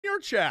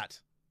chat?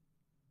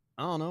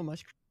 I don't know. My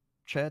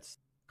chat's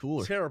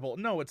cooler. Terrible.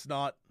 No, it's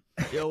not.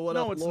 Yo, what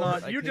no, up, it's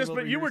Lord? not.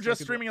 You were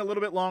just streaming a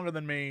little bit longer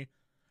than me,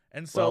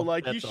 and so Well,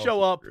 like that's you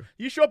show also up. true.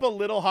 You show up a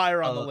little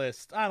higher on the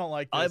list. I don't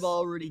like this. I've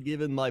already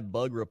given my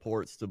bug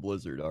reports to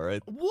Blizzard. All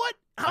right. What?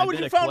 I How would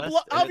did you a found? quest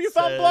How and have you it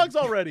found said- bugs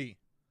already?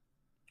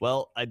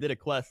 Well, I did a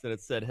quest and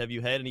it said, "Have you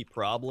had any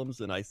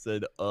problems?" And I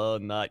said,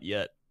 not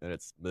yet." And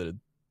it's submitted.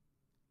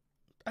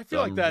 I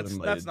feel like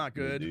that's not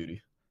good.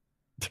 Duty.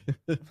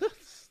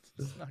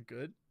 It's not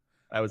good.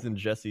 I was in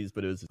Jesse's,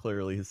 but it was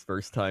clearly his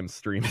first time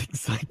streaming,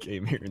 so I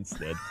came here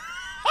instead.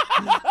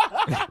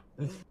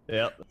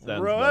 Yep.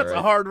 Bro, that's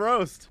a hard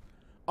roast.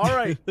 All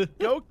right,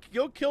 go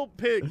kill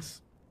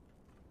pigs.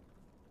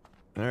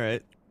 All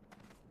right.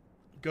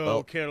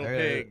 Go kill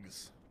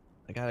pigs.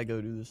 I gotta go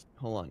do this.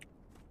 Hold on.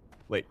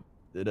 Wait.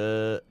 Did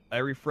I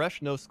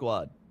refresh? No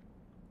squad.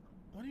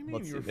 What do you mean?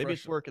 Let's You see. refresh? Maybe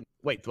it's working.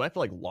 Wait, do I have to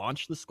like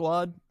launch the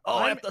squad? Oh,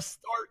 I have to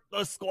start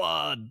the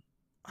squad.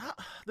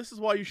 This is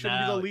why you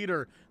shouldn't be the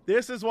leader.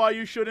 This is why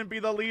you shouldn't be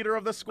the leader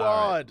of the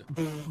squad.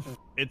 Right.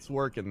 It's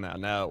working now.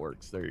 Now it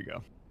works. There you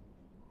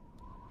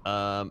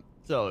go.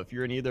 So if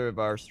you're in either of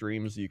our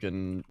streams, you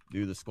can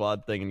do the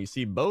squad thing, and you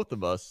see both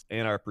of us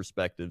and our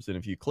perspectives. And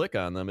if you click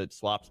on them, it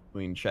swaps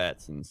between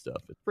chats and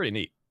stuff. It's pretty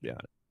neat. Yeah.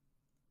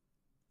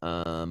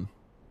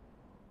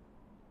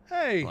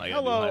 Hey,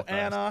 hello,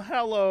 Anna.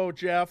 Hello,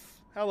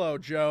 Jeff. Hello,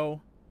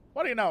 Joe.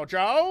 What do you know,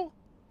 Joe?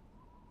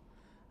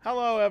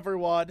 Hello,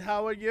 everyone.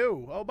 How are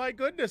you? Oh, my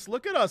goodness.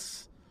 Look at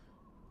us.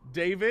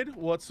 David,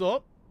 what's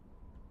up?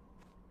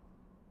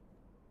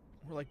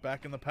 We're like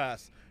back in the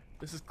past.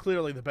 This is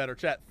clearly the better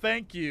chat.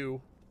 Thank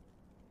you.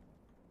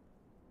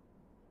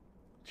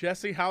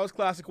 Jesse, how is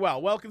Classic WoW?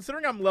 Well,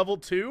 considering I'm level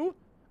 2,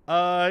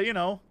 you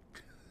know.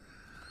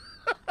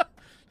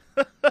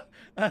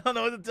 I don't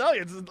know what to tell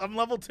you. I'm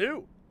level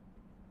 2.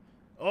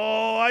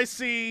 Oh, I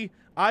see.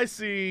 I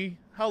see.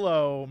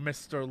 Hello,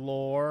 Mr.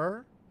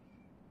 Lore.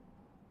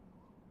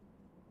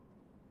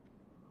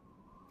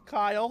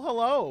 Kyle,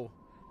 hello.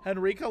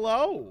 Henrique,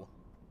 hello.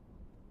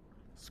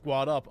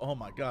 Squad up. Oh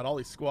my god, all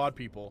these squad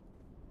people.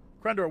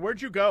 Crendor,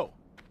 where'd you go?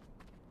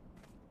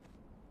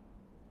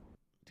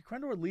 Did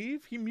Crendor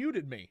leave? He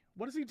muted me.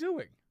 What is he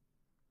doing?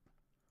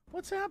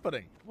 What's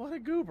happening? What a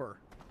goober.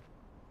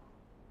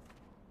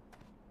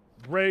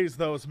 Raise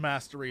those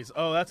masteries.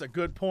 Oh, that's a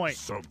good point.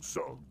 Sug.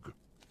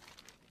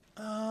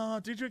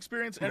 Did you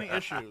experience any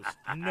issues?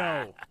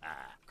 No.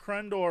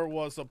 Crendor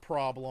was a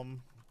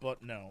problem,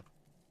 but no.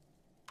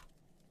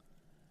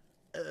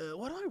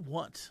 What do I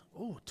want?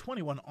 Oh,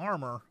 21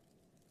 armor.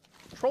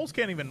 Trolls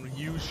can't even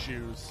use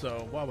shoes,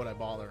 so why would I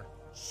bother?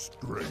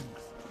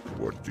 Strength.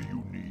 What do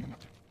you need?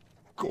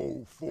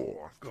 Go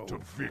forth to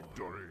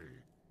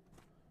victory.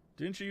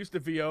 Didn't you used to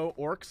VO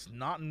orcs?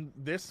 Not in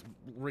this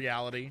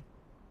reality.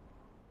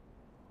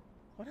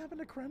 What happened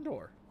to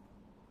Crendor?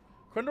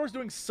 Crendor's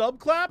doing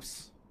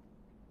subclaps?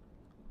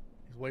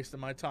 He's wasting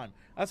my time.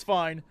 That's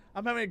fine.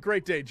 I'm having a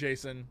great day,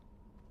 Jason.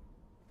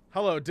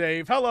 Hello,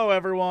 Dave. Hello,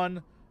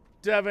 everyone.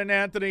 Devin,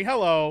 Anthony,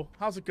 hello.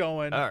 How's it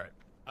going? All right.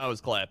 I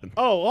was clapping.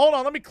 Oh, hold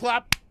on. Let me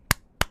clap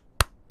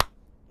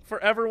for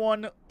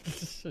everyone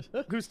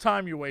whose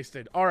time you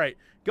wasted. All right.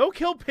 Go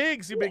kill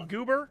pigs, you big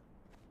goober.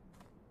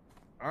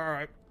 All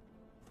right.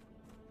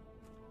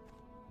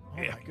 Oh,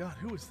 my God.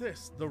 Who is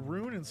this? The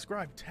rune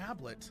inscribed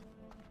tablet.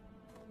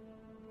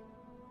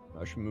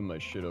 I should move my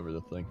shit over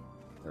the thing.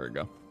 There we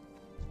go.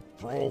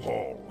 Throw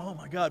hall. Oh,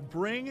 my God.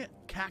 Bring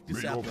cactus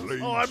May your apples.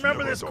 blades Oh, I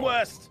remember never this die.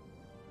 quest.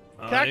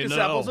 Cactus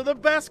apples are the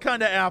best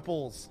kind of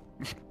apples.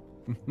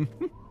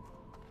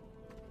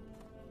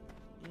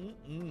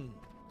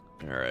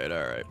 All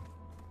right.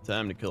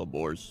 Time to kill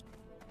boars.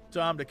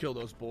 Time to kill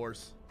those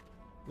boars.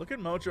 Look at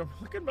Mojo.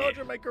 Look at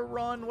Mojo make a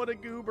run. What a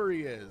goober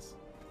he is.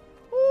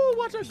 Ooh,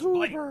 what a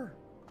goober.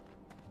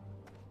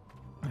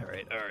 All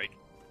right.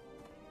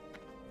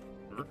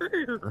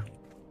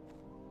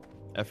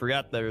 I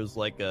forgot there's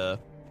like a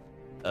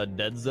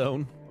dead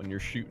zone when you're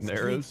shooting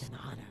arrows.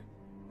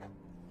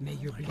 May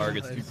your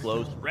Target's too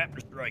close. Raptor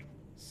strike.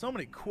 So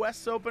many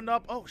quests opened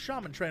up. Oh,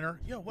 Shaman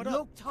Trainer. Yo, what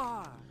up?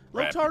 Loktar.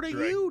 Loktar to strike.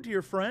 you,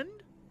 dear friend.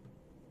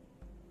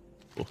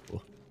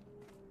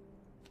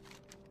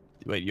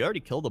 Wait, you already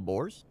killed the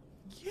boars?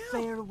 Yeah.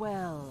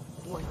 Farewell.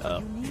 What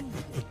Oh. do you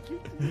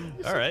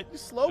need? All right. You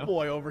slow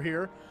boy over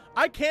here.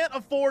 I can't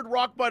afford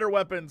rockbiter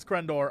weapons,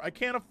 Crendor. I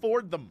can't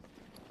afford them.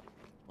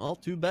 Well,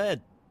 too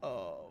bad.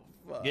 Oh,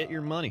 fuck. Get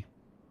your money.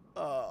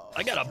 Oh,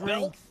 I got a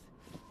belt.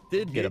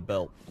 Did get a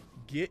belt.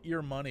 Get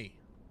your money.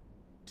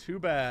 Too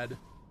bad.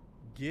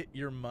 Get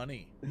your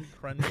money,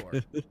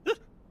 Crendor.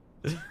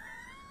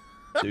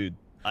 Dude,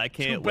 I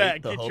can't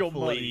bad, wait to get your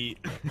hopefully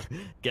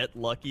get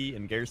lucky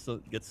and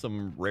get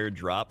some rare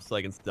drops so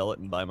I can sell it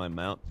and buy my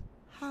mount.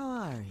 How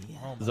are you?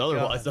 Oh Because my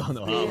otherwise, God. I don't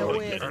know Stay how I'm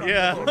away gonna get from it.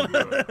 Yeah.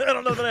 I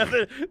don't know that I have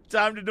the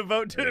time to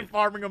devote to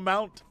farming a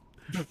mount.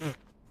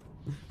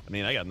 I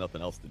mean, I got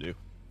nothing else to do.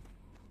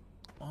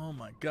 Oh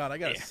my God, I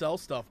gotta sell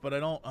stuff, but I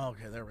don't.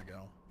 Okay, there we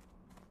go.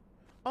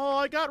 Oh,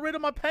 I got rid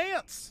of my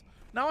pants.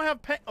 Now I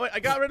have pants. Wait, I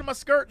got rid of my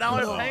skirt. Now I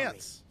have Glory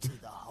pants. to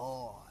the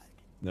Horde.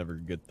 Never a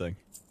good thing.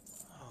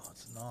 Oh,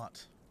 it's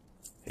not.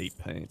 Hate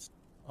pants.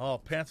 Oh,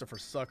 pants are for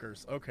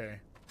suckers. Okay.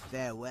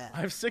 Farewell.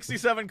 I have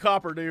 67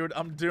 copper, dude.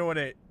 I'm doing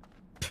it.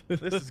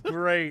 This is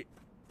great.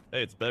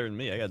 Hey, it's better than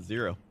me. I got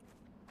 0.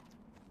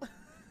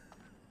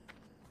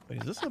 Wait,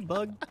 is this a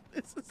bug?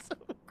 This is so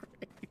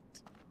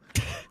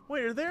great.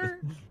 Wait, are there?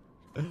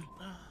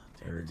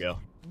 There we go.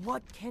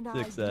 What can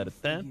 6 I out do of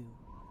for 10. you?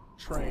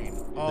 Train.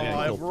 Oh, Yeah,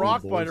 I kill have 3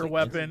 rock boars biter against-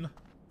 weapon.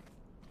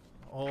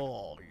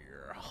 Oh,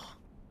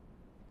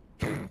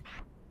 yeah.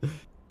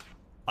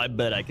 I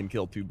bet I can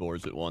kill 2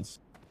 boars at once.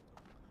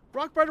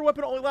 Rock biter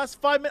weapon only lasts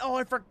 5 minutes. Oh,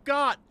 I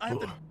forgot. I have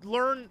to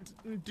learn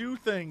and do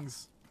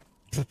things.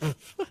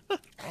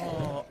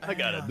 Oh, I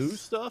gotta do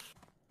ass. stuff.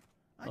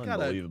 I gotta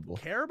Unbelievable.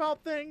 care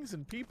about things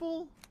and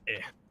people. Yeah.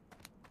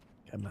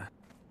 Come on.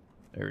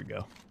 There we go.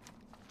 All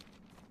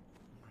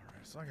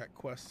right, so I got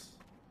quests.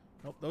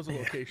 Nope, those are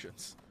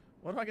locations.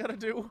 What do I gotta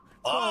do?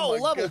 Oh,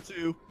 my level God.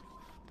 2.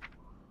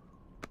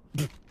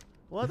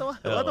 What do I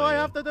Hell I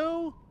yeah. have to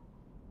do?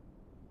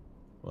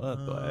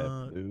 What do I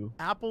have to do?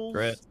 Apples,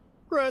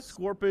 Crets.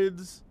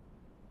 scorpids,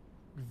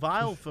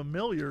 vile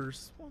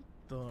familiars. What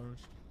the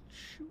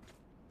shoot?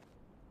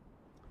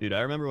 Dude, I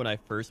remember when I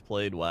first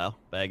played WoW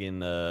back in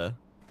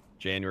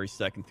January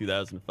 2nd,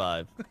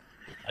 2005.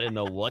 I didn't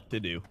know what to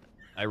do.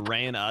 I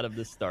ran out of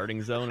the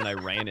starting zone and I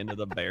ran into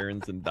the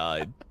barrens and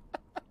died.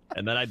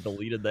 And then I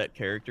deleted that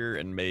character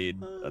and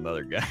made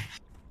another guy.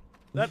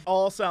 That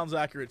all sounds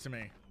accurate to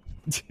me.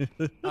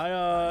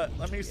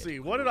 Let me see.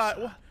 What did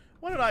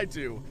I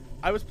do?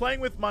 I was playing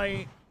with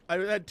I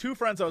had 2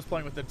 friends I was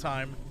playing with at the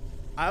time.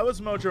 I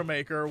was Mojo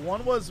Maker,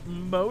 one was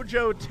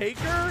Mojo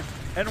Taker,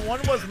 and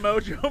one was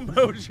Mojo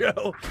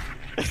Mojo.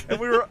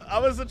 And I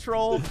was a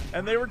troll,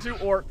 and they were 2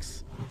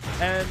 orcs,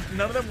 and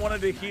none of them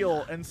wanted to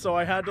heal, and so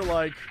I had to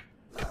like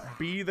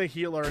be the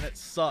healer, and it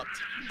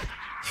sucked.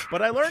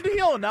 But I learned to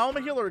heal, and now I'm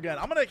a healer again.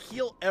 I'm gonna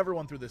heal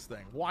everyone through this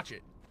thing. Watch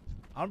it.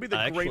 I'm gonna be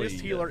the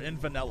greatest healer in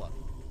vanilla.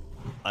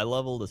 I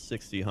leveled a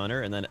 60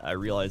 hunter, and then I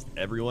realized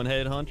everyone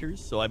had hunters,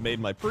 so I made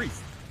my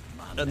priest.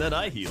 And then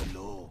I healed,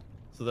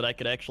 so that I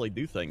could actually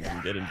do things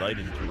and get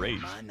invited to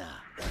raids.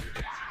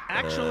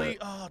 Actually,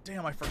 oh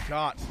damn, I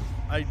forgot.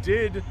 I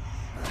did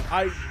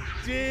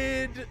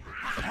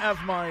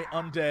have my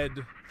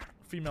undead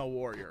female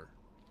warrior.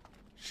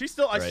 She's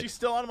still Right. she's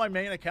still on my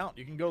main account.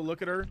 You can go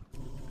look at her.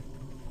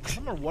 I don't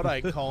remember what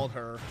I called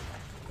her.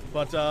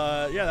 But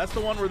yeah, that's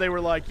the one where they were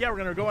like, yeah, we're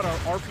gonna go on our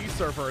RP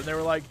server, and they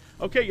were like,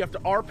 okay, you have to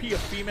RP a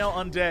female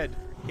undead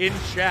in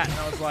chat, and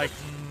I was like,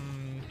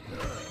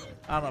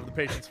 I don't have the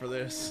patience for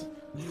this.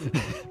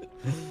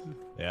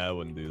 Yeah, I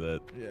wouldn't do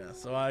that. Yeah,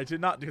 so I did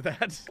not do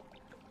that.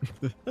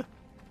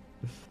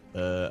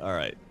 All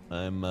right,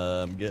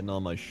 I'm getting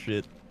all my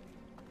shit.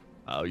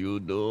 How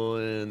you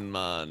doing,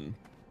 man?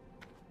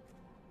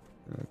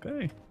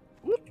 Okay.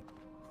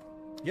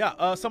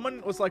 Yeah,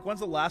 someone was like, when's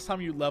the last time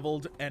you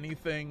leveled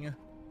anything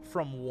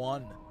from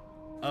 1?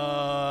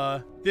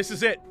 This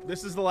is it.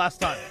 This is the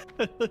last time.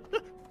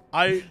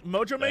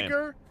 Mojo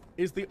Maker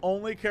is the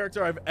only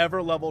character I've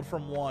ever leveled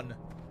from 1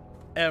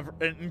 ever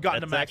and gotten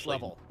to That's max actually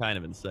level. kind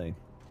of insane.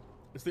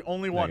 It's the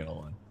only Not one.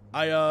 gonna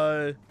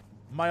lie.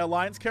 My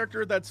alliance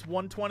character that's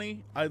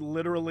 120, I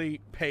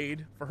literally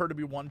paid for her to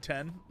be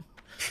 110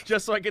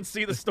 just so I could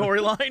see the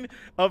storyline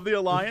of the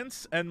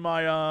alliance, and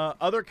my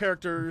other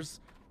characters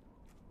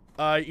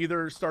I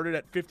either started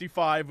at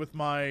 55 with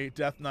my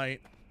Death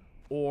Knight,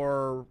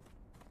 or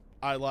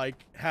I like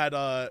had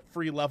a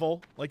free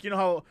level. Like, you know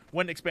how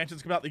when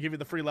expansions come out they give you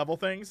the free level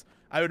things?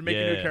 I would make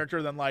a new Yeah.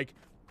 character, then like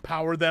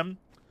power them.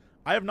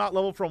 I have not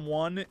leveled from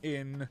 1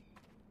 in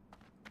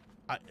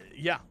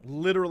yeah,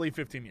 literally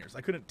 15 years.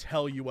 I couldn't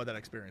tell you what that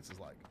experience is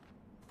like.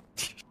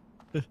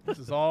 This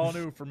is all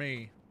new for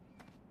me.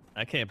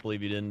 I can't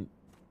believe you didn't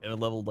ever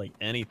level like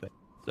anything.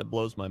 That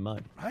blows my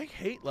mind. I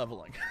hate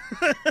leveling.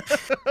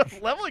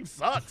 Leveling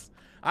sucks.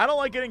 I don't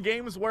like getting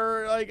games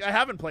where like I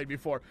haven't played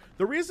before.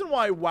 The reason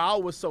why WoW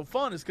was so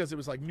fun is because it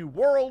was like new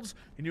worlds,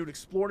 and you would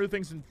explore new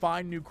things and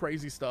find new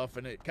crazy stuff,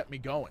 and it kept me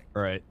going.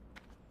 Right.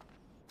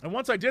 And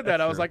once I did that,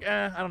 That's I was true. like,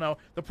 I don't know.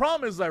 The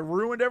problem is I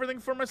ruined everything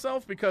for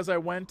myself because I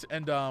went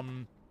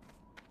and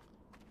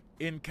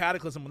in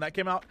Cataclysm, when that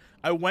came out,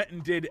 I went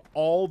and did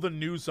all the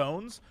new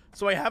zones.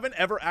 So I haven't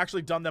ever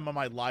actually done them on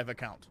my live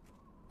account.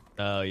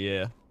 Oh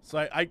yeah. So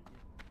I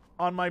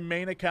on my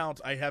main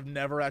account, I have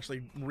never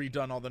actually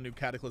redone all the new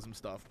Cataclysm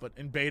stuff. But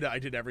in beta, I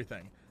did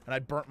everything. And I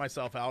burnt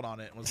myself out on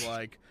it and was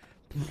like,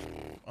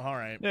 all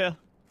right. Yeah.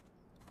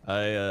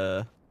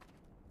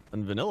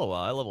 In vanilla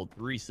WoW, I leveled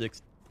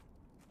 360.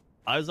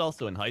 I was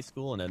also in high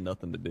school and had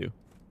nothing to do.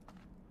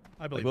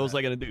 I believe Like, what was that.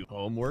 I gonna do?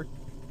 Homework?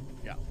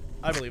 Yeah,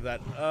 I believe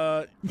that.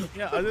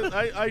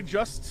 Yeah, I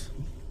just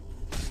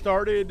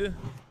started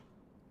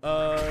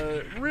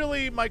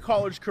really my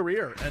college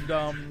career,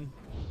 and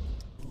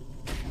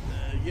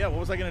yeah, what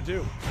was I gonna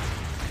do?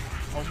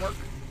 Homework?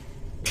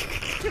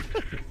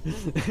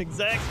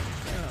 Exactly.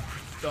 Yeah,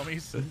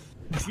 dummies.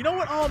 You know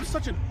what? Oh, I'm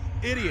such an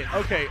idiot.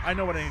 Okay, I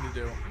know what I need to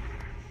do.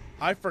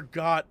 I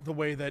forgot the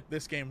way that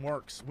this game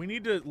works. We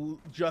need to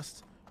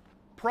just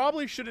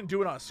probably shouldn't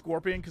do it on a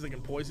scorpion because they can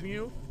poison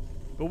you.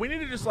 But we need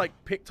to just like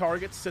pick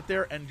targets, sit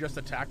there, and just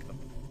attack them.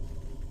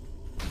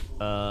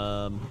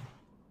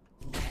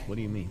 What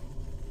do you mean?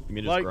 You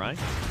mean just Like- grind?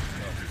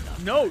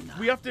 No,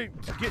 we have to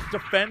get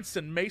defense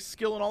and mace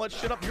skill and all that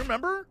shit up. You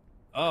remember?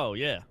 Oh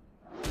yeah.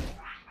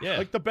 Yeah.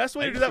 Like the best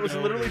way I to do that was used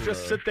to literally go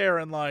just to- sit there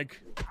and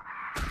like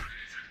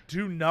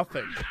do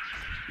nothing.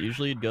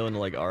 Usually you'd go into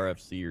like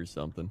RFC or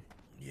something.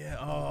 Yeah.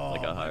 Oh,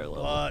 Like a higher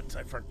level. But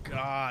I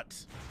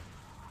forgot.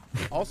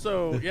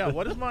 Also, yeah.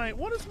 What is my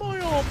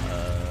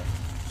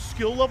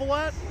skill level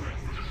at?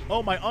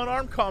 Oh, my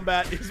unarmed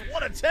combat is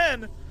 1 of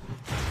 10.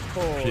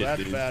 Oh, Shit,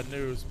 that's dude. bad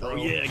news, bro. Oh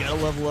yeah, I gotta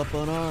level up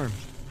unarmed.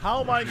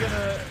 How am I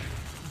gonna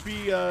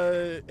be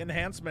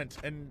enhancement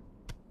and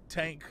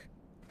tank?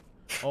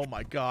 Oh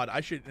my god,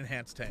 I should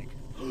enhance tank.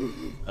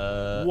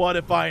 What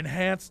if I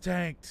enhance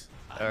tanked?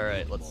 All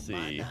right, let's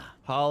see.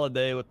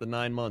 Holiday with the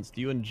 9 months.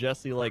 Do you and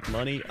Jesse like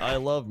money? I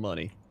love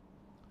money.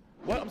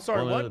 What? I'm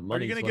sorry, what? Are you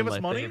Money's gonna one give of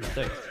us my money? favorite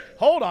things.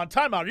 Hold on,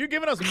 time out. Are you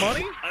giving us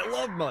money? I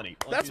love money.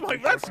 That's One,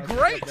 two, three, that's four, five,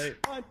 great. six,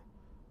 seven, 8.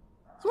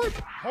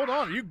 Hold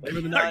on,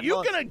 Over the are 9 you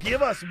months. gonna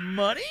give us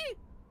money?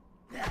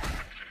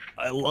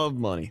 I love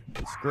money.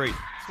 It's great.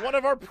 It's one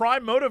of our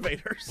prime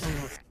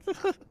motivators.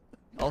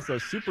 Also,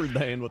 Super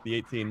Dan with the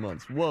 18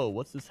 months. Whoa,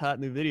 what's this hot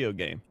new video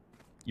game?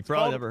 You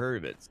probably called- never heard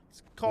of it.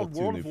 It's called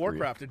Well, World too of new for you.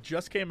 Warcraft. It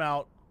just came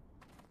out.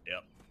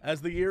 Yep.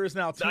 As the year is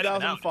now It's not even out,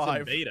 it's in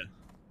 2005. beta.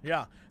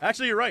 Yeah,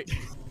 actually, you're right.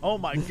 Oh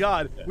my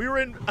God, we were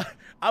in.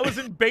 I was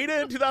in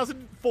beta in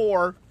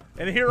 2004,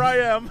 and here I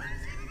am,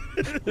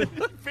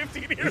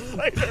 15 years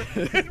later,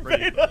 in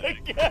beta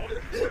again.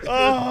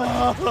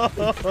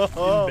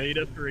 Oh. In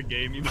beta for a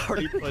game you've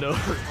already put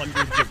over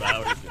hundreds of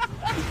hours.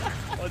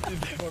 1, 2,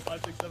 3, 4,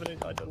 5, 6, 7,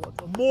 8, 9, 10, 11,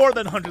 12. More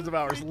than hundreds of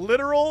hours.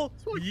 Literal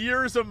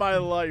years of my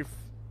life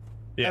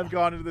Yeah. have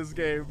gone into this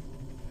game.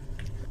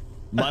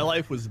 My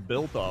life was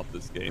built off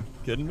this game.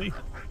 Kidding me?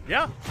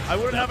 Yeah, I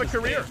wouldn't have a this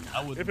career game, I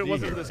wouldn't if it be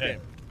wasn't for here. this Yeah.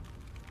 game.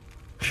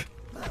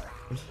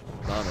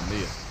 Mamma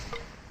mia.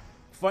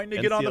 Fighting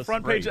to get on the NCO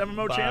front page Spring,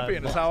 MMO 5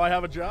 champion is how I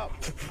have a job.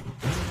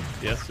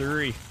 Yes,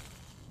 sirree.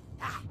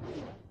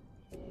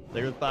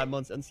 There are 5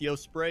 months. NCO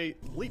spray.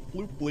 Bleep,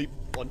 bloop, bleep.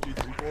 1, 2,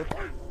 3, 4,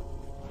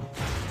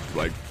 5.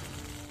 Like,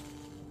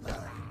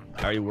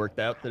 How are you worked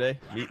out today?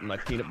 I'm eating my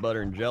peanut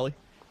butter and jelly.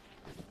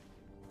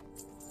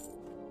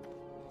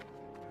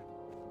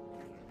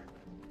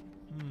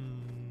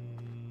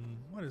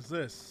 What is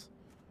this?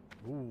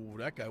 Ooh,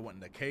 that guy went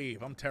in the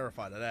cave. I'm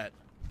terrified of that.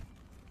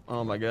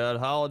 Oh my god,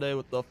 Holiday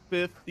with the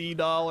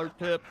 $50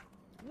 tip.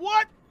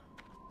 What?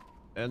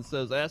 And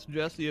says, ask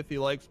Jesse if he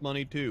likes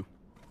money too.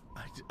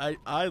 I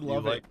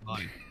love you it. like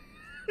money.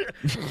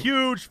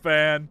 Huge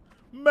fan.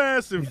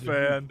 Massive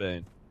fan.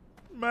 Fan.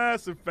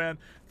 Massive fan.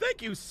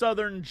 Thank you,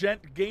 Southern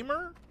Gent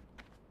Gamer.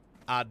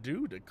 I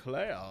do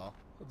declare.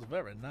 That's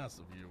very nice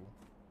of you.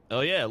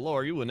 Oh yeah,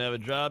 Laura, you wouldn't have a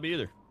job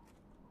either.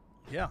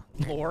 Yeah,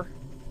 lore.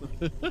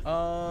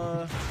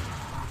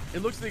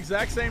 It looks the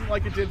exact same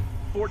like it did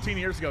 14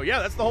 years ago. Yeah,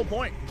 that's the whole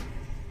point.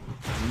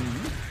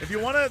 If you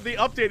want the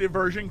updated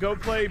version, go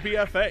play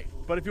BFA.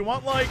 But if you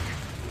want like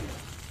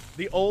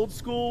the old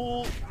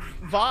school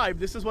vibe,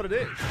 this is what it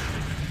is.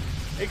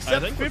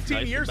 Except think what's 15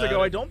 nice years about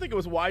ago, it- I don't think it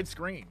was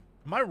widescreen.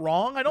 Am I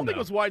wrong? I don't think it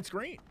No. was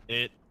widescreen.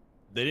 They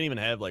didn't even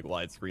have like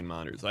widescreen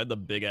monitors. I had the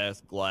big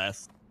ass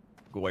glass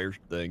square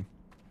thing.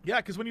 Yeah,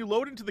 because when you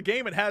load into the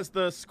game, it has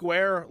the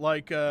square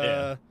like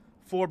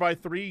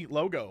 4x3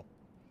 logo.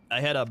 I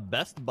had a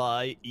Best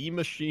Buy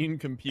e-machine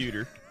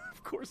computer,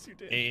 Of course you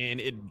did. and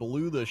it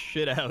blew the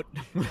shit out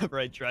whenever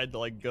I tried to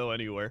like go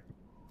anywhere.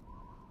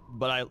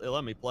 But it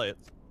let me play it.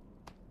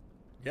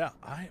 Yeah,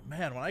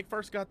 man, when I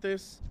first got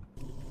this,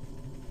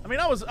 I mean,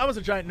 I was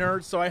a giant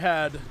nerd, so I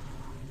had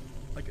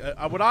like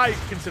what I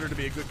consider to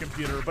be a good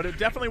computer, but it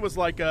definitely was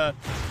like what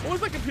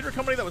was that computer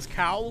company that was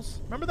Cow's?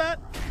 Remember that?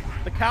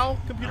 The Cow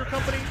computer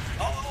company?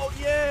 Oh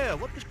yeah,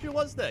 what the shit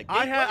was that?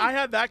 I Gateway?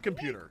 had that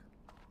computer.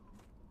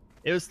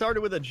 It was started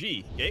with a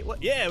G. Gateway.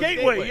 Yeah. It was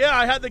Gateway. Yeah,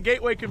 I had the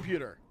Gateway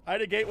computer. I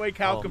had a Gateway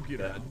Cow Oh,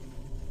 computer. God.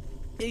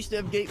 They used to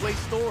have Gateway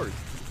stores.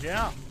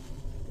 Yeah.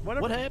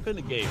 Whatever. What happened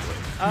to Gateway?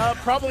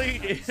 Probably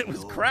it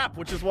was crap,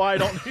 which is why I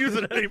don't use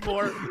it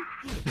anymore.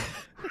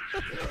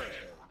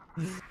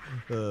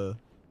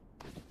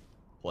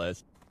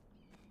 Bless.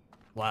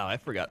 Wow, I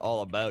forgot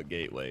all about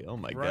Gateway. Oh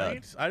my god.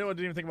 Right? I didn't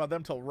even think about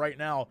them till right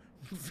now.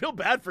 Feel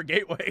bad for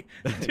Gateway.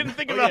 Didn't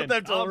think Oh, about yeah,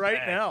 them till right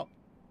Compact. now.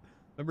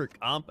 Remember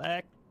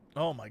Compact?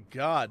 Oh my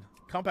god.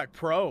 Compact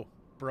Pro.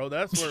 Bro,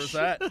 that's where it's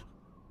at.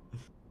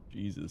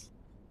 Jesus.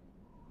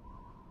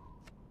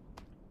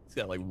 It's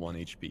got like 1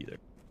 HP there.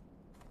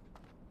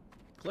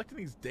 Collecting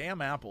these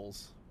damn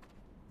apples.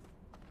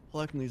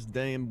 Collecting these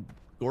damn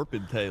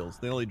Gorpid tails.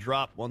 They only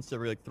drop once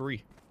every like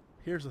 3.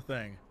 Here's the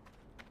thing.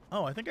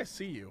 Oh, I think I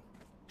see you.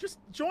 Just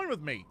join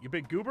with me, you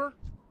big goober.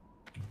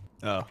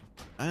 Oh.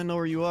 I don't know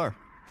where you are.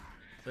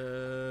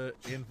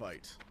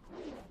 Invite.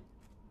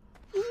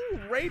 Ooh,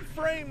 raid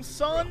frames,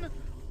 son.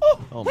 Oh,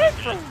 Oh my raid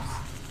God.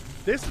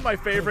 frames. This is my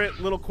favorite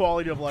little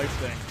quality of life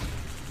thing.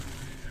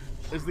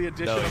 Is the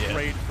addition Oh, of yeah.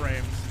 raid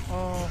frames.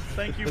 Oh,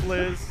 thank you,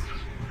 Blizz.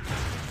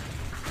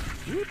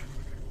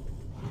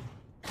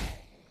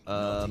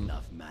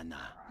 Enough mana.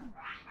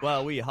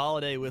 Wow, we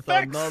holiday with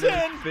Vexen! another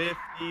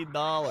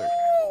 $50.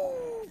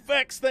 Ooh,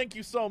 Vex, thank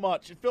you so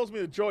much. It fills me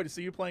with joy to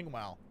see you playing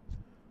WoW.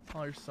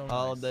 Oh, you're so nice.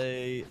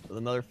 Holiday with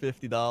another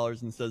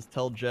 $50 and says,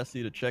 tell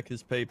Jesse to check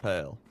his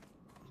PayPal.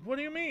 What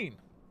do you mean?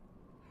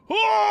 Oh,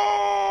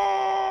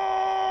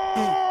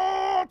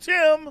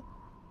 Tim!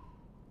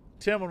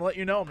 Tim, I'm going to let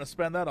you know I'm going to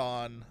spend that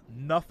on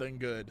nothing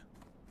good.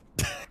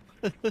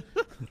 I'm going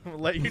to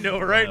let you know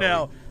right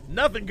now.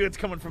 Nothing good's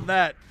coming from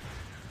that.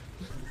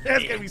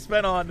 That's going to be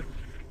spent on...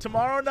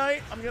 Tomorrow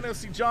night, I'm going to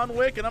see John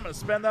Wick, and I'm going to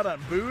spend that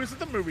on booze at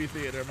the movie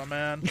theater, my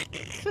man.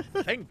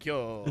 Thank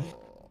you.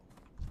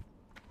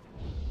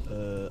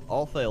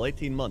 All fail,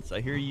 18 months. I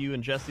hear you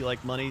and Jesse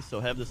like money, so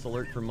have this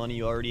alert for money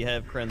you already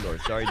have,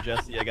 Crendor. Sorry,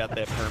 Jesse, I got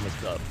that perma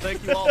sub.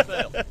 Thank you, all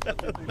fail.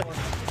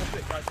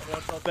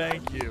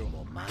 Thank you.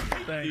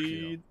 Thank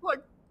you.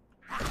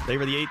 They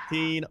were the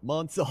 18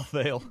 months, all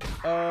fail.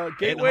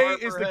 Gateway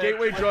is the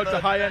gateway drug to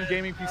high-end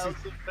gaming PCs.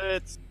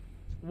 Bits.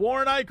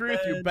 Warren, I agree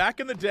with you.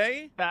 Back in the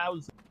day,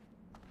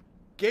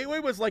 Gateway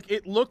was like,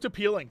 it looked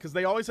appealing because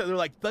they always said they're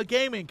like the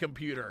gaming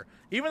computer.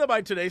 Even though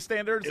by today's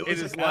standards, it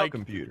is like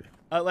computer,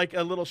 like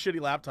a little shitty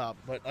laptop.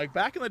 But like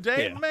back in the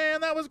day, man,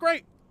 that was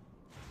great.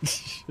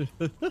 Thank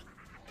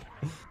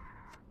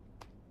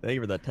you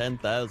for the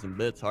 10,000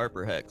 bits,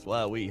 Harper Hex.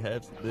 Wow, we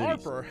have some goodies.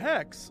 Harper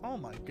Hex, oh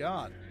my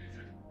god.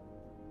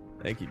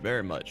 Thank you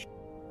very much.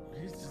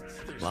 He's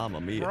just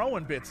Mama mia.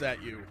 throwing bits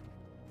at you.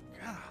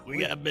 God, We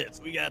got bits,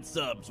 we got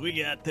subs, we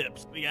got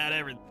tips, we got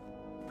everything.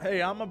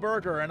 hey, I'm a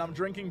burger and I'm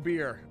drinking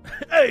beer.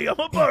 Hey, I'm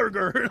a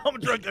burger and I'm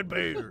drinking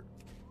beer.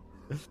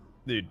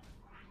 Dude,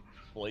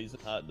 blazing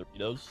hot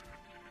Doritos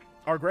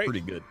Are great.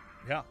 pretty good.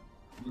 Yeah.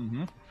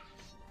 Mm-hmm.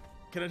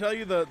 Can I tell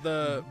you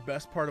the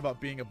best part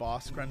about being a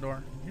boss,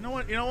 Crendor? You know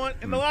what? You know what?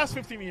 In the last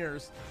 15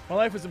 years, my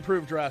life has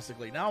improved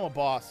drastically. Now I'm a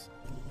boss,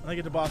 and I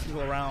get to boss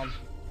people around.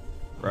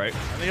 Right.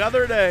 And the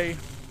other day,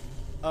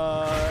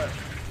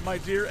 my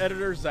dear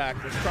editor,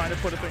 Zach, was trying to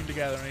put a thing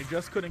together, and he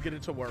just couldn't get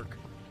it to work.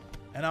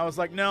 And I was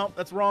like, no,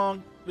 that's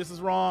wrong. This is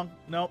wrong.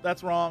 No,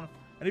 that's wrong.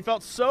 And he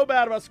felt so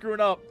bad about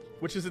screwing up,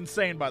 which is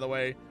insane, by the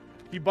way.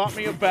 He bought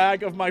me a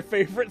bag of my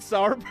favorite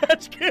Sour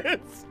Patch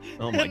Kids.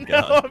 Oh my and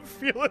God. now I'm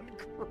feeling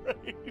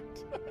great.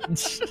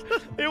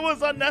 It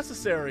was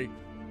unnecessary.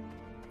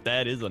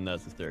 That is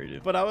unnecessary,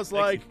 dude. But I was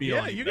Makes like, you feel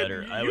yeah, you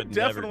better. I would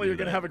definitely never are do going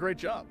to that. have a great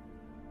job.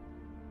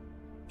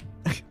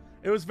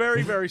 It was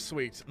very, very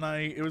sweet.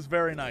 And it was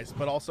very nice,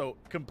 but also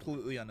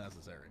completely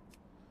unnecessary.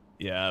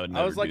 Yeah, I would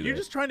never I was like, do you're that.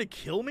 just trying to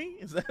kill me?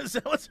 Is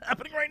that what's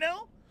happening right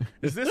now?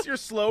 Is this your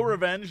slow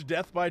revenge,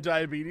 death by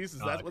diabetes? Is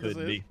that what this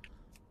could is? be.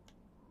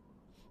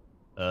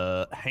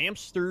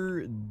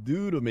 Hamster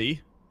due to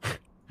me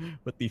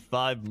with the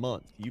 5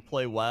 months. You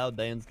play WoW,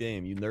 Dan's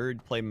game. You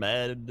nerd play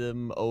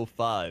Madden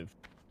 05.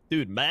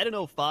 Dude,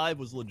 Madden 05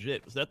 was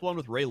legit. Was that the one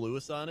with Ray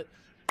Lewis on it?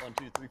 1,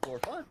 2, 3, 4,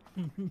 5.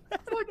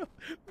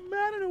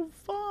 Madden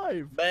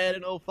 05.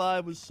 Madden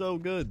 05 was so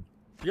good.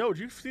 Yo,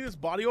 did you see this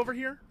body over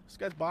here? This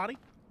guy's body?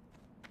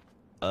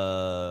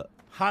 Yeah.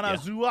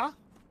 Hanazuwa?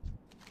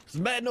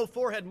 Madden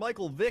 04 had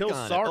Michael Vick Kill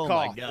on it. Oh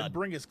my Sarkoff god. and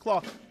bring his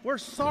claw.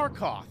 Where's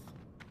Sarkoff?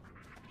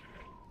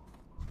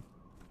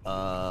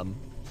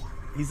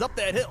 He's up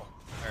that hill.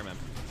 I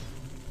remember.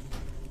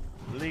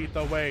 Lead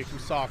the way to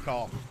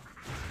Sarkoff.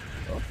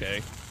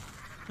 Okay.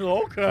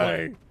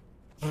 Okay.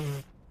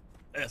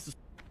 Yes.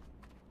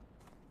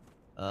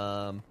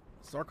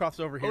 Sarkoff's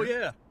over here. Oh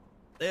yeah.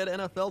 They had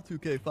NFL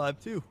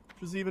 2K5 too,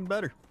 which was even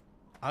better.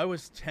 I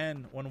was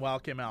 10 when WoW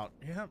came out.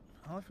 Yeah,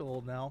 I feel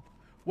old now.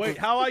 Wait,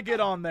 how I get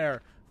on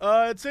there?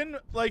 It's in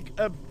like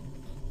a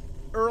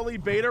early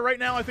beta right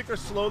now. I think they're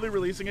slowly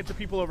releasing it to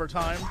people over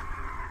time.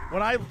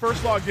 When I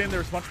first logged in,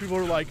 there's a bunch of people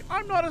who were like,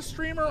 I'm not a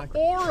streamer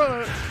or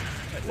a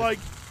like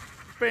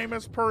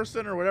famous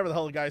person or whatever the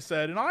hell the guy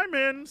said, and I'm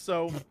in,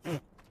 so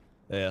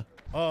Yeah.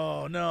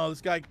 oh no,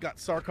 this guy got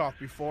Sarkoff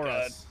before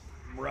God. us.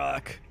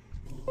 Rock.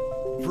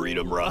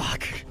 Freedom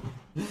Rock.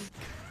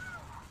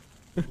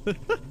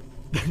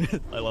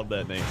 I love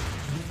that name.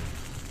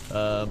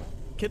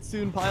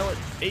 Kitsune Pilot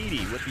 80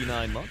 with the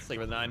 9 months. Thank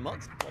you for the 9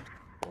 months.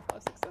 4,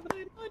 5, 6, 7,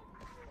 8, 9.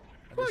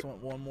 I just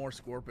want one more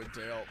scorpion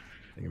tail.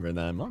 Thank you for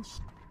 9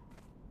 months.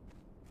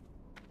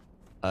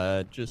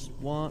 I just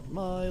want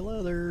my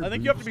leather. I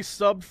think you have to be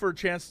subbed for a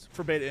chance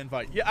for beta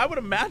invite. Yeah, I would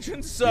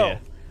imagine so. Yeah.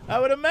 I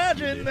would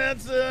imagine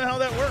that's how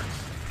that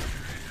works.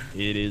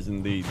 It is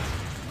indeed.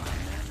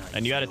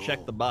 And you got to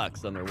check the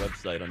box on their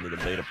website under the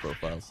beta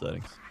profile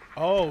settings.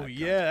 Oh,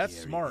 yeah, that's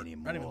smart. I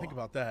didn't even think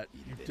about that.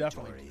 You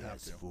definitely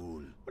have to.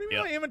 What do you mean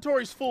my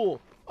inventory's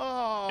full?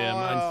 Oh. Yeah,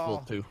 mine's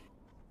full too.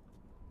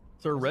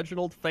 Sir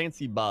Reginald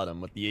Fancy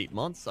Bottom with the 8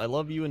 months. I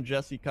love you and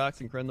Jesse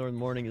Cox and Crendor in the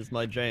morning is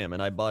my jam,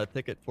 and I bought a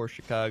ticket for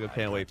Chicago.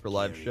 Can't wait for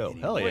live show.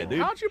 Hell yeah, Wait, dude.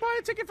 how'd you buy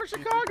a ticket for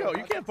Chicago?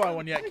 You can't buy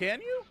one yet, can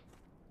you?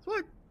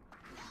 What?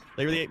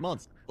 They were the 8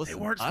 months. Listen,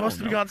 They weren't I supposed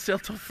to don't be know. on sale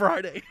till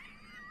Friday.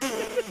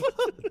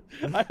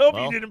 I hope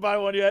you Well. didn't buy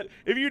one yet.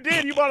 If you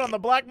did, you bought it on the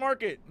black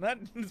market. That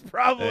is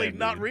probably Hey,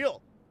 not dude.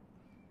 real.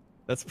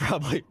 That's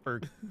probably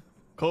for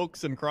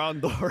Cox and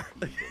Crendor.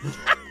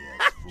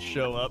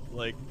 Show up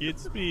like,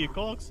 it's me,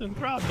 Cox and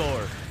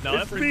Crendor. Now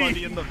It's everybody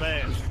me. in the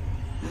van.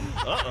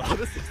 Uh-oh,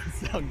 this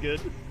doesn't sound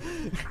good.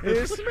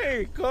 It's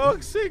me,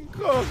 Cox and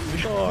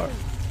Crendor.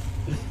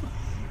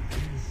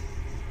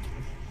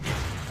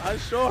 I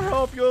sure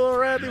hope you're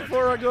ready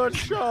for a good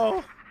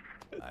show.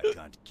 I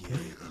can't carry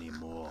it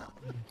anymore.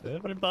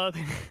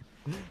 Everybody.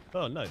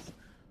 Oh, nice.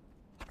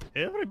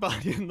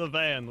 Everybody in the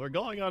van. We're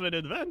going on an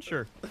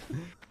adventure.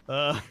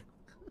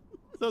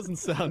 Doesn't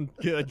sound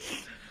good.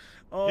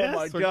 Oh yes,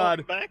 my we're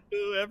God. Going back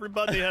to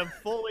everybody have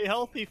fully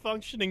healthy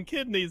functioning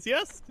kidneys.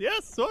 Yes,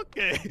 yes,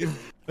 okay.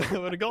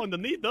 We're going to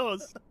need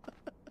those.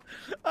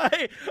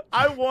 I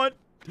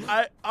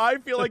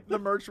feel like the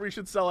merch we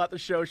should sell at the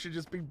show should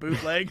just be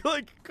bootleg,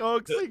 like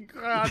Cox and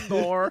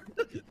Crendor.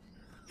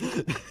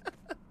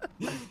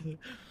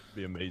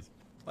 Be amazing.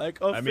 Like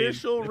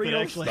official if it real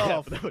actually stuff.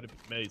 happened, that would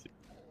have been amazing.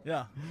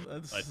 Yeah.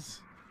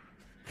 That's...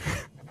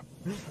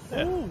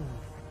 Yeah. Ooh.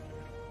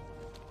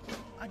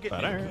 I get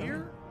in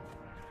here.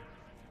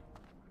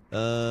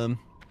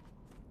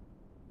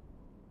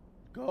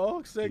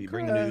 Cox and You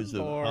bring news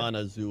of Crendor.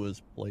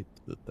 Hanazua's plight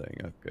to the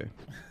thing. Okay.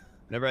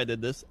 Whenever I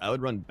did this, I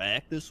would run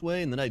back this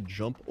way, and then I'd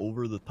jump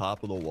over the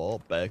top of the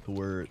wall back to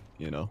where,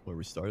 where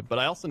we started. But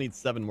I also need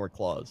 7 more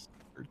claws,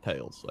 or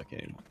tails, so I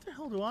can't even... What the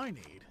hell do I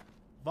need?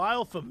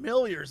 Vile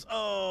familiars.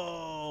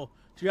 Oh.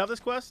 Do you have this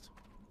quest?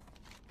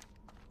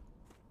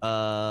 Did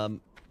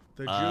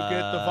you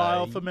get the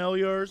vile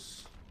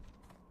familiars?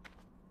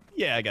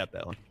 Yeah, I got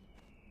that one.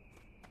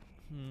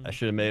 I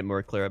should have made it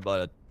more clear. I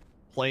bought a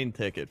plane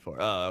ticket for...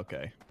 Oh,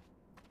 okay.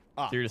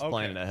 Ah, So you're just okay.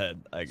 planning ahead.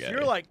 I So get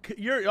you're it. like,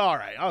 you're all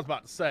right. I was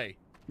about to say,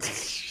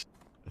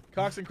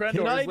 Cox and Can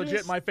Crendor I is legit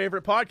just- my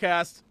favorite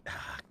podcast.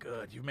 Ah,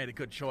 good. You made a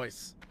good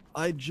choice.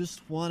 I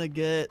just want to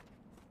get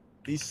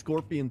these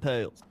scorpion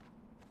tails.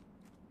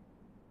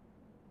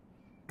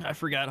 I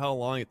forgot how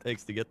long it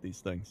takes to get these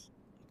things.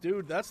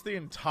 Dude, that's the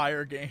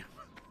entire game.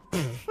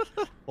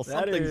 Well,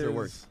 some That things are is-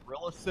 worse.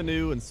 Gorilla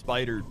sinew and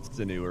spider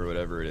sinew, or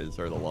whatever it is,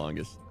 are the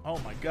longest. Oh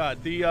my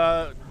god.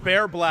 The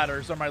bear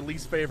bladders are my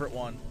least favorite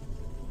one.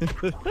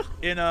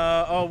 In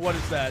oh, what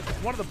is that?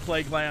 One of the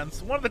plague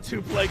lands. One of the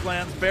 2 plague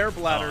lands. Bear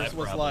bladders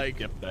was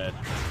like,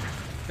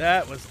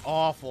 that was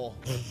awful.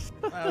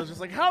 I was just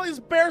like, how do these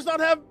bears not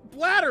have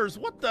bladders?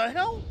 What the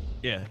hell?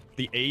 Yeah,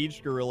 the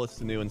aged gorilla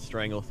sinew and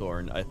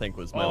stranglethorn, I think,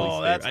 was my Oh,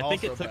 least that's favorite. I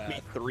think it also took me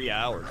bad. 3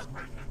 hours.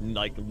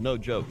 Like, no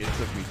joke, it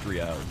took me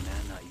 3 hours.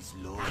 Nana is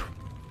low.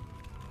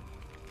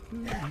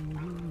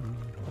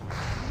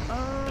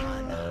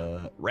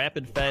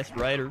 Rapid Fast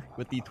Rider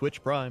with the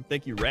Twitch Prime.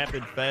 Thank you,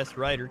 Rapid Fast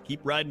Rider.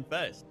 Keep riding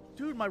fast.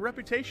 Dude, my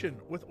reputation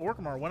with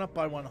Orgrimmar went up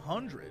by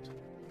 100.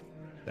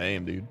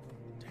 Damn, dude.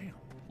 Damn.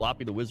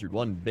 Floppy the Wizard,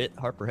 1 bit.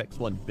 Harper Hex,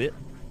 1 bit.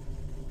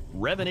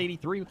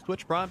 Revan83 with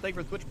Twitch Prime. Thank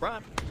you for the Twitch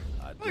Prime.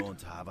 I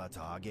don't have a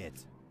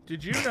target.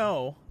 Did you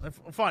know,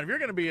 fine, if you're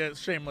going to be a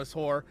shameless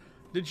whore,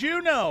 did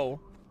you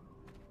know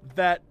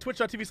that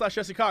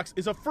twitch.tv/Jesse Cox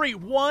is a free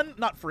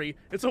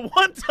it's a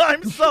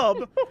one-time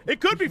sub.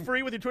 It could be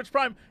free with your Twitch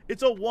Prime.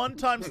 It's a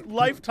one-time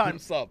lifetime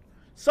sub.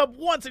 Sub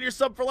once and you're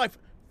sub for life.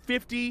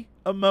 50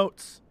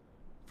 emotes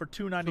for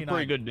 $2.99. It's a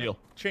pretty good deal.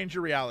 Change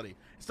your reality.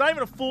 It's not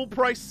even a full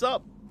price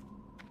sub.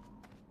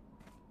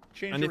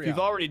 Change And your if you've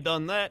reality. already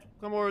done that,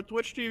 come over to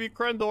Twitch TV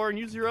Crendor and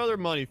use your other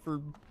money for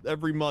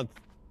every month.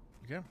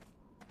 Yeah.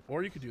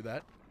 Or you could do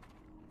that.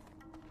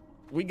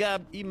 We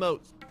got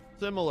emotes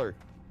similar.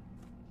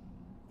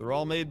 They're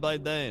all made by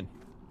Dan.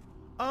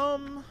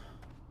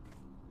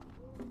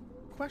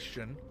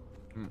 Question.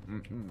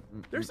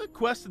 There's a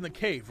quest in the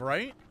cave,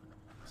 right?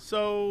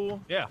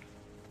 So, Yeah.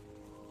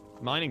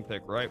 Mining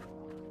pick, right?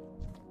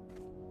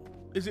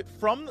 is it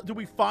from, do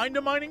we find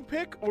a mining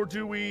pick or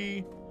do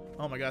we,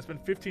 oh my god, it's been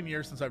 15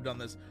 years since I've done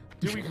this.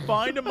 Do we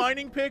find a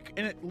mining pick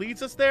and it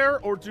leads us there,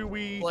 or do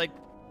we Like,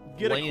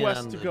 get a laying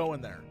quest on to the- go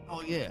in there?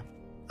 Oh, yeah.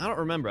 I don't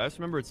remember. I just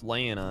remember it's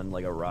laying on,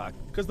 like, a rock.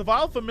 Because the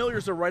Vile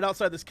Familiars are right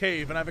outside this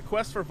cave, and I have a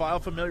quest for Vile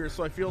Familiars,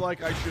 so I feel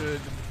like I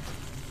should...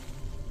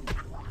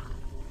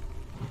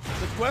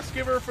 The quest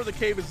giver for the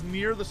cave is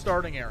near the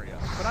starting area,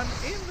 but I'm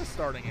in the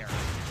starting area.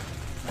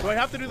 Do I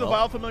have to do the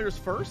Vile Familiars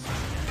first?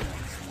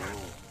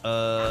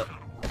 I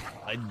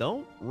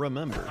don't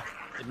remember.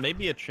 It may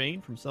be a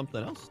chain from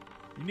something else.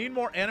 You need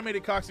more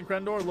animated Cox and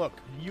Crendor? Look,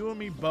 you and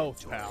me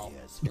both, pal.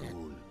 Yes,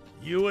 fool.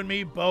 You and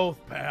me both,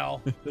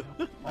 pal.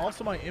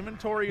 Also, my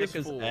inventory is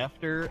Because full.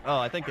 after... Oh,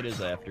 I think it is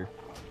after.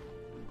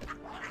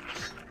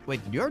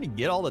 Wait, did you already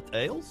get all the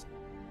tails?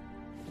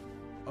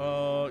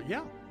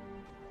 Yeah.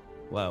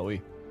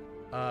 Wowee.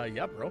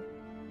 Yeah, bro.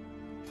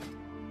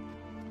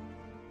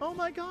 Oh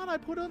my god, I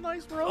put a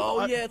nice robe.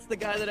 Oh, yeah, it's the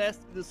guy that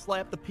asked you to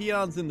slap the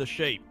peons into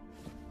shape.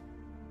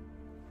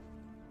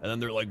 And then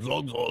they're like,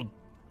 zog, zog.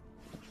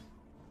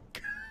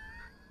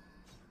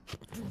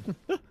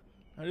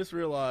 I just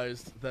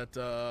realized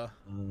that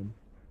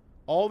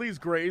all these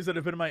grays that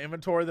have been in my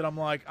inventory that I'm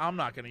like, I'm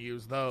not going to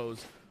use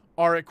those,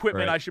 are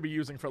equipment Right. I should be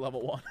using for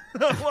level 1.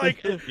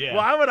 Like, Yeah.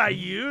 why would I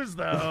use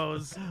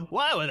those?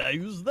 Why would I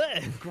use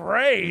that?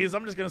 Grays,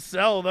 I'm just gonna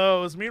sell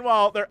those.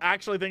 Meanwhile, they're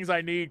actually things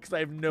I need because I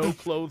have no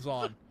clothes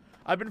on.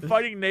 I've been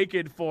fighting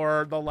naked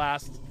for the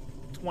last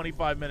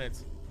 25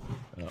 minutes.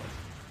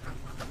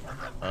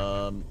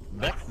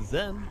 Vex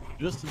Zen,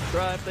 just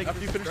subscribe. Thank After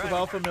you you for finish the subscribing.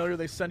 Val Familiar,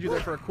 they send you there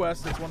for a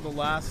quest. It's one of the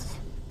last.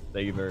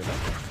 Thank you very much.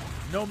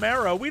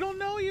 Nomero, we don't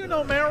know you,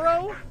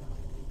 Nomero.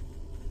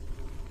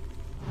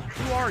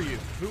 Who are you?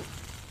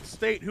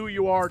 State who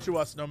you are to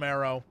us,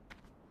 Nomero.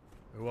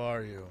 Who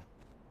are you?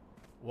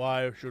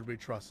 Why should we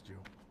trust you?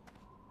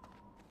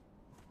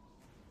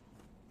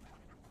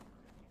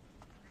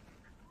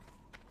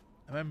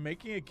 Am I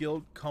making a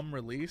guild come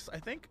release? I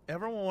think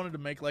everyone wanted to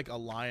make like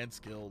Alliance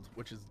Guild,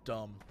 which is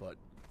dumb, but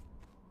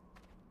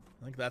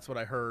I think that's what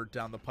I heard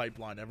down the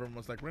pipeline. Everyone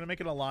was like, we're gonna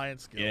make an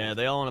Alliance Guild. Yeah,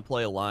 they all want to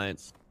play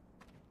Alliance.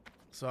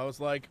 So I was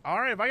like, all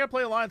right, if I gotta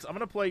play Alliance, I'm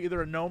gonna play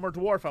either a gnome or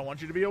dwarf. I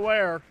want you to be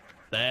aware.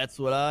 That's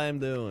what I am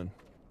doing.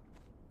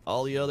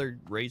 All the other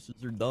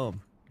races are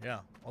dumb. Yeah,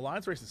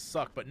 Alliance races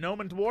suck, but gnome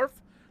and dwarf,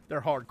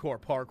 they're hardcore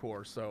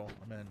parkour, so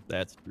I'm in.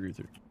 That's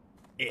truther.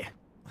 Yeah.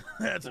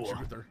 That's a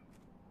truther.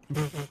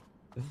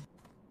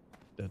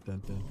 Dun,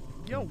 dun, dun.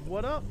 Yo,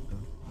 what up?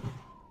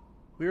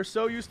 We are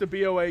so used to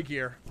BOA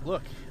gear.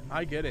 Look,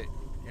 I get it.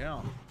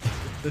 Yeah.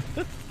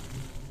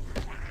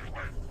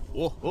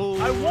 Whoa,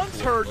 I once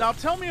heard, now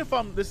tell me if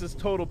this is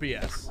total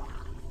BS.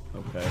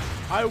 Okay.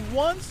 I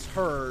once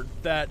heard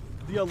that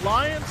the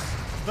Alliance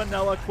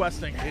vanilla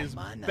questing is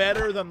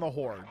better than the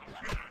Horde.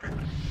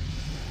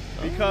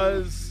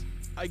 Because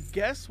I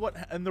guess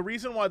and the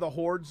reason why the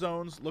Horde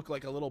zones look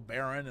like a little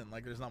barren and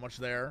like there's not much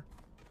there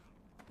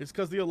is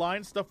because the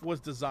Alliance stuff was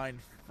designed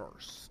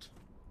first.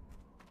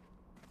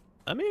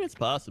 I mean, it's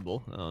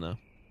possible. I don't know.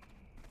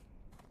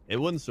 It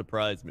wouldn't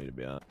surprise me, to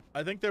be honest.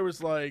 I think there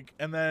was like,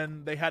 and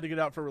then they had to get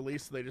out for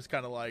release, so they just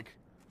kind of like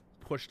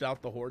pushed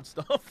out the Horde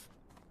stuff.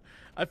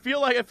 I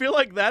feel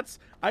like that's.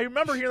 I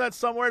remember hearing that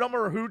somewhere. I don't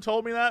remember who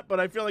told me that,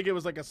 but I feel like it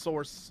was like a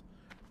source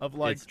of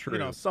like, It's true. you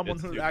know, someone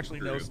It's who super actually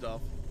true. knows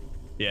stuff.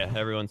 Yeah,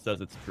 everyone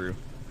says it's true.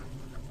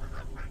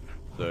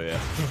 So, yeah.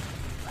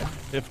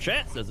 If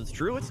chat says it's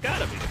true, it's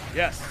gotta be.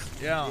 Yes.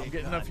 Yeah, I'm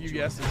getting a few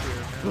yeses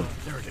here. Yeah.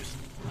 There it is.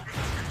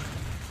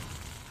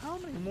 How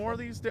many more of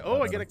these?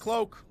 Oh, I get a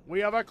cloak. We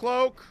have a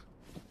cloak.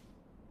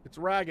 It's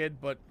ragged,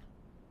 but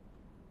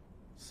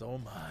so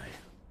am I.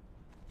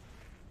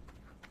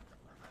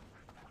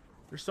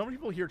 There's so many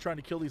people here trying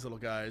to kill these little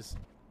guys.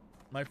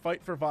 My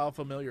fight for vile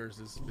familiars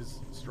is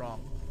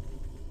strong.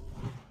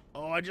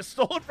 Oh, I just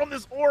stole it from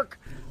this orc.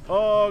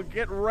 Oh,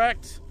 get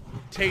wrecked,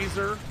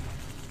 taser.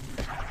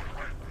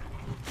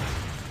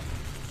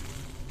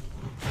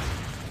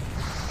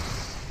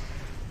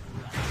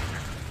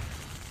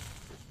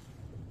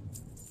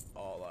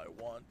 All I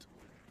want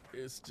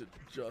is to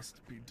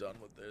just be done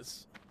with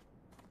this.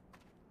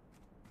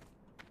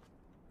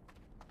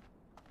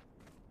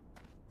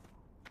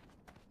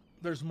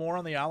 There's more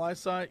on the ally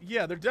side?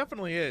 Yeah, there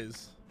definitely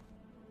is.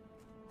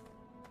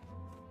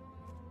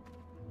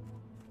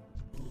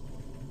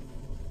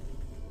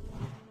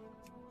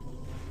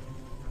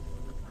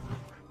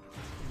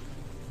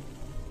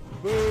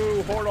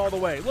 Boo, Horde all the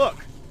way. Look.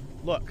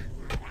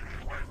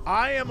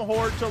 I am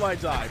Horde till I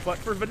die. But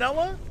for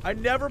vanilla, I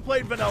never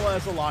played vanilla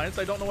as Alliance.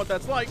 I don't know what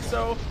that's like,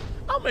 so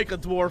I'll make a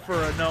dwarf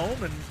or a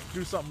gnome and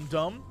do something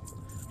dumb.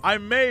 I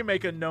may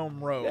make a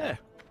gnome rogue. Yeah.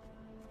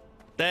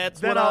 That's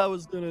Then what I'll- I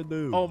was gonna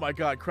do. Oh my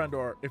god,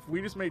 Crendor, if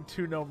we just made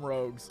 2 gnome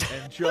rogues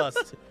and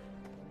just...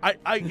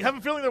 I have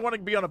a feeling they want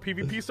to be on a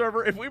PvP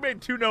server. If we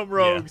made 2 gnome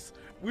rogues,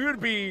 we would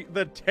be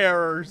the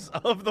terrors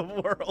of the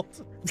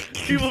world.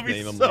 People would be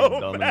Name 'em so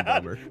like Dumb and mad.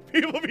 Dumber.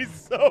 People would be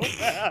so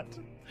mad.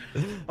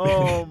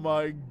 Oh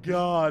my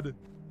god.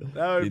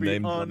 That would You be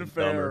named Dumb and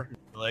unfair. Dumber.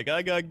 Like,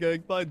 I got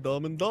ganked by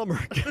Dumb and Dumber.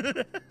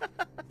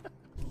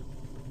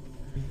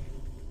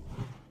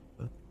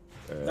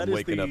 That I'm is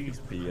waking up the- these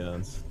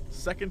peons.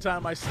 Second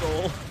time I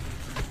stole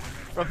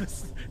from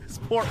this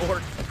poor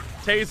orc.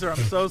 Taser,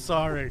 I'm so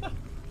sorry.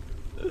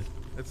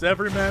 It's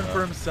every man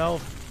for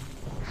himself.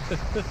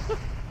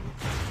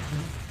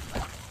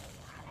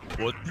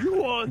 What do you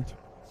want?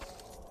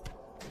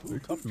 Ooh,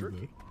 tough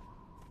jerky.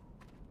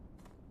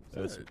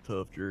 That's a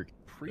tough jerk.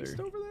 Priest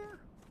there. over there?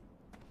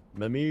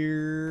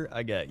 Mimir,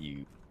 I got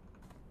you.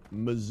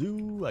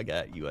 Mizzou, I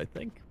got you, I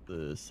think.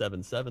 The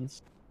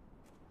 7/7s.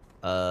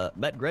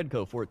 Met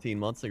Gredco, 14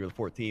 months. Thank you for the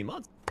 14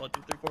 months. 1,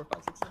 2, 3, 4,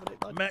 5, 6, 7, 8,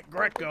 9. Met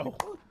Greco.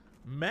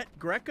 Met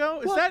Greco?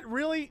 Is What? that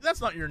really?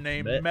 That's not your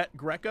name, Met- Met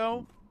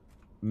Greco?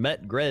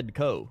 Met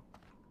Gredco.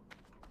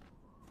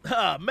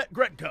 Ha, Met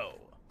Greco.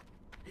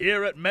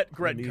 Here at Met New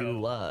Greco.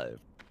 live.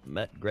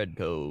 Met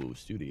Gredco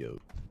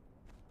Studio.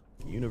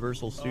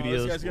 Universal Oh,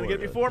 Studios. this guy's gonna get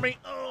me Florida.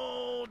 for me.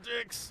 Oh,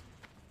 dicks.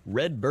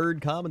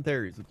 Redbird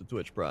Commentaries at the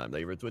Twitch Prime.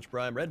 Thank you for Twitch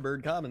Prime.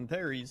 Redbird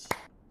Commentaries.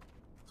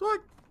 Swag.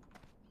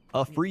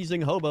 A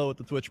freezing hobo at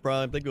the Twitch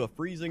Prime. Thank you, a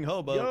freezing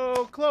hobo.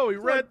 Yo, Chloe,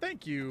 Red,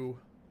 thank you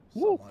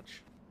so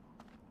much.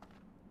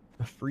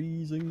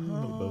 Freezing.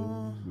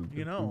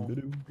 You know,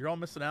 you're all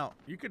missing out.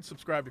 You could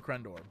subscribe to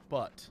Crendor,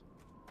 but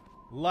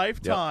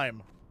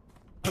lifetime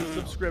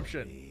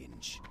subscription.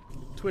 Range.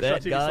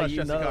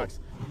 Twitch.tv/Jesse Cox.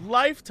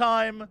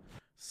 Lifetime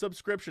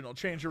subscription will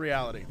change your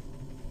reality.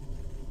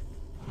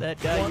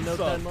 That guy, One you know,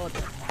 sub. 10 months.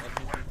 1, 2,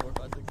 3, 4,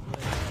 5, 6, 7,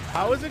 8.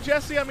 How is it,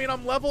 Jesse? I mean,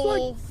 I'm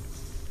level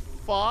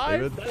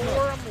 5, 4.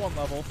 I'm 1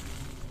 level.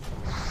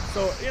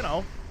 So, you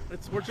know,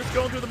 we're just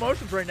going through the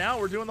motions right now.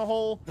 We're doing the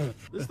whole... This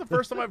is the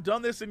first time I've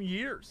done this in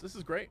years. This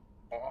is great.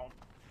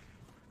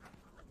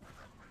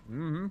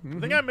 The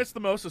thing I miss the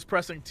most is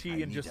pressing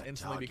T and just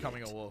instantly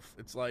becoming a wolf.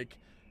 It's like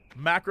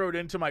macroed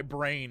into my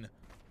brain.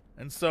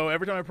 And so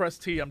every time I press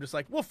T, I'm just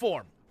like, wolf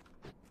form.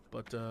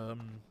 But,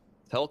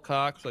 Tell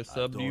Cox I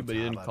subbed you, but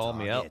he didn't call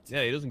me out.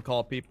 Yeah, he doesn't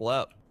call people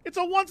out. it's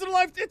a once in a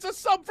life. It's a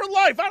sub for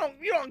life.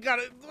 You don't got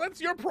it. That's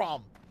your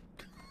problem.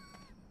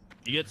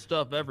 You get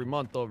stuff every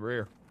month over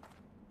here.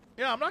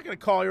 Yeah, I'm not going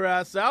to call your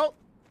ass out.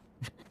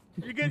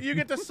 You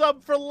get the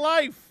sub for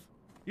life.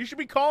 You should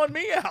be calling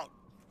me out.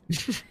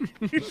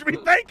 You should be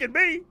thanking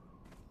me.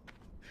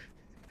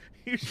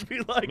 You should be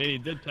like... I mean, he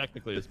did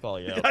technically just call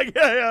you out.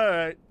 yeah, all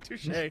right.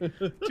 Touche.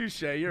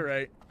 Touche, you're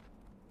right.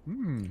 All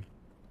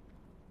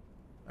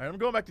right, I'm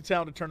going back to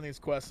town to turn these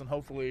quests and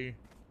hopefully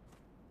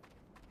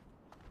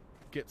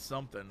get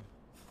something.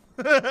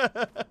 That's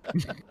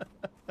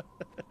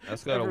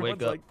gotta Everyone's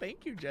wake up. like,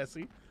 thank you,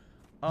 Jesse.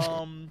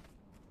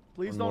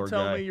 Please One don't more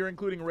tell guy. me you're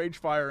including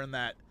Ragefire in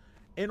that.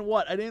 In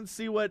what? I didn't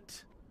see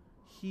what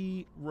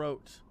he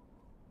wrote.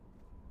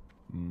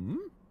 Where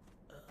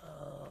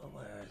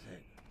is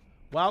it?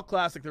 WoW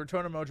Classic, the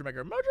return of Mojo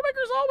Maker. Mojo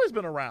Maker's always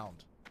been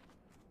around.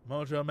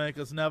 Mojo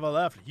Maker's never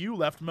left. You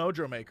left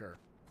Mojo Maker.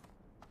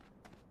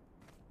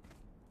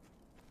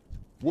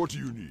 What do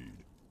you need?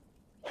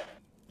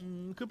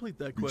 Complete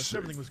that Be quest. safe.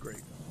 Everything was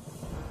great.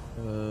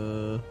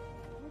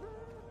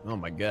 Oh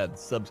my god,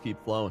 subs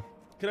keep flowing.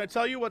 Can I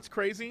tell you what's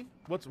crazy?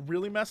 What's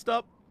really messed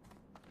up?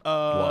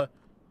 What?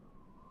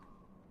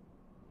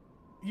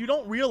 You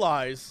don't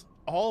realize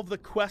all of the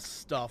quest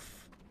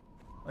stuff.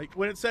 Like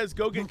when it says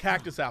go get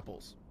cactus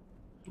apples.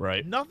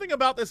 Right. Nothing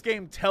about this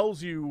game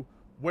tells you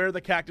where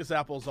the cactus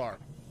apples are.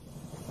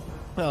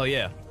 Oh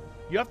yeah.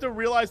 You have to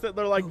realize that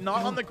they're like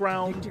not on the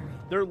ground.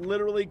 They're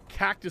literally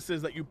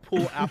cactuses that you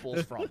pull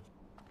apples from.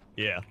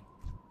 Yeah.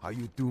 How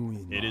you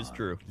doing? It is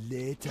true.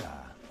 Later.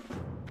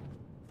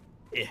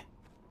 Yeah.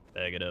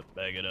 Bag it up,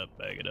 bag it up,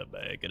 bag it up,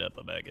 bag it up,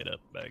 bag it up,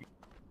 bag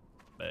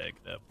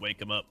it up. Wake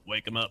him up,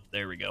 wake him up.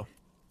 There we go.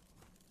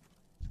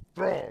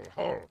 Thrall,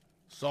 hull.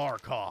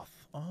 Sarkoth.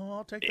 Oh,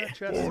 I'll take that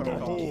chest. Order,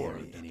 Sarkoth. order.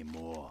 Carry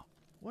anymore.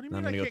 What do you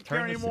I'm mean I gonna go can't carry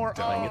turn this anymore? and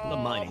try and get the Oh,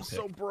 mining I'm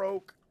so pick.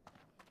 broke.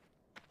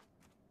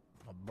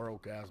 A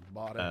broke ass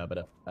body. Oh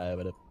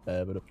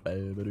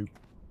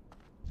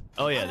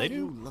yeah, they What are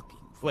you do. looking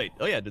for? Wait,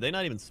 oh yeah, do they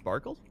not even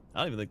sparkle? I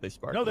don't even think they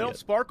sparkle. No, they don't yet.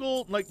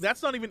 sparkle. Like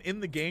that's not even in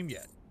the game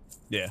yet.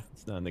 Yeah,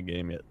 it's not in the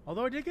game yet.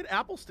 Although I did get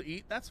apples to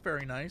eat. That's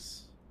very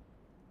nice.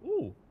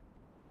 Ooh.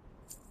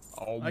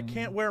 I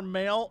can't wear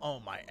mail. Oh,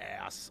 my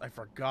ass. I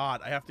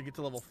forgot. I have to get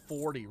to level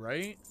 40,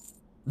 right?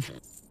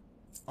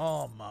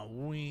 Oh, my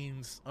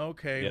weens.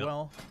 Okay, Yep.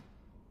 well.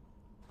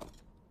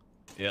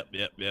 Yep.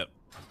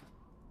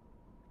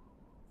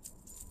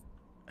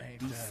 Ain't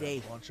Be that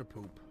safe. a bunch of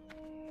poop.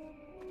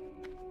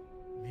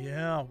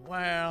 Yeah,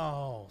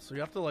 wow. So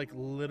you have to, like,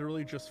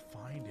 literally just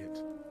find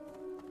it.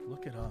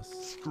 Look at us.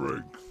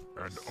 Strength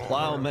and honor.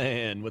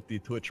 Plowman with the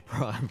Twitch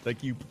Prime.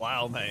 Thank you,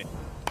 Plowman.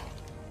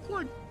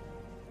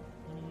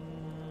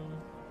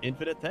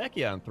 Infinite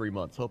Tachyon, 3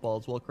 months. Hope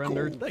all's well,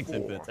 Crendor. Go Thanks,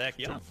 Infinite forth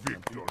Tachyon. to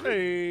victory.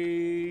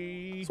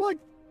 Hey. Swag.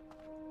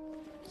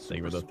 Thank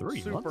you for the 3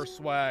 Super months.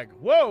 swag.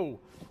 Whoa.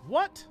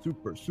 What?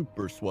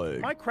 Super swag.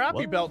 My crappy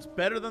What? belt's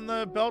better than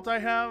the belt I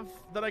have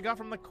that I got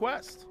from the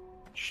quest.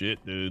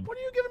 Shit, dude. What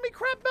are you giving me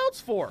crap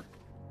belts for?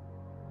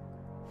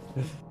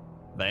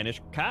 Vanish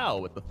Cow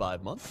with the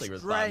 5 months. Thank you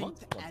for the 5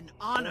 months. Strength and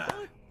honor.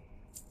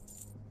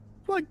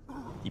 Swag.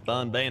 Keep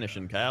on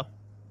vanishing, Cow.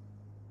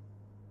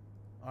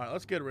 All right,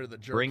 let's get rid of the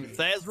jerky. Bring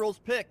Thazral's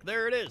pick.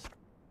 There it is.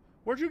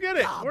 Where'd you get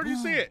it? Where'd you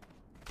see it?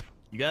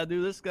 You gotta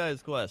do this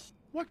guy's quest.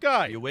 What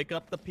guy? You wake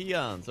up the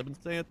peons. I've been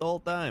saying it the whole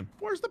time.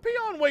 Where's the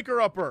peon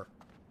waker upper?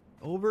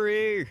 Over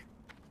here.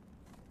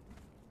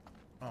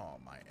 Oh,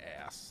 my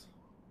ass.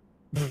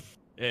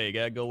 Yeah, you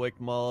gotta go wake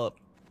them all up.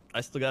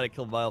 I still gotta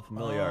kill Vile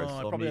Familiars. Oh, I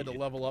so I'll probably had meet to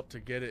you. level up to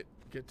get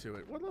to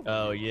it. What level?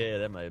 Oh are you? yeah,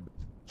 that might.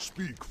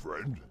 Speak,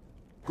 friend.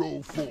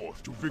 Go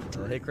forth to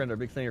victory. Hey, Crendor,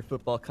 big fan of your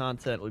football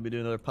content. We'll be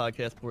doing another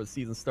podcast before the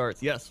season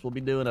starts. Yes, we'll be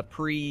doing a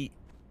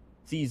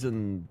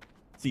season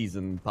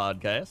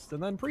podcast,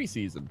 and then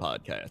preseason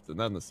podcast, and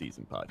then the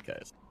season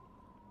podcast.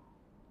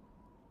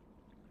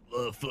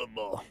 Love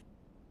football.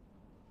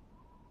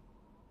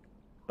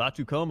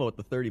 Batu Como with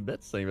the 30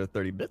 bits. Thank you for the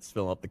 30 bits.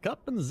 Filling up the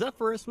cup. And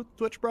Zephyrus with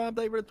Twitch Prime.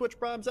 Thank you for the Twitch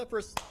Prime,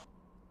 Zephyrus.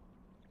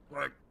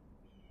 Right.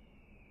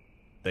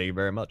 Thank you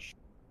very much.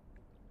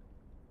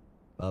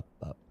 Up.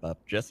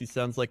 Jesse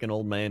sounds like an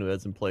old man who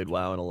hasn't played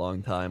WoW in a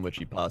long time, which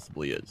he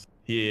possibly is.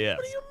 Yes.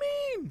 What do you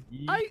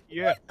mean?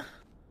 Yeah.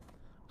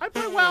 I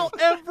play WoW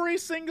every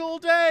single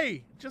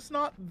day, just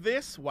not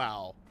this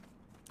WoW.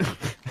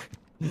 It's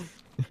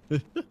a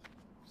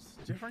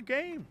different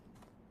game.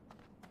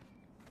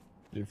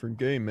 Different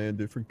game, man.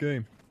 Different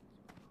game.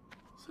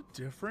 It's a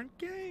different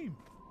game.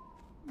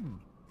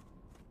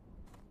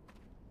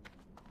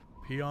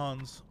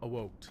 Peons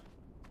awoke.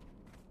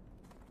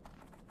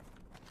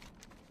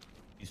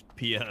 These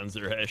peons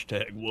are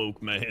hashtag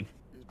woke, man.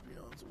 These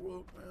peons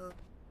awoke, man.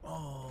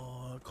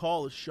 Oh,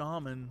 call a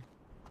shaman.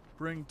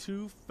 Bring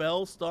 2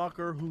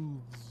 Fellstalker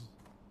hooves.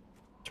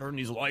 Turn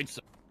these lights.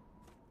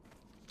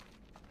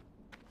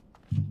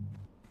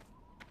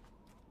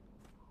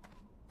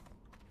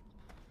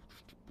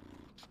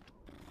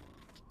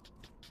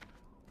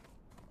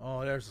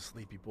 Oh, there's a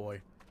sleepy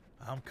boy.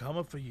 I'm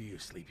coming for you, you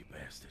sleepy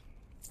bastard.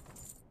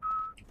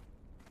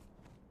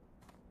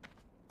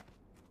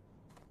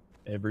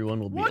 Everyone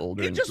will be What?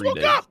 older He in just 3 woke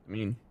days. up! I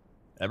mean,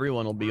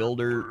 everyone will be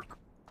older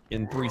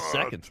in 3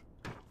 seconds.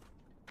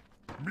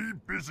 Me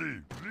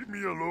busy. Leave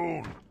me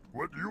alone.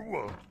 What you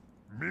want?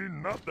 Me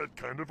not that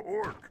kind of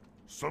orc.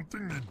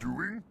 Something you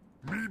doing?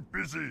 Me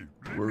busy.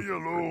 Leave me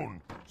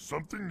alone.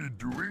 Something you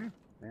doing?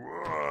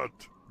 What?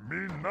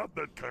 Me not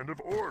that kind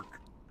of orc.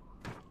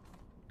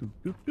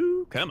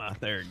 Come on,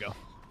 there you go.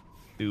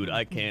 Dude,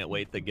 I can't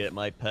wait to get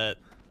my pet.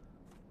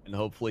 And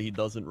hopefully he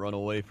doesn't run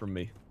away from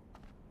me.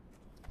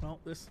 Well,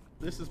 this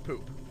is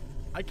poop.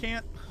 I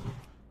can't.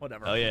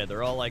 Whatever. Oh yeah,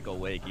 they're all like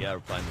awake. You gotta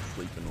find the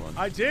sleeping one.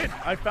 I did.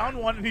 I found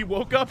one and he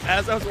woke up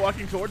as I was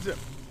walking towards him.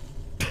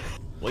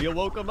 Well, you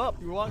woke him up.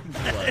 You were walking too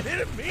I loud.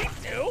 didn't mean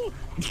to.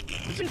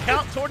 It should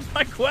count towards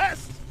my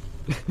quest.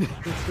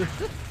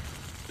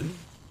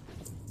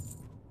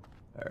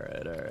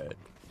 Alright, alright.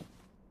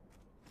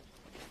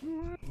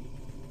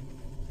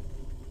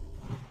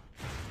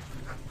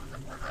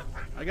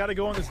 I gotta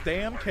go in this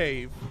damn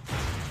cave.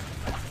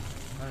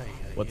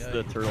 What's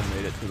the turtle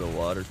made it to the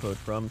water quote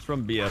from? It's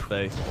from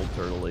BFA, Old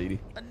Turtle Lady.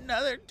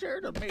 Another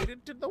turtle made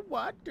it to the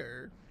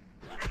water.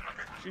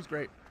 She's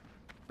great.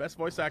 Best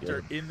voice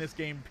actor in this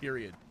game,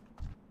 period.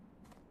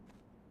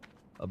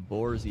 A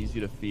boar is easy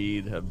to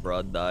feed, have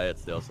broad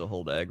diets, they also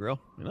hold aggro.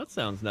 I mean, that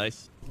sounds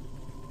nice.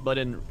 But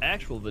in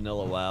actual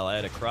vanilla WoW, I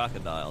had a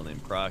crocodile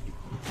named Crocky.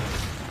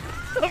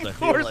 Of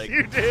course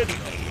you did.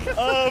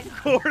 Of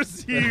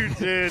course you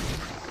did.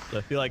 So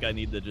I feel like I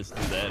need to just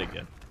do that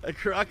again. A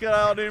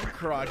crocodile named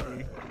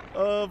Crocky.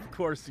 Of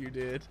course you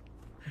did.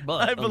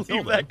 But I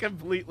believe that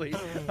completely.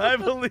 I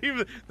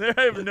believe there.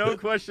 I have no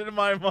question in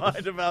my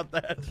mind about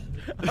that.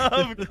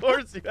 Of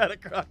course you had a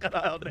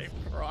crocodile named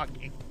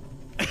Crocky.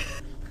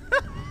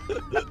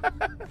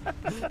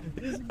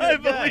 I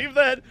believe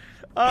that.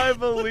 I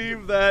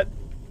believe that.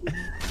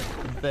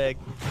 In fact,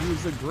 he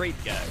was a great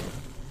guy.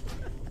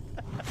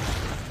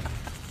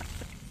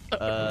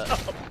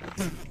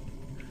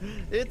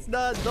 It's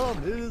not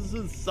dumb. It is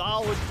a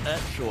solid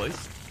pet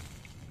choice.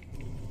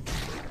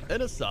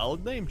 And a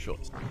solid name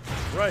choice.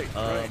 Right,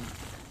 right.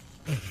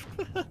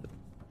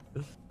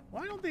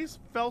 Why don't these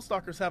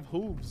Fellstalkers have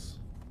hooves?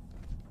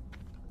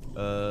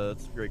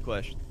 That's a great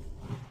question.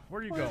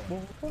 Where are you going?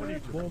 What are you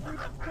doing?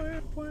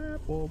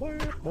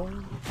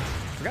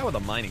 Forgot what the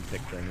mining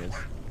pick thing is.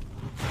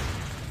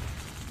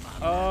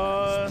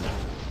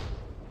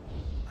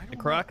 The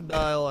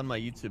crocodile on my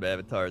YouTube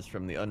avatar is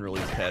from the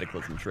unreleased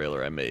Cataclysm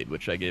trailer I made,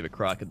 which I gave a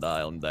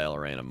crocodile and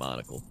Dalaran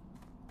monocle.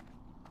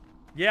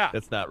 Yeah.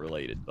 It's not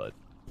related, but...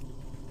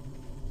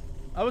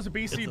 I was a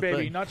BC It's a baby.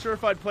 thing. Not sure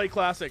if I'd play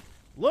Classic.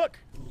 Look!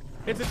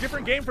 It's a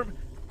different game from...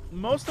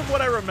 Most of what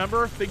I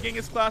remember thinking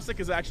is Classic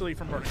is actually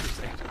from Burning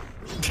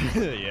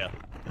Crusade. yeah.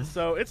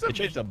 So it's a... They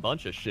changed a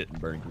bunch of shit in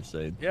Burning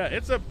Crusade. Yeah,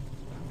 it's a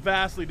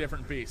vastly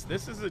different beast.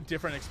 This is a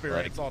different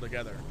experience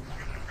altogether.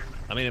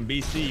 I mean, in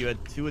BC, you had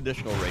 2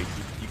 additional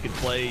races. You could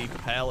play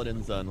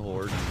Paladins on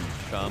Horde and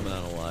Shaman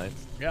on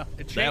Alliance. Yeah,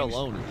 it changed That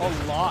alone a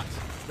lot.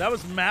 That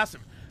was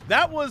massive.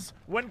 That was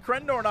when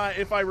Crendor and I,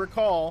 if I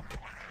recall,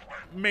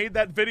 made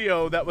that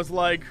video that was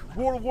like,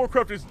 World of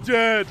Warcraft is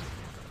dead.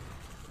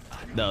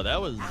 No, that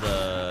was,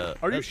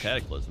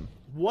 Cataclysm.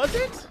 Was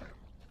it?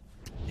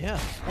 Yeah.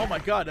 Oh my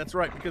god, that's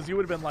right, because you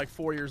would have been like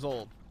 4 years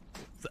old.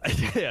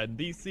 Yeah, in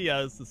BC,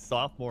 I was a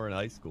sophomore in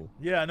high school.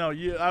 Yeah, no,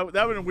 that would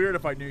have been weird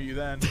if I knew you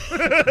then.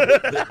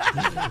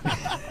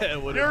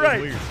 You're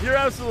right. Weird. You're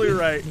absolutely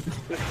right.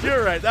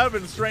 You're right. That would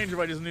have been strange if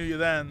I just knew you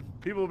then.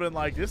 People would have been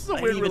like, this is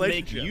a weird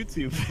relationship. Make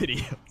YouTube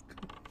videos.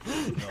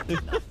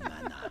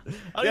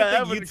 Yeah,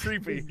 that would be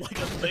creepy. Like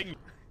a thing.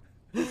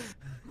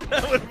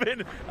 That would have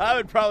been. I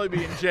would probably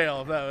be in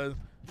jail if that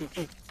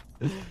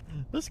was.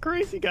 This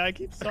crazy guy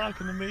keeps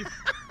talking to me.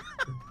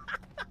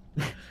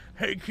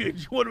 Hey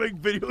kids, you want to make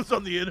videos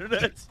on the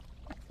internet?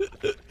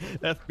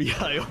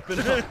 FBI, open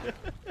up.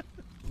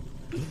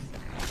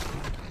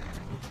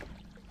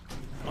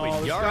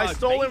 Oh, this guy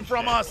stole him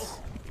from us.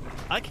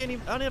 I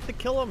don't have to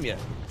kill him yet.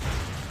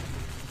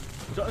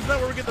 Isn't that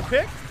where we get the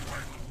pick?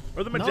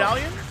 Or the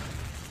medallion?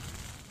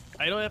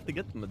 I don't have to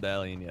get the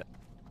medallion yet.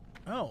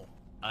 Oh.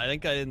 I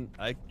think I didn't.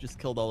 I just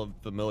killed all the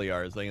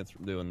familiars. I think it's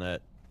from doing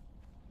that.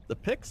 The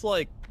pick's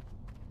like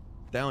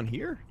down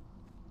here.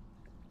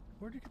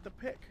 Where'd you get the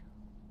pick?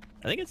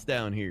 I think it's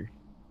down here.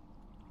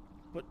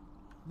 But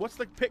what's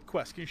the pit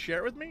quest? Can you share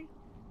it with me?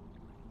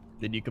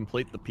 Did you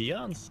complete the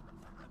peons?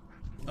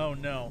 Oh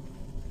no.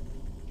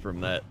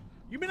 From that.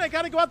 You mean I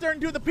gotta go out there and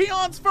do the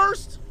peons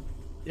first?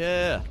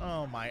 Yeah.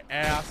 Oh my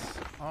ass.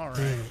 Alright.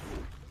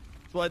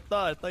 That's what I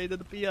thought. I thought you did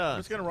the I'm peons.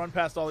 just gonna run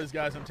past all these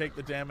guys and take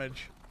the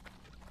damage.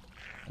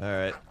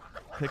 Alright.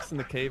 Picks in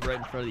the cave right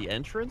in front of the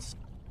entrance?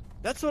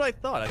 That's what I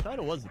thought. I thought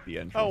it was at the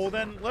entrance. Oh, well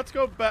then, let's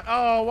go back.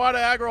 Oh, why to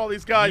aggro all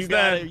these guys you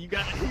got then? it. You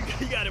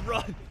got it.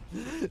 Run.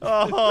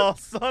 Oh,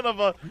 son of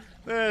a...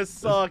 This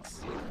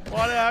sucks.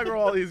 Why to aggro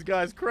all these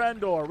guys?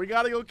 Crendor, we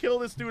gotta go kill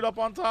this dude up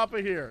on top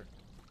of here.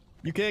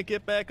 You can't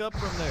get back up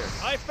from there.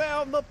 I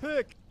found the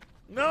pick.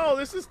 No,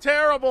 this is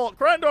terrible.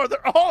 Crendor,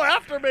 they're all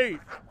after me.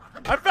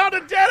 I found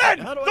a dead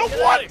end. How do I The get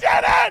one out of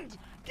dead end.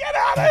 Get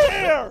out of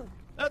here.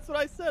 That's what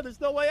I said.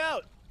 There's no way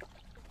out.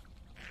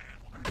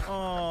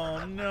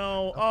 Oh,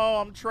 no. Oh,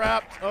 I'm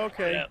trapped.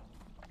 Okay. Yeah.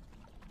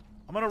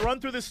 I'm gonna run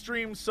through this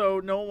stream so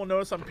no one will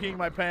notice I'm peeing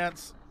my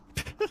pants.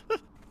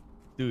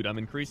 Dude, I'm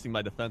increasing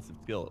my defensive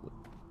skill.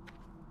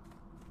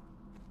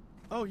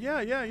 Oh,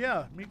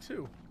 yeah. Me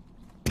too.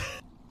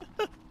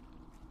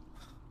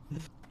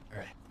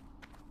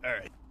 All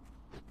right.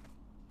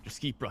 Just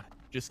keep running.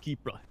 Just keep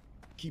running.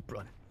 Keep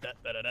running.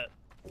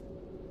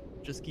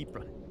 Just keep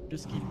running.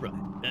 Just keep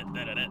running.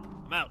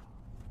 I'm out.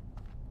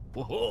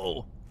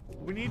 Whoa.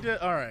 We need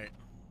to... All right.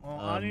 Well,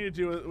 I need to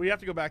do it. We have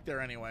to go back there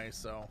anyway,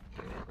 so...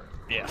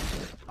 Yeah.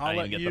 I'll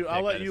let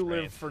you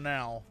live for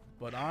now.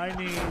 But I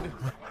need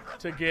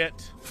to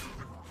get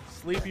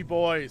Sleepy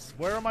Boys.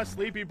 Where are my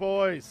Sleepy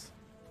Boys?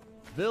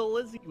 Bill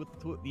Lizzy with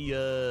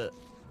the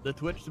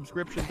Twitch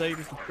subscription. Thank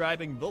you for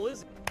subscribing, Bill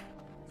Lizzy.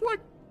 What?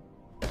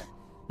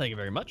 Thank you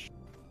very much.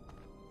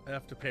 I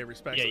have to pay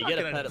respect. Yeah, I'm you not get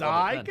a gonna pet at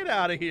die. level 10. Get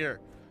out of here.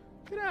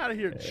 Get out of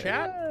here,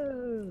 chat.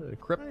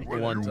 Crypt I ain't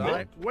one gonna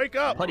die. Wake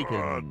up.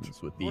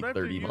 Puddykins with the Whatever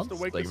 30 you used months.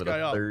 to wake Thank this you for the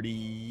guy up.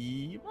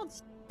 30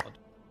 months.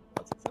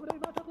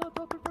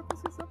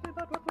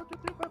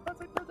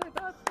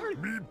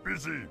 Me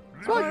busy. Leave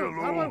How me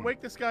do I alone.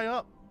 wake this guy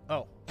up?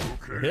 Oh,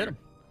 Okay. Hit him.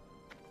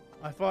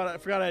 I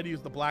forgot I had to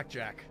use the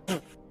blackjack.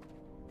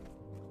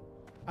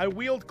 I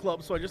wield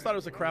clubs, so I just thought it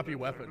was a crappy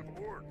weapon.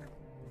 Orc.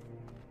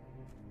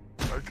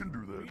 I can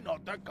do You're that.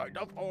 not that kind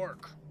of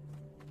orc.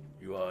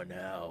 You are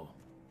now.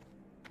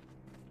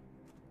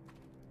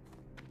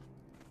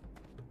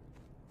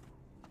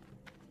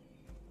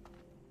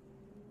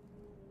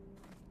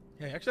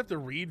 Yeah, you actually have to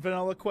read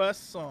vanilla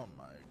quests? Oh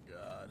my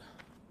god.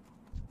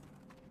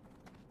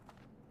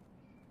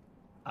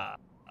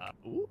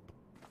 Oop.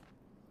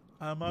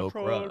 I'm a No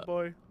troll problem.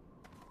 boy.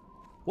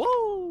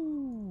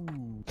 Whoa!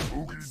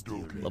 Okie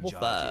dokie. Level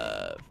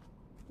 5.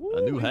 Woo,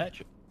 A new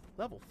hatchet.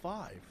 Level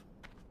 5.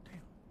 Damn.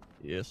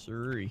 Yes,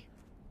 sirree.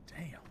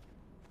 Damn.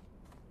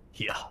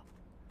 Yeah.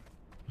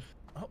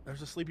 Oh,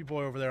 there's a sleepy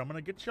boy over there. I'm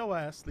gonna get your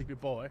ass, sleepy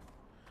boy.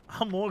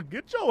 I'm gonna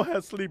get your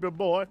ass, sleepy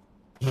boy.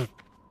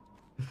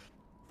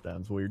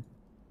 Sounds weird.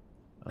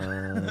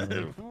 I'm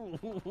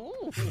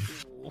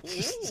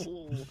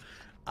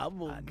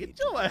gonna get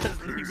your ass,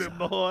 sleepy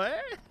boy.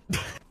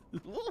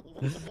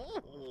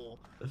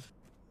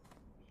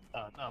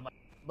 No, my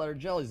butter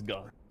jelly's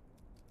gone.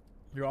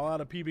 You're all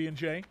out of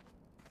PB&J?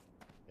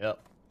 Yep.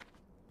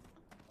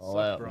 All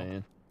Sucks, out, bro.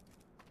 man.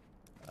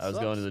 I was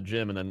Sucks. going to the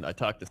gym and then I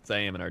talked to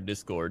Sam in our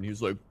Discord and he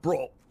was like,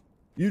 "Bro,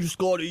 you just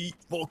gotta eat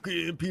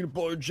fucking peanut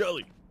butter and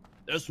jelly.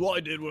 That's what I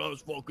did when I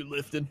was fucking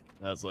lifting."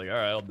 I was like, "All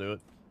right, I'll do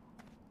it."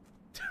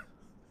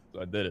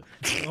 So I did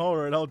it. All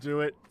right, I'll do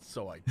it.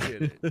 So I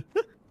did it.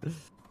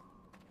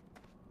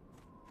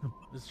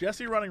 Is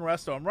Jesse running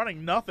resto? I'm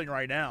running nothing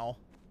right now.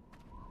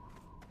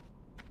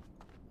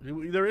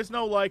 There is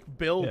no like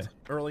build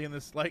early in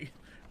this. Like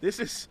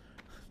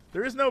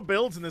there is no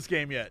builds in this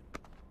game yet.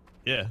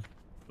 Yeah.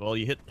 Well,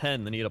 you hit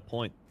 10, then you get a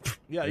point.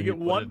 Yeah, you Then get put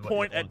 1 in what you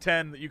point at want.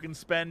 10 that you can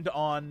spend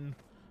on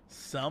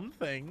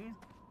something.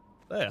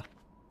 Yeah.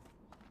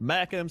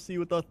 Mac MC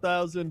with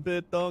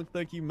 1,000-bit dunk.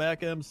 Thank you,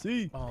 Mac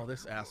MC. Oh,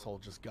 this asshole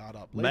just got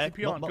up. Lazy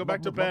peon, go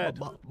back to bed.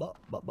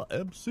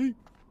 MC.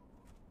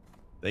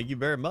 Thank you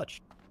very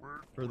much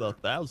for the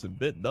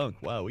 1,000-bit dunk.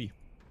 Wowee.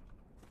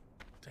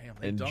 Damn,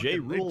 And dunking, J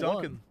Rule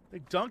dunking, they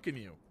dunking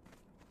you.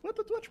 With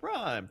the Twitch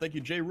Prime. Thank you,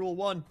 J Rule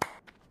 1.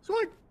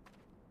 Swing.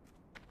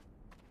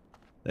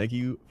 Thank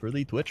you for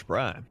the Twitch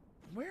Prime.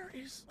 Where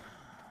is...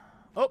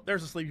 Oh,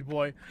 there's a sleepy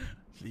boy.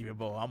 Sleepy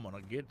boy, I'm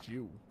gonna get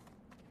you.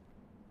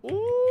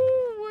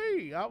 Ooh,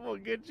 wait, I'm gonna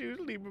get you,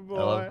 sleepy boy.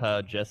 I love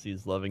how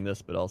Jesse's loving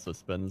this, but also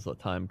spends the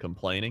time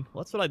complaining.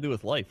 Well, that's what I do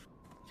with life.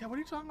 Yeah, what are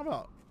you talking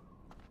about?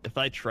 If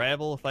I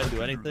travel, if I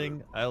do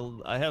anything,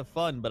 I have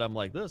fun, but I'm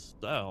like this.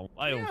 Oh,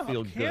 I don't Yeah,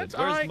 feel good. can't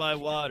Where's I- my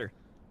water?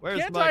 Where's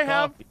Can't my I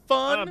have coffee?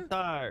 fun I'm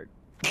tired.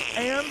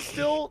 and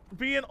still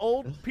be an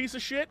old piece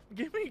of shit?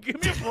 Give me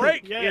a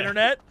break, Yeah.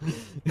 internet.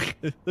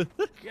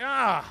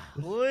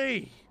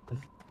 Golly.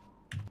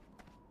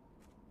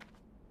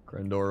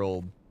 Crendor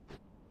old.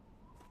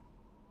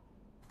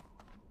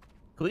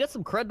 Can we get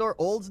some Crendor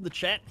olds in the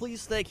chat,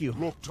 please? Thank you.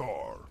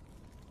 Loktar.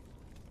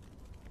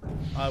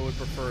 I would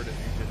prefer it if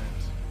you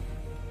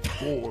didn't.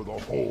 for the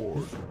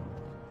horde.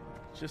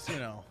 Just, you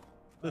know,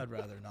 I'd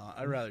rather not.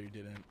 I'd rather you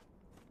didn't.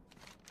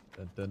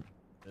 Dun, dun,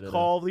 da, da, da.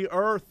 Call the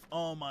Earth.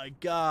 Oh my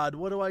God.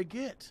 What do I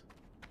get?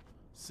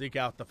 Seek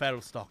out the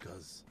feral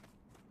stalkers.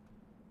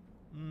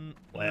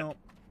 What? No.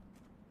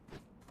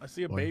 I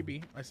see a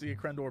baby. I see a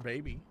Crendor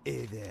baby.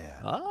 Hey there.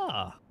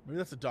 Ah. Maybe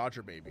that's a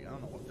Dodger baby. I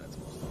don't know what that's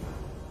supposed to be.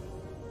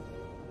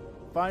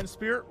 Find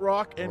Spirit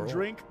Rock and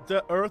drink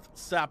the Earth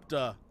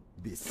Sapta.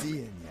 Be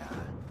seeing ya. I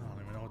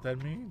don't even know what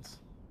that means.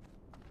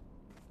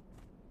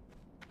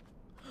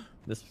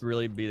 This would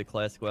really be the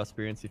classic WoW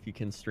experience if you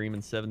can stream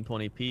in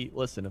 720p.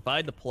 Listen, if I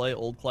had to play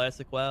old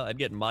classic WoW, I'd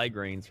get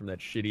migraines from that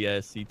shitty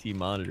ass CT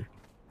monitor.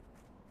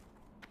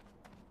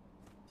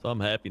 So I'm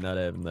happy not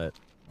having that.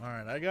 All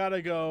right, I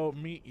gotta go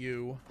meet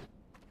you.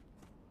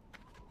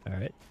 All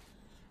right.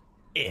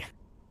 Yeah.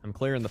 I'm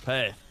clearing the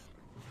path.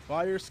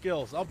 Buy your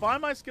skills. I'll buy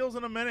my skills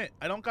in a minute.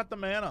 I don't got the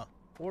mana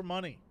or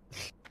money.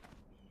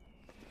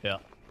 Yeah.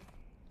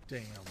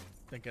 Damn,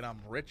 thinking I'm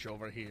rich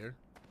over here.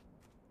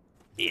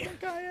 Yeah. I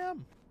think I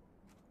am.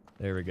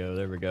 There we go.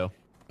 There we go.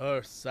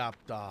 Earth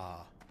Sapta.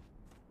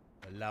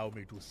 Allow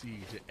me to see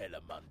the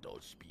elemental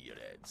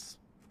spirits.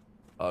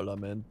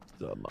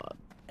 Elemental.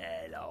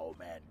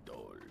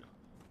 Elemental.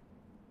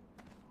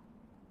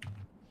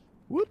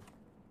 Whoop.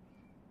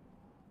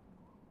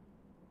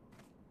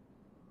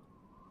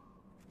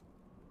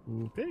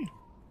 Okay.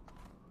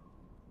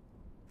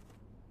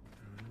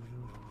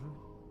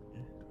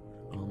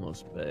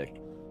 Almost back.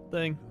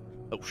 Thing.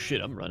 Oh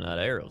shit, I'm running out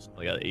of arrows.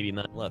 I got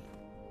 89 left.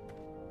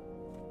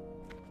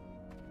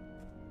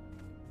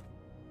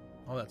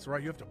 Oh, that's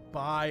right. You have to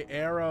buy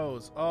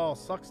arrows. Oh,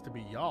 sucks to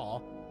be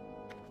y'all.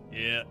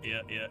 Yeah.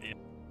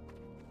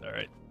 All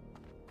right.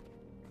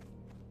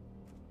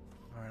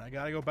 All right, I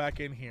gotta go back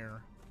in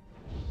here.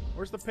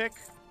 Where's the pick?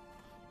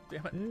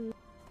 Damn it.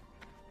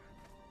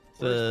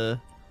 It's,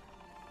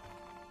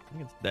 I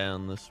think it's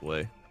down this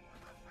way.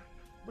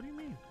 What do you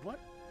mean? What?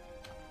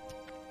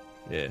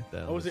 Yeah,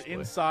 down Oh, is this it way.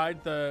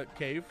 inside the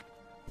cave?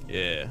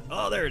 Yeah.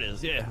 Oh, there it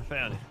is. Yeah, I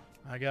found it.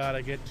 I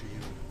gotta get to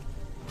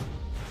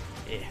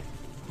you. Yeah.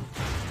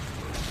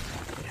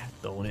 Yeah,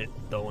 don't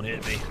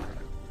hit me.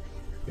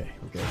 Okay.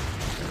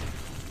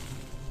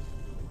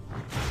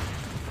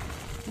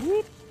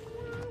 Whoop.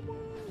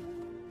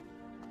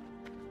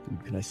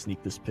 Dude, can I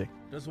sneak this pick?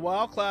 Does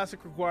WoW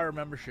Classic require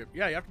membership?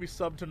 Yeah, you have to be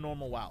subbed to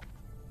normal WoW.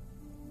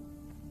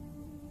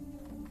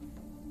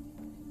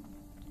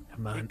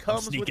 Come on, It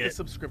comes sneak with it. the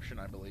subscription,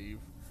 I believe.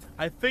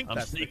 I think I'm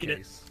that's the sneaking it.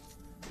 case.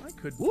 I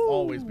could Woo!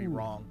 always be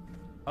wrong.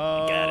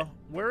 got it.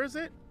 Where is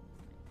it?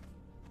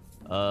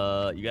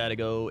 You gotta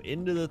go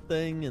into the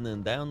thing, and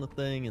then down the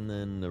thing, and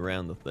then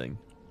around the thing.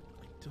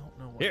 I don't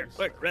know what Here, this-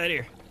 quick, right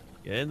here.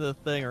 Get into the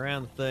thing,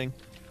 around the thing,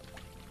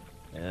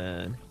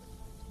 and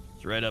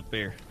it's right up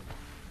here.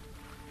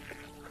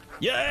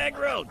 Yeah,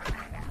 aggroed!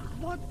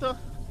 What the?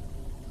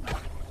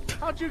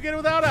 How'd you get it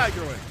without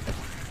aggroing?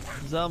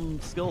 'Cause I'm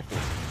skillful.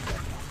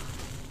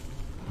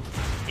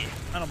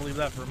 I don't believe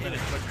that for a minute,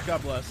 but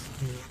God bless.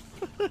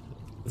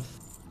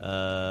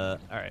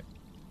 Alright.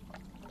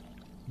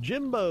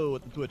 Jimbo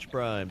with the Twitch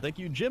Prime. Thank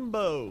you,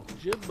 Jimbo.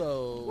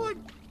 Jimbo.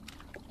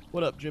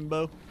 What up,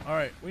 Jimbo? All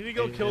right, we need to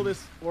go kill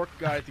this orc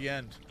guy at the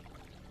end.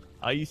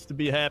 I used to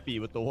be happy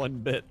with the 1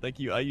 bit. Thank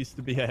you. I used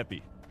to be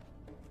happy.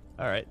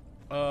 Alright.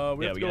 We Yeah, have to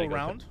we go gotta go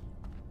around.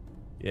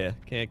 Yeah,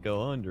 can't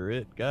go under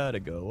it. Gotta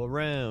go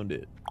around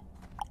it.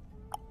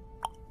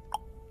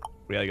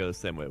 We gotta go the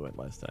same way we went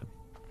last time.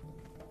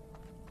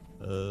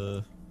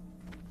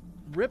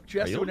 Rip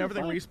Jesse when looking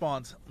everything fine?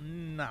 respawns.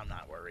 No, I'm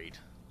not worried.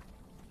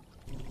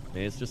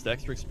 Man, it's just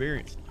extra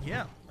experience.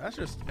 Yeah, that's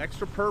just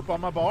extra perp on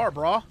my bar,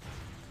 brah.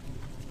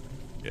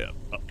 Yeah.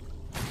 Oh.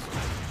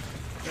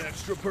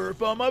 Extra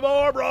perp on my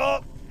bar,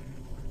 brah.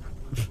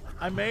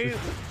 I may,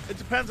 it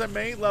depends, I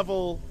may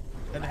level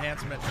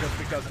enhancement just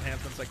because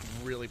enhancement's like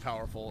really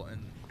powerful,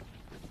 and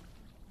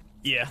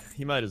Yeah,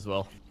 you might as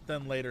well.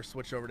 then later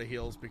switch over to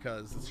heals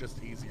because it's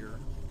just easier.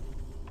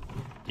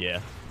 Yeah.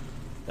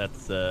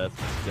 That's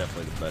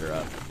definitely the better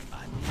option.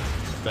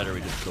 It's better we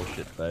just kill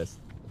shit fast.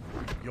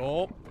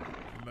 Yup.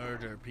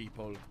 Murder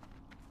people.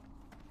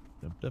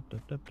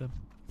 Dum.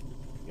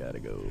 Gotta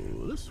go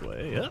this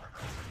way. Yep.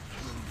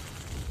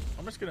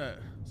 I'm just gonna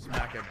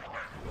smack him.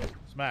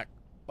 Smack.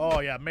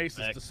 Oh yeah, Mace is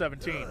Smack. to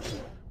 17.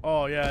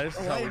 Oh yeah, this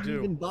is how I we haven't do.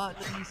 even bought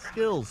these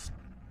skills.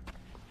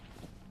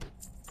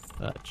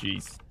 Ah,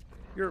 jeez.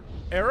 Your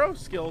arrow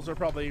skills are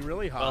probably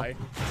really high.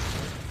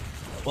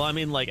 Well, I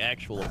mean, like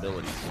actual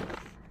abilities,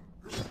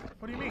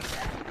 What do you mean?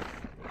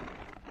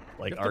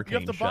 like You have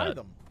arcane to shot. buy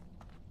them.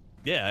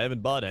 Yeah, I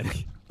haven't bought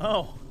any.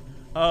 Oh.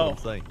 That's what Oh. I'm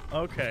saying.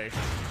 Okay.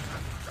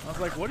 I was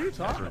like, what are you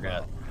talking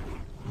forgot. about?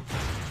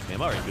 Man,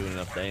 I'm already doing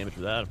enough damage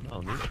without them.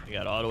 Oh, dude. I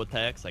got auto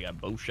attacks. I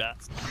got bow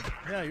shots.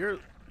 Yeah, you're,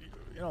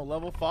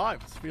 level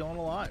 5. It's feeling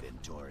alive.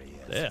 Inventory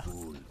is Yeah.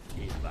 full.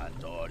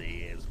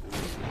 Inventory is full.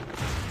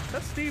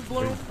 That's Steve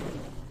Bloom.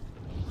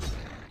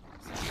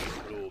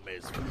 Steve Bloom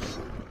is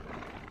full.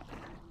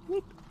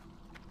 Whoop.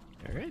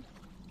 All right.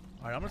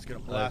 All right, I'm just gonna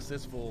blast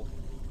this fool.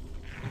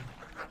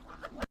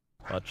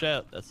 Watch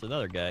out. That's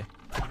another guy.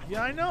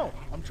 Yeah, I know.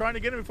 I'm trying to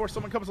get him before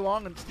someone comes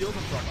along and steals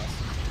him from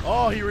us.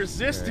 Oh, he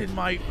resisted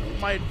my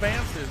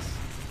advances.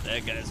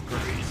 That guy's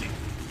crazy.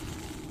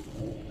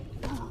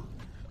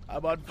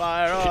 I'm on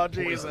fire. Oh,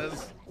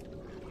 Jesus.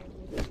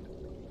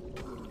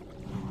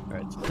 All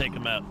right, so take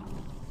him out.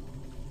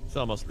 He's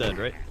almost dead,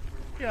 right?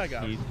 Yeah, I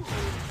got him.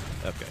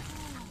 Okay.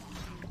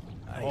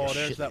 Oh,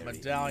 there's that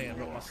medallion,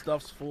 but my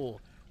stuff's full.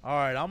 All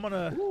right, I'm going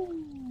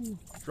to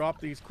drop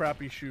these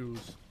crappy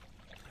shoes.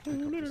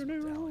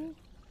 Oh,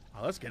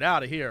 let's get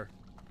out of here.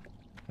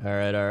 All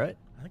right, all right.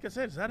 I think I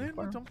said, is that it?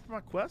 I'm done for my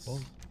quests?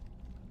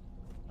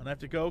 And I have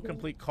to go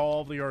complete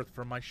Call of the Earth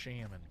for my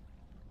shaman.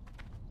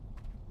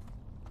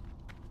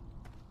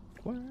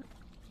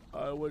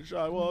 I wish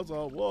I was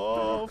a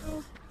wolf.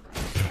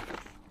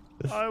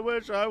 I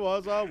wish I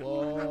was a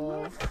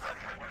wolf.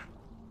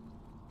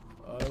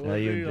 I Now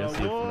you and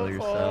Jesse wolf familiar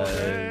all size.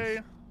 day.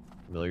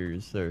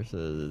 Familiar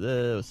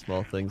services.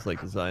 Small things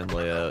like design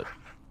layout.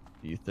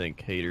 Do you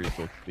think haters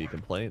will be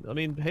complaining? I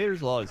mean,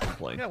 haters will always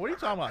complain. Yeah, what are you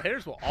talking about?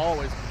 Haters will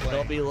always complain.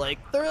 They'll be like,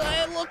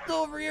 I looked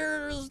over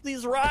here, there's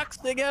these rocks,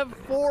 they have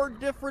 4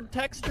 different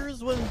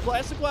textures when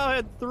Classic WoW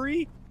had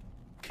 3.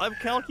 I've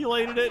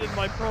calculated it in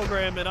my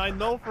program, and I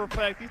know for a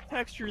fact these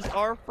textures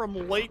are from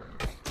late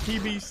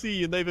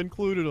TBC, and they've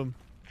included them.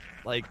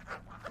 Like,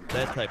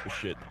 that type of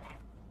shit.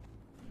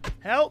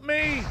 Help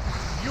me,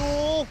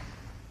 Yule!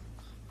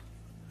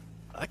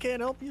 I can't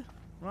help you.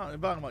 Well,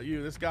 I'm talking about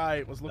you. This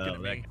guy was looking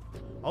at me.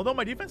 Although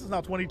my defense is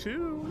now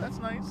 22. That's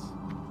nice.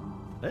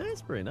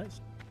 That's pretty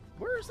nice.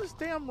 Where is this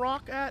damn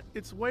rock at?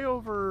 It's way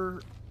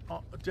over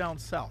down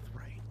south,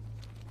 right?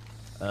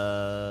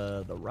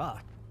 The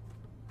rock.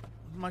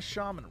 My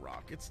shaman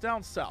rock. It's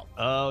down south.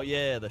 Oh,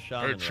 yeah, the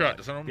shaman rock.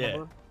 Does anyone Yeah.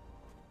 remember?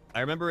 I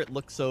remember it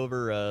looks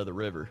over the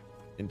river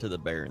into the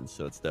Barrens,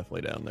 so it's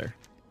definitely down there.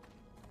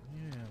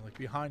 Yeah, like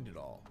behind it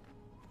all.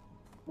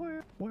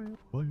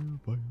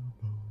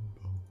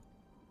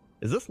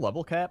 Is this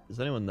level cap? Does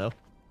anyone know?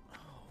 Oh,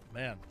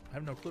 man. I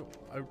have no clue.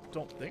 I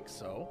don't think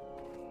so.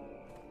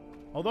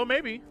 Although,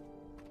 maybe.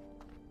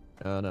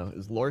 I don't know.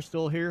 Is Lore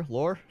still here?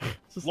 Lore?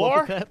 Is this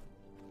Lore? level cap?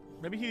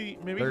 Maybe he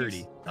 30.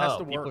 has Oh,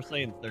 to people are work.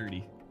 saying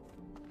 30.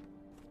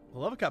 The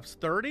level cap's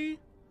 30?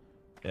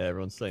 Yeah,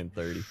 everyone's saying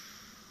 30.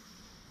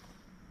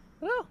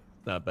 Well,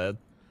 not bad.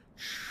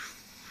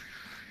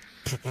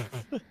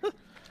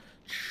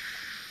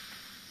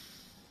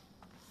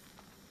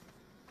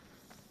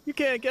 You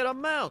can't get a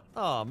mount.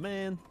 Oh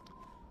man.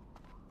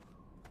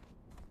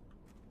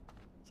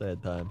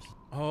 Sad times.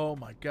 Oh,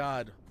 my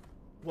God.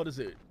 What is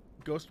it?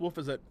 Ghost Wolf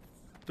is at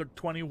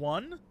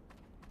 21?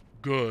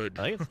 Good.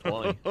 I think it's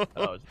 20. Oh,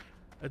 it's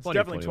It's 20,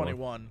 definitely 21.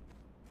 21.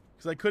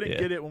 Because I couldn't Yeah.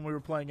 get it when we were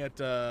playing at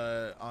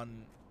BlizzCon.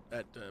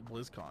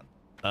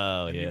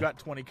 Oh And yeah. you got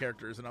 20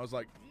 characters, and I was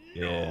like,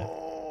 no. Yeah.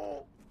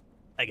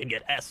 I can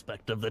get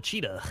aspect of the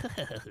cheetah.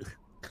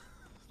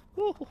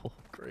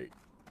 Great.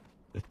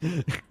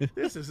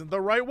 This isn't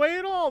the right way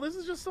at all. This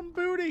is just some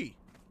booty.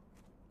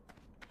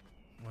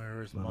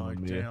 Where is my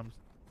damn...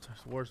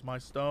 Where's my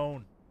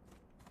stone?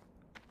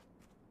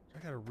 I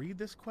gotta read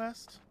this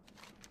quest?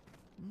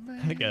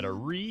 Man. I gotta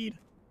read.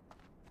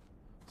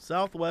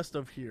 Southwest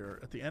of here,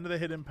 at the end of the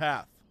hidden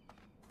path.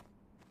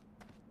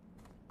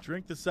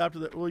 Drink the sap to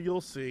the... Well, you'll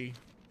see.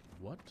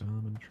 What?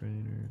 Common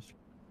trainers.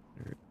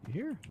 You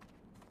here?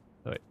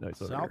 Oh, wait, no,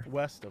 it's over here.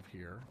 Southwest of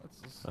here.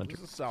 Hunter.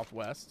 This is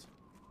southwest.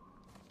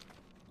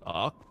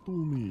 Talk to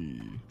me.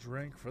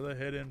 Drink for the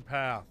hidden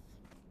path.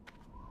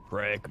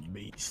 Crack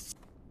beast.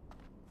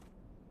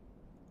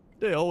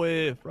 Stay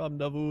away from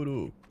the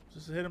voodoo. Is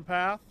this a hidden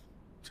path?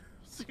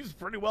 Seems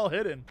pretty well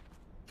hidden.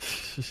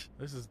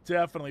 This is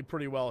definitely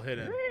pretty well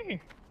hidden.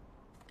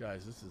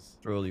 Guys, this is...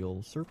 Throw the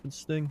old serpent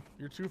sting.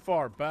 You're too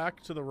far.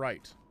 Back to the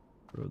right.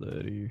 Throw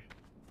that here.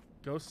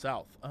 Go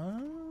south.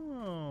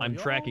 Oh. I'm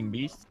tracking y'all-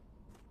 beasts.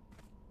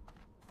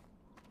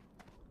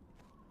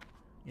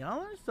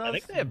 Y'all are so I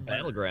think they have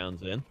smart.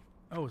 battlegrounds in.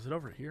 Oh, is it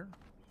over here?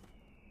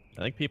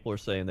 I think people are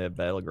saying they have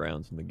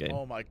battlegrounds in the game.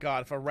 Oh my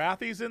god. If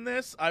Arathi's in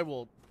this, I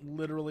will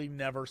literally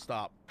never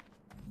stop.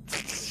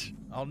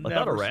 I'll I thought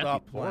never Arathi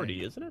stop 40,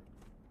 playing. isn't it?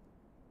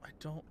 I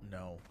don't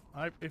know.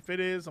 If it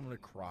is, I'm going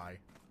to cry.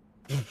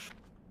 Yeah,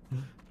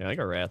 I think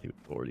Arathi was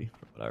 40,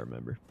 from what I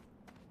remember.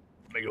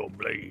 Big old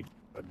blade.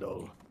 A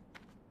dull.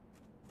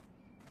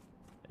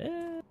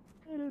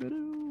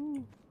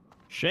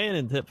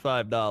 Shannon tipped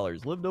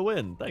 $5. Live to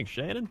win. Thanks,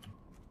 Shannon.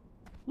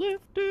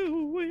 Live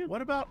to win.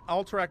 What about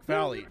Alterac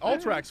Valley?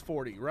 Altarac's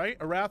 40, right?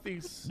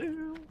 Arathi's...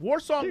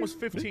 Warsong was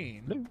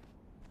 15.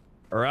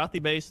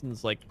 Arathi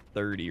Basin's like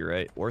 30,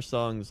 right?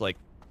 Warsong's like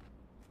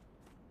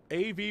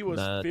AV was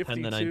 10 to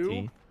 52.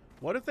 19.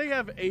 What if they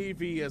have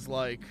AV as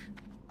like...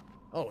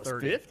 Oh, it's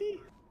 30.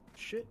 50?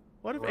 Shit.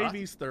 What if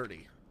Arathi. AV's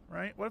 30,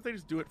 right? What if they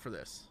just do it for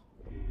this?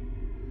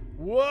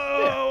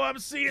 Whoa, I'm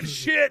seeing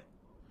shit!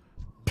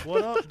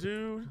 What up,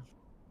 dude?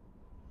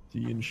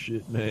 Seeing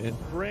shit, man.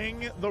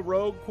 Bring the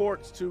rogue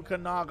quartz to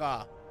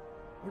Kanaga.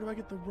 Where do I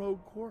get the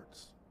rogue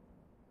quartz?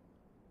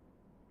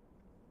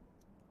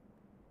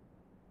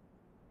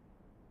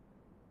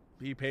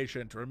 Be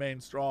patient. Remain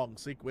strong.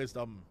 Seek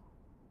wisdom.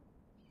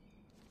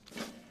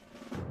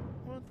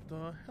 What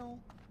the hell?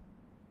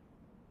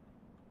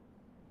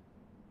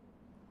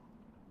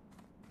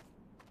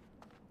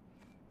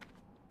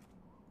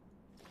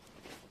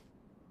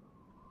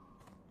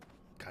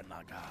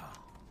 Kanaga.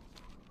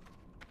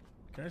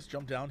 Can I just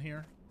jump down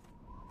here?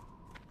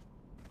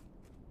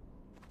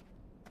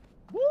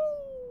 Woo!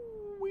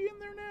 We in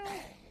there now?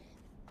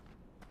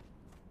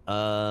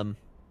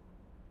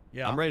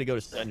 Yeah. I'm ready to go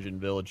to Senjin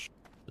Village.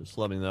 Just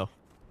let me know.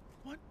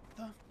 What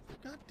the?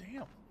 God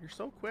damn! You're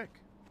so quick.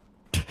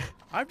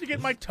 I have to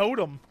get my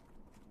totem.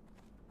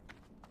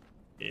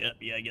 Yeah,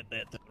 I get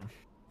that.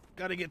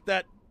 Gotta get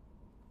that.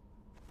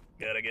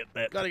 Gotta get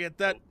that. Gotta get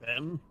that.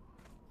 Totem.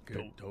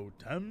 Good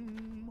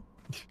totem.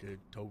 Good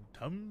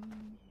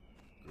totem.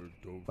 Good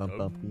Bum, bum,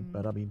 totem. beep,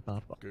 bada, beep,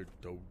 bop, bop. Good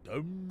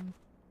totem.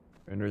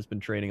 Render's been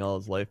training all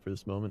his life for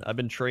this moment. I've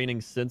been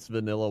training since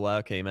Vanilla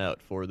WoW came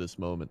out for this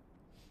moment.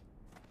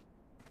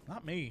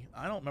 Not me.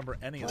 I don't remember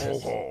any of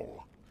this.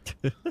 All.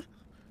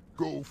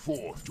 Go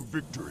forth to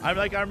victory. I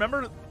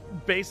remember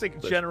basic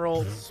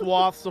general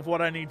swaths of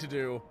what I need to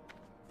do,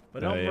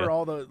 but I don't remember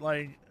all the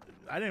I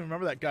didn't even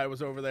remember that guy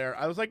was over there.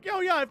 I was like,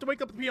 oh yeah, I have to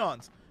wake up the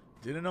peons.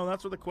 Didn't know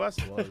that's where the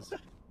quest was.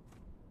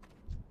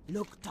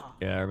 Loktar.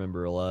 Yeah, I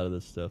remember a lot of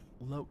this stuff.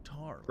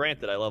 Loktar.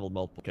 Granted, I leveled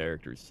multiple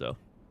characters, so.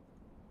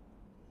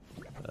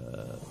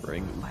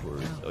 Bring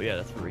Upors. Oh yeah,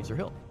 that's for Razor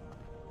Hill.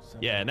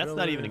 Yeah, and that's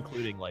not even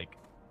including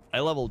I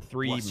leveled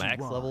 3 What you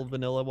max want? level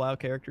vanilla WoW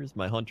characters,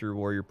 my Hunter,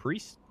 Warrior,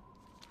 Priest.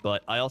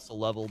 But I also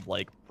leveled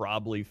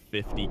probably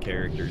 50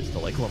 characters to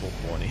level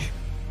 20.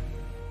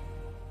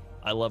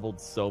 I leveled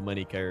so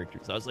many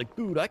characters. I was like,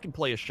 dude, I can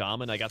play a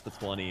shaman. I got the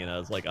 20, and I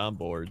was like, I'm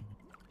bored.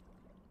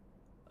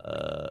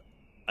 And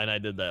I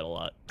did that a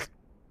lot.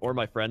 Or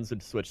my friends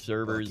would switch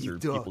servers, or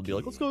people would be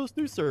like, let's go to this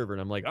new server.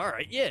 And I'm like, all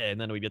right, yeah.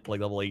 And then we get to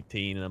level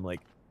 18, and I'm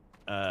like,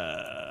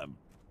 that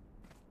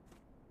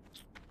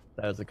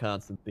was a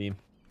constant theme.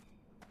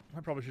 I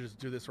probably should just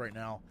do this right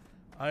now.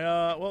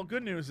 Well,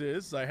 good news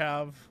is I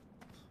have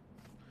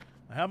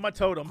my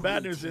totem.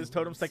 Bad news is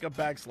totems take up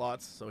bag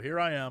slots, so here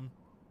I am.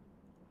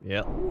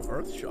 Yep. Ooh,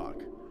 Earth Shock.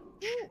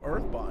 Ooh,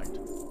 Earthbind.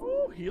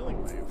 Ooh,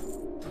 Healing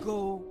Wave.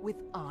 Go with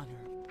honor.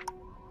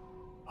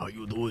 How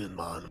you doing,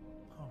 man?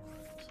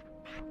 Alright.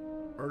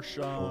 Earth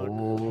Shock. Oh,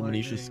 lightning.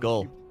 Manisha's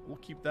skull. We'll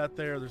keep that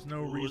there. There's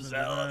no reason for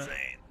that.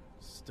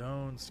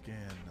 Stone Skin.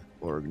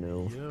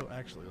 Orgnil. Yo,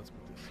 actually, let's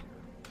put this here.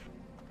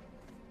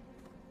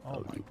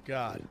 Oh my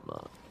god.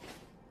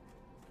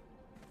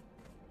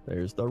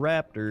 There's the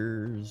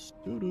raptors.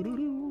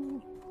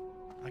 Doo-doo-doo-doo.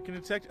 I can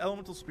detect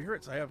elemental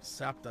spirits. I have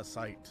Sapta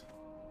Sight.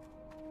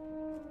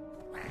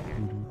 I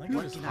think I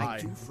What just can I high.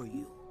 do for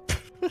you?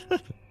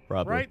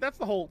 Probably. Right? That's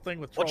the whole thing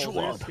with What trolls.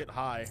 you They just want? get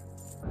high.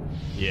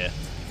 Yeah.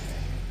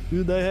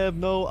 Do they have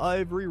no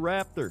ivory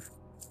raptor?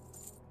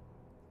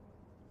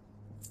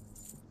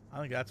 I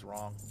think that's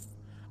wrong.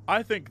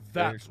 I think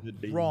that's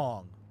should be.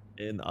 wrong.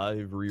 An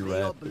ivory May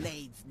your raptor.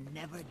 blades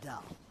never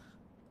dull.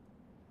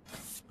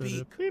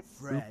 Speak,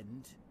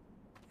 friend.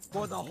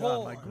 For the God,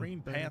 whole. my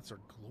green pants are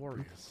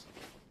glorious.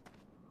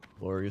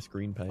 Glorious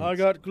green pants. I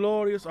got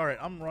glorious. All right,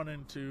 I'm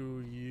running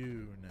to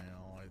you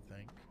now, I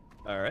think.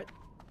 All right.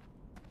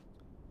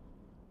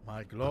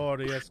 My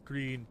glorious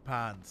green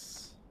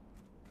pants.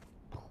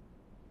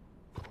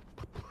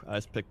 I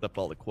just picked up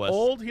all the quests.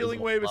 Old Healing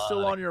There's a Wave is still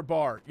lot. on your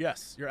bar.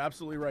 Yes, you're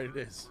absolutely right. It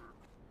is.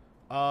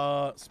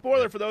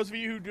 Spoiler for those of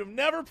you who have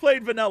never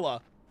played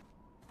vanilla.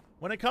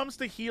 When it comes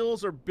to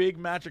heals or big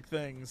magic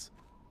things,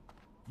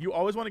 you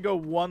always want to go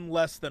one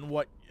less than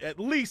what, at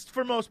least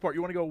for most part,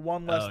 you want to go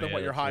one less than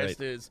what your that's highest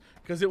right. is,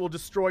 because it will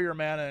destroy your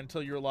mana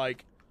until you're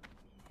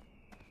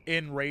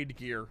in raid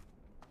gear.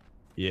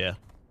 Yeah.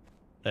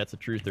 That's a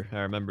truther. I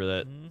remember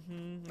that.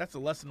 That's a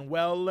lesson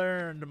well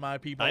learned, my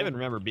people. I even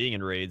remember being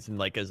in raids,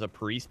 and as a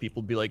priest,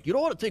 people would be like, you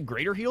don't want to take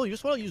greater heal? You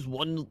just want to use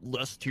one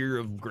less tier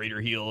of greater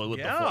heal with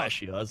the flash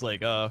heal. I was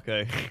like, oh,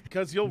 okay.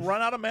 Because you'll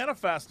run out of mana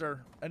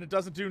faster, and it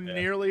doesn't do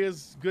nearly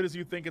as good as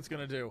you think it's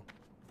going to do.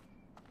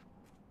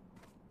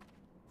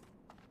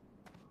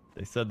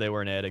 They said they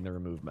weren't adding the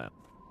remove map.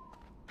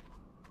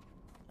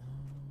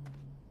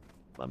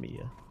 Mamma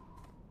mia.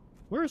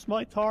 Where's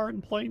my tar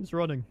and planes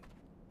running?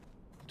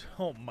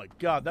 Oh my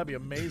god, that'd be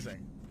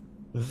amazing.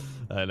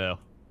 I know.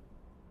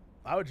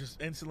 I would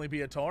just instantly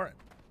be a torrent.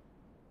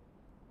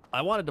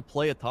 I wanted to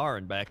play a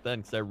Taran back then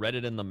because I read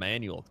it in the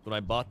manual. When I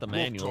bought the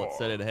manual, it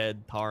said it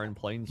had Taran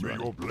planes May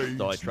running. your blades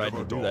So I tried to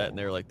never do that, dull. and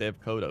they were like, they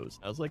have Kodos.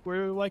 I was like,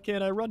 why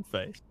can't I run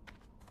face?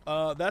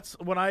 That's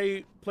when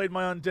I played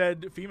my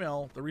undead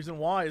female. The reason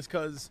why is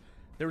because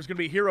there was going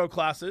to be hero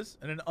classes,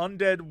 and an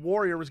undead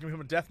warrior was going to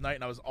become a death knight,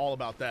 and I was all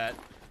about that.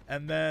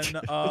 And then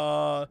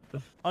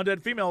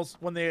undead females,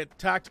 when they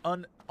attacked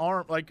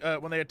unarmed,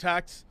 when they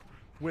attacked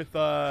with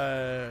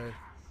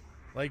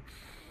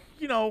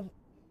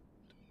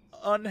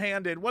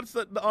unhanded. What's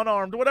the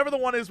unarmed? Whatever the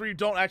one is where you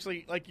don't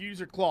actually use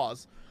your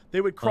claws. They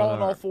would crawl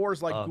on all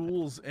fours like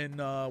ghouls in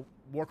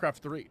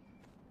Warcraft 3.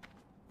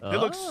 It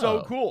looks so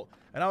Oh. cool.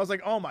 And I was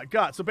like, oh my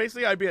god. So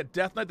basically I'd be a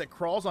Death Knight that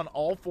crawls on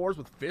all fours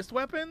with fist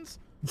weapons?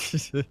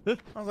 I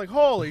was like,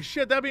 holy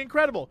shit, that'd be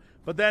incredible.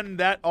 But then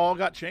that all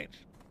got changed.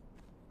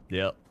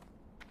 Yep.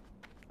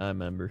 I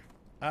remember.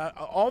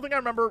 All thing I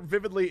remember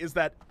vividly is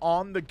that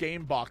on the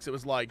game box it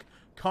was like,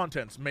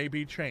 contents may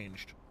be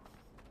changed.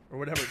 Or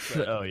whatever it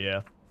said. Oh,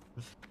 yeah.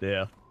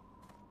 Yeah.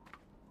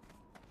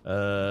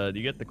 Do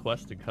you get the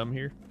quest to come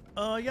here?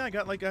 Yeah,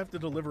 I have to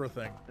deliver a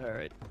thing. All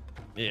right.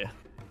 Yeah.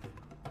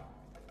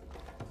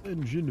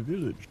 Engine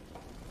Village.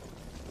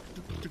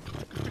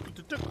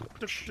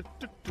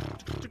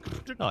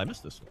 Oh, I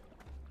missed this one.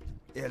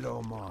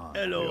 Hello, man.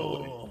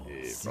 Hello.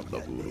 See ya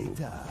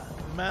later.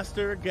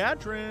 Master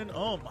Gadrin.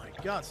 Oh my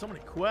god, so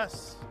many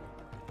quests.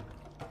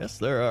 Yes,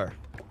 there are.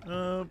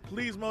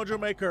 Please, Mojo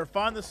Maker,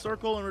 find the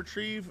circle and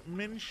retrieve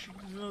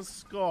Minch's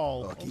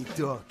skull. Okie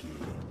dokie.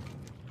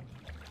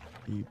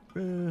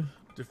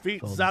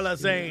 Defeat Oh,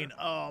 Zalazane.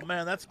 Oh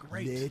man, that's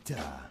great. Later.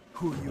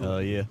 Who you Oh,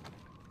 yeah.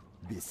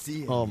 be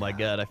seeing? Oh, my ya.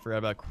 God. I forgot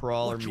about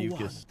Crawler What you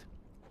Mucus.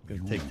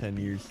 Gonna take 10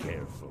 years.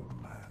 Careful,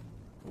 man.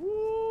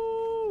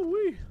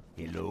 Ooh-wee.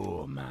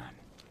 Hello, man.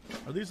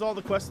 Are these all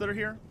the quests that are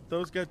here?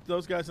 Those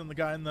guys and the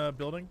guy in the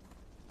building?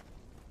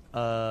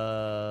 Hold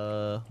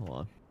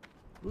on.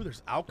 Ooh,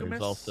 there's alchemists.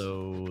 There's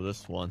also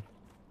this one.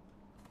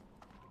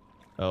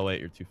 Oh, wait.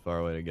 You're too far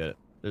away to get it.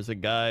 There's a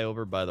guy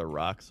over by the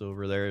rocks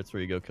over there. It's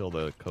where you go kill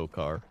the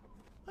Kokar.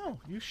 Oh,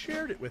 you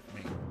shared it with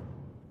me.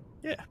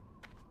 Yeah.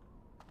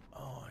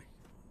 Oh, I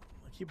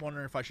keep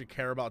wondering if I should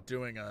care about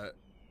doing a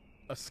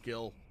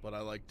skill, but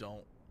I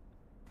don't.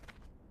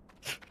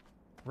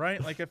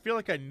 Right? Like I feel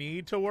like I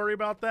need to worry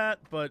about that,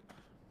 but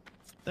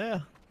Yeah.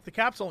 if the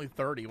cap's only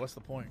 30, what's the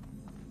point?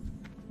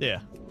 Yeah.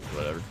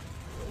 Whatever.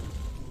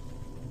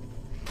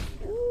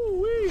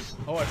 Ooh-wee.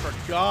 Oh, I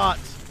forgot.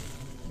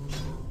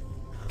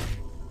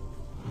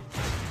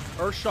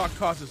 Earthshock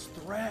causes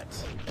threat.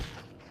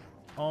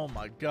 Oh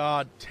my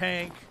god,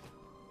 tank,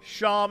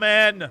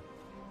 shaman.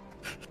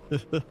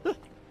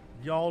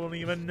 Y'all don't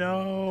even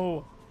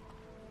know.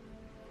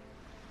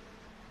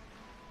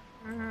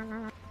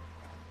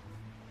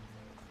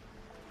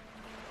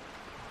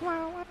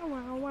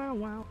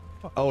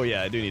 Oh,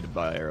 yeah. I do need to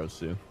buy arrows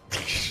soon.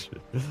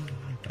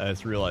 I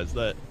just realized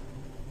that.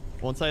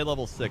 Once I hit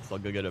level 6, I'll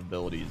go get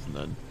abilities and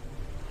then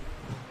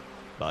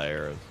buy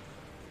arrows.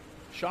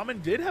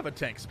 Shaman did have a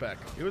tank spec.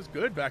 It was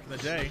good back in the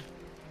day.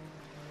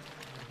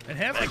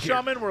 Enhancement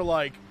Shaman were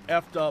like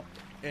effed up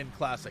in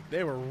Classic.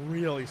 They were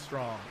really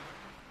strong.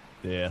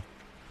 Yeah.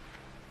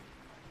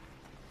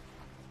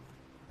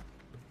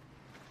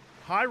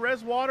 High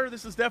res water,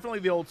 this is definitely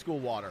the old school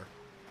water.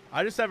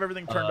 I just have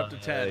everything turned up to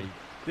 10. yeah.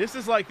 This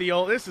is like the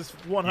old, this is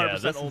 100% Yeah,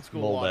 this old is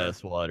school old water.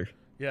 ass water.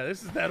 Yeah,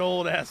 this is that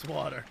old ass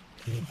water.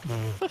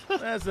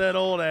 That's that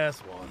old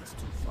ass water. It's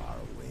too far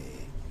away.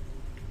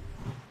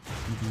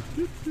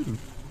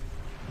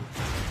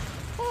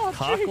 Oh,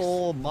 jeez.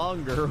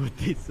 Cocklemonger with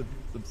the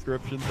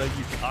subscription. Thank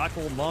you,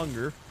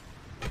 Cocklemonger.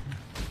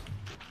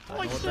 I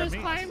don't know what that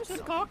means.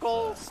 and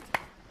cockles.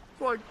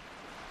 Like,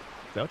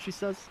 is that what she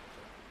says?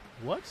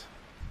 What?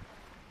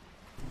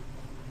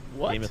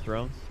 What? Game of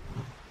Thrones?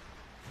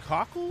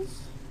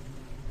 Cockles?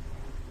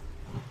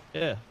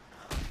 Yeah.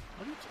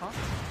 What are you talking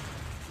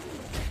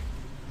about?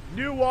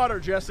 New water,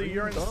 Jesse.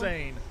 You're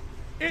insane.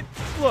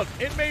 Look,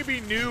 it may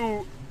be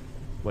new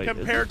Wait, is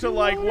compared it to new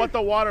like water? what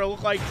the water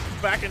looked like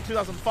back in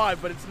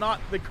 2005, but it's not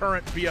the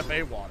current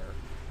BFA water.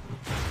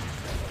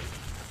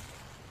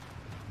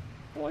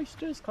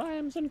 Oysters,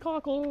 clams, and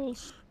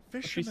cockles.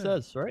 What she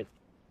Fisherman. says, right?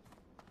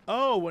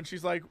 Oh, when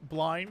she's like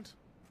blind.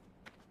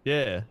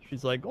 Yeah.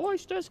 She's like,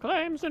 oysters,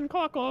 clams, and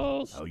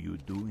cockles. How you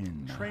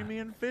doing, man? Train me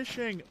in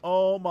fishing.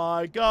 Oh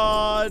my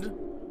god. I'm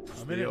in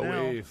Stay it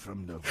away now.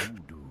 from the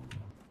voodoo.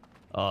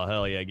 Oh,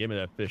 hell yeah. Give me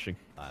that fishing.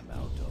 I'm out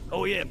of.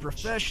 Oh, yeah.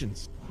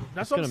 Professions.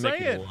 That's It's what I'm gonna make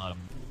me saying. a lot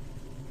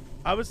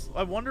of...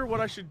 I wonder what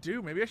I should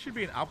do. Maybe I should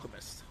be an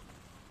alchemist.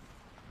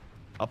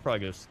 I'll probably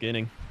go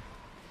skinning.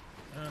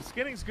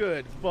 Skinning's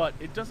good, but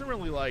it doesn't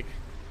really like.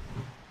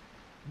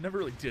 Never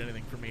really did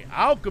anything for me.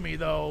 Alchemy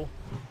though,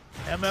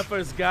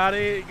 MFers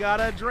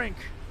gotta drink,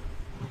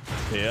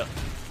 Yeah.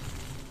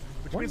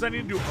 which means I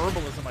need to do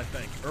herbalism. I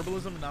think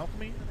herbalism and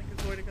alchemy. I think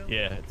is the way to go.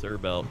 Yeah, it's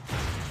Herbelk.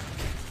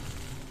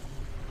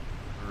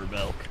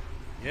 Herbelk.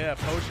 Yeah,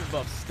 potion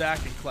buff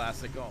stacking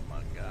classic. Oh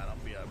my god,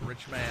 I'll be a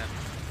rich man.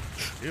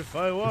 If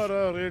I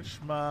were a rich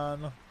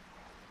man.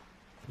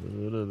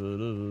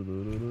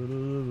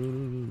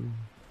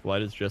 Why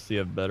does Jesse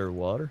have better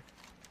water?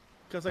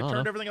 Because I I don't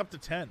turned know. everything up to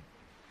 10.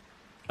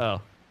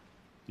 Oh.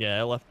 Yeah,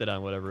 I left it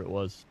on whatever it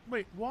was.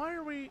 Wait, why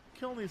are we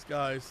killing these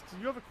guys? Do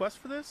you have a quest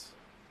for this?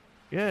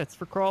 Yeah, it's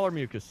for Crawler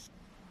Mucus.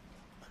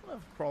 I don't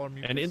have crawler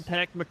mucus. And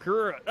Intact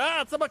Makura.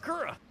 Ah, it's a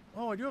Makura!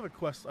 Oh, I do have a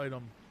quest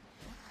item.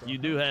 You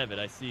do have it.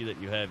 I see that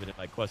you have it in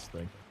my quest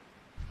thing.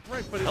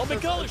 Right, but it Help me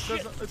says, kill it, this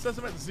says, shit. it says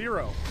I'm at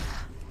 0.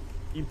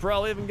 You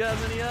probably haven't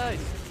gotten any eyes.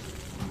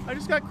 I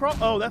just got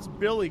Oh, that's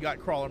Billy got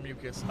crawler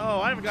mucus.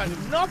 Oh, I haven't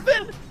gotten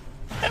nothing.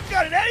 I haven't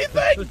gotten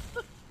anything.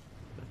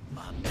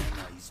 My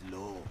mana is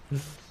low.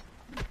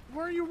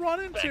 Where are you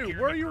running to?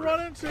 Where are you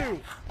running to?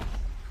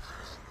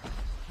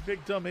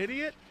 Big dumb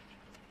idiot.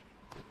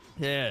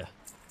 Yeah.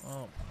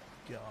 Oh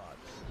my god.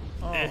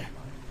 Oh my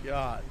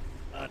god.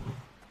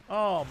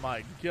 Oh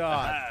my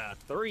god. Ah,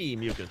 3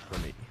 mucus for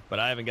me, but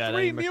I haven't got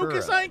 3 any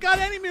mucus? Makura. I ain't got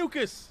any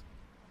mucus.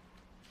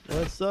 Well,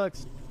 that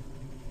sucks.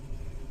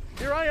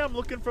 Here I am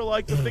looking for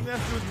like the thing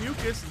that's to do with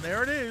mucus, and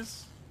there it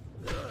is.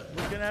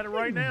 Looking at it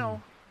right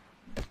now.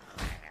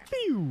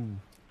 Pew.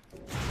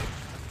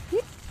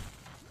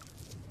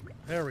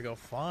 There we go.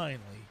 Finally.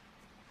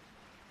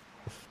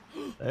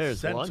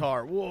 There's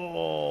Centaur. one.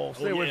 Whoa.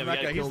 Stay away from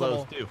that guy. He's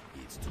level. Too.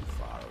 It's too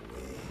far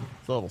away.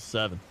 It's level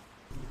 7.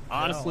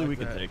 Honestly, like we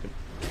can that. take him.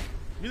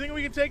 You think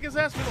we can take his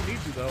ass? We don't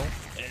need to though.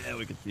 Yeah,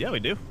 we could. Yeah, we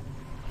do.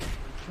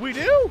 We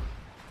do?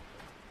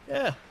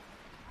 Yeah.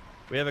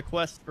 We have a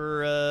quest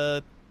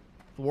for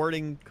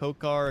thwarting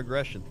Kokar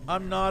aggression.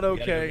 I'm not We gotta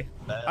go okay.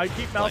 get that I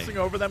keep plane. mousing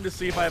over them to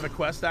see if I have a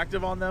quest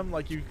active on them,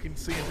 like you can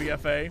see in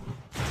BFA.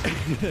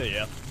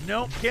 Yeah.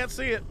 Nope, can't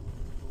see it.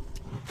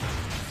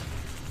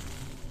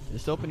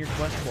 Just open your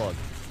quest log.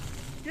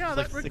 Yeah, It's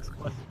that like 6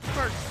 quests.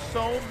 requires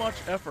so much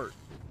effort.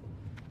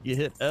 You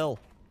hit L.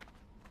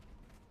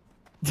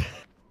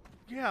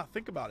 Yeah,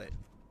 think about it.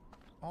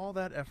 All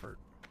that effort.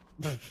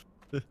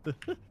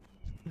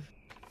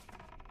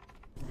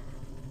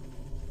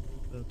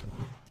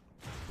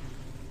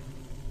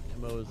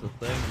 Ammo is a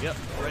thing. Yep,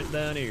 right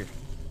down here.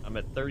 I'm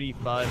at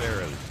 35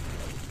 arrows.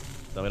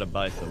 So I'm gonna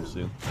buy some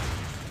soon.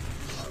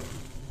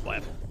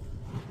 What?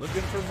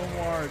 Looking for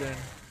Mewarden.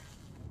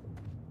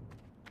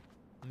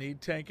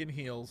 Need tank and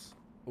heals.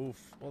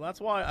 Oof. Well, that's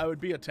why I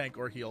would be a tank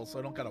or heal, so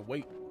I don't gotta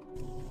wait.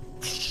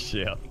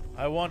 Yeah.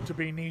 I want to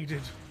be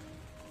needed.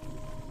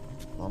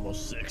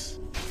 Almost 6.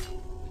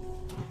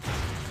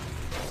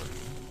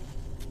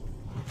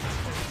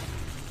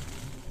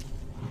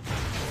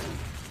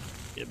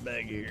 Get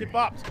back here. Get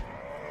bopped.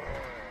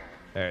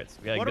 Alright, so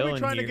we gotta What are go we in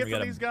trying to here. get We from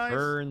gotta these guys?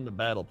 burn the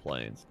battle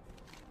planes.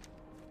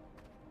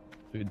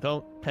 We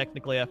don't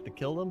technically have to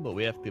kill them, but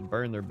we have to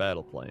burn their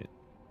battle plane.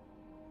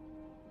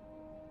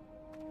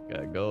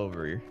 Gotta go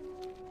over here.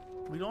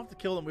 We don't have to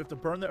kill them. We have to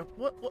burn their...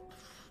 What?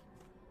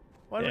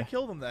 Why do we Yeah.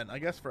 kill them then? I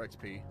guess for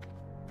XP.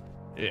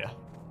 Yeah.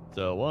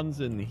 So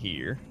one's in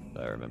here, if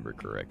I remember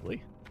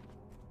correctly.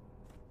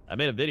 I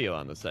made a video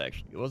on this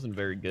actually. It wasn't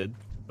very good,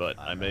 but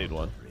I made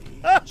one.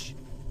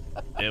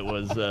 It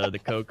was the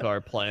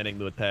Kokar planning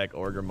to attack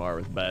Orgrimmar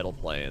with battle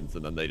plans,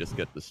 and then they just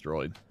get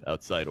destroyed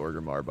outside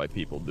Orgrimmar by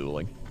people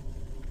dueling.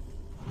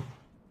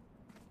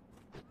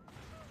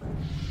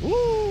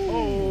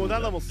 Oh,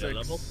 that level 6.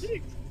 Level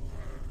 6.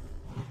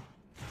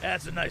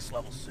 That's a nice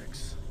level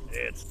 6.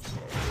 It's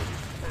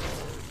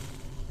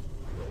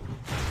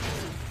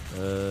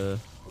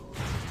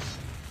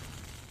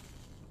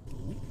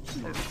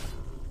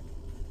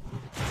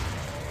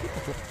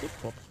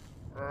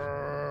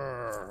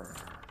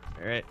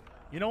all right.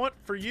 You know what?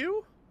 For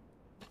you,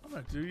 I'm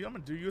gonna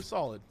do you a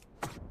solid.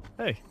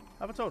 Hey,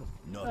 Have a totem.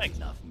 Not Thanks.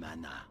 enough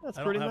mana. that's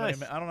I pretty don't have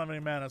nice. I don't have any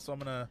mana, so I'm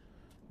gonna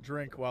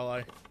drink while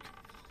I.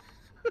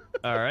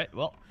 All right.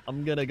 Well,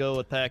 I'm gonna go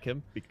attack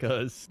him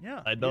because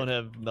Yeah, I don't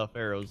have enough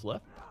arrows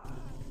left.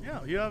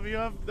 Yeah, you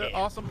have the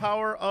awesome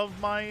power of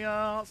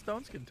my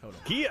stone skin totem.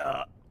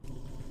 Kia.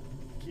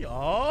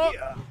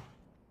 Yeah.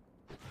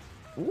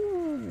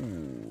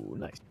 Ooh,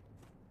 nice.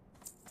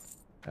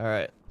 All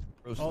right.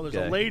 Oh, there's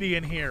a lady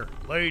in here.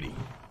 Lady.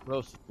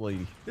 Roast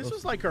lady. This Roast-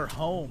 was like her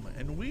home,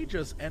 and we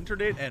just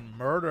entered it and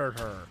murdered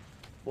her.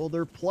 Well,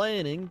 they're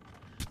planning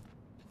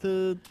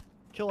to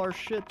kill our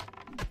shit.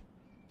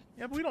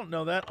 Yeah, but we don't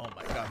know that. Oh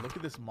my god, look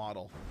at this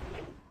model.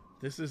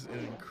 This is an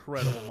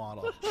incredible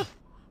model.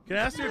 Can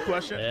I ask you a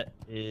question? That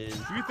is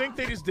Do you think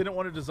they just didn't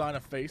want to design a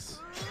face?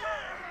 They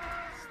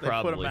put a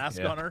Probably, mask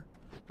yeah. on her?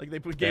 Like they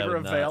gave her a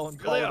would not- veil and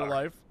There called they it a are.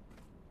 life?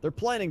 They're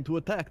planning to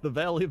attack the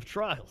Valley of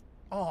Trials.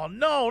 Oh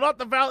no, not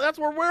the valley. That's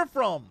where we're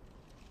from.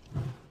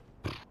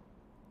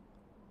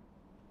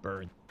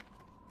 Burn.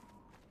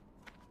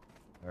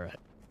 All right.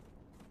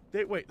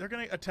 Wait, they're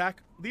gonna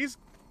attack. These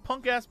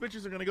punk ass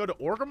bitches are gonna go to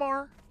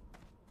Orgrimmar?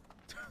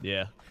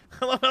 Yeah.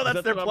 I love how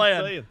that's their what I'm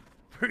plan. saying.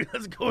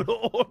 Let's go to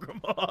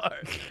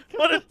Orgrimmar.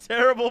 What a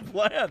terrible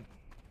plan.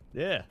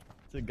 Yeah.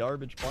 It's a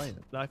garbage plan.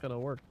 It's not gonna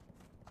work.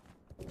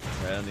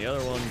 And the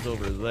other one's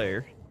over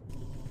there.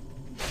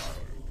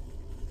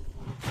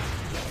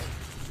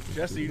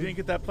 Jesse, you didn't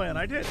get that plan.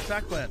 I did.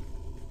 Attack plan.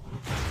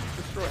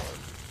 Destroy.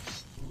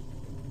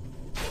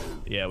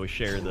 Yeah, we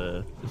share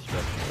the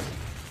destruction.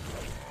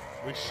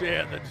 We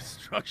share the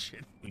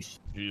destruction.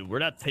 We're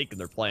not taking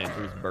their plans.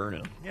 We're just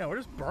burning them. Yeah, we're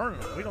just burning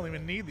them. We don't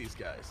even need these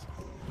guys.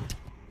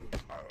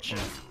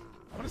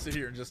 I'm gonna sit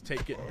here and just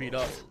take getting beat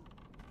up.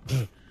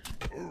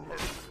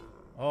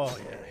 Oh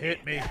yeah,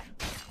 hit me.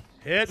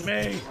 Hit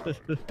me. There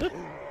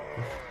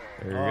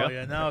you Oh go.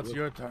 yeah, now it's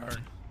your turn.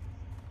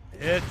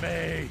 Hit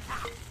me.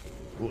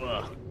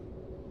 Whoa.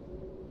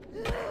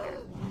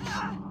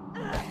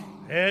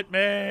 Hit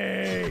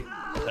me.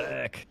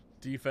 Heck.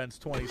 Defense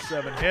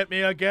 27. Hit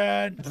me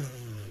again.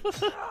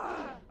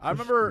 I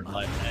remember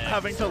My man.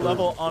 having to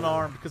level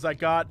unarmed because I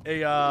got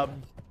a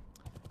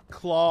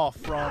claw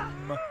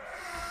from...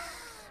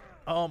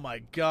 Oh my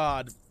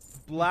god.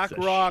 Black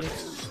Rock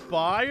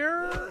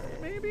Spire,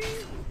 maybe?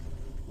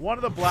 One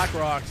of the Black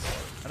Rocks.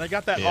 And I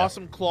got that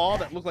awesome claw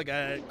that looked like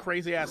a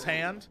crazy-ass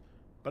hand.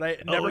 But I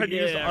never had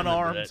used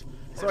unarmed.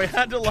 So I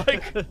had to,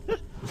 like,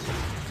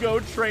 go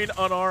train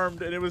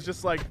unarmed. And it was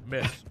just like,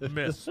 miss,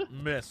 miss,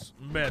 miss,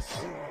 miss.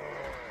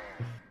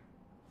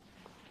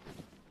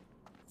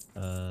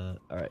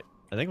 Alright.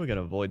 I think we can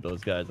avoid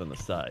those guys on the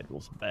side.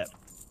 We'll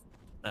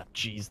not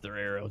cheese their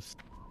arrows.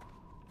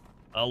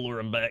 I'll lure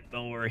them back,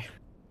 don't worry.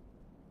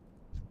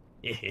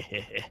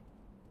 Yeah.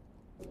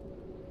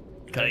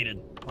 Kited.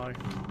 Hi.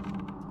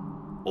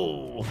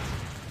 Oh.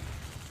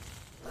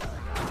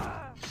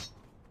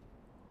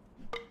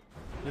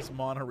 This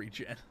mana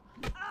regen.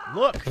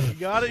 Look, you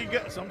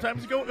gotta,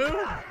 sometimes you go,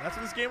 ooh. That's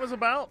what this game is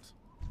about.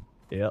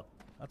 Yep.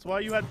 That's why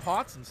you had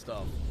pots and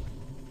stuff.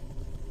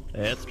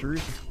 That's true.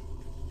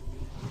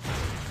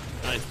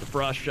 Nice, the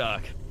frost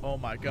shock. Oh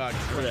my god.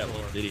 Remember that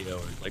little video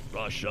where it's like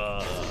frost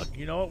shock.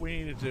 You know what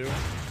we need to do?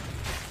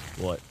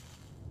 What?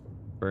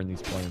 Burn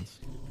these planes.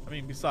 I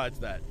mean, besides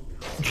that.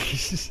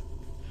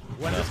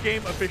 When this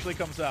game officially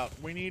comes out,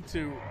 we need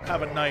to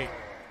have a night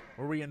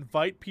where we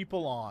invite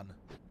people on.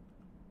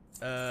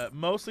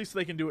 Mostly so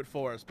they can do it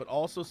for us, but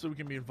also so we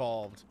can be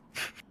involved.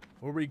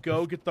 Where we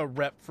go get the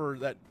rep for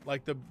that,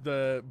 like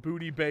the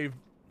Booty Bay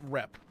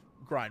rep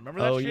grind.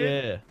 Remember that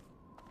shit? Oh, yeah.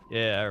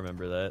 Yeah, I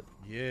remember that.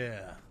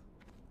 Yeah.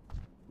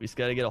 We just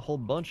gotta get a whole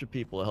bunch of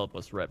people to help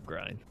us rep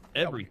grind.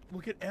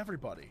 We'll get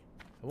everybody.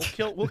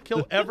 We'll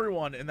kill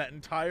everyone in that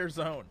entire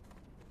zone.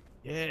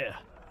 Yeah.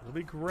 It'll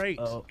be great.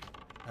 Oh.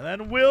 And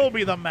then we'll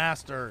be the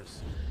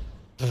masters.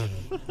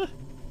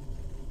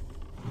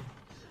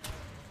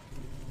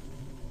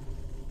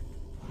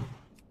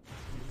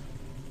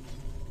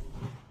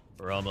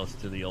 We're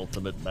almost to the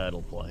ultimate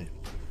battle plane.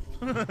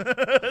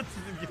 I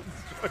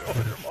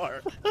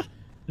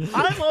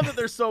love that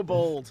they're so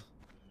bold.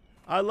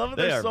 I love that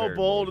they're so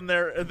bold in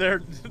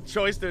their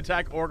choice to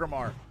attack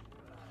Orgrimmar.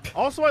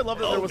 Also, I love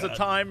that there was a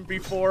time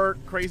before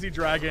Crazy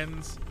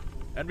Dragons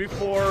and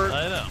before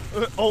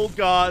Old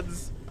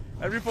Gods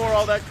and before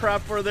all that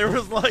crap where there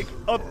was like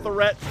a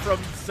threat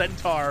from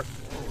Centaur.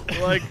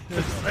 Like,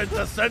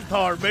 the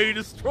Centaur may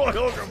destroy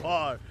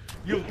Orgrimmar.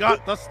 You've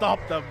got to stop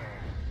them.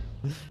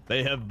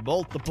 They have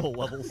multiple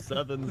level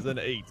 7s and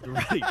 8s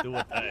ready to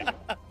attack.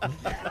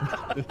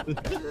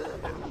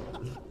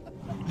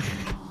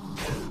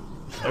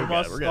 We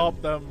must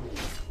stop them.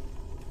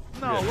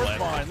 No, we're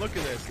fine. Look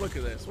at this. Look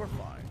at this. We're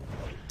fine.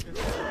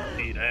 I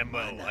need ammo.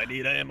 I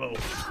need ammo.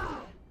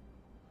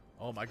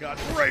 Oh my god.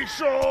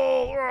 Racial!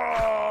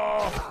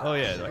 Oh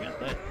yeah, I got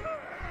that.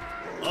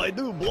 I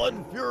do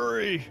blood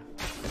fury.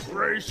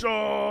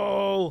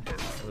 Racial!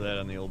 Throw that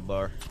on the old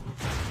bar.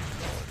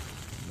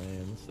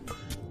 Man, listen.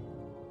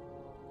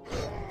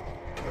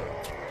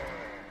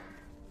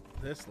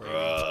 This lady.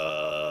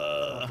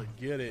 To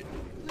get it.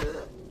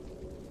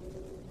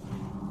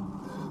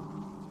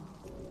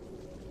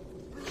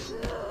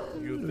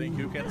 You think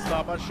you can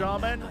stop a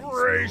shaman?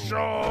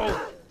 Racial!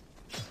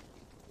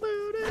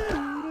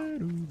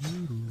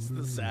 This is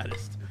the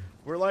saddest.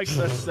 We're like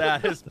the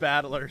saddest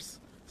battlers.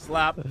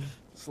 Slap,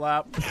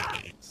 slap,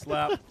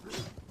 slap.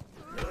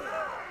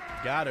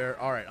 Got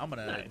her. Alright, I'm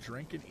gonna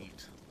drink and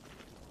eat.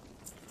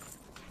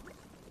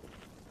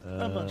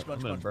 I'm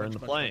gonna burn the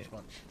plane.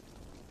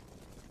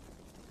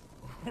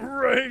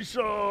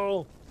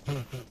 Racial!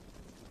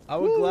 I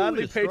would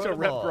gladly pay to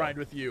rep grind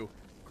with you.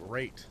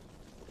 Great.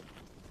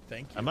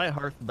 Thank you. I might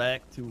hark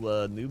back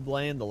to New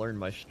Bland to learn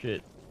my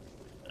shit.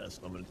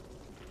 So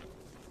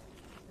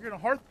You're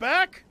gonna hearth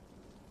back?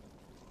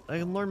 I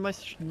can learn my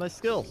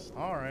skills.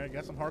 Alright, I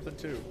guess I'm hearthing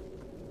too.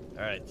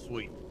 Alright,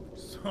 sweet.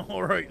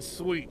 Alright,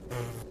 sweet.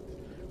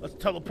 Let's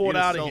teleport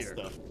out of here.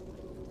 Stuff.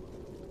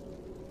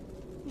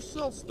 We'll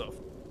sell stuff.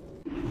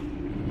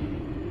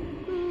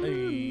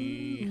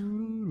 Hey.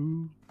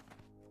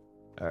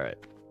 Alright.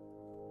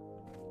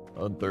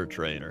 Hunter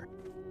trainer.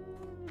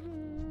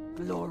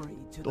 Glory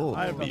to the Oh,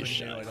 I have be a nothing to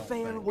do, I shot. don't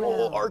think.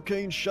 Farewell. Oh,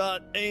 arcane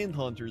shot and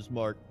hunter's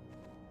mark.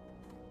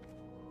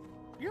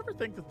 You ever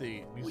think that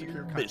the music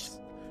here kind Miss.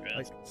 of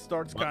like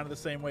starts kind of the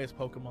same way as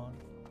Pokemon?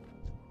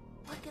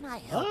 What can I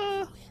help you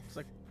with? It's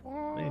like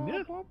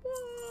yeah.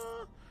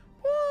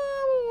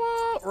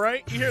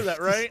 right? You hear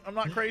that, right? I'm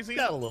not crazy.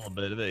 Got a little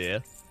bit of it, yeah.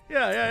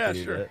 Yeah,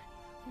 sure.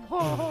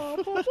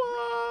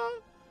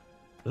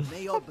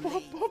 May your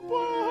blade.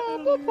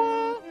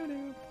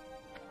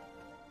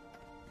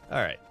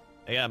 Alright.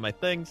 I got my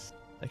things.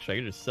 Actually, I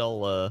can just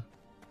sell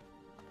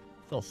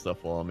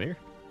stuff while I'm here.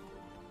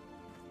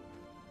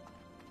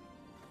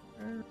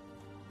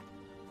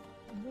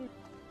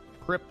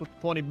 Crip with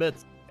 20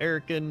 bits.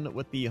 Erican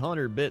with the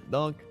 100 bit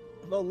dunk.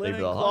 The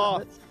linen the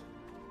cloth.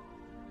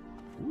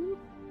 Ooh.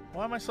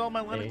 Why am I selling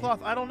my linen Hey.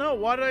 cloth? I don't know.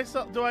 Why did I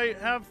sell? I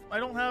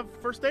don't have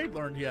first aid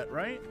learned yet,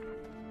 right?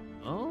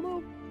 I don't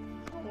know.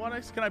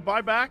 Can I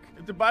buy back?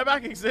 Do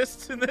buyback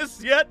exist in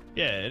this yet?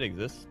 Yeah, it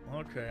exists.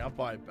 Okay, I'll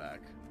buy it back.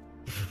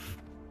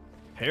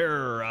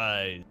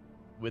 Terrorize.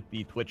 with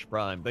the Twitch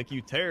Prime. Thank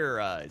you,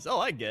 Terrorize. Oh,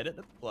 I get it.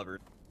 That's clever.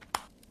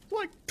 It's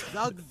like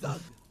Zug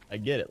zug. I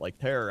get it, like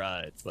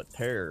terrorize, but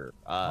terror.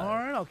 All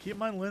right, I'll keep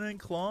my linen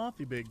cloth,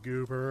 you big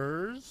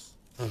goobers.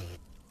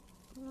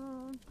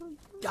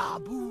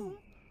 Dabu.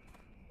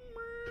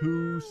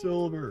 2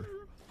 silver.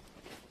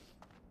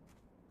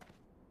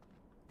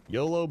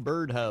 YOLO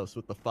Birdhouse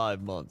with the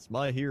 5 months.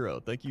 My hero.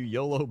 Thank you,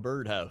 YOLO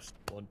Birdhouse.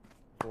 1,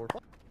 4,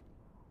 5.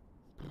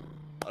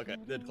 Okay,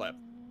 did clap.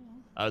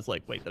 I was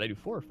like, wait, did I do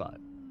 4 or 5?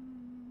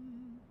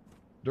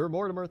 Dur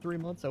Mortimer 3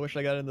 months. I wish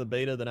I got into the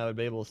beta, then I would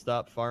be able to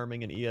stop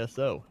farming in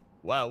ESO.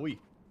 Wow, 1,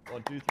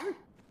 2, 3.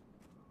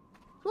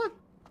 What?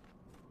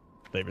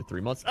 Favorite 3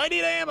 months. I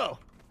need ammo.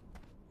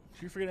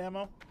 Did you forget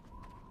ammo?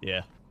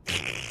 Yeah.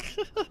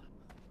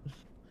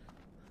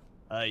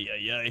 Ay,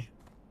 ay, ay.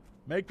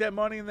 Make that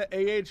money in the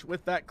AH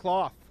with that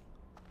cloth.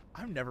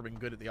 I've never been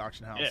good at the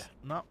auction house. Yeah.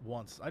 Not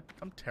once.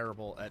 I'm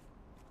terrible at...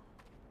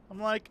 I'm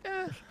like,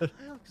 I'll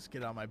just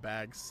get out of my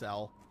bag,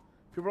 sell.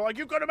 People are like,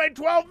 you could have made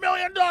 $12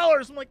 million!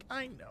 I'm like,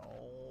 I know,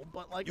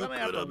 but like, I'm gonna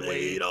have to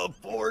wait. a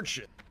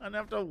fortune. I'm gonna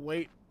have to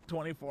wait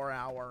 24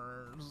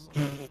 hours.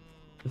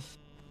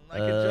 I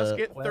could just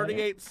get well,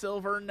 38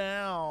 silver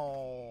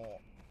now.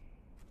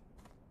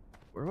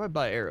 Where do I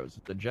buy arrows?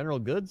 At the General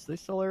Goods? They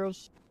sell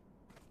arrows?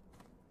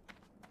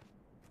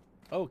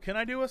 Oh, can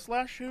I do a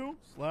slash who?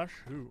 Slash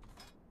who?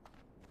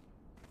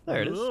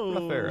 There it is.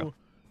 Rough arrow.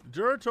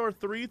 Durator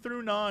 3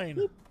 through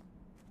 9.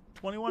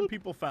 21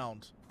 people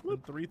found. In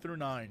 3 through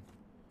 9.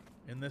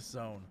 In this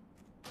zone.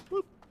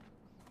 Look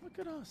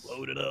at us.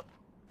 Load it up.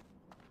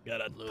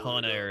 Got a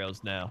ton of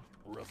arrows now.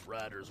 Rough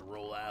Riders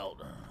roll out.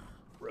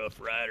 Rough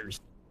Riders.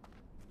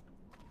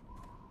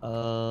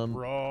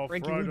 Rough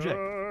Frankie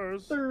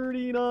Riders.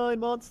 39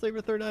 months. They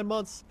were 39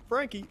 months.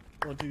 Frankie.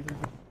 1, 2, 3,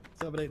 4,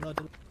 7, 8, 9,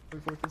 10,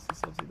 11, 12, 13,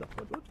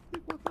 14,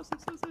 15,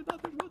 16, 17,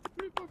 18, 19, 20, 21,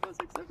 22, 23, 24, 25, 26, 27, 28, 29, 30, 31, 32, 33, 34, 35, 36,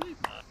 37, 38,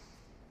 39.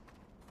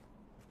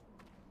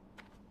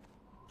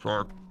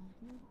 Sharp.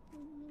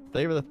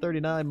 They were the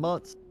 39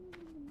 months.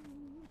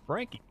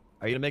 Frankie,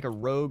 are you gonna make a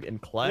rogue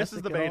and classic? This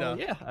is the at all?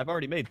 beta. Yeah, I've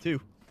already made 2.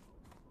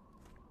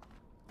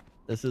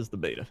 This is the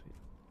beta.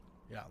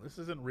 Yeah, this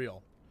isn't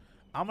real.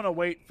 I'm gonna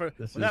wait for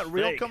This when is that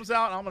real fake. comes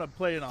out. I'm gonna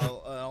play an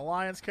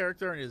alliance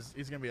character, and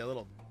he's gonna be a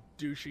little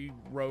douchey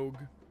rogue,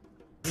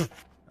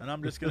 and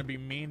I'm just gonna be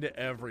mean to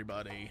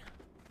everybody.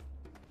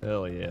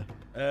 Hell yeah.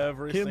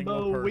 Every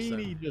single Kimbo person.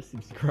 Weenie just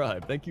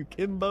subscribed. Thank you,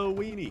 Kimbo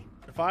Weenie.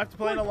 If I have to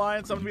play an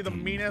alliance, I'm gonna be the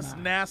meanest,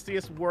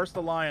 nastiest, worst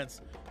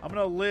alliance. I'm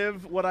gonna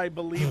live what I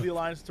believe the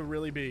alliance to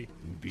really be.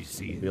 Be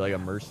like a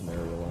mercenary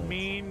alliance.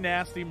 Mean,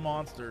 nasty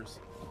monsters.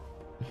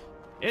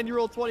 And you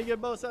roll 20,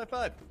 get bonus high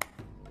 5.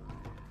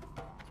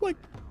 Like.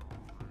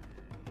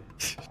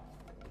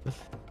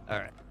 All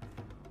right.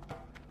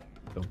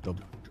 Dum dum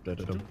dum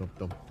dum dum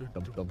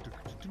dum dum dum.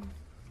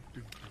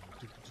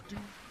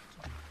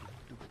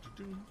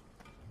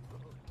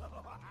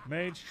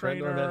 Mage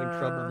Crendor, I'm having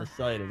trouble trainer.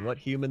 deciding what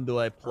human do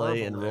I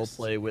play and Herbalist.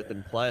 roleplay with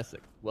in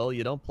classic. Well,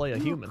 you don't play a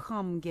human.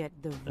 Come get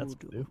the That's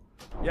voodoo. new.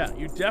 Yeah,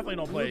 you definitely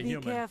don't play a You be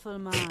human. careful,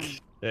 man.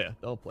 Yeah,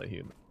 don't play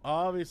human.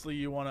 Obviously,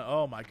 you want to.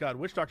 Oh my God,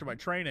 Witch Doctor by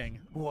training.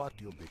 What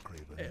you'll be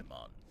craving? Hey,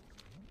 man.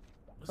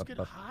 Let's get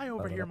high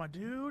over here, my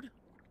dude. Look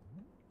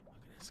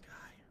at this guy.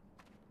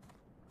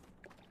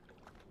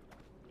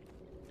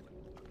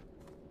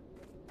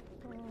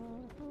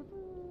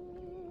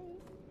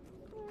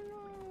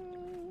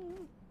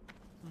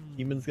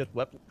 Humans get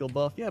weapon skill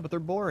buff. Yeah, but they're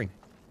boring.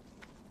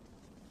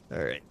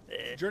 All right.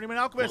 Journeyman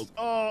Alchemist.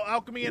 Oh,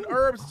 alchemy and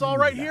herbs. It's all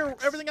right here.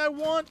 Everything I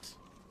want.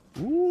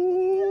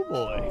 Ooh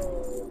boy.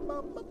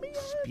 Mamma mia,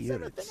 it's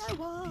everything Spirits I be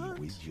want.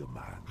 with you,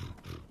 man.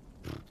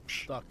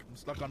 Stuck. I'm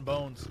stuck on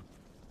bones.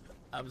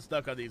 I'm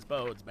stuck on these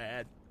bones,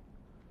 man.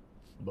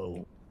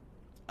 Boom.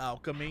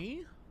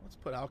 Alchemy. Let's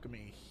put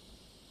alchemy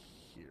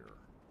here.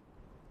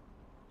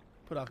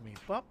 Put alchemy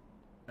up.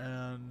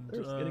 And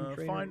There's getting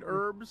trainer find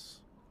over.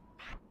 herbs.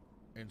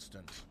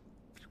 Instant.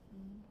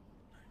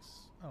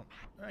 Nice. Oh,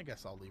 I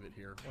guess I'll leave it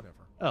here. Whatever.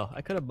 Oh,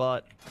 I could have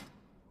bought.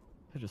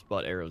 I just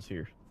bought arrows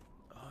here.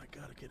 Oh, I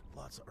gotta get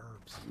lots of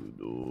herbs.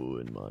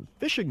 Doing my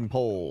fishing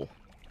pole.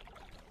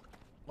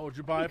 Oh, did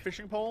you buy a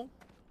fishing pole?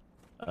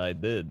 I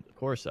did. Of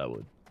course I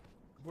would.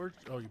 Where?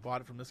 Oh, you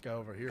bought it from this guy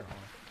over here, huh?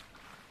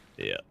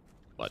 Yeah.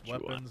 What you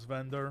want? Weapons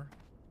vendor.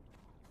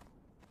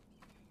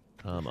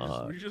 Come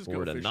on. We just go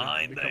 4 to fishing,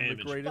 9 become the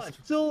damage.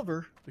 greatest-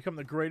 Silver. Become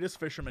the greatest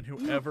fisherman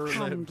who You ever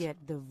come lived. get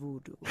the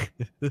voodoo.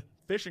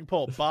 Fishing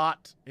pole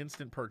bought.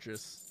 Instant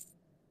purchase.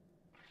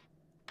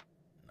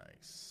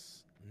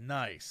 Nice.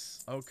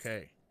 Nice.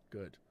 Okay.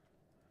 Good.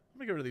 Let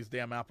me get rid of these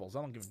damn apples.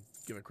 I don't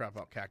give a crap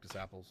about cactus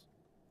apples.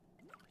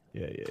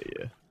 Yeah, yeah,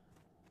 yeah.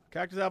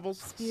 Cactus apples,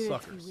 Spirit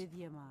suckers. be with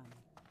you, man.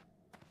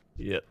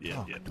 Yep, yep,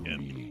 Talk yep, to yep.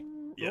 me.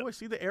 Yep. Oh, I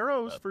see the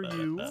arrows for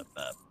you. Up.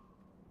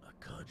 A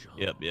cudgel.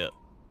 Yep, yep.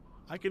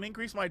 I can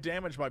increase my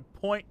damage by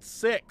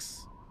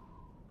 0.6.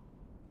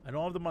 I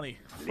don't have the money.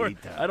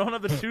 I don't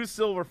have the 2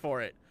 silver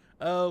for it.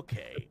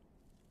 Okay.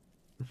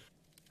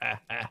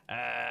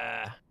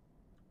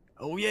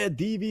 Oh yeah,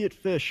 deviate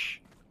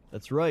fish.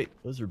 That's right.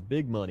 Those are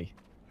big money.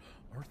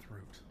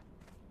 Earthroot.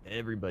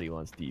 Everybody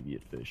wants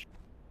deviant fish.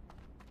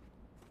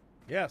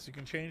 Yes, you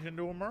can change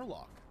into a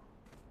murloc.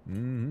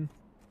 Mm-hmm.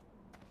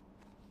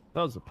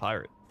 That was a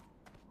pirate.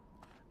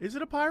 Is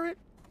it a pirate?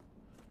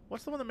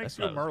 What's the one that makes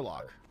you a thought it was a murloc?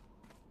 pirate.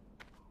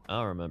 I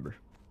don't remember.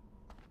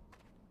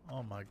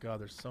 Oh my god,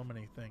 there's so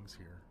many things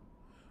here.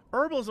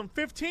 Herbalism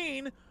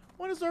 15?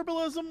 When is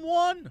Herbalism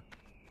 1?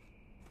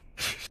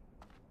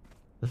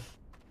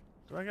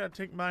 Do I gotta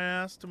take my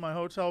ass to my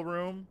hotel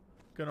room?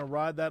 Gonna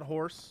ride that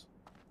horse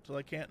till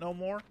I can't no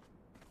more?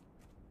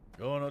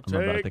 Gonna I'm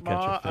about to take catch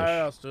a my fish.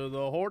 ass to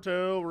the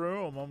hotel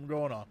room. I'm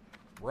gonna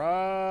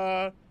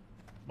ride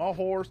my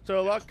horse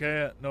till I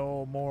can't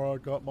no more. I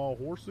got my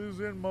horses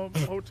in my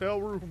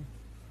hotel room.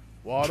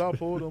 Why'd I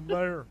put them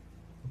there?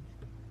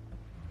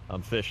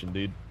 I'm fishing,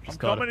 dude. Just I'm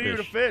caught coming a to you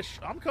to fish.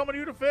 I'm coming to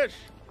you to fish.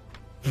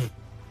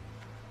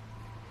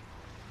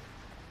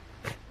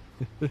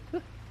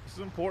 This is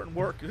important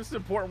work. This is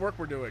important work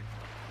we're doing.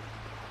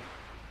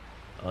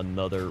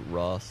 Another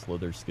raw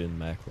slither skin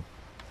mackerel.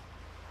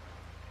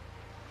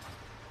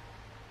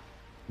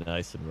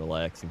 Nice and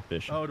relaxing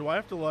fishing. Oh, do I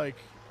have to, like,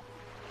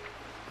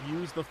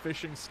 use the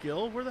fishing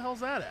skill? Where the hell's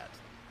that at?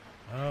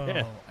 Oh,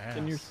 yeah, it's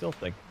in your ass. skill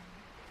thing.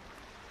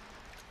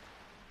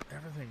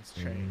 Everything's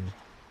changed.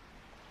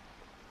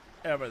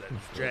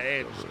 Everything's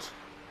changed.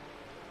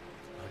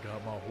 I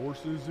got my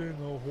horses in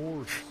a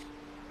horse.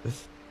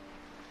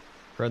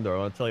 Crendor, I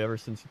want to tell you, ever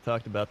since you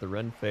talked about the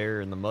Ren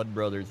Fair and the Mud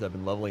Brothers, I've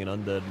been leveling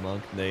an undead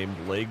monk named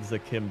Legs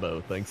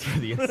Akimbo. Thanks for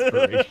the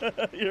inspiration.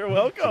 You're It's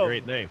welcome. a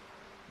great name.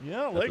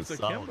 Yeah, That's Legs a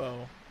solid-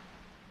 Akimbo.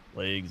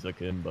 Legs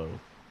Akimbo.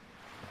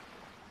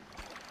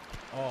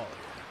 Oh, yeah.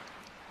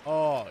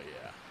 Oh,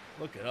 yeah.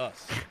 Look at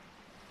us.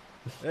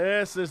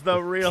 This is the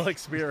real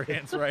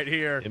experience right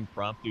here.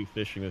 Impromptu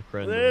fishing with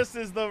Crendor. This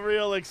is the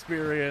real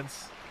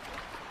experience.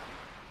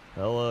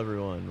 Hello,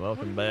 everyone. do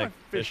Welcome you mean back my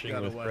fish fishing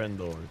got with away?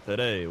 Crendor.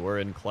 Today, we're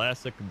in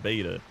Classic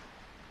Beta,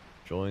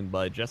 joined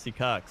by Jesse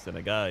Cox and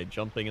a guy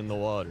jumping in the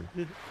water.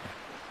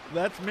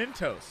 That's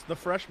Mentos, the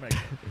fresh maker.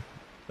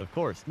 Of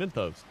course,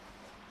 Mintos.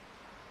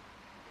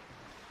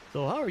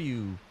 So how are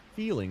you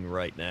feeling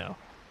right now?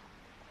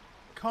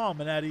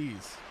 Calm and at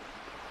ease.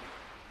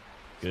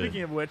 Good.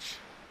 Speaking of which,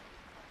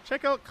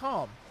 check out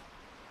Calm.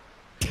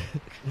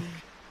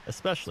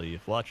 Especially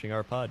if watching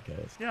our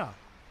podcast. Yeah.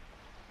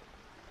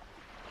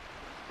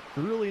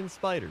 Cerulean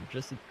Spider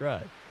just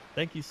subscribed.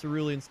 Thank you,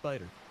 Cerulean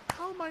Spider.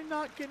 How am I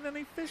not getting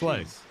any fishies?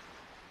 Swag.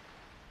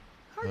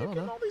 How are I you don't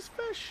getting know. all these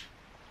fish?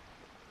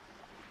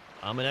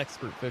 I'm an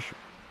expert fisher.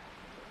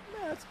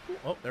 Man, that's cool.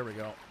 Oh, there we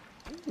go.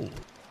 Ooh.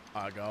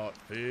 I got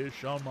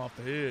fish on my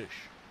fish.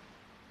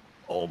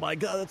 Oh my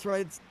god, that's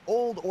right. It's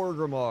old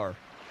Orgrimmar.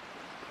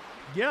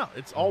 Yeah,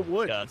 it's all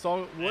wood. God It's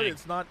all wood. dang.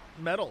 It's not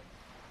metal.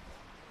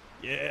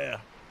 Yeah.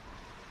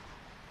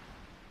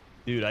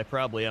 Dude, I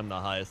probably am the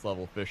highest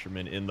level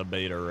fisherman in the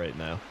beta right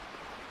now.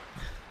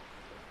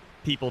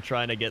 People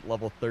trying to get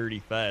level 30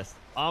 fast.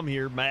 I'm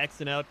here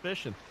maxing out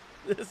fishing.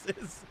 This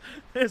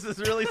is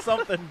really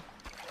something.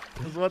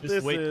 Is what Just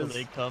this wait till is.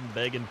 they come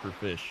begging for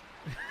fish.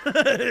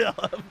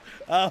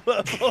 I'll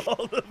have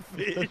all the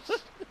fish.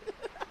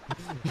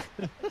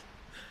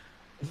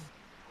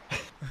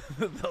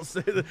 They'll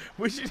say that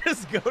we should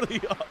just go to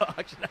the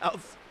auction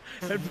house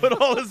and put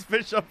all this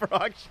fish up for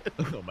auction.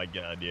 Oh my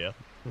god, yeah.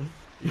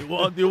 You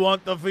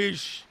want the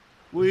fish?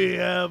 We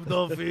have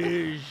the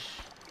fish.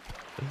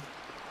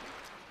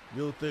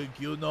 You think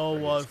you know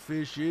what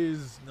fish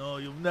is? No,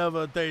 you've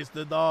never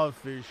tasted our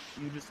fish.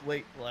 You just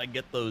wait till I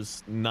get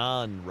those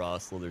non-raw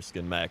slither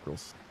skin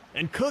mackerels.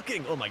 And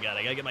cooking! Oh my god,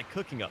 I gotta get my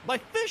cooking up. My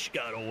fish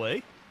got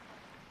away!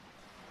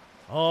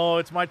 Oh,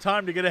 it's my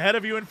time to get ahead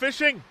of you in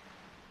fishing.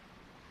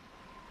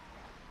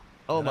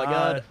 Oh my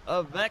God.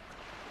 god, Avex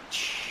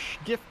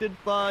gifted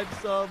 5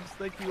 subs.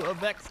 Thank you,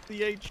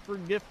 AvexTH, for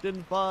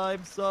gifting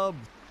 5 subs.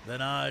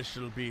 Then I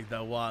shall be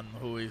the one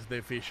who is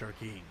the fisher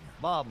king.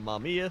 Mamma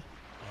mia.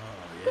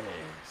 Oh,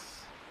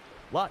 yes.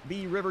 Lot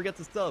B River gets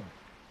a sub.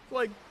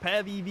 Like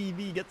Pavi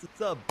VV gets a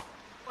sub.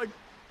 Like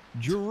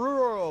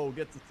Jeruro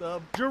gets a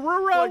sub.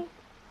 Jeruro? Like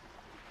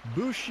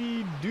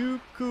Bushi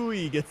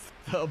Dukui gets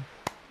a sub.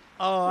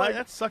 Oh, Like-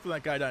 that sucked when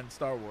that guy died in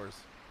Star Wars.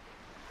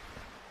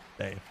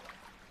 Damn.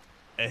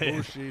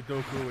 Bushi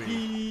Dokui.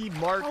 P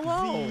Mark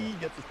Hello. Z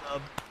gets a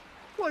sub.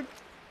 Like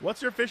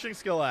What's your fishing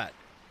skill at?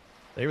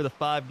 they were the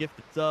 5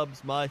 gifted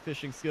subs. My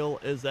fishing skill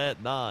is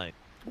at 9.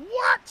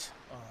 What?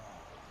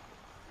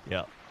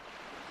 Yeah.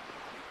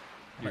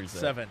 I'm at Here's that.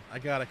 7. I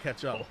gotta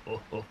catch up.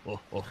 Oh.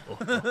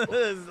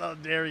 How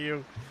dare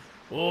you?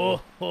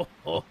 Oh,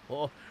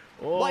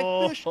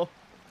 My fish.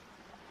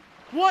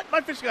 What? My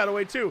fish got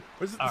away too.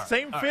 Was it the All right,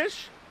 same all right.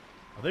 fish?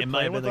 Are they It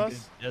might playing have with been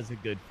us? that's a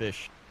good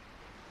fish.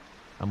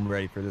 I'm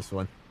ready for this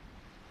one.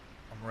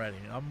 I'm ready.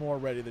 I'm more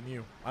ready than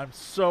you. I'm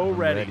so I'm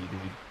ready. dude.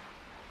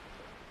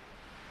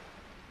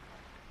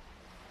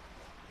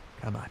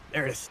 Come on.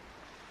 There it is.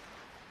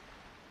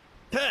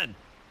 10.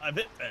 I've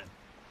hit 10.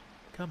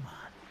 Come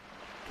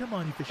on. Come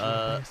on, you fishy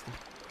Uh, bastard.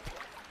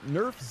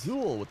 Nerf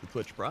Zool with the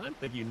Twitch Prime.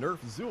 Thank you, Nerf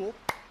Zool.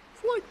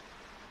 It's like,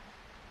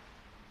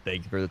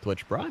 thank you for the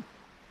Twitch Prime.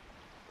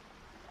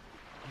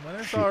 When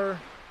is our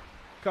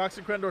Cox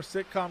and Crendor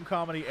sitcom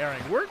comedy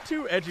airing? We're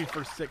too edgy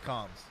for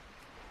sitcoms.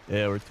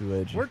 Yeah, we're too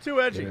edgy. We're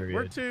too edgy. Very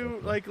We're edgy, too,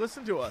 definitely. like,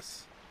 listen to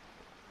us.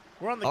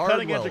 We're on the Hardwell.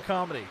 cutting edge of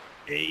comedy.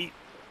 8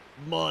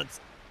 months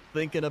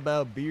thinking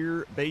about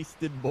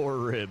beer-basted boar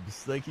ribs.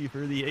 Thank you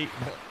for the 8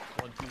 months.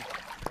 1,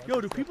 2,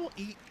 Yo, do people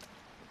eat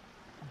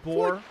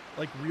boar?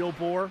 Like real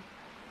boar?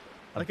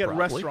 Like at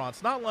Probably.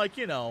 restaurants. Not like,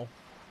 you know,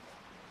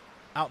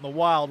 out in the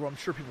wild where I'm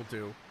sure people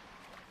do.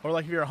 Or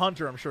like if you're a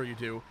hunter, I'm sure you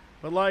do.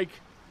 But like,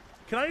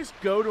 can I just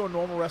go to a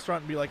normal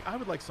restaurant and be like, I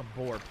would like some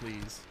boar,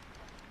 please?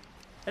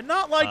 And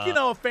not like, you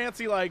know, a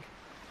fancy like,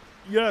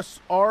 yes,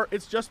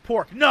 it's just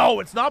pork. No,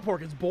 it's not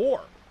pork, it's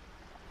boar.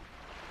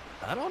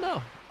 I don't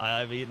know.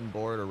 I've eaten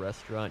boar at a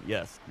restaurant.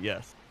 Yes.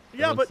 Yeah,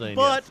 Everyone's saying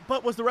yes.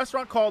 but was the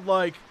restaurant called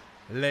like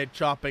Le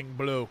Chopping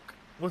Bloke?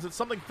 Was it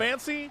something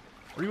fancy?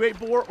 Where you ate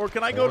boar? Or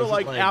can I go to was it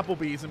like like-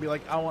 Applebee's and be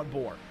like, I want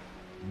boar?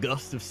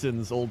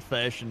 Gustafson's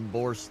old-fashioned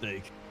boar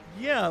steak.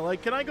 Yeah,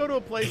 like can I go to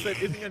a place that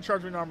isn't going to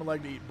charge me an arm and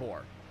leg to eat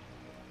boar?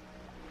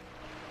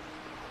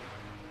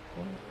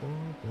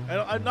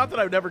 Not that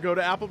I would never go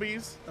to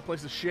Applebee's. That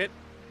place is shit.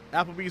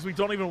 Applebee's, we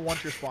don't even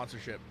want your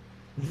sponsorship.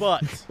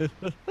 But,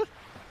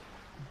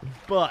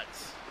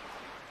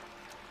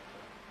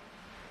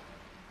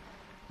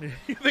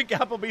 you think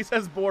Applebee's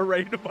has boar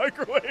ready to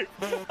microwave?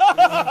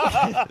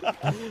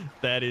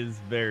 That is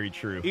very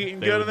true. Eating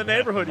They good in would the have to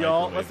neighborhood,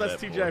 y'all. Unless microwave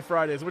that's that boar. TGI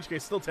Fridays, in which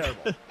case, still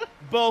terrible.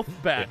 Both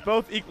bad. Yeah.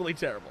 Both equally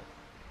terrible.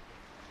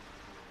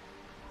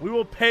 We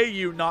will pay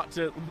you not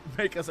to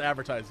make us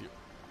advertise you.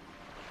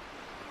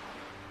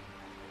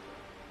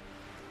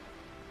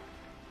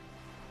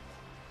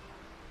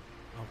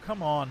 Oh,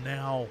 come on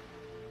now.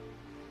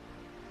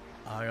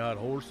 I got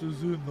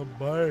horses in the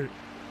back.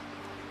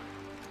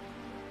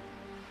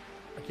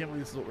 I can't believe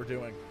this is what we're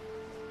doing.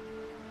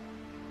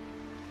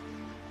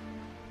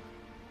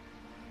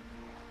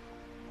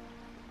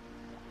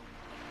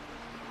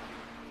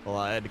 Well,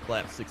 I had to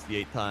clap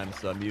 68 times,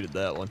 so I muted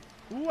that one.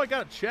 Ooh, I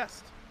got a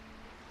chest.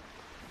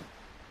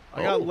 I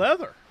Oh. got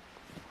leather.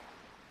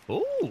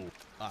 Ooh,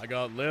 I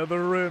got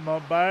leather in my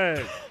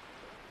bag.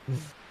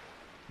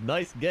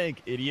 nice gank,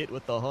 idiot,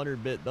 with the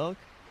 100-bit dunk.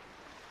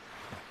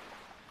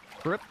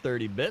 Crip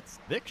 30 bits.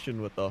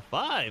 Fiction with the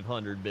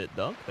 500-bit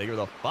dunk. They got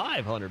the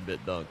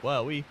 500-bit dunk.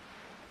 Wow,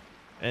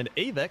 And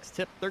Avex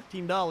tipped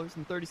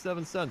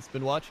 $13.37.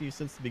 Been watching you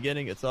since the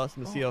beginning. It's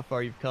awesome to see how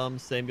far you've come.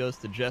 Same goes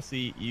to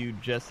Jesse. You,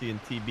 Jesse,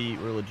 and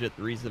TB were legit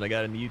the reason I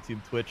got into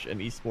YouTube, Twitch, and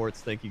esports.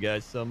 Thank you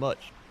guys so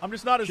much. I'm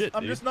just not as Shit,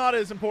 I'm dude. just not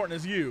as important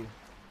as you,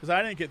 because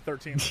I didn't get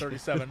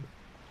 1337.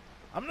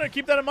 I'm gonna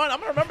keep that in mind. I'm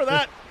gonna remember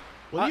that.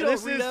 Well, you don't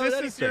this read is out this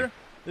anything.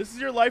 is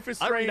your life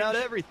is I strange. read out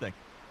everything.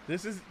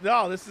 This is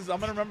I'm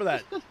gonna remember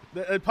that.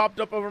 It popped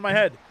up over my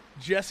head.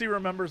 Jesse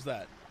remembers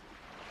that.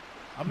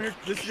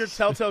 This is your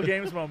Telltale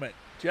Games moment.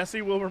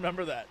 Jesse will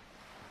remember that.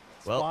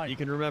 It's Well, fine. you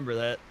can remember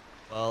that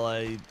while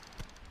I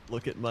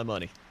look at my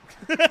money.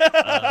 Thank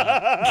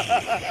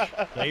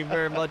you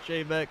very much,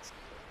 Avex.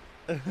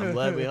 I'm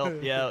glad we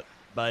helped you out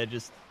by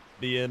just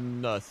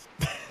being us.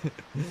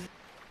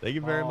 Thank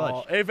you very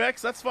much.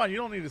 Avex, that's fine. You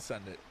don't need to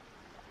send it.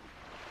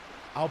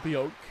 I'll be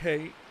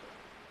okay.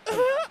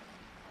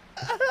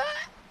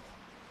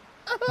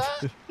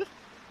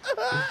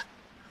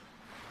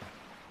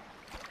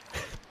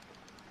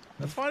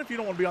 That's fine if you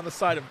don't want to be on the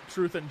side of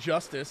truth and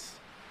justice.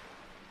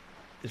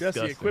 Jesse,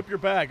 Disgusting. equip your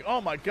bag. Oh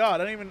my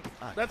god, I didn't even.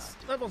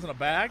 That wasn't a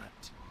bag.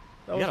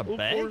 That You was got a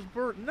bag? Ukor's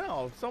bird.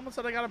 No, someone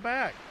said I got a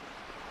bag.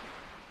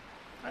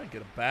 I didn't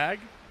get a bag.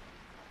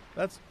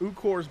 That's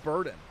Ukor's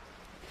burden.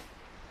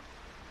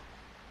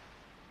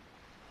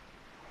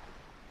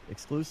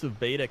 Exclusive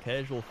beta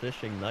casual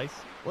fishing. Nice.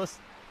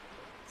 Listen,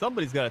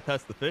 somebody's got to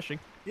test the fishing.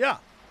 Yeah,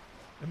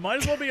 it might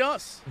as well be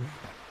us.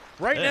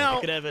 Right Hey, now,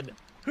 I could have an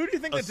who do you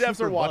think the a devs are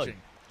super watching?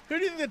 bug. Who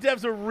do you think the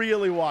devs are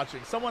really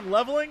watching? Someone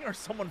leveling or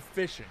someone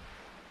fishing?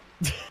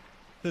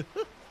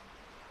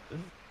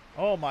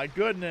 Oh my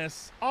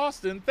goodness.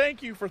 Austin,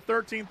 thank you for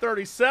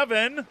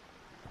 1337.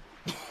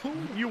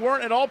 You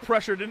weren't at all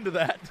pressured into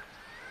that.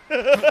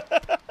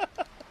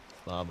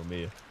 Mamma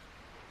mia.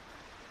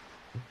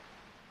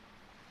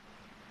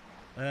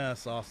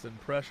 Yes, Austin,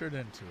 pressured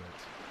into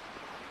it.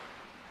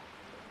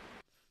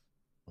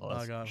 I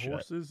Awesome got shot.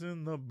 horses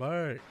in the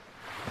back.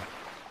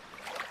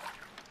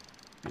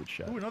 Good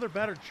shot. Ooh, another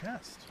battered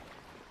chest.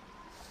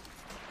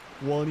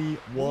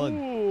 21.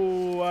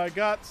 Ooh, I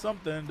got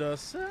something to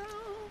sell.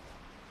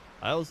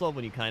 I always love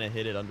when you kind of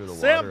hit it under the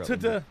Sam,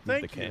 water.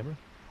 thank the you. camera.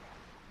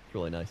 It's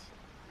really nice.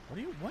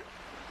 What?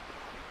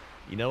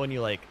 You know when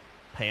you like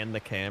pan the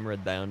camera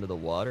down to the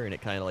water and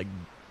it kind of like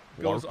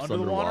Goes warps under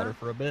the water?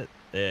 for a bit?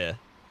 Yeah.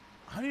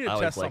 I need to I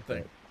always test like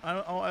something.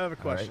 that. I have a right.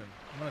 question.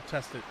 I'm going to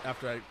test it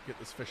after I get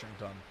this fishing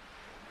done.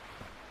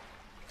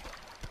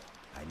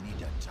 I need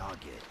a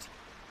target.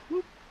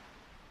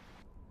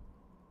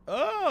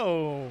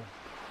 Oh.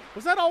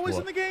 Was that always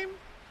What? in the game?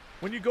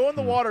 When you go in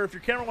the water, if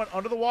your camera went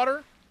under the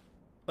water,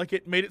 like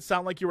it made it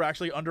sound like you were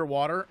actually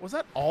underwater. Was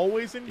that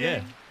always in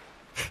Yeah.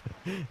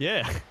 game?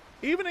 Yeah.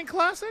 Even in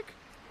Classic?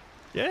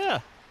 Yeah.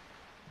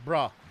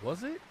 Bruh,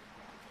 was it?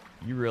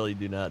 You really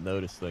do not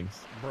notice things.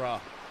 Bruh.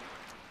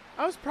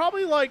 I was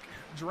probably like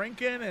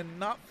drinking and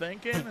not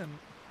thinking and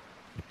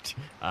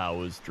I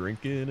was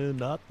drinking and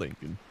not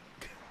thinking.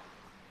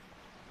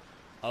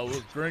 I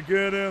was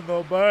drinking in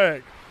the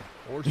back.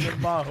 Horse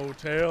in my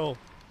hotel.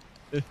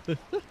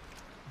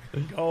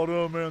 Called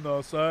him in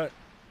the sack.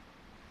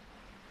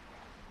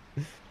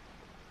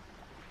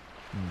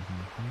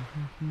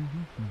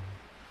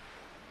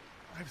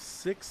 I have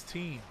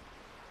 16.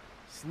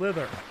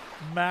 Slither.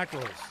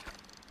 Mackerels.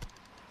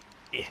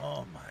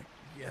 Oh my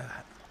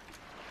god.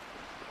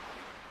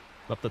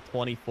 Up to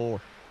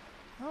 24.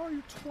 How are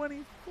you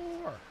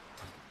 24?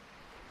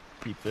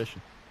 Keep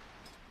fishing.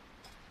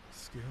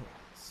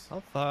 Skills.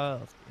 How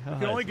fast? You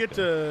can only get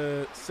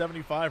to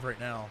 75 right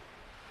now.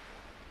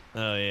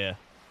 Oh, yeah.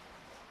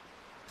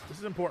 This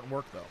is important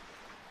work, though.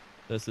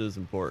 This is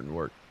important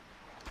work.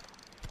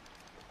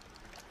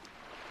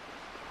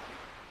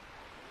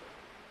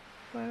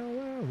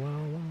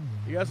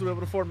 You guys will be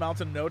able to afford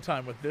mounts in no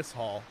time with this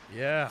haul.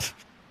 Yeah.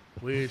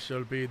 We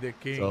shall be the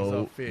kings So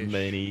of fish.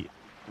 many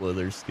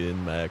leather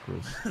skin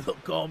mackerels. They'll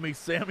call me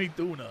Sammy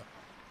Tuna.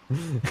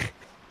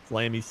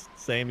 Sammy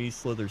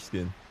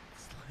Slitherskin.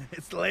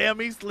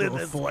 Slammy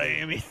Slither.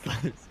 Slammy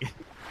Slitherskin.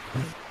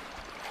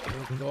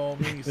 They'll call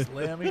me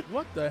Slammy.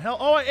 What the hell?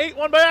 Oh, I ate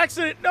one by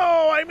accident.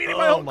 No, I'm eating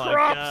my own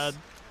crops. God.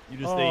 You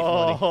just ate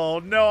money. Oh,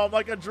 no. I'm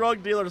like a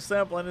drug dealer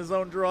sampling his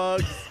own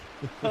drugs.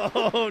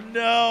 Oh,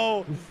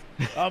 no.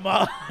 I'm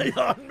high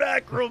on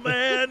mackerel,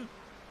 man.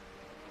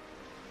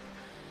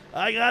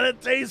 I got a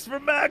taste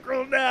for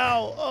mackerel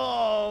now.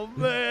 Oh,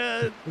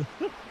 man.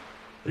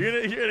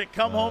 You're gonna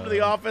come home to the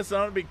office and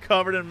I'm going to be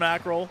covered in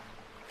mackerel.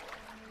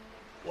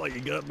 Well, you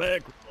got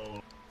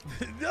mackerel.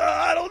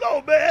 I don't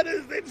know, man.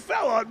 It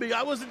fell on me.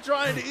 I wasn't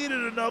trying to eat it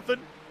or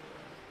nothing.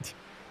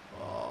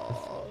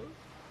 Oh.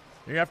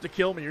 You're going to have to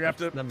kill me. You're going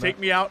to have to take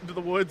me out into the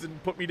woods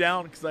and put me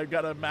down because I've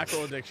got a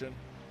mackerel addiction.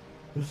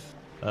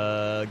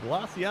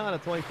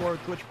 Glaciana 24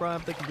 Twitch Prime.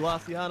 Thank you,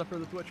 Glaciana, for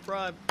the Twitch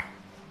Prime.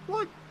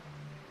 What?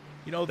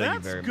 You know, Thank you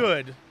that's very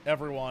good,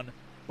 everyone.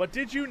 But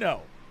did you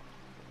know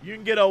you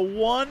can get a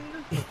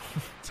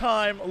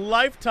one-time,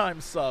 lifetime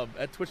sub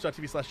at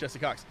twitch.tv/Jesse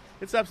Cox?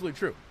 It's absolutely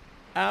true.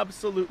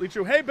 Absolutely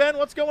true. Hey, Ben,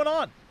 what's going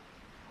on?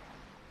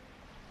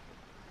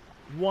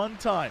 One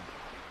time.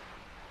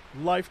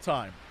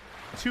 Lifetime.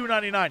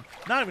 $2.99.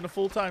 Not even a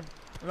full time.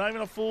 Not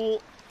even a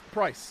full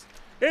price.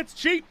 It's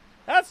cheap.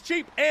 That's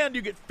cheap. And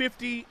you get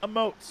 50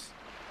 emotes.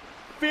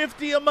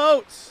 50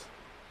 emotes.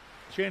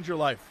 Change your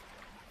life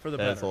for the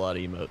better. That's a lot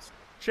of emotes.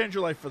 Change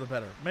your life for the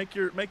better. Make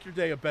your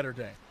day a better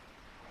day.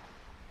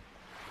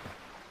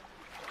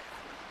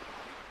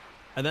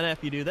 And then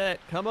after you do that,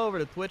 come over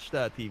to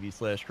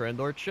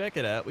twitch.tv/Crendor. Check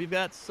it out. We've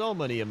got so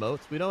many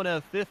emotes. We don't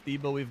have 50,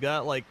 but we've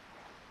got like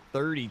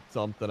 30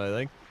 something, I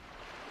think.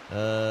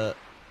 I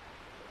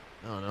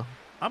don't know.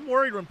 I'm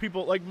worried when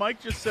people, like Mike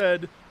just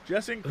said,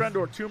 Jesse and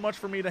Crendor, too much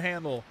for me to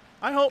handle.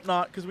 I hope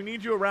not, because we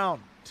need you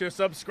around to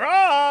subscribe.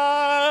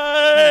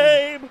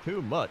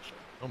 Too much.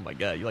 Oh my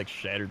god, you like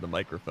shattered the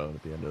microphone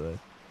at the end of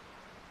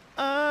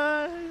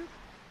that.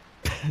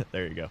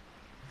 There you go.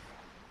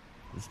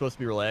 It's supposed to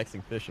be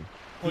relaxing fishing.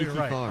 Oh, you're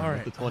right. Farm All with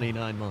right. the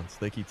 29 months.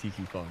 Thank you,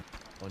 Tiki Farm.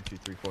 1, 2,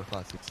 3, 4,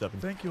 5, 6,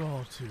 7. Thank you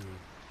all too.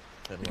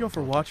 7, Thank you all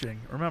for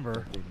watching.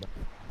 Remember,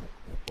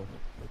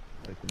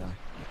 59.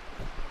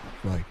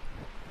 Right.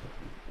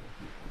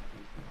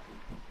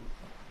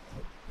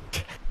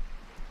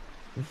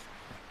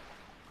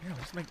 yeah,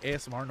 let's make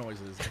ASMR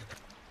noises.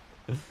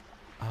 Yes,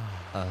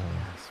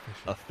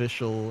 fishing.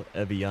 Official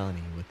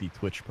Eviani with the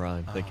Twitch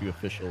Prime. Thank you,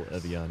 Official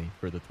yes. Eviani,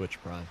 for the Twitch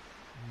Prime.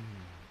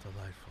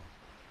 Delightful.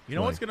 You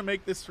know what's gonna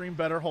make this stream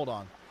better? Hold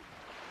on.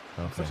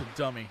 I'm Okay. such a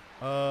dummy.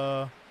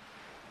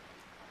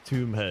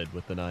 Tombhead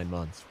with the 9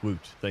 months. Woot.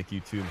 Thank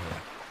you, Tombhead.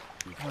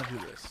 I'm gonna do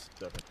this.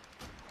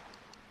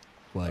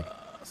 Like,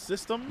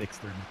 System.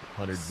 next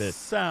 100 bits.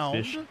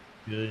 Sound. Fish.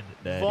 Good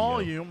daddy.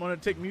 Volume. I'm gonna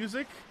take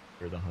music.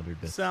 For the 100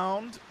 bits.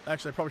 Sound.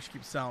 Actually, I probably should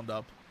keep sound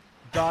up.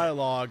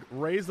 Dialogue.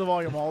 Raise the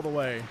volume all the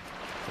way.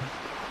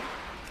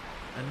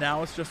 And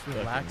now it's just Fucking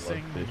love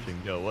relaxing.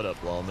 fishing. Yo, what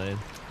up, lawman?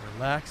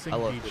 Relaxing I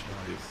love beach fishing,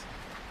 too. noise.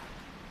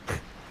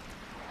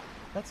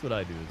 That's what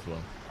I do as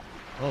well.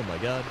 Oh my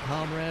god,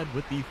 Comrade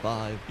with the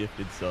 5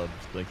 gifted subs.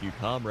 Thank you,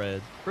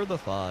 Comrade, for the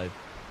 5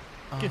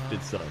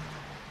 gifted subs.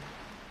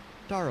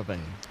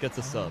 Daravan gets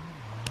a sub.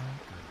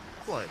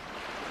 What?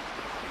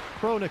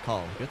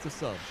 Chronicol gets a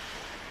sub.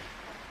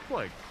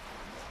 What?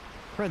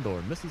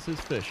 Crendor misses his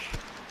fish.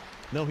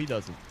 No, he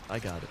doesn't. I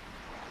got it.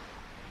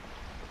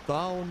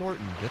 Thal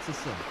Norton gets a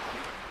sub.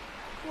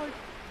 What?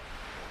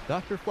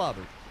 Dr.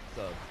 Flobber,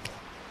 sub.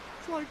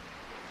 It's like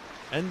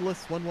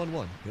Endless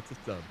 111 gets a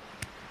sub.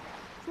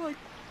 It's like,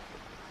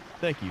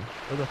 thank you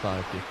for the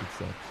 5 gifted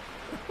subs.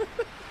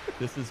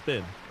 This has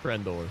been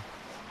Crendor.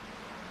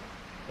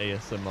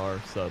 ASMR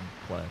sub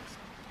claps.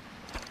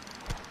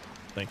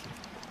 Thank you.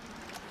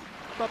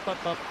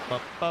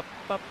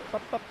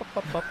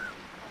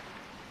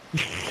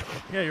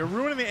 Yeah, you're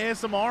ruining the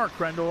ASMR,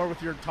 Crendor,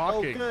 with your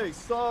talking. Okay,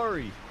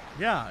 sorry.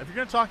 Yeah, if you're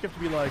gonna talk, you have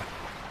to be like,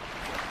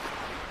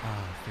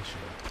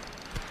 fishing.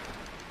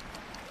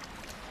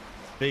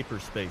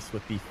 Vaporspace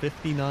with the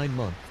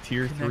 59-month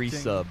Tier 3 Connecting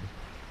sub.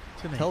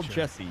 to Tell nature.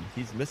 Jesse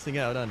he's missing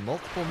out on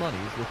multiple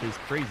monies with his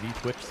crazy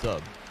Twitch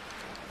sub.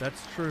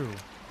 That's true.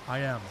 I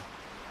am.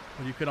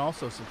 But you can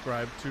also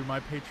subscribe to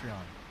my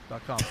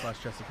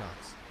patreon.com/Jesse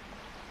Cox.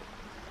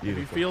 If you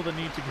Beautiful. feel the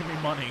need to give me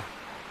money,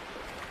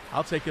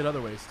 I'll take it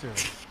other ways too.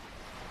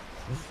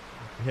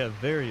 We have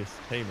various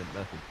payment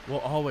methods. We'll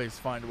always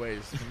find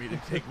ways for me to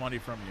take money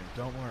from you.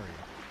 Don't worry.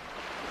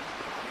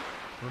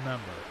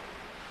 Remember,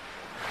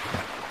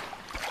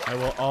 I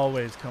will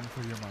always come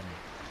for your money.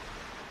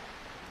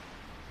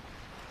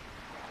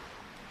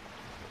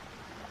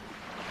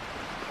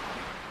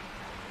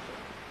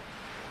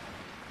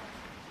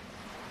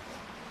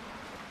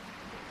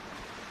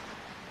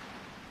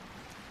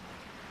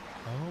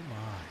 Oh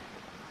my.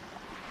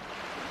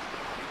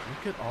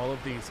 Look at all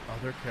of these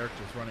other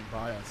characters running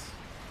by us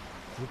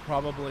who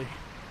probably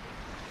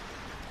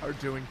are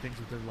doing things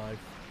with their life,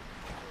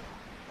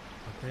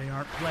 but they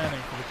aren't planning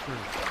for the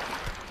truth.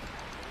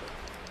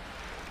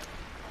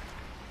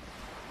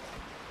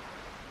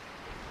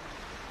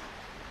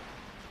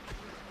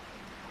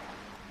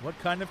 What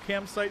kind of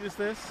campsite is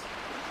this?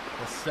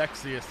 The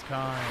sexiest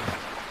kind.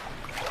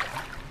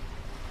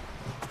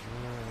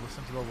 Oh,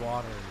 listen to the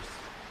waters.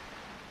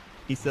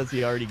 He says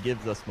he already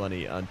gives us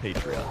money on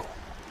Patreon.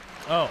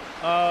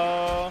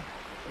 Oh,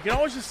 you can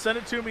always just send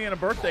it to me in a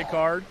birthday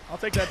card. I'll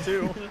take that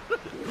too.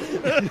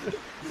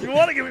 If you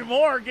want to give me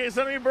more,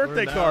 send me a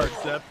birthday We're now card.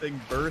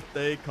 accepting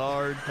birthday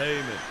card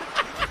payment.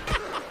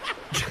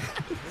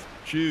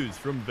 Choose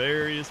from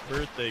various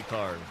birthday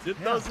cards. It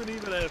Yeah. doesn't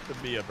even have to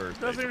be a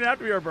birthday. Doesn't even have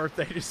to be our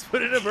birthday. Just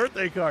put it in a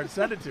birthday card.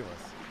 Send it to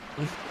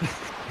us.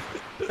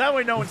 That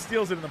way no one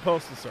steals it in the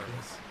postal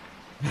service.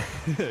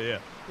 Yeah.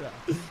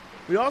 Yeah.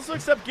 We also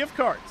accept gift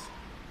cards.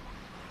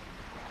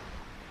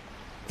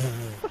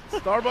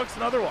 Starbucks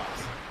and otherwise.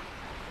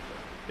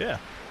 Yeah.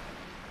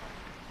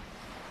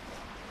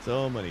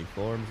 So many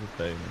forms of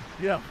payment.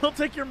 Yeah, we'll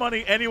take your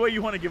money any way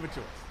you want to give it to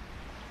us.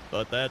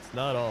 But that's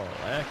not all.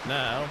 Act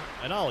now,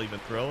 and I'll even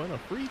throw in a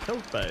free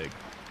tote bag.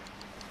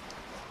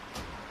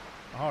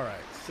 All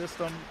right,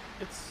 system.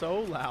 It's so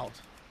loud.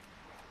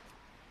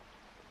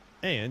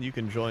 And you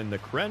can join the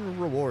Crendor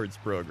Rewards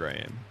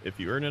program. If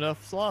you earn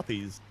enough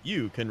slothies,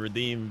 you can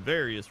redeem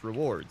various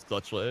rewards,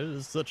 such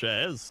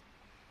as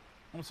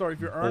I'm sorry, if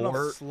you're earning enough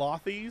Or-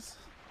 slothies.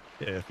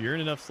 if you earn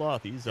enough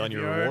slothies on If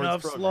your you earn rewards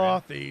enough program,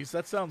 slothies.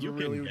 That sounds you can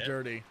really get-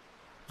 dirty.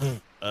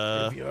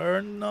 uh, If you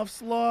earn enough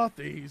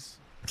slothies.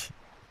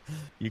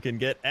 you can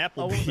get what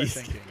was I Applebee's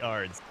thinking? gift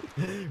cards.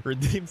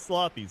 Redeem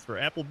slothies for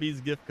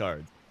Applebee's gift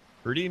cards.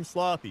 Redeem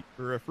slothy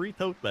for a free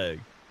tote bag,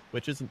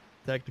 which isn't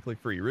technically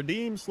free.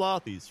 Redeem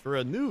slothies for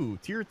a new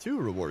Tier 2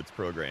 rewards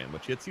program,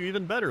 which gets you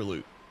even better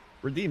loot.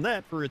 Redeem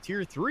that for a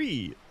Tier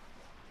 3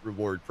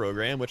 reward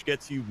program, which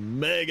gets you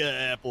mega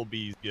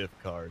Applebee's gift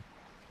card.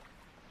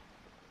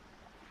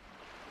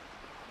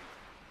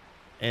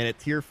 And at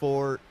Tier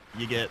 4,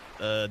 you get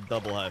a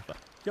double high five.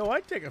 Yo,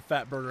 I'd take a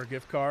Fat Burger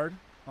gift card.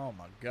 Oh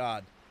my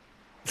god.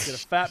 Get a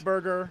Fat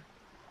Burger,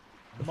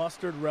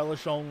 mustard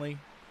relish only.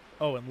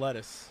 Oh, and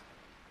lettuce.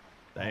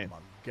 Damn. Oh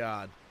my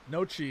god.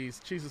 No cheese.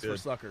 Cheese is for Good.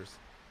 suckers.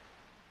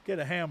 Get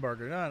a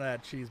hamburger. None of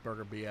that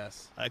cheeseburger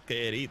BS. I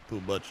can't eat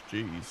too much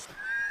cheese.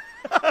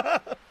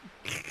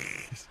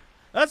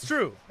 That's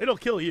true. It'll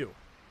kill you.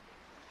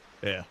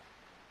 Yeah.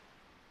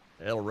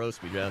 It'll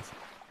roast me, Johnson.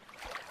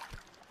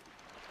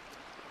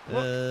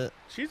 Look.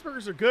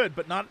 Cheeseburgers are good,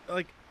 but not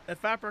like at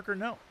Fat Burger,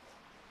 no.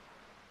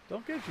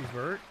 Don't get a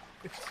cheeseburger.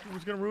 It's going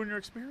to ruin your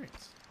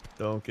experience.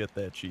 Don't get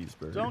that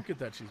cheeseburger. Don't get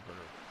that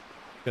cheeseburger.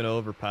 It's gonna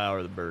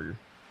overpower the burger.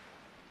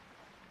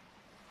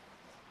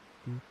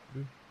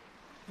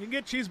 You can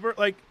get cheeseburger,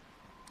 like,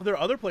 there are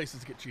other places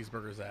to get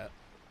cheeseburgers at,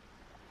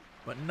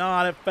 but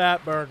not at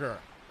Fat Burger.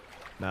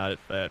 Not at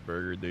Fat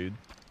Burger, dude.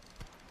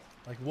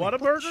 Like,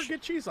 Whataburger,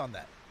 get cheese on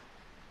that.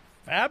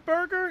 Fat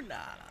Burger? Nah.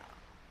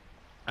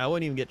 I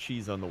wouldn't even get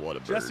cheese on the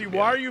Whataburger. Jesse,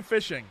 why are you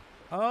fishing?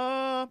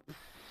 Why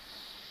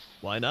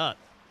not?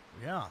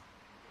 Yeah.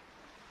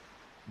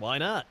 Why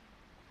not?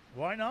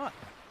 Why not?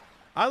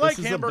 I like This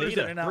is a hamburgers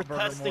beta. in and out We're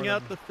burger testing more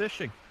out than- the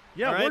fishing.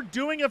 Yeah, all right? we're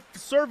doing a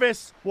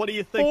service. What do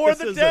you think? For This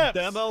the is devs. a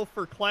demo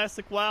for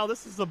Classic WoW.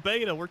 This is a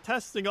beta. We're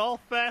testing all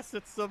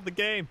facets of the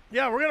game.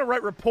 Yeah, we're going to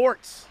write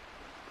reports.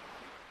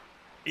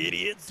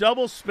 Idiots.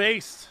 Double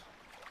spaced.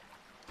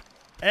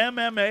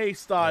 MMA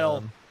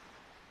style.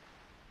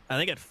 I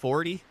think at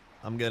 40,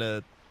 I'm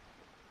gonna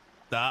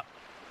stop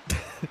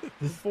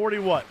 40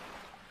 what?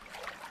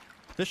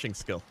 fishing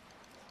skill.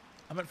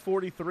 I'm at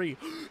 43.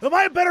 Am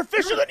I a better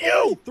fisher than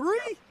you? 3?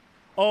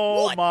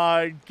 Oh What?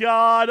 my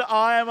god,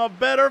 I am a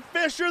better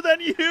fisher than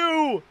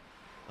you!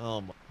 Oh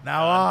my.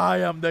 Now I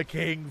am the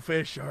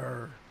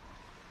kingfisher.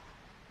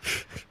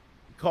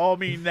 Call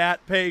me Nat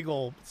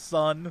Pagel,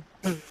 son.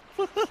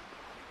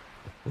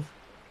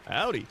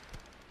 Howdy.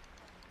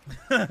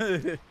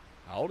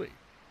 Howdy.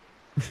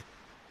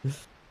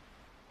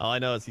 All I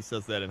know is he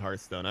says that in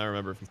Hearthstone. I don't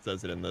remember if he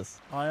says it in this.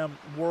 I am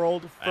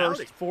world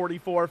first Howdy.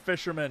 44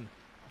 fisherman.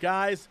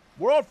 Guys,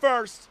 world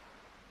first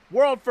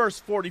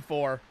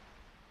 44.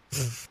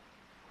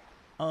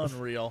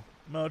 Unreal.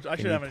 Moj, I Can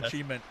should you have an test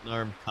achievement.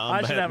 unarmed I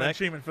combat should have an next?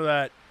 achievement for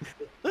that.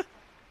 All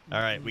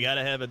right, we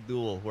gotta have a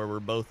duel where we're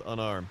both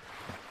unarmed.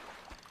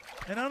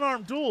 An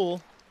unarmed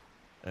duel.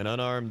 An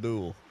unarmed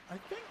duel. I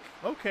think.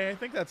 Okay, I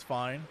think that's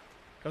fine.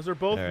 Because they're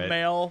both All right.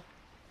 male.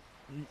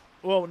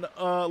 Well,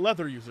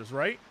 leather users,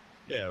 right?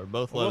 Yeah, we're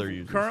both We're leather both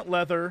users. Current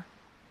leather,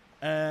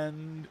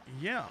 and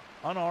yeah,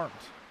 unarmed.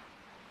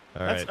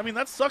 All That's, right. I mean,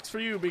 that sucks for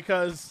you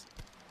because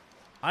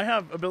I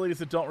have abilities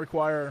that don't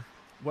require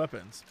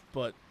weapons,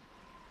 but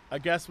I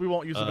guess we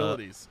won't use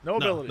abilities. No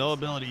abilities. No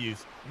ability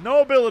use.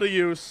 No ability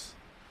use.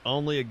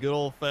 Only a good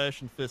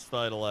old-fashioned fist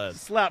fight allowed.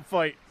 Slap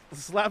fight.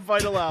 Slap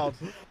fight allowed.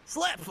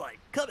 Slap fight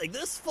coming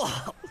this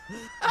fall.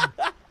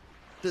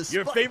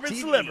 Your favorite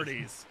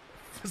celebrities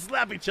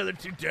slap each other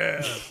to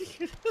death.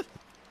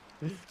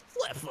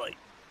 Slap fight.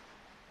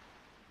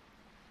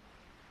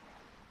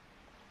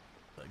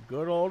 The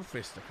good old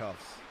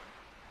fisticuffs.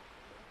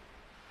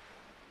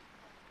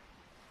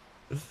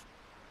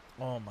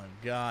 Oh my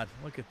God!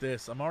 Look at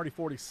this. I'm already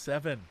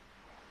 47.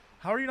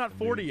 How are you not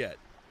 40 yet?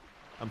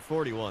 I'm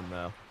 41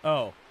 now.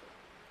 Oh,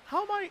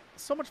 how am I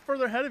so much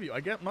further ahead of you?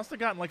 Must have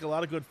gotten like a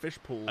lot of good fish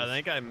pools. I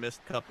think I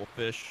missed a couple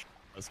fish.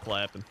 I was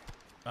clapping.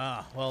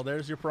 Ah, well,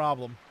 there's your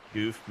problem.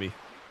 Goofed me.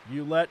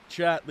 You let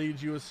chat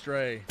lead you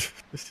astray.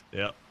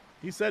 Yep.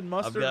 He said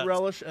mustard, got-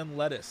 relish, and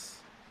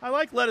lettuce. I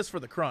like lettuce for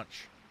the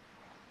crunch.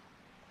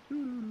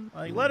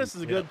 Like lettuce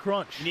is a good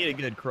crunch. You need a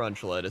good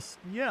crunch lettuce.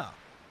 Yeah.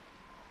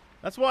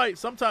 That's why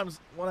sometimes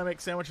when I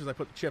make sandwiches, I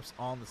put the chips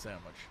on the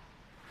sandwich.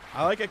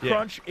 I like a Yeah.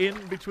 crunch in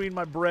between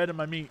my bread and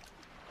my meat.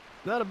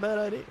 Not a bad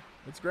idea.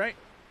 It's great.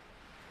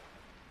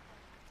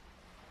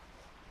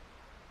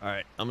 All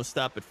right, I'm gonna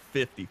stop at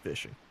 50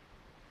 fishing.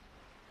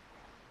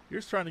 You're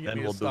just trying to get Then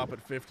me to we'll do stop it.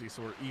 at 50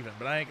 so we're even,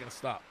 but I ain't gonna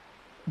stop.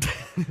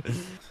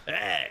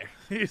 Hey.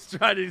 He's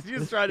trying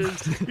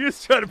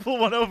to pull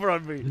one over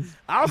on me.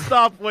 I'll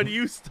stop when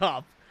you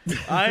stop.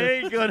 I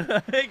ain't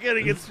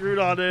gonna get screwed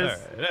on this.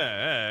 All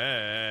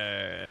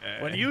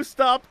right. When you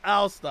stop,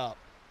 I'll stop.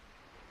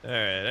 All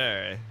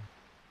right.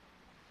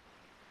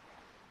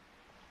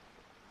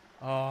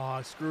 Oh,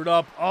 I screwed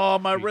up. Oh,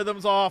 my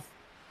rhythm's off.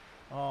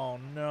 Oh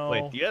no.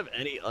 Wait, do you have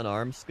any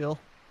unarmed skill?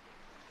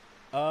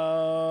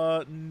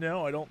 No,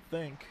 I don't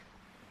think.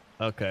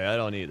 Okay, I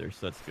don't either,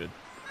 so that's good.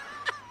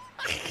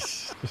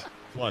 Just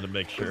wanted to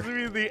make This sure. would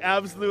be the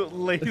absolute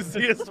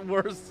laziest,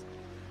 worst.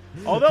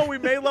 Although we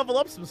may level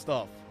up some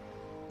stuff.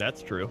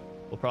 That's true.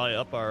 We'll probably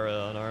up our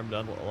unarmed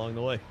along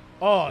the way.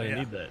 Oh I yeah.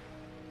 need that.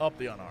 Up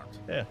the unarmed.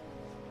 Yeah.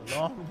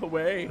 Along the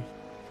way.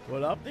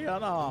 Put up the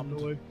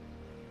unarmed.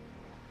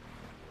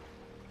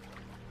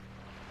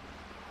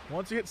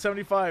 Once you hit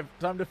 75,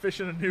 time to fish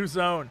in a new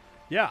zone.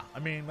 Yeah, I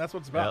mean, that's what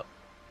it's about. Yep.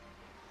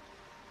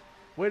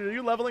 Wait, are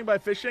you leveling by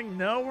fishing?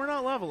 No, we're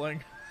not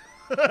leveling.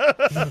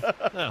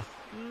 No.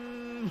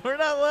 We're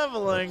not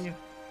leveling.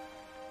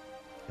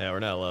 Yeah, we're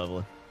not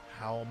leveling.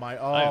 How am I? I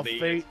Oh, have the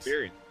fate.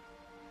 experience.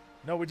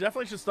 No, we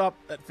definitely should stop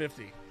at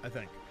 50, I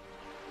think.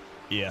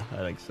 Yeah, I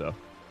think so.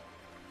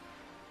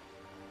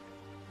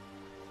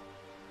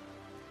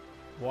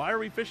 Why are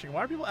we fishing?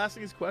 Why are people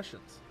asking these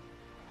questions?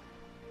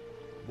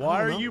 Why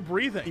I are don't know. you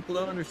breathing? People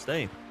don't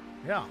understand.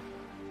 Yeah.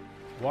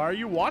 Why are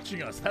you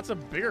watching us? That's a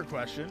bigger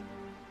question.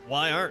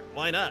 Why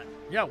not?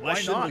 Yeah, why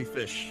shouldn't not? we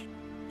fish?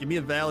 Give me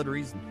a valid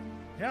reason.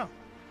 Yeah.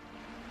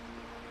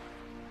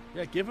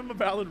 Yeah, give him a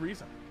valid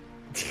reason.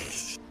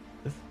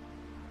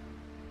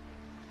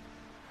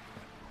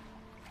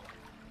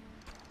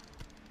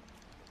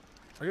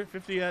 Are you at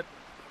 50 yet?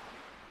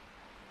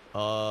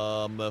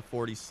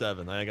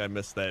 47. I think I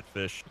missed that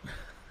fish.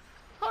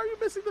 How are you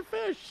missing the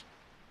fish?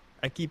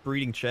 I keep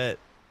reading chat.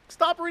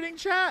 Stop reading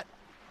chat.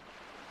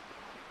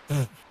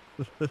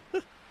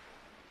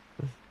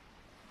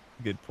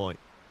 Good point.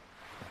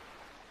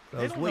 I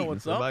They was don't know waiting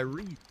what's for up. my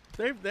read.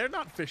 They're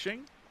not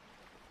fishing.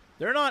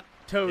 They're not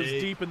toes Hey.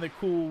 deep in the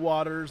cool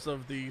waters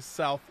of the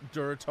South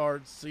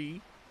Duratard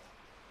Sea.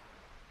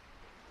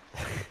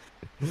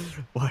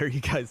 Why are you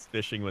guys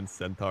fishing when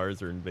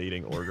centaurs are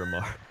invading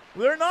Orgrimmar?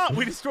 They're not.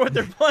 We destroyed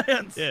their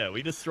plans. Yeah,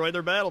 we destroyed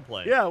their battle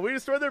plan. Yeah, we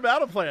destroyed their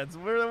battle plans.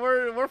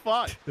 We're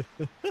fine.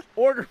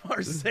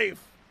 Orgrimmar's safe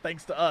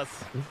thanks to us.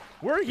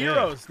 We're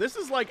heroes. This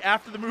is like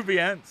after the movie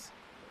ends.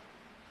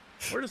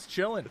 We're just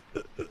chilling.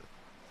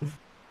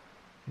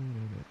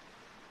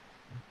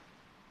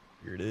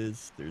 Here it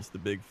is. There's the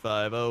big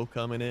 5-0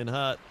 coming in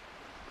hot.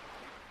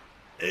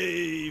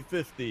 Hey,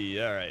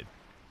 50. All right.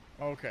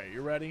 Okay,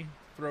 you ready?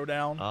 Throw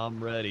down.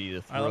 I'm ready to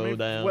All right, throw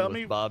down let with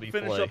me Bobby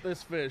finish Flay. up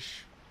this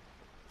fish.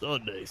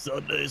 Sunday.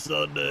 Let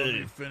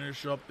me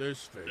finish up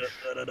this fish.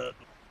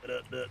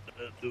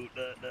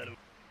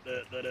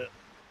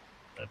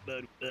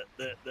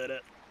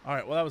 All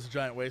right, well, that was a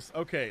giant waste.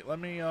 Okay, let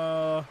me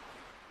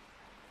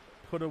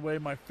put away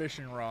my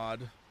fishing rod,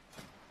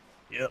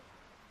 Yep.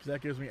 because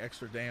that gives me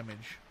extra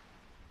damage.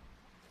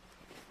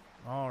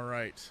 All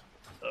right.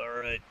 All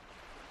right.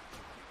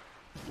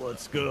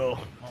 Let's go.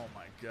 Oh,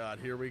 my God.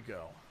 Here we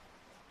go.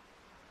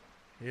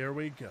 Here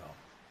we go.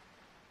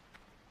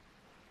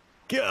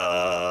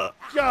 Gah!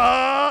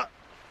 Yeah!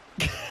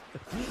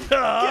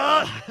 Yeah!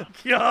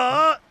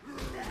 Yeah.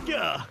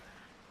 Yeah.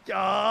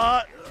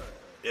 Yeah.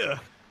 Yeah.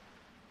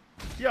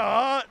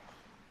 Yeah.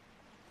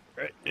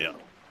 Right. Yeah.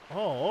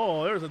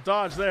 Oh, there's a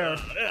dodge there.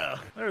 Yeah.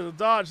 There's a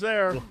dodge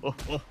there.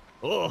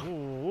 Oh.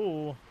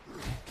 Ooh.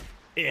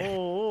 Yeah.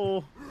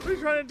 Oh. What are you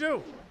trying to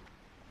do?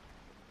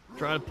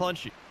 Trying to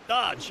punch you.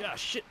 Dodge. Ah,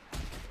 shit.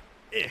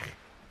 Yeah.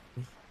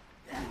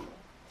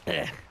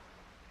 Yeah.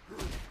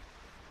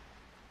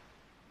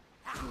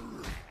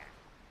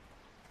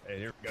 Hey,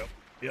 here we go.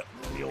 Yep,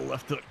 the old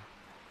left hook.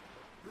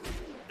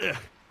 Yeah.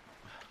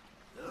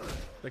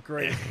 The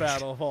greatest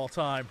battle of all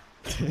time.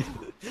 All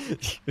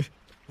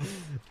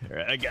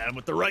right, I got him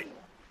with the right.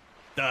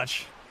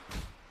 Dodge.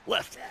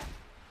 Left.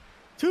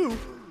 2.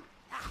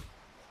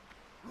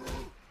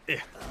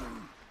 Yeah.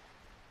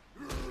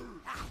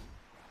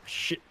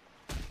 Shit.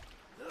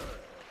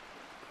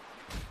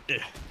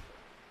 Yeah.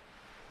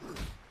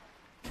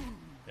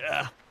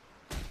 Yeah.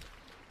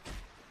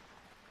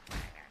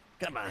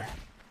 Come on.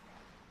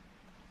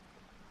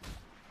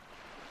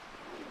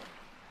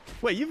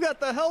 Wait, you've got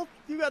the health,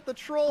 you got the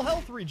troll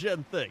health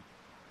regen thing.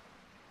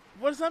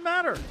 What does that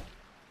matter?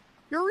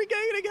 You're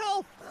regaining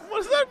health.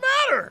 What does that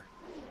matter?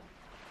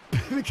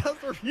 Because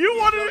You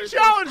wanted to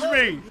challenge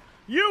me.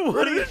 You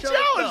wanted to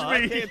challenge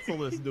me. I cancel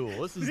this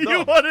duel. This is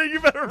You dumb. You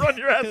better run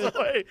your ass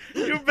away.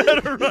 You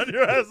better run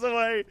your ass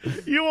away.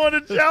 You want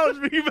to challenge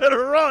me? You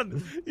better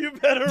run. You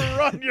better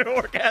run your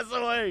orc ass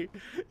away.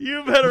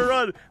 You better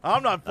run.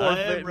 I'm not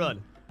forfeiting. I am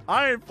run.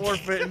 I ain't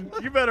forfeiting.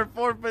 You better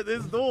forfeit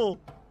this duel.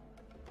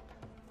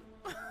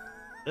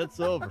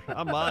 It's over.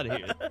 I'm out of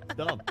here. It's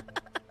dumb.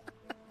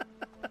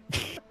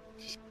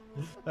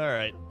 All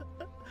right.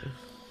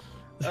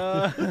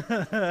 That's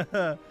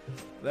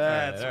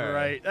all right.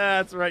 right.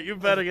 That's right. You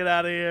better get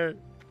out of here.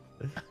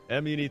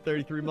 You need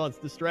 33 months.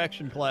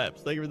 Distraction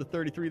claps. Thank you for the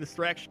 33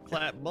 distraction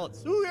clap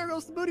months. Ooh, there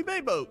goes the booty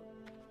bay boat.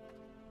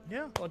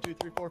 Yeah. 1, 2,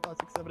 3, 4, 5,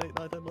 6, 7, 8,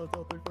 9, 10, 11,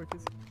 12, 13, 14, 15,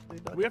 16,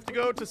 17, We have to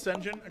go to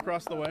Senjin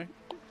across the way.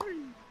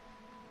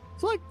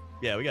 It's like,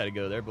 yeah, we got to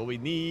go there, but we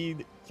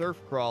need surf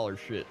crawler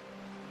shit.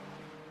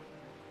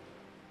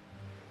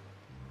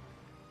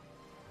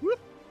 Whoop.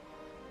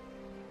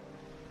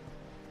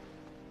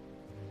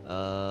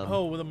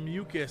 Oh, with a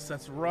mucus.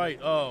 That's right.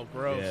 Oh,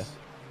 gross.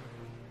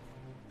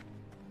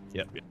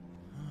 Yeah. Yep.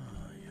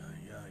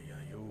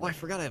 Oh, I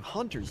forgot I have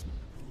hunters.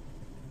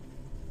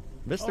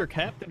 Mr.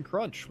 Captain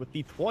Crunch with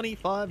the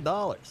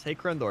 $25. Hey,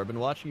 Crendor, I've been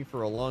watching you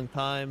for a long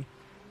time,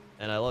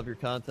 and I love your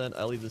content.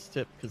 I leave this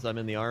tip because I'm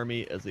in the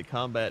Army as a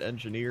combat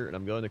engineer, and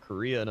I'm going to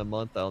Korea in a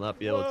month. I'll not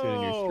be able to tune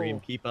in your stream.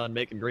 Keep on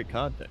making great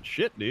content.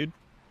 Shit, dude.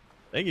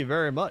 Thank you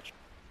very much.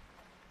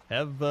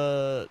 I was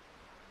going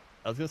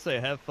to say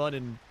have fun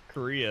in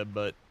Korea,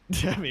 but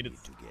I mean,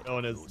 it's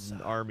known as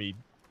an Army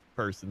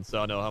person,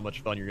 so I know how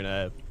much fun you're going to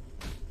have.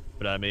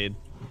 But I mean,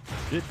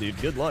 shit, dude,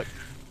 good luck.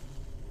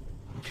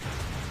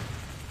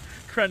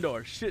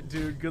 Crendor, shit,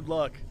 dude, good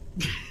luck.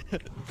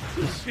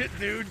 Shit,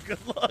 dude, good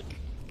luck.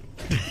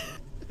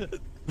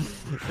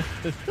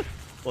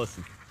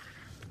 Listen,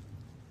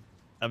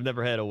 I've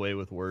never had a way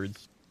with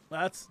words.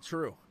 That's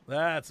true.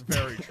 That's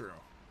very true.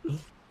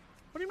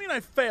 What do you mean I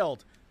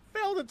failed?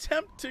 Failed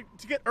attempt to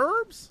get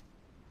herbs?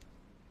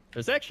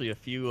 There's actually a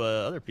few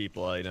other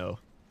people I know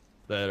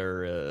that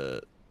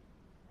are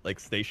like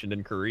stationed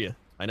in Korea.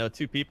 I know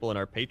 2 people in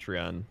our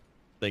Patreon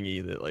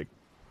thingy that like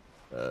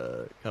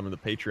come to the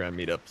Patreon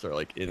meetups are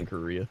like in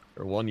Korea,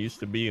 or one used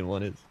to be and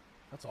one is.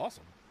 That's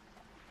awesome.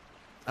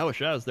 I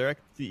wish I was there. I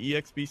could see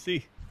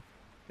EXBC.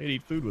 I'd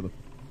eat food with them.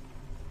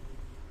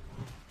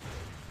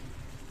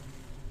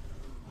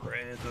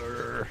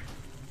 Crendor.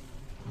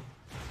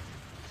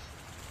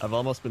 I've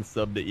almost been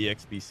subbed to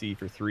EXBC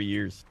for 3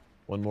 years.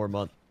 1 more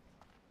month.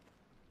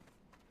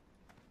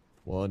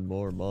 1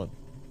 more month.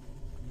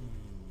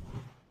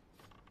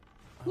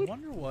 I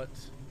wonder what...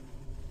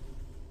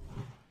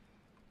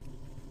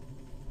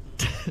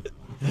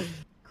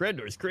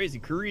 Crendor's Crazy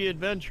Korea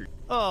Adventure.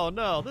 Oh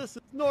no, this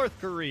is North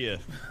Korea.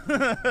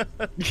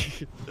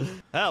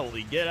 How will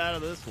he get out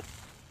of this one?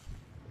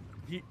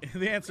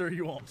 The answer,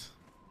 he won't.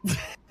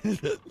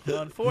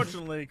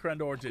 Unfortunately,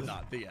 Crendor did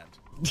not. The end.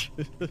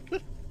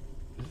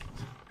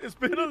 It's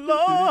been a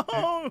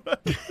long...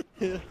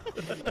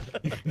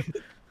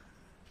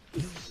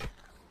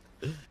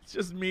 It's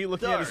just me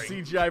looking at a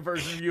CGI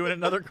version of you in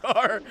another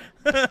car.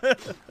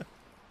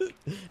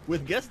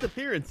 With guest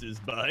appearances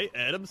by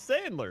Adam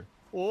Sandler.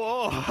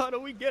 Whoa, how do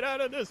we get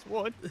out of this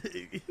one?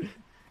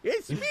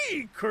 It's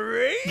me,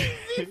 Crazy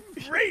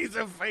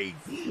Razor Face.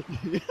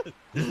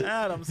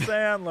 Adam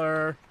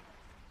Sandler.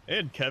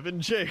 And Kevin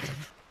James.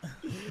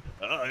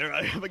 Oh, here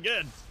I am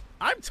again.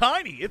 I'm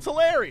tiny. It's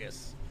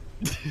hilarious.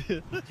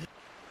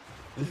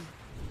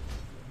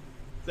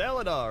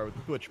 Saladar with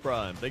the Twitch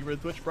Prime. Thank you for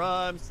the Twitch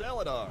Prime,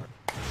 Saladar.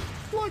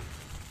 What?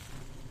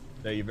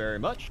 Thank you very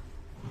much.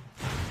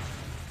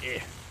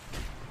 Yeah.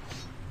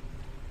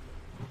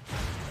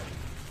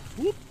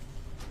 Whoop.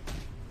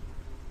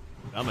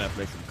 I'm gonna have to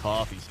make some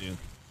coffee soon.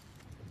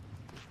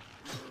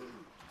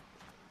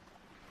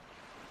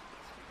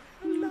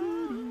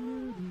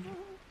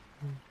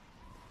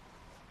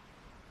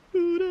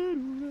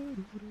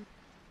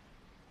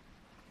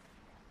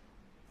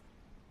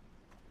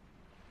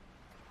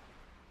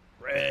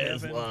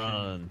 Seven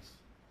Kreslon kings.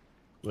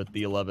 with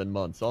the 11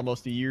 months.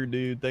 Almost a year,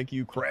 dude. Thank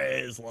you,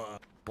 Kreslon.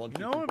 You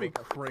know what would be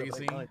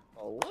crazy?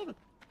 11.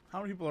 How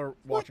many people are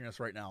watching us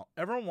right now?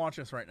 Everyone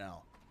watching us right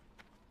now.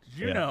 Did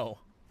you Yeah. know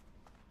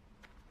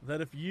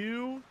that if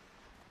you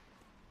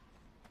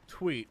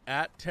tweet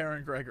at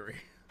Taryn Gregory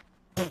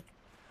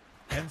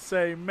and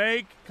say,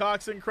 make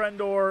Cox and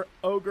Crendor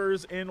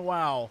ogres in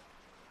WoW,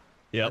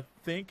 Yep.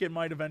 I think it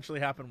might eventually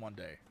happen one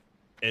day.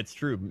 It's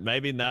true.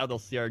 Maybe now they'll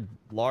see our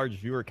large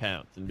viewer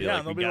counts and be Yeah, like,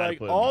 and they'll we be gotta like,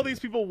 put all them these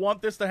people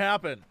want this to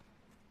happen.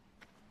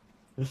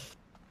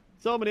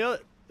 So many other.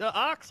 The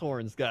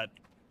Oxhorn's got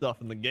stuff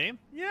in the game.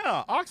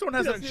 Yeah, Oxhorn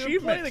has He an doesn't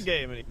even play achievement. the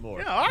game anymore.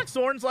 Yeah,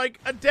 Oxhorn's like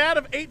a dad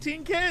of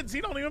 18 kids.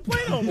 He don't even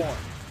play no more.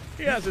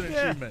 He has an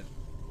Yeah. achievement.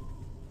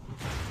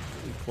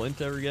 Did Clint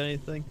ever get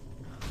anything?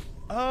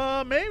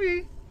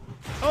 Maybe.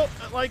 Oh,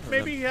 like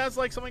maybe he has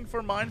like something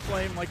for Mind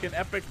Flame, like an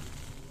epic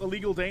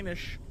illegal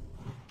Danish.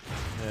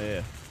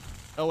 Yeah.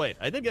 Oh wait,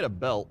 I did get a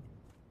belt.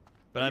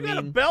 But You I mean, got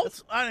a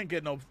belt? I didn't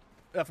get no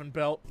effing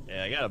belt.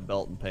 yeah, I got a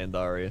belt in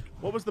Pandaria.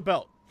 What was the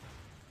belt?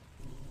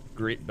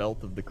 Great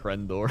belt of the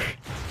Crendor.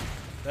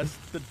 That's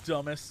the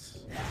dumbest.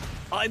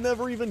 I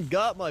never even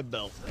got my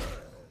belt.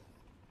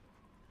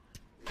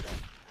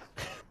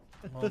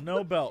 Well,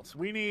 no belts.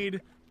 We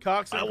need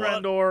Cox and I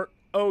want- Crendor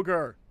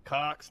ogre.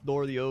 Cox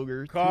Door the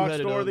Ogre. Cox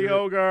two-headed Door the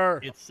ogre.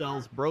 It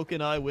sells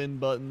broken eye win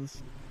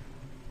buttons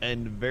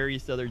and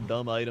various other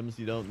dumb items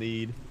you don't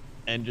need,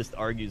 and just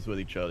argues with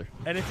each other.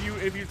 And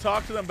if you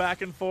talk to them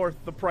back and forth,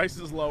 the price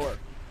is lower.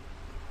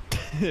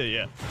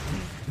 Yeah.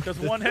 Because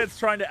one head's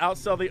trying to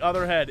outsell the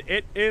other head.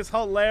 It is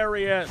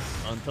hilarious.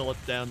 Until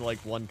it's down to like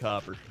 1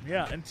 copper.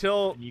 Yeah,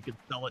 until And you can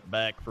sell it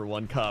back for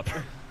 1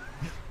 copper.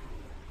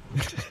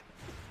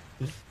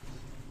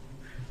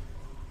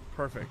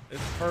 perfect.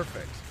 It's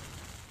perfect.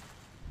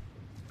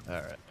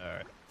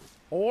 Alright.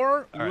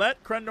 Or All right.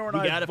 let Crendor and We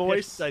I gotta pitch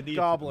voice this idea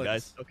to them, goblins.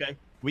 guys. Okay.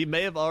 We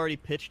may have already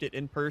pitched it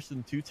in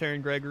person to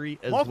Taryn Gregory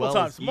as Multiple well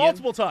times. as Ian.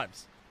 Multiple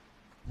times.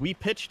 We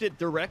pitched it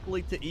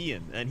directly to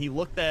Ian, and he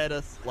looked at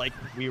us like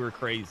we were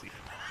crazy.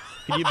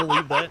 Can you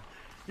believe that?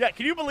 Yeah,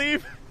 can you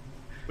believe?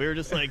 We were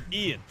just like,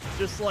 Ian,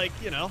 just like,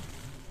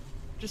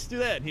 just do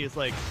that. And he was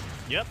like,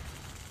 yep.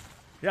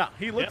 Yeah,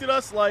 he looked Yep. at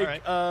us like,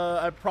 All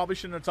right. I probably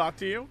shouldn't have talked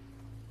to you.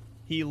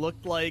 He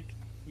looked like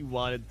he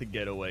wanted to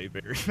get away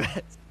very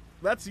fast.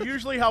 That's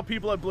usually how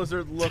people at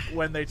Blizzard look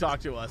when they talk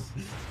to us.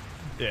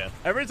 Yeah.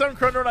 Every time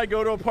Crendor and I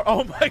go to a party,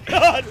 oh my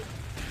god!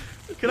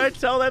 Can I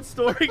tell that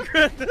story,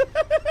 Crendor?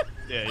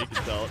 Yeah, you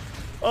can tell it.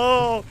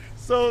 Oh,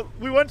 so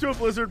we went to a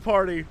Blizzard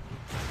party,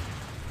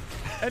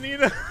 and you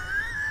know,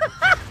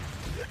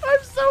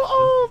 I'm so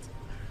old.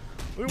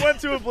 We went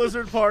to a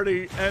Blizzard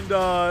party, and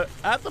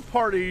at the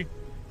party,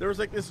 there was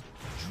like this.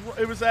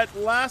 It was at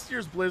last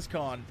year's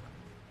BlizzCon,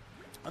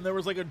 and there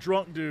was like a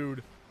drunk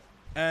dude,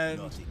 and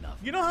Not enough.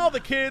 you know how the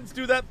kids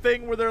do that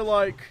thing where they're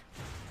like,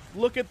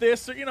 "Look at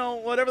this," or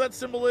whatever that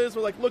symbol is.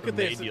 We're like, "Look at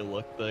this." Made you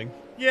look thing.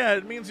 Yeah,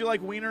 it means you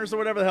like wieners or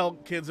whatever the hell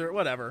kids are,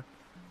 whatever.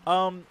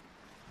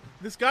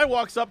 This guy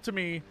walks up to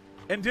me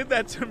and did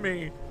that to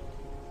me,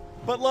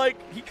 but like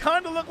he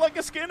kind of looked like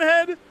a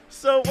skinhead.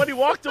 So when he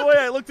walked away,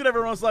 I looked at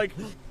everyone. I was like,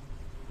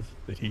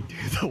 Did he do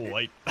the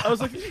white? I was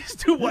like, he's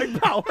too white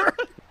power.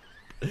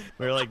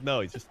 We were like,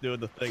 no, he's just doing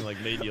the thing like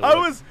made you I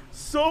look. was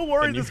so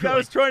worried And you this were guy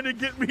was like- trying to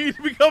get me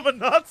to become a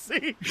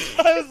Nazi.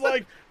 I was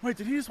like, wait,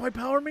 did he just white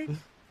power me?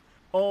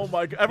 Oh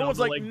my god! Everyone's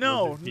the, like, like,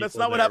 no, Blizzard that's people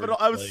not what there happened.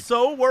 were I was like,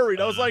 so worried.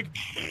 I was like,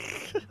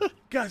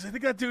 guys, I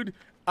think that dude.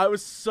 I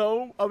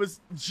was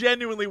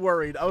genuinely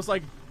worried. I was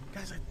like,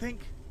 guys, I think.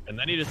 And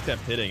then he just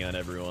kept hitting on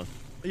everyone.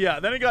 Yeah.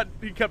 Then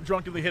he kept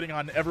drunkenly hitting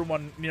on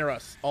everyone near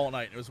us all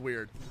night. It was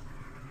weird.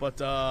 But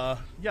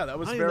yeah, that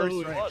was I didn't know very who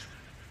he strange. was.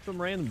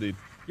 Some random dude.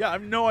 Yeah, I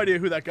have no idea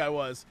who that guy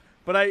was.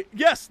 But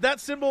yes, that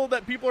symbol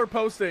that people are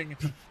posting,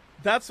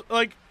 that's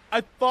like, I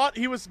thought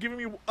he was giving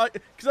me,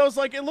 because I was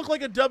like, it looked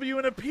like a W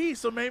and a P,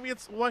 so maybe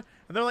it's what?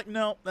 And they're like,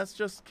 no, that's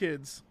just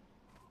kids.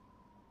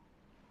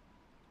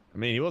 I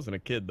mean, he wasn't a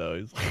kid though.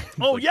 He was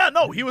Oh like, yeah,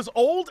 no, he was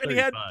old and he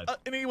had, 35.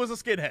 and he was a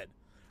skinhead,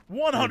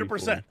 100%.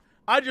 40.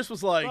 I just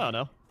was like, I don't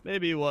know.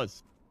 Maybe he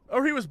was.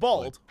 or he was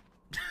bald,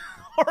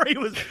 or he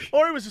was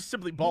just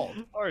simply bald.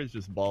 Or he's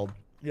just bald.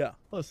 Yeah,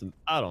 Listen,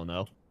 I don't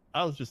know.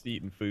 I was just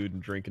eating food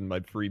and drinking my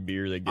free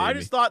beer they gave I me.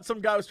 just thought some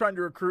guy was trying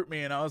to recruit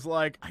me, and I was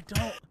like,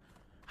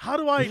 how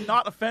do I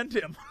not offend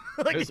him?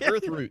 Like, It was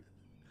Earthroot.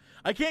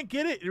 I can't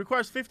get it. It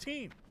requires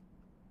 15.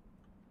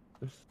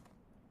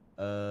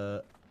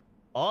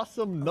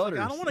 Awesome Like, nutters.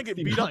 I don't want to get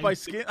beat up by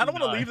 69. I don't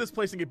want to leave this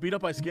place and get beat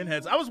up by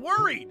skinheads. I was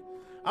worried.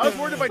 I was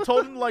worried if I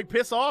told him to like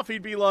piss off,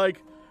 he'd be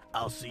like,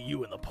 "I'll see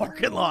you in the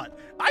parking lot."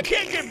 I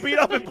can't get beat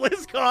up at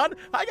BlizzCon.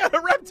 I got a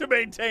rep to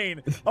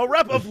maintain. A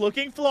rep of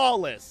looking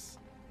flawless.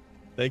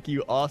 Thank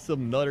you,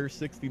 Awesome Nutter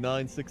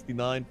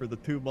 6969 for the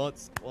 2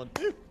 months. 1,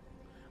 2.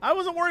 I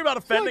wasn't worried about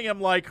offending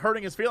him, like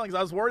hurting his feelings.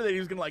 I was worried that he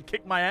was gonna like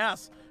kick my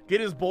ass, get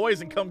his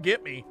boys, and come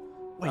get me.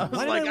 Wait, I was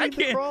why like, did I leave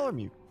the can't. crawler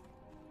mute?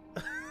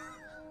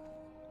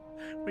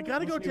 We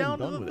gotta go Wasn't even down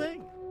to done the with it.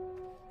 thing.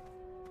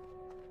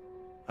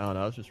 I don't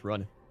know. I was just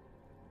running.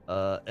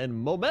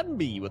 And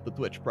Momembi with the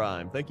Twitch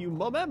Prime. Thank you,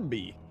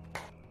 Momembi.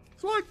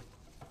 Swag.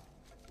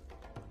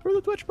 For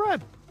the Twitch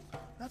Prime.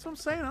 That's what I'm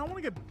saying. I don't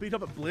want to get beat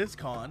up at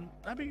BlizzCon.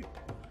 That'd be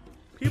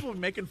people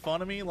making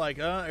fun of me like,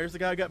 there's the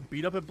guy who got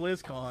beat up at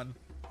BlizzCon.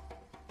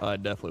 I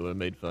definitely would have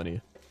made fun of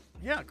you.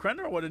 Yeah,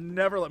 Crendor would have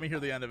never let me hear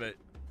the end of it.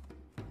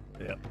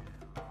 Yeah.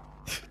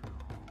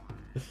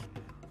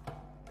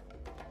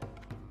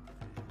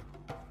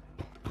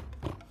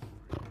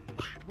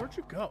 Where'd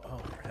you go?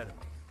 Oh, you're ahead of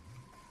me.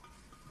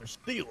 They're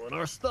stealing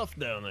our stuff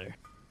down there.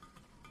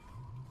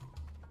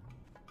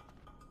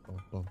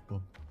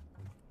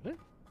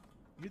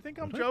 You think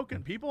I'm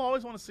joking? People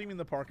always want to see me in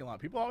the parking lot.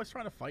 People always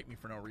trying to fight me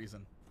for no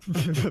reason.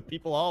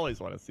 People always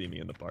want to see me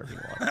in the parking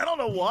lot. I don't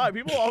know why.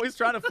 People always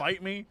trying to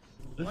fight me.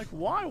 Like,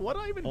 why? What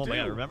did I even do? Oh my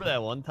god, remember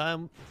that one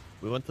time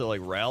we went to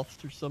like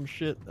Ralph's or some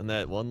shit and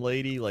that one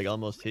lady like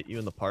almost hit you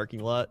in the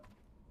parking lot?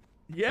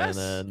 Yes.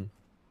 And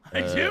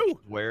then I do.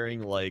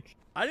 wearing like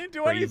I didn't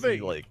do crazy,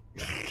 anything. like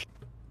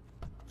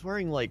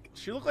wearing like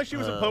she looked like she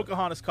was in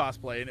Pocahontas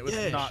cosplay and it was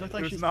yeah, not she it looked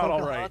like was she's not all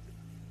Pocahontas. right.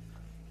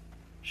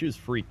 She was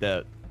freaked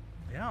out.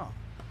 Yeah.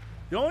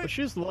 The only But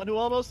she's the one who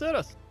almost hit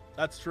us.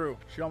 That's true.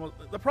 She almost.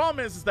 The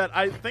problem is that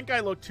I think I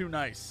look too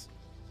nice.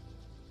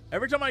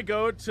 Every time I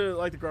go to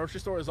like the grocery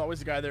store, there's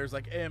always a guy there who's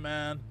like, "Hey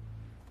man,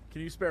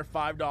 can you spare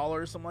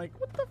 $5?" I'm like,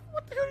 "What the?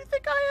 What the hell do you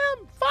think I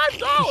am?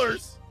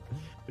 $5?"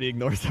 But he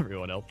ignores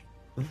everyone else.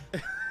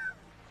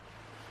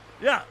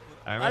 Yeah,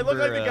 I look like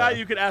the remember, guy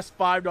you could ask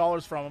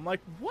 $5 from. I'm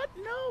like, what?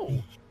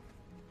 No.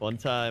 One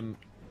time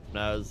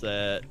when I was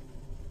at,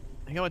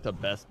 I think I went to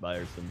Best Buy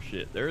or some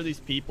shit. There were these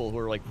people who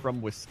were like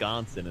from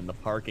Wisconsin in the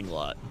parking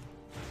lot.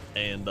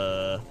 And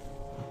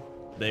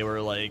they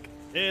were like,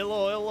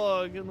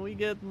 hello, can we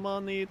get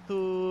money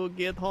to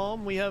get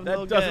home? We have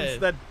no gas.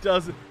 That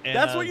doesn't. And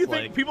That's I what you was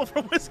think like- people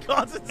from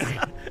Wisconsin say.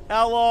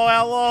 Hello.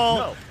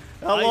 No,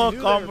 Hello, I knew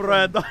they were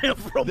comrade. I am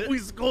from Th-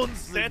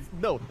 Wisconsin.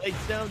 no, they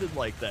sounded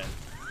like that.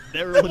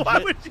 They were Then legit. why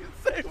would you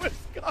say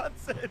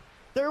Wisconsin?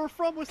 They were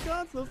from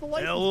Wisconsin. That's the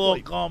license Hello,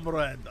 plate.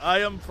 comrade. I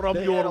am from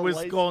They your had a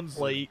license Wisconsin.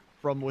 plate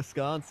from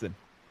Wisconsin.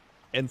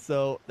 And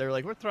so they're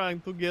like, we're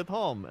trying to get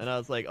home. And I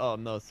was like, oh,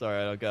 no, sorry,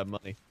 I don't got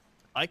money.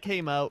 I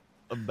came out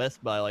of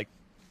Best Buy like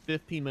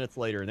 15 minutes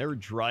later, and they were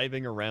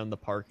driving around the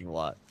parking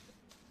lot.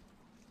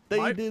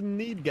 They didn't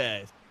need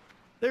gas.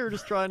 They were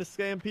just trying to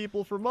scam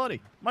people for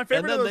money. My And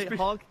favorite then of they those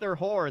honked their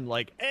horn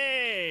like,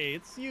 hey,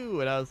 it's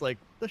you. And I was like,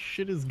 the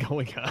shit is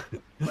going on.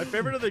 My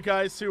favorite are the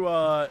guys who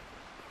I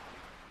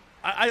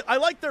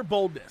like their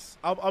boldness.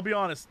 I'll be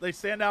honest. They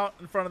stand out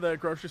in front of the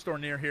grocery store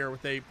near here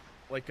with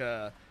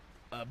a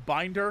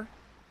binder,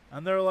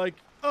 and they're like,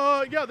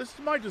 yeah, this is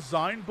my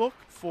design book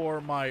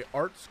for my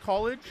arts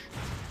college.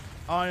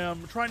 I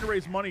am trying to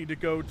raise money to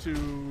go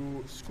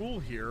to school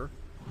here.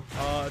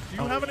 Do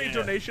you have any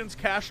donations,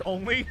 cash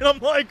only? And I'm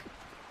like,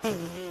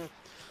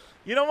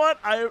 you know what?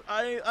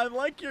 I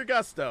like your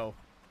gusto.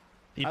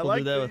 People like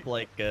do that the- with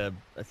like,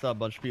 I saw a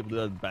bunch of people do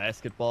that with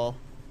basketball.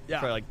 Yeah.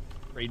 Try like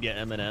trade you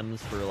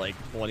M&Ms for like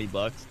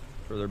 $20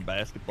 for their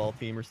basketball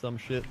team or some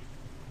shit.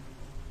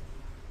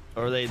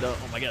 Or they don't.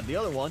 Oh my god, the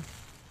other one.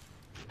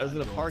 I was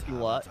in a parking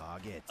lot.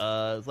 It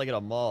was like at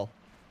a mall,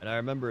 and I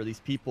remember these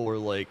people were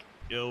like,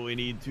 "Yo, they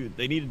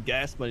needed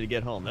gas money to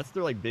get home." That's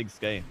their like big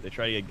scam. They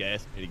try to get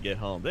gas money to get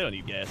home. They don't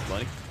need gas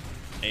money,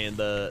 and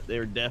they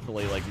were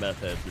definitely like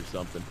meth heads or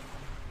something.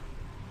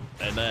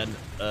 And then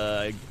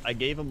I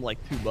gave them like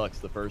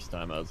 $2 the first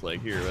time. I was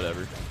like, "Here,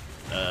 whatever."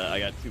 I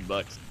got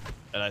 $2,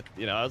 and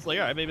I was like,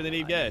 "All right, maybe they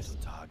need gas."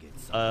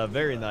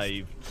 Very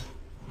naive.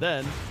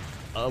 Then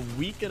a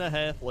week and a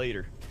half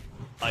later,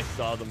 I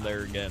saw them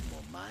there again,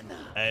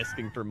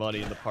 asking for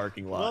money in the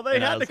parking lot. Well, they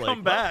And I had to was come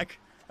like, back.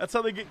 That's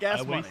how they get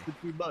gas I money. wasted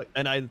 $2.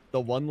 And the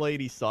one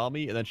lady saw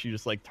me, and then she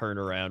just like turned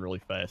around really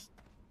fast.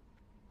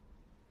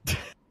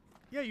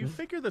 Yeah, you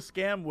figure the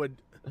scam would,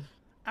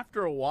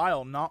 after a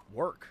while, not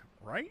work,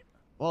 right?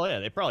 Well, yeah,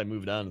 they probably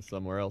moved on to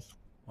somewhere else.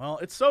 Well,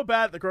 it's so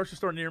bad at the grocery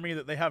store near me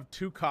that they have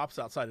 2 cops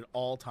outside at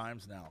all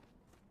times now.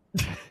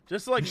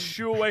 Just to like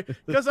shoo away,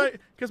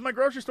 because my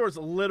grocery store is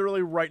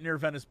literally right near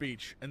Venice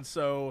Beach, and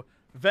so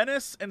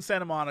Venice and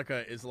Santa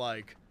Monica is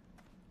like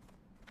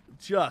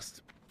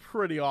just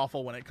pretty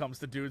awful when it comes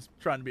to dudes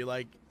trying to be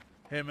like,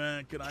 "Hey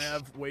man, can I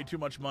have way too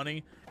much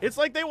money?" It's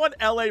like they want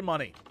LA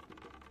money.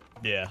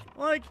 Yeah.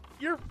 Like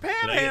you're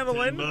Can I get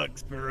panhandling.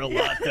 $10 for a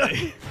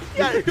latte?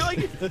 Yeah, you're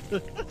like,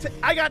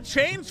 I got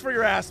change for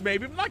your ass,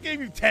 maybe. I'm not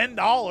giving you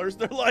 $10.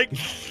 They're like,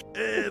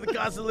 the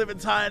cost of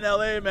living's high in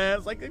LA, man.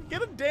 It's like,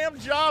 get a damn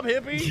job,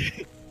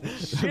 hippie.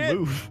 Shit.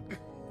 Move.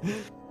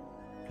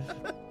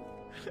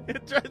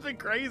 It drives me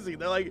crazy.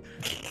 They're like,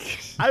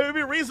 I would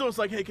be reasonable. It's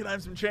like, hey, can I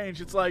have some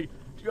change? It's like,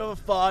 do you have a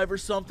 5 or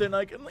something?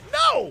 Like, I'm like,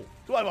 no.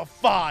 Do I have a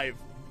 5?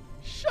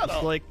 Shut Just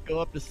up. like go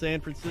up to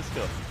San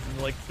Francisco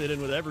and like fit in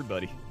with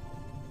everybody.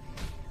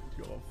 Do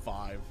you have a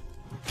 5?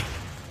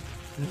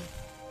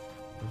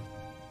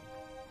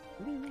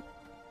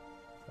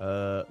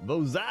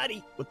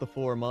 Vozati with the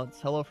 4 months.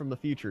 Hello from the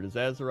future. Does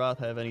Azeroth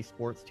have any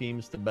sports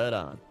teams to bet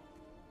on?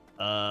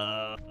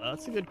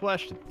 That's a good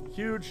question.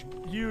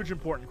 Huge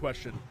important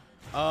question.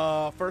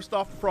 First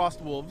off, the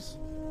Frost Wolves,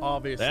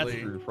 obviously. That's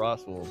true.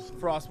 Frost Wolves.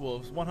 Frost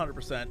Wolves,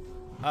 100%.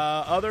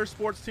 Other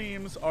sports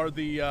teams are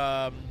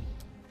the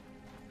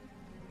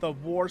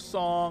War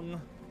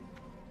Song.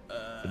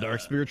 The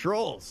Dark Spear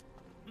Trolls.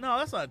 No,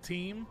 that's not a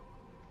team.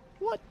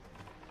 What?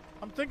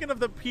 I'm thinking of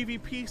the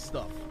PvP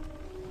stuff.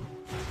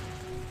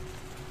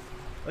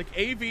 Like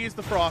AV is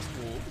the Frost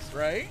Wolves,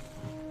 right?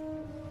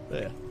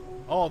 Yeah.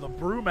 Oh, the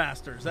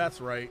Brewmasters. That's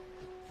right.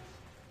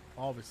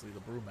 Obviously, the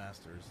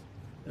Brewmasters.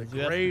 The Did you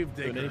ask for Grave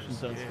Diggers.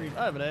 donations on Yeah. stream?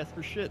 I haven't asked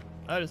for shit.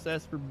 I just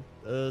asked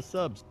for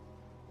subs.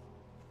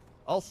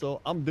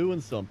 Also, I'm doing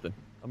something.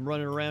 I'm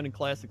running around in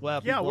Classic WoW. Yeah,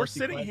 People we're wanna see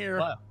sitting Classic here.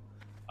 WoW.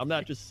 I'm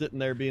not just sitting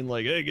there being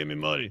like, "Hey, give me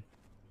money,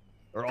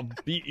 or I'll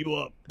beat you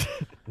up."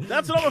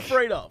 That's what I'm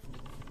afraid of.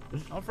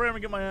 I'm afraid I'm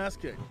gonna get my ass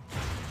kicked.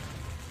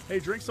 Hey,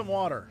 drink some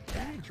water.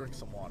 Hey, drink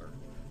some water.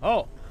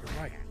 Oh,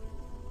 you're right.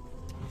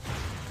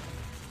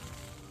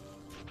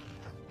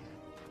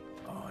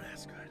 Oh,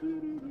 that's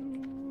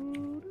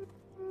good.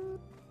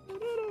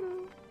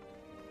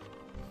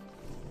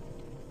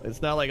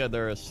 It's not like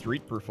they're a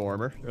street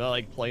performer. They're not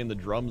like playing the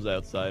drums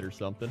outside or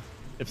something.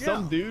 If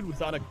some dude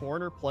was on a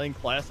corner playing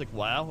classic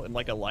WoW and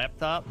like a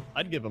laptop,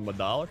 I'd give him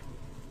 $1.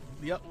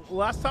 Yep.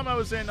 Last time I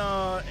was in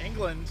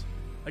England,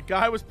 a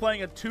guy was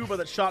playing a tuba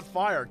that shot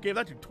fire. Gave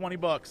that dude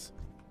 $20.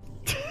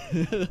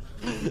 It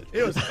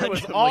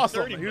was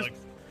awesome. He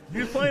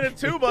was playing a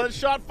tuba that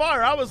shot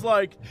fire. I was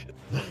like,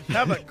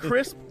 have a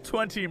crisp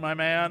 20, my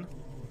man.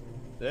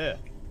 Yeah.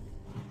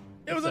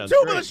 It was a sounds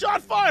tuba great. that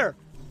shot fire.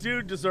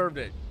 Dude deserved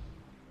it.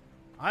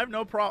 I have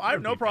no problem. I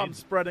have no problem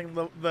spreading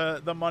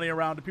the money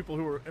around to people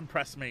who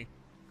impress me.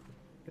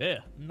 Yeah.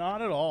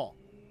 Not at all.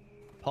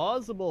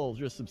 Pausable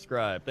just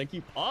subscribe. Thank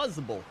you,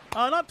 Pausable.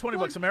 Not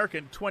 $20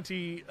 American,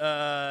 20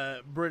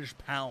 British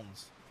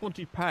pounds,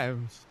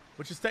 £20.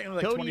 which is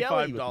technically like Cody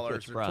Ellie $25 with the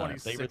Twitch or Prime.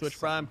 26. Thank you for Twitch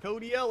Prime,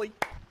 Cody Ellie.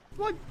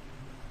 What?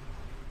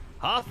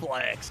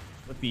 Hoflax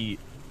with the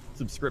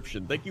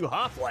subscription. Thank you,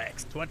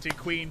 Hoflax, 20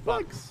 queen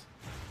bucks.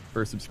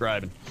 for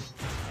subscribing.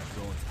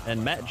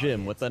 And Matt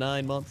Jim with the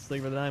 9 months. Thank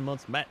you for the 9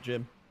 months. Matt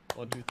Jim.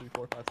 1, 2, 3,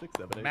 4, 5, 6,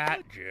 7, 8.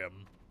 Matt Jim.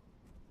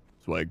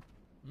 Swag.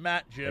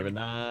 Matt Every Jim.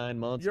 9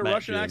 months. Your Matt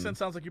Russian Jim. accent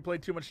sounds like you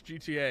played too much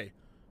GTA.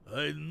 I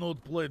did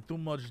not play too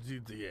much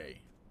GTA.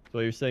 So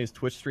what you're saying is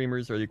Twitch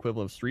streamers are the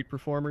equivalent of street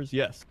performers?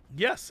 Yes.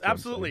 Yes,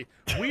 absolutely.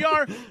 We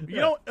are. You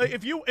know,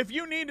 if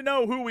you need to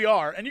know who we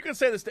are, and you can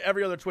say this to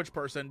every other Twitch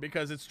person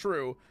because it's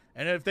true,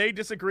 and if they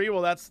disagree,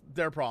 well, that's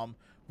their problem.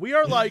 We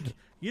are like,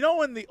 you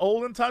know, in the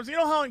olden times, you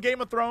know how in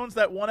Game of Thrones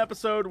that one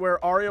episode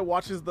where Arya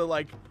watches the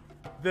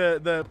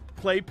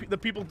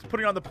people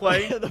putting on the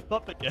play. The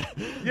puppet, yeah.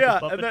 Yeah,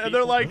 The and puppet they're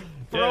people. like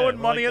throwing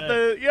Yeah, money like at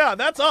the. Yeah,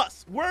 that's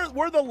us.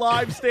 We're the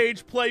live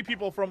stage play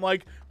people from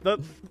like the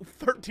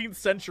 13th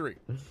century.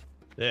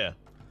 Yeah.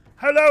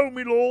 Hello,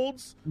 me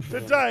lords.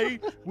 Today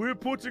we're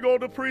putting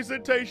on a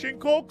presentation,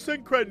 Cox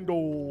and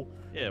Crendor.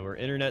 Yeah, we're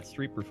internet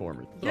street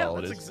performers. That's Yeah, all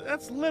it is.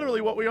 that's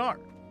literally what we are.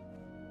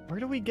 Where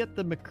do we get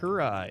the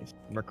Makura eyes?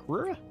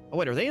 Makura? Oh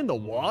wait, are they in the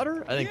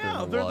water? I think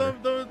Yeah, they're in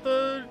the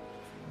they're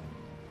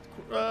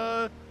water.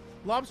 the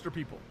lobster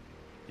people.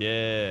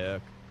 Yeah.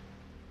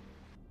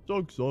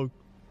 Zog.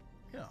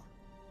 Yeah.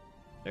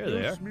 There they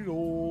are. Yes, me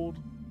lord.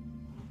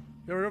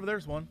 Yeah, right over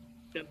there's one.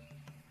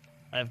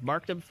 I've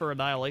marked them for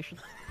annihilation.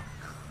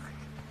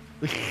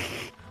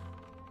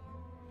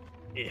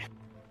 Yeah.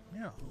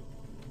 Yeah.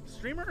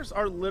 Streamers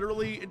are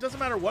literally, it doesn't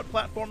matter what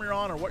platform you're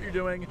on or what you're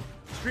doing,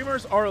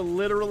 streamers are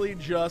literally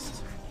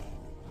just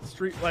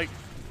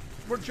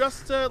we're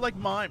just like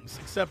mimes,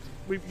 except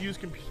we've used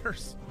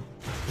computers.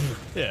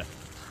 Yeah.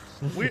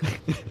 We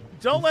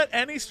don't let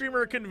any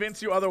streamer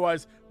convince you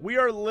otherwise. We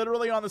are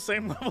literally on the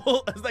same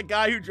level as that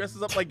guy who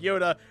dresses up like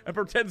Yoda and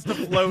pretends to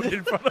float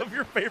in front of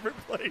your favorite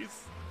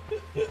place.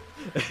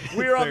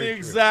 We are on the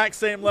exact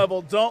same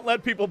level. Don't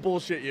let people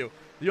bullshit you.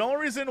 The only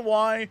reason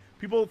why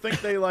people think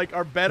they like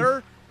are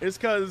better is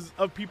because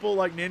of people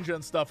like Ninja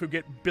and stuff who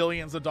get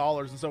billions of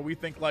dollars, and so we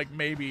think like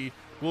maybe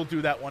we'll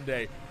do that one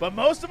day. But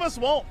most of us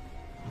won't.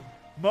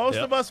 Most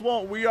of us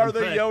won't. We are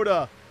the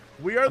Yoda.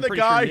 We are the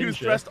guy who's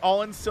dressed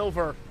all in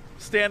silver,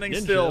 standing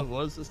still. Ninja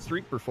was a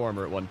street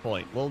performer at one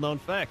point. Little known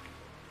fact.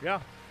 Yeah.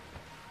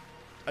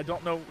 I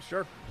don't know.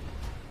 Sure.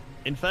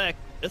 In fact,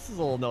 this is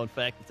a little known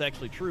fact. It's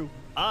actually true.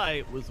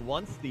 I was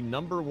once the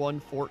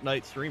 #1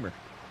 Fortnite streamer.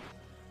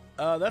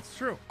 That's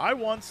true. I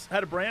once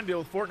had a brand deal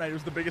with Fortnite. It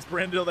was the biggest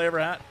brand deal they ever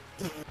had.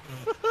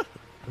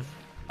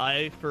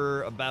 I,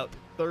 for about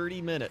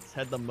 30 minutes,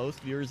 had the most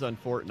viewers on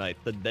Fortnite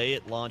the day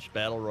it launched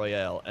Battle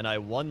Royale, and I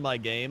won my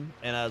game,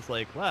 and I was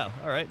like, wow,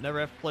 all right, never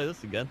have to play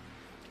this again.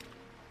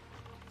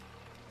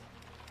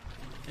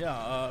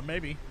 Yeah,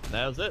 maybe. And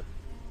that was it.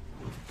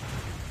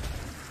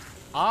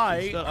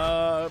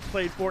 I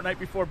played Fortnite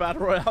before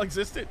Battle Royale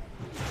existed.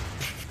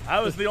 I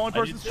was the only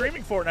person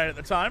streaming Fortnite at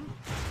the time,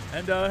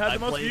 and had the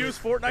most views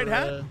Fortnite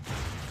had.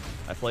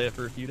 I played it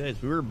for a few days.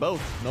 We were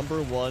both #1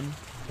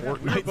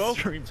 Fortnite We were both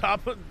streamers.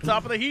 top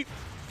of the heap.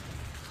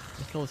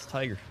 Let's kill this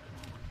tiger.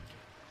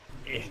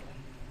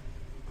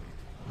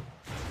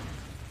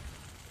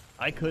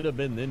 I could have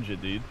been Ninja,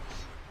 dude.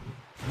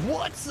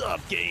 What's up,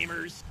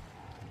 gamers?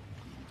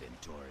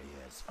 Inventory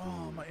as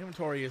Oh, my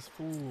inventory is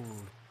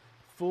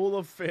full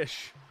of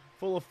fish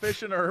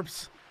and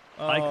herbs.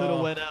 I could have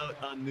went out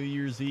on New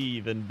Year's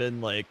Eve and been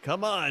like,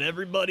 "Come on,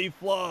 everybody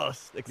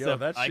floss!" Except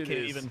that I shit can't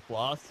is even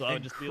floss, so I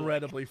would just be like,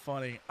 incredibly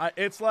funny.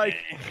 It's like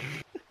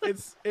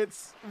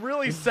it's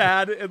really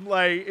sad and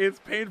like it's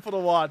painful to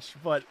watch,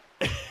 but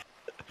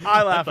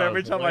I laugh thought it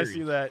every was time I hilarious.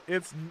 see that.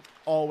 It's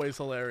always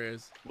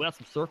hilarious. "We got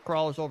some surf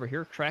crawlers over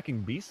here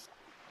tracking beasts."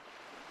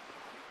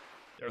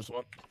 There's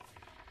one.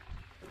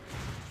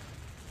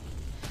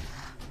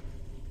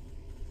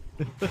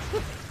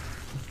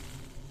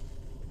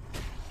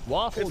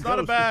 Waffle It's not a Ghost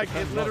with the bag. 10 It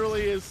months.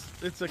 literally is.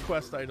 It's a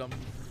quest item.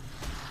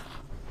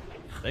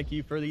 Thank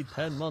you for the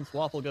 10 months,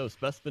 Waffle Ghost.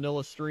 Best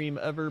vanilla stream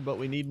ever, but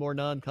we need more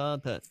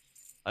non-content.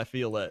 I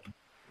feel that.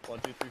 1,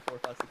 2, 3, 4,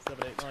 5, 6,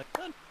 7, 8, 9,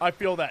 10. I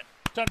feel that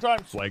 10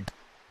 times. Swag.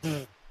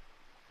 Wait,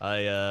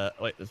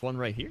 there's one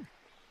right here.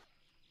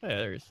 Hey,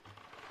 there he is.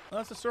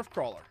 That's a surf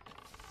crawler.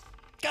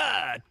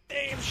 God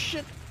damn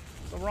shit.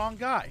 It's the wrong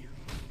guy.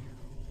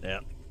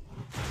 Yeah.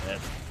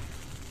 That's...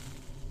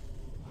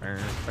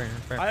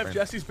 I have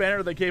Jesse's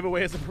banner they gave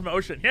away as a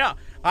promotion. Yeah,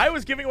 I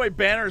was giving away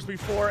banners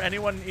before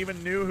anyone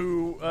even knew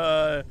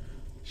who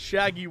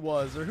Shaggy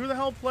was, or who the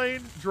hell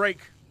played Drake.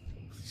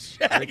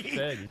 Shaggy.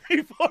 Shaggy.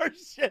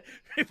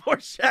 Before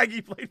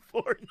Shaggy played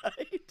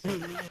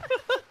Fortnite.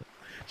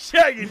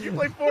 Shaggy, did you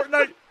play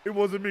Fortnite? It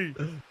wasn't me.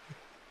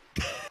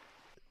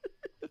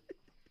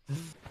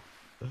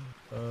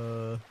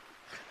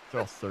 It's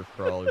all surf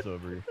crawlers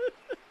over here.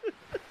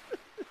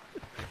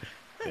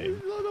 I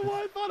don't know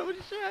why I thought it was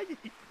Shaggy.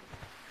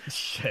 Has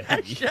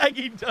Shaggy.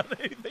 Shaggy done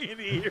anything in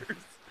years?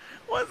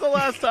 When's the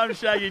last time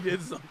Shaggy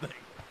did something?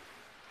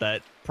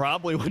 That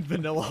probably when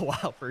Vanilla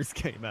WoW first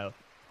came out.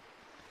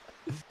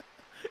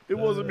 It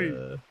wasn't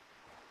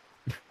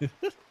me.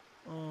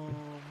 Oh,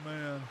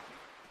 man.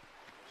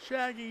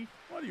 Shaggy,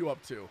 what are you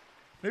up to?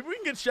 Maybe we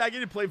can get Shaggy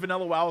to play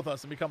Vanilla WoW with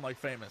us and become, like,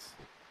 famous.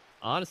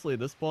 Honestly, at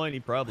this point, he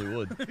probably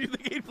would. You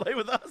think he'd play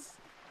with us?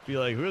 Be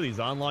like, who are these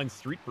online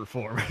street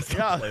performers? to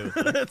Yeah, play with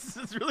them?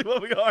 that's really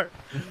what we are.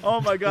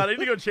 Oh, my God. I need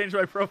to go change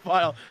my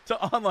profile to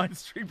online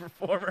street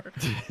performer.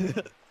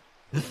 Yeah,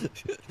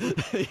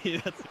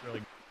 that's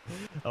really.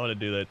 I want to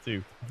do that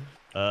too.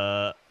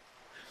 Are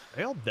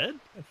they all dead?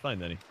 I can't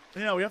find any.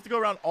 Yeah, we have to go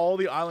around all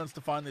the islands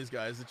to find these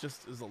guys. It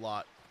just is a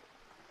lot.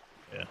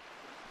 Yeah.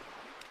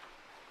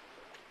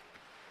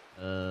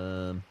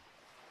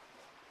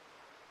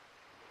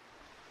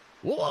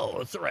 Whoa,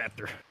 it's a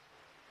raptor.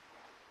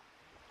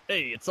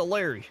 Hey, it's a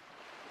Larry.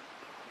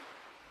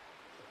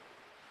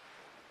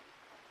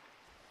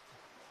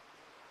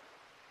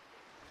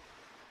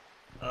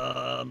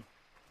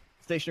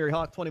 Stationary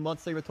Hawk, 20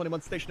 months, saver 20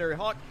 months, Stationary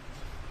Hawk.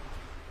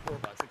 4,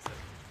 5, 6, 7.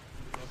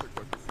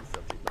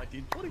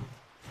 19, 20.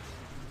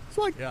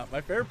 Swag. Yeah,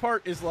 my favorite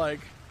part is, like,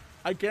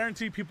 I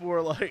guarantee people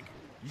were like,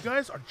 you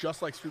guys are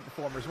just like street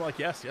performers. We're like,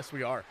 yes,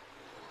 we are.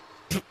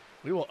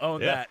 We will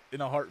own Yeah. that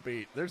in a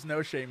heartbeat. There's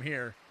no shame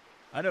here.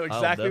 I know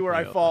exactly where I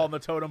definitely fall own on the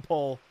totem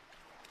pole.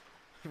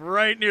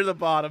 Right near the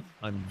bottom.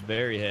 I'm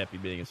very happy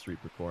being a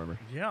street performer.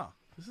 Yeah,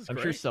 this is I'm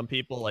great. sure some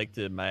people like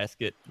to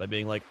mask it by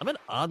being like, I'm an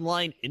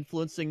online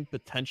influencing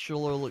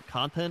potential or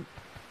content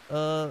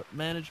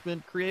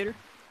management creator.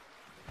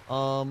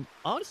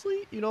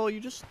 Honestly, you know,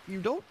 you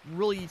don't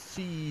really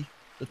see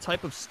the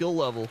type of skill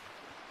level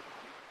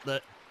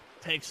that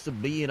takes to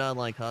be an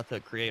online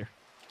content creator.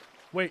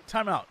 Wait,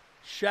 time out.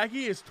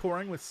 Shaggy is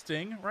touring with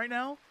Sting right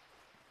now?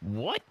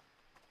 What?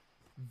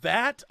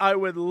 That I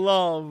would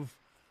love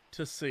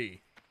to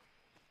see.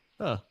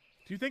 Huh.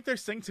 Do you think they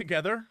sing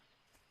together?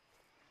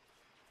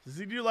 Does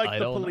he do like I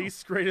the don't know.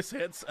 Police greatest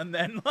hits and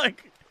then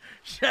like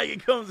Shaggy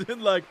comes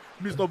in like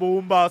Mr.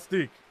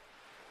 Boombastic?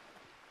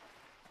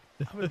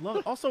 I would love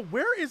it. Also,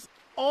 where is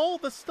all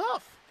the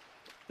stuff?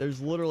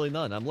 There's literally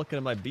none. I'm looking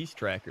at my beast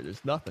tracker.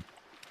 There's nothing.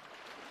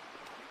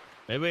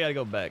 Maybe I gotta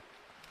go back.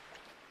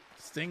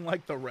 Sting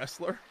like the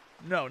wrestler?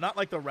 No, not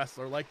like the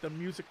wrestler, like the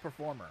music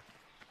performer.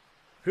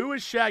 Who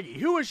is Shaggy?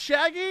 Who is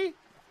Shaggy?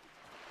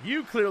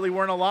 You clearly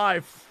weren't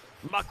alive.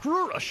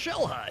 Makrura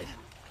Shellhide.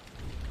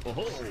 Oh,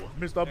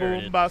 Mr. there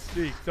it is.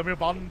 Boombastic. Tell me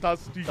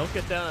fantastic. Don't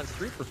get down on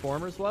street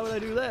performers. Why would I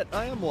do that?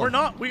 I am one. We're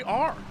not. We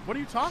are. What are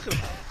you talking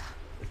about?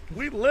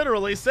 We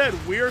literally said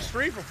we're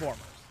street performers.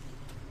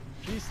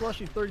 Cheese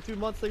slushy, 32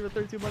 months, saver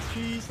 32 months,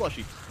 cheese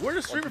slushy. We're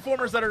just street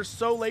performers that are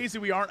so lazy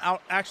we aren't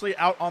actually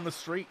out on the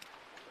street.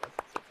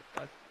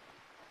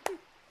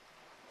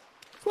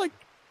 It's like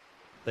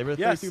they were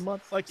Yes, 32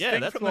 months. like yeah,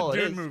 Sting that's from the all it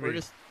Dune is. movie. We're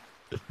just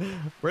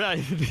we're not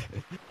even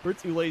we're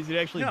too lazy to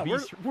actually Yeah, be.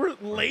 we're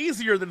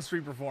lazier than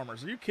street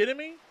performers. Are you kidding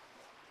me?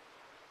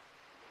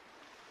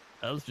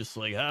 I was just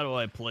like, how do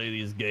I play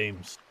these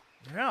games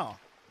Yeah.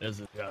 as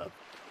a job?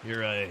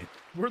 Here I.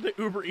 We're the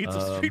Uber Eats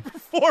of street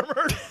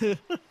performers.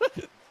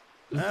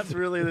 That's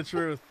really the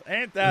truth.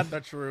 Ain't that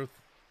the truth?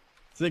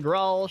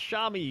 Sigral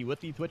Shami with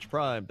the Twitch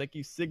Prime. Thank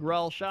you,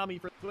 Sigral Shami,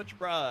 for the Twitch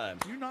Prime.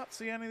 Do you not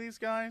see any of these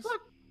guys?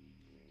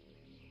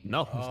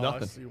 No, there's Oh,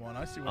 nothing. I see one.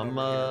 I see one. I'm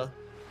over here.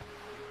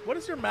 What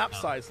is your map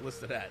size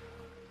listed at?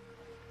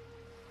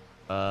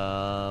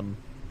 How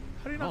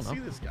do you not I don't see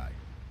know. this guy?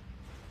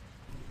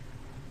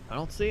 I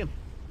don't see him.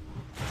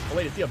 Oh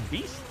wait, is he a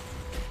beast?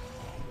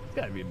 He's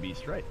gotta be a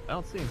beast, right? I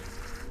don't see him.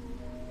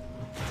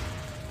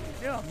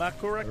 Yeah, not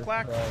correct.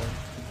 Clack.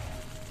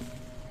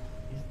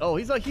 Oh,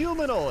 he's a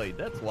humanoid.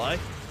 That's why.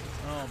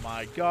 Oh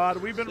my God,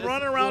 we've been This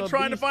running is around a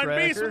trying to beast find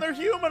beasts when tracker.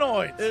 they're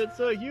humanoids. It's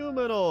a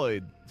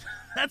humanoid.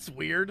 That's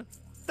weird.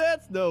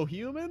 That's no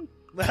human.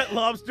 That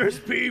lobster's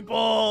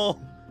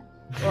people.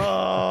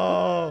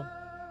 Oh.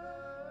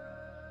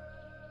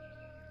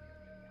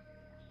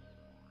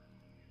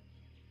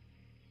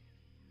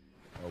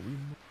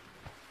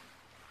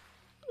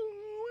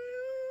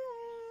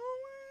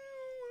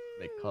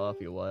 Make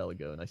coffee a while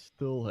ago, and I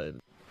still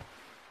haven't.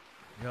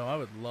 Yo, I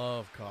would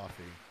love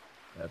coffee.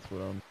 That's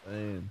what I'm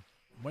saying.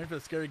 I'm waiting for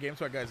the Scary Game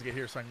Squad guys to get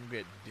here so I can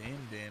get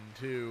dinned in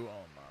too.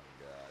 Oh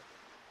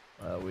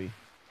my God.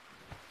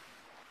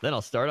 Then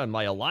I'll start on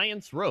my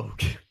Alliance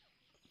Rogue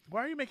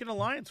Why are you making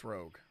Alliance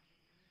Rogue?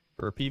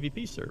 for a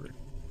PvP server.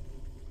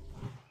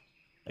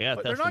 I gotta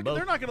But test they're them both.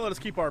 not going to let us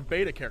keep our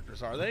beta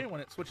characters, are they?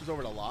 When it switches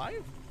over to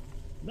live?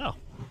 No,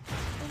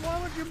 Then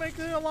why would you make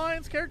the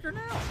Alliance character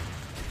now?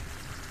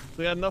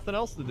 we had nothing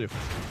else to do.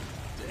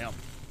 Damn.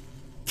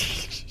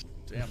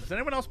 Damn. Is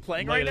anyone else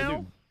playing What right am I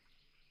now?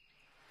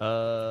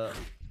 gonna do?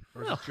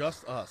 Or is no. it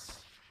just us?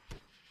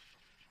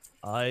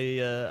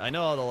 I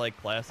know all the like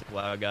classic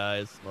WoW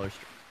guys, most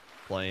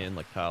playing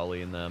like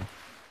Cowley and them.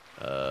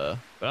 But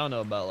I don't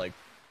know about like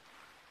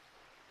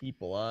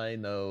people I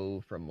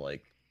know from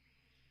like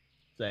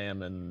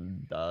Sam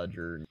and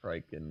Dodger and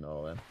Crike and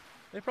all that.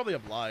 They probably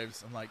have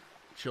lives and like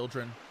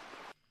children.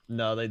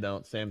 No, they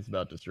don't. Sam's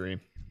about to stream.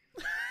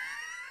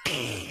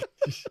 I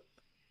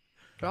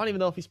don't even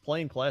know if he's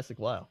playing classic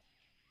WoW.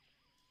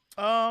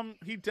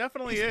 He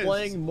definitely He's is.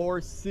 playing more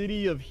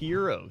City of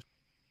Heroes.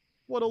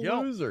 What a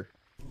Yo. loser.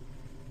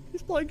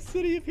 He's playing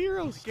City of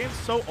Heroes. This game's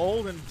so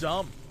old and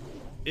dumb.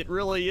 It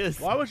really is.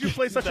 Why would you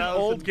play such an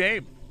old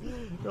game?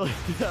 Like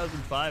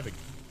 2005 again.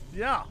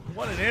 Yeah,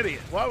 what an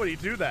idiot. Why would he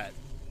do that?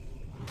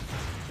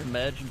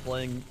 Imagine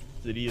playing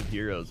City of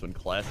Heroes when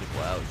classic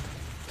WoW is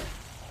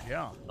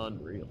Yeah.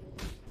 unreal.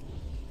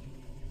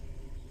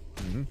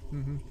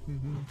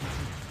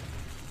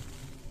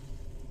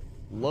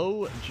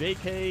 Low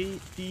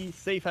JKT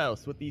Safe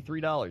House with the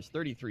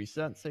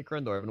 $3.33. Hey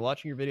Crendor, I've been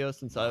watching your videos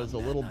since I was a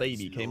little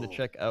baby. Came to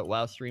check out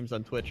WoW streams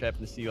on Twitch.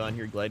 Happened to see you on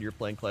here. Glad you're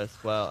playing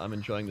classic WoW. I'm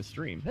enjoying the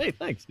stream. Hey,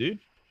 thanks, dude.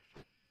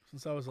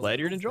 Since I was a Glad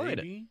you're little enjoying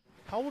baby.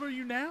 How old are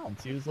you now?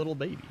 Since he was a little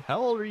baby.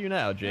 How old are you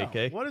now, JK?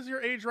 Yeah, what is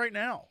your age right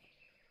now?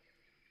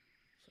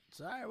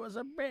 Since I was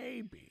a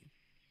baby.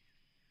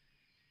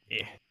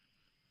 Yeah.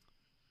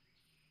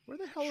 Where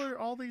the hell are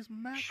all these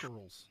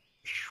mackerels?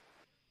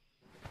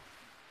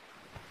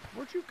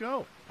 Where'd you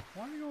go?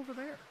 Why are you over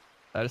there?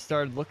 I just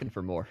started looking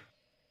for more.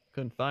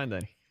 Couldn't find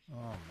any. Oh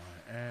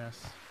my ass.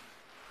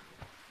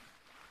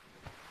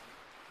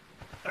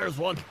 There's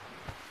one.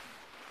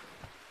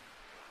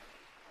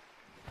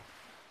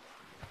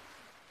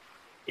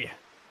 Yeah.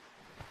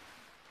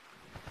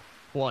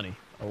 20.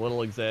 A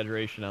little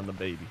exaggeration on the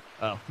baby.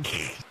 Oh.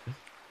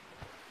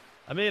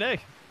 I mean, hey.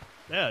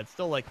 Yeah, it's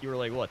still like you were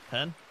like, what,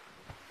 10?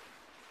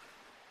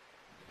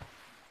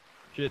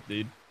 Shit,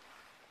 dude.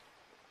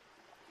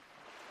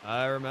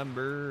 I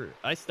remember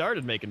I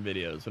started making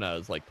videos when I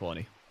was like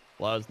 20.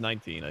 Well, I was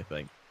 19, I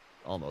think.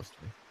 Almost.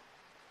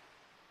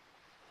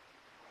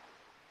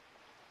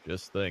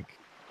 Just think.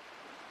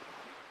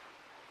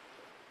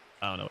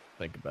 I don't know what to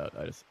think about.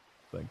 I just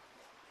think.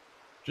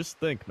 Just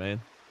think, man.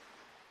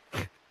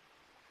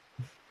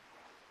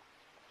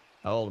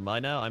 How old am I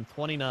now? I'm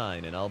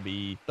 29, and I'll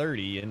be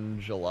 30 in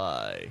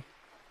July.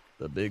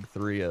 The big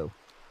 3-0.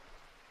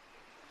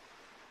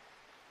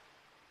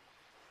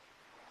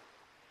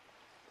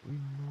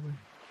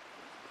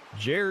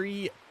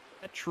 Jerry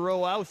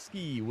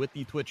Petrowski with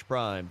the Twitch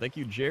Prime. Thank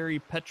you,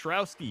 Jerry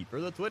Petrowski,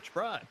 for the Twitch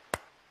Prime.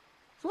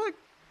 Slick.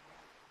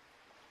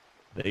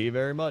 Thank you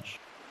very much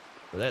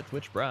for that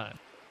Twitch Prime.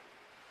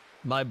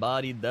 My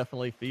body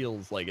definitely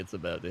feels like it's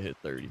about to hit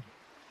 30.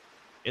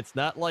 It's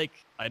not like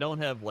I don't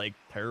have like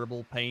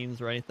terrible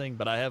pains or anything,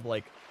 but I have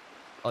like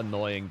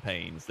annoying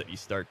pains that you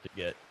start to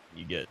get when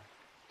you get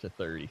to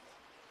 30.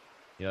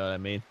 You know what I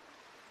mean?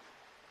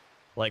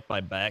 Like my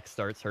back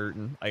starts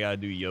hurting. I gotta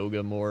do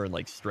yoga more and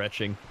like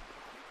stretching.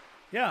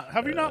 Yeah,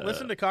 have you not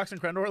listened to Cox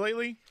and Crendor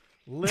lately?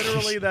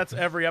 Literally, that's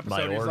every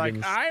episode. He's like,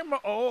 organs. I'm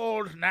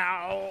old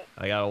now.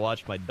 I gotta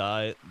watch my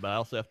diet, but I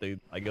also have to.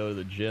 I go to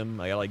the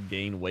gym. I gotta like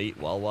gain weight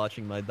while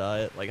watching my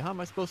diet. Like, how am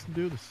I supposed to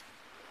do this?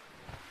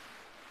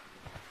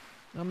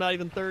 I'm not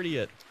even 30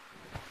 yet.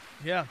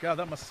 Yeah, God,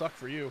 that must suck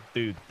for you.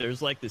 Dude,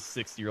 there's like this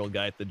 60-year-old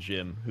guy at the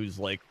gym who's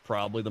like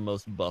probably the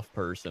most buff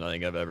person I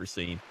think I've ever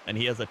seen. And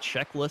he has a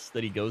checklist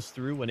that he goes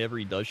through whenever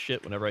he does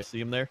shit, whenever I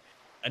see him there.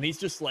 And he's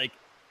just like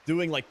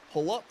doing like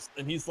pull-ups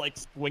and he's like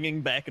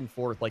swinging back and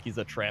forth like he's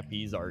a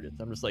trapeze artist.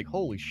 I'm just like,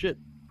 holy shit.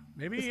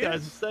 Maybe This he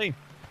guy's is. insane.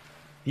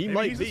 He Maybe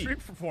might he's be. a street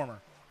performer.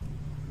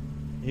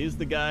 He's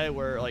the guy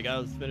where like I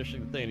was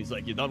finishing the thing and he's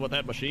like, "You done with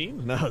that machine?"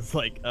 And I was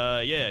like,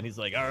 yeah. And he's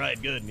like, "All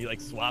right, good." And he like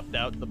swapped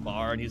out the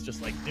bar and he's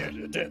just like,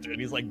 and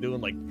he's like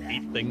doing like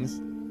 8 things.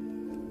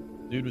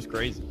 Dude was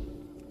crazy.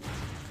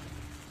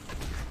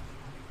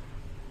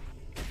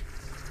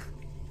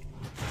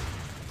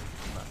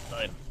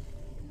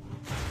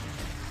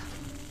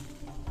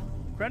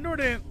 Crendor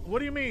didn't. What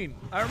do you mean?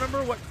 I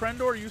remember what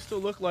Crendor used to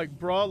look like.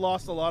 Bra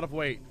lost a lot of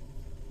weight.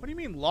 What do you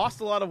mean lost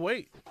a lot of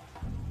weight?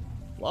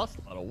 Lost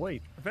a lot of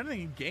weight. If anything,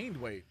 he gained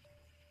weight.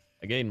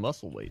 I gained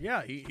muscle weight.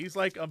 Yeah, he's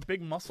like a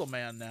big muscle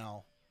man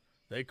now.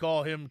 They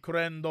call him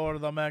Crendor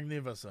the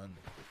Magnificent.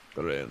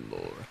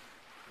 Crendor.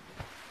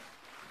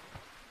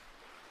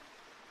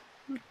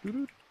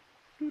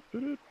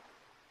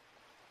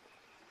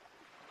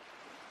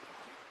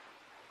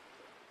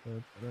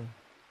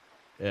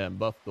 Yeah, I'm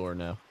buff door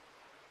now.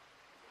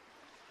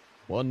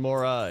 One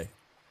more eye.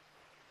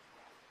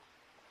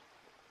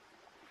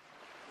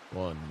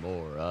 One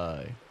more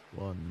eye.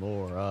 One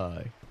more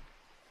eye.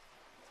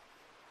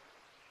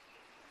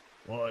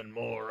 One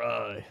more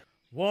eye.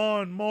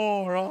 One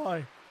more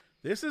eye.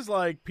 This is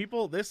like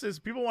people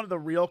wanted the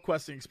real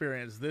questing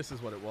experience. This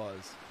is what it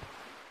was.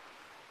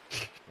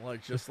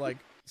 Like just like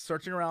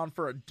searching around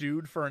for a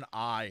dude for an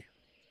eye.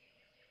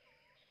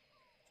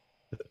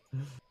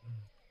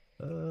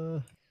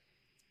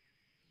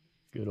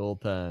 Good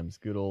old times.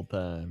 Good old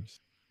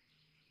times.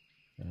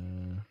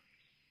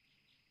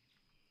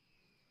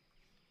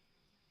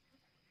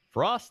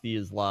 Frosty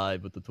is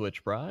live with the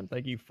Twitch Prime.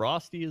 Thank you.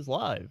 Frosty is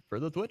live for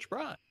the Twitch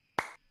Prime.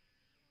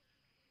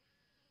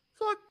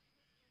 Fuck.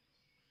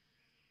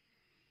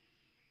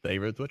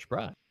 Favorite Twitch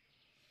Prime.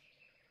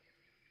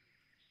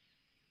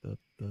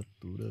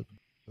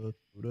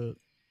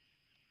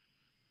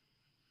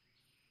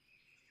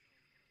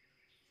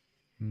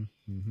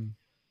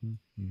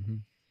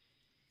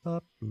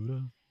 I've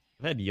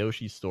had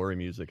Yoshi's story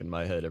music in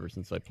my head ever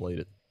since I played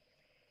it.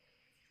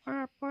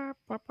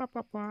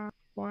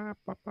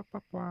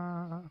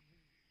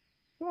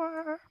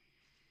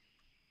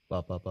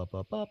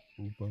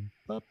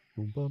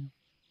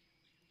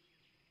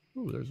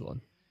 Ooh, there's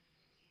one.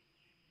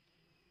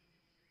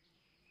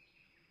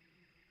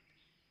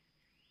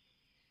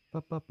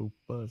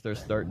 Is there a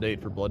start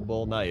date for Blood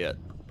Bowl? Not yet.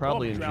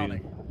 Probably in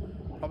drowning.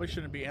 June. Probably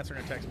shouldn't be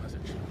answering a text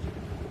message.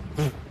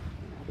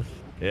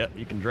 Yep,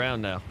 you can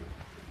drown now.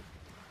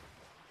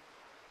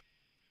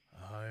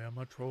 I am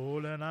a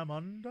troll and I'm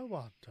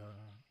underwater.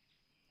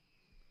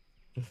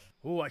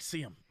 Oh, I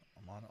see him.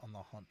 I'm on the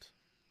hunt.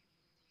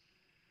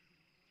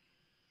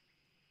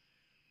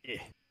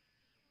 Yeah.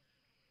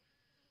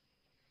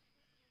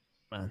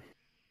 Man.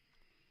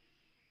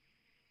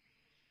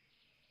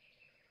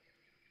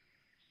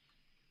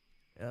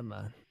 Yeah,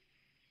 man.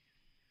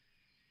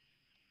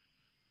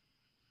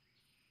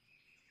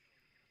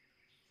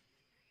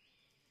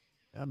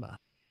 Yeah, man.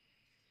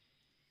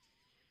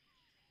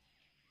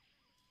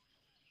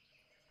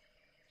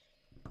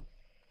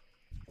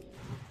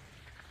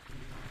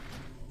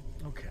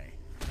 Okay.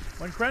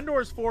 When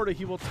Crendor is 40,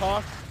 he will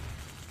talk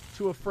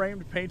to a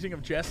framed painting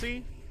of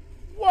Jesse.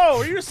 Whoa,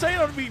 are you just saying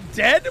I'm going to be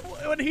dead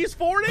when he's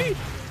 40?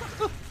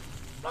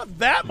 Not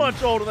that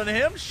much older than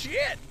him.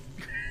 Shit.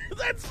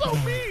 That's so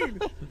mean.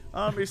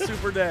 I'm going to be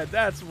super dead.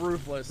 That's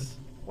ruthless.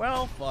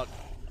 Well, fuck.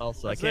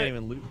 Also, That's I can't it.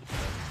 even loot.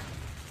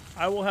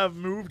 I will have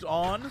moved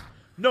on.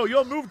 No,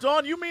 you'll moved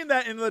on. You mean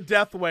that in the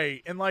death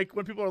way. And like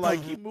when people are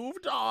like, he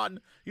moved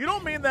on. You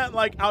don't mean that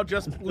like I'll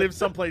just live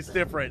someplace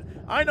different.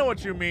 I know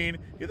what you mean.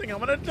 You think I'm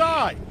going to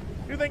die.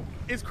 You think,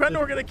 is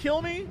Crendor going to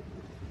kill me?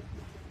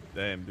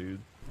 Damn, dude.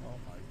 Oh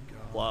my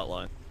god. Plot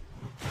line.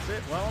 That's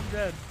it. Well, I'm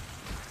dead.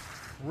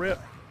 Rip.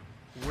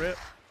 Rip.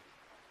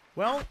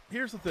 Well,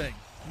 here's the thing.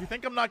 If you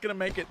think I'm not going to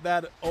make it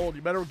that old,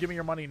 you better give me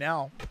your money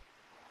now.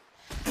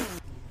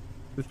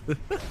 If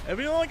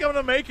you don't think I'm going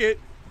to make it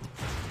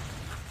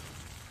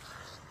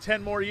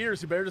 10 more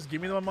years, you better just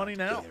give me the money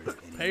now.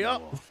 Pay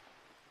up.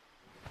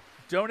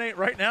 Donate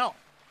right now.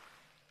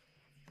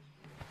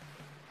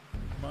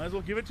 Might as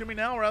well give it to me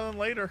now rather than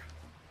later.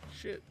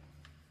 Shit.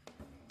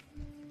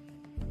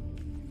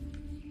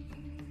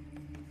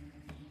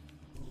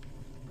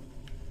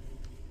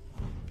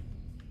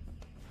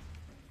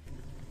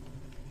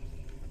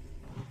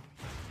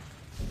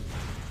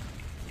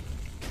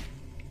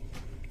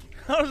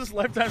 How does this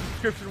lifetime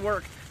subscription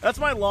work? That's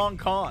my long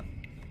con.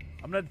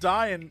 I'm gonna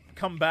die and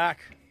come back.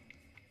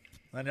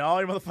 And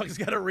all you motherfuckers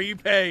gotta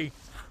repay.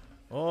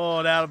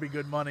 Oh, that'll be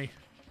good money.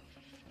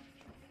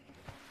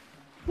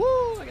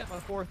 Woo! I got my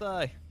 4th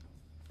eye.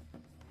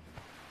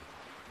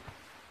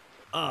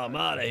 Oh, I'm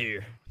out of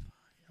here.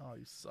 Oh,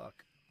 you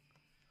suck.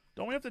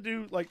 Don't we have to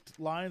do like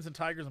lions and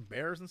tigers and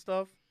bears and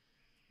stuff?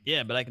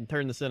 Yeah, but I can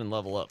turn this in and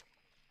level up.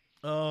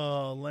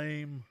 Oh,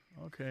 lame.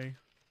 Okay.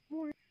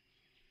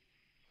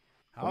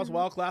 How's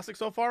WoW Classic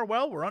so far?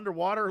 Well, we're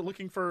underwater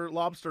looking for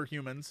lobster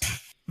humans.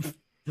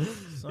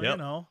 So, Yep. you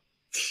know.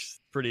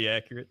 Pretty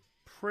accurate.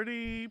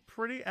 Pretty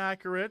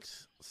accurate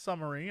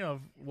summary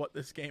of what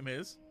this game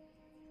is.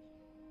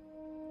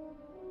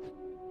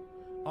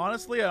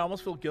 Honestly, I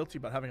almost feel guilty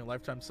about having a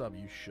lifetime sub.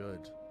 You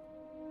should.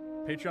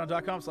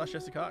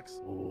 Patreon.com/Jesse Cox.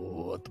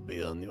 What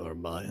be on your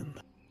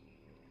mind?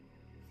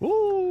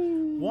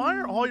 Why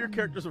are all your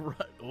characters right?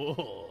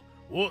 Oh,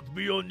 what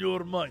be on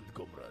your mind,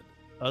 comrade?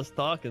 I was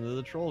talking to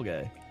the troll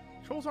guy,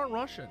 Trolls aren't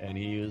Russian. and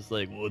he was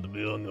like, "What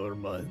be on your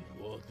mind?"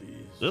 What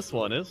is This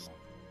one is.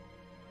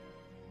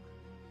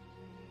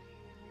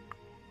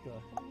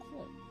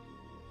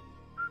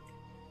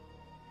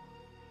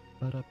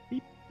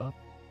 Ba-da-beep-bop.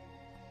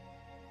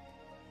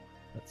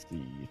 Let's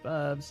see,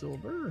 5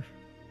 silver.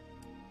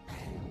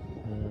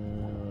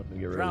 Let me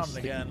get rid of Drowned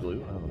sticky again.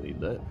 glue. I don't need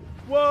that.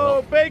 Whoa,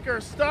 Well. Baker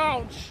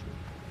Staunch!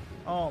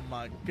 Oh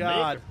my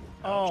god. Baker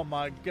Oh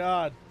my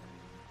god.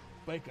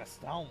 Baker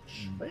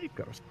Staunch.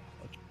 Baker.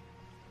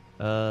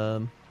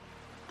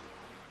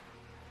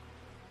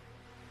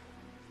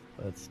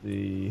 Let's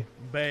see.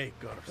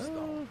 Baker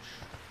Staunch.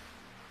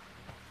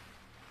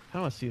 I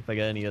want to see if I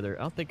got any other.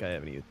 I don't think I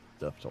have any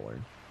stuff to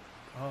learn.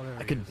 Oh, there I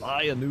he could is.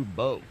 buy a new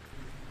bow,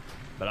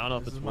 but I don't know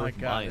if This it's is my worth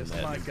guy. buying This is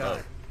that my new guy.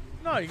 bow.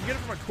 No, you can get it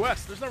from a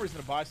quest. There's no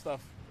reason to buy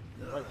stuff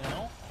right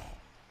now.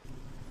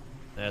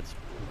 That's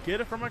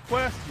Get it from a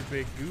quest, you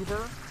big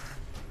goober.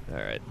 all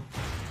right.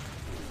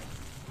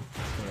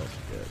 What else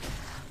we got?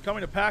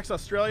 Coming to PAX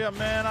Australia,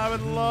 man, I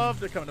would love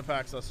to come to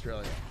PAX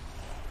Australia.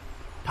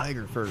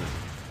 Tiger fur.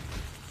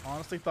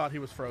 Honestly thought he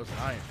was frozen.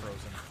 I ain't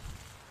frozen.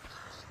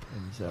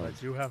 But I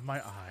do have my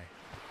eye.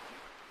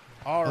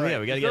 All right. Oh yeah,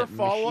 we gotta Is there get a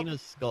follow-up?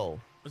 Machina's skull.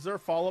 Is there a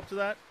follow-up to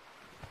that?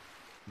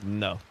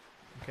 No.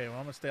 Okay, well,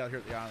 I'm going to stay out here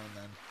at the island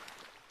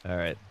then. All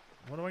right.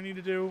 What do I need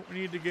to do? We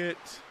need to get...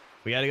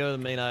 We gotta go to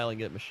the main island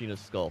and get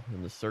Machina's skull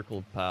in the circle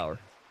of power.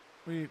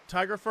 We need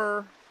tiger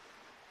fur.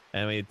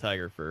 And we need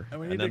tiger fur. And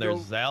we And need then to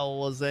there's go-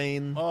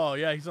 Zalazane. Oh,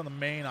 yeah, he's on the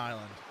main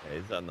island. Yeah,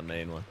 he's on the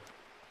main one.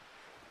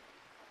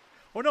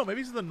 Oh, no,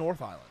 maybe he's on the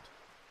North Island.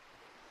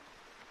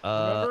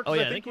 Remember? 'Cause Oh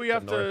yeah, I I think think we he's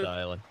have the North to-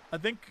 Island. I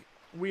think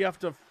we have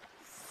to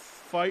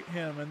fight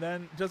him, and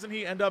then doesn't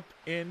he end up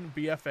in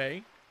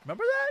BFA?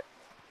 Remember that?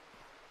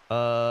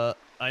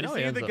 I know Is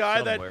he he ends the up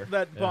guy somewhere.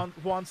 that Yeah.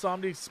 Juan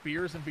Somdi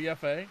spears in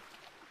BFA?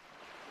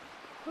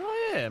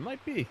 Oh yeah, it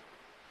might be.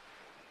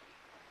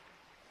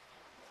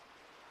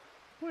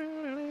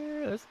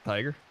 There's the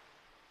tiger.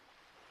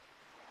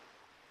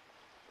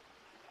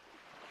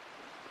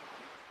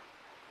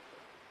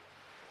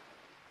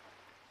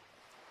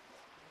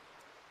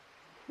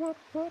 What?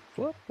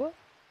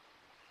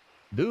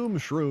 Doom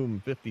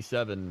Shroom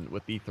 57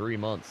 with the 3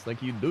 months.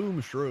 Thank you,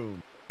 Doom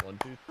Shroom. 1,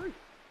 2, 3.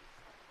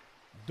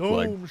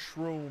 Dome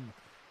Shroom.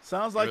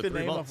 Sounds like Or the 3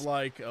 name months. of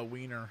like a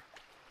wiener.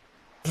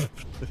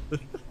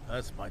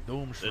 That's my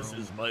Dome Shroom. This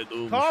is my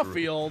Doom Shroom.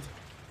 Caulfield.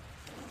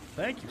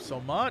 Thank you so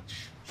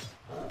much.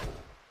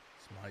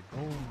 It's my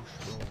Dome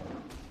Shroom.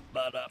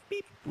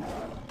 Ba-da-beep.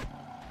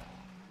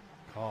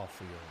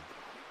 Caulfield.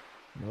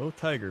 No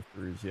tiger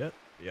furs yet.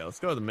 Yeah, let's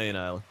go to the main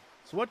island.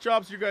 So what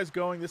jobs are you guys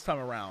going this time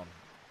around?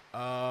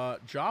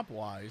 Job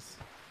wise,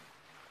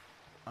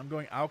 I'm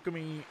going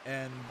alchemy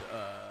and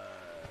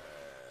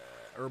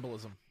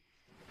herbalism.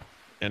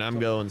 And I'm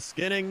going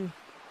skinning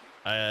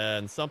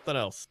and something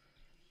else.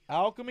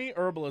 Alchemy,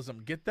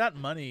 herbalism. Get that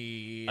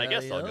money. I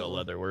guess I'll yo. go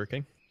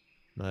leatherworking.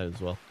 Might as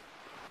well.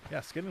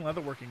 Yeah, skinning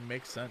leatherworking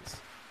makes sense.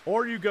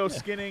 Or you go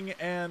skinning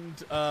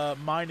and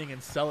mining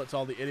and sell it to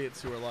all the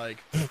idiots who are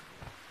like,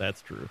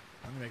 That's true.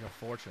 I'm gonna make a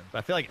fortune.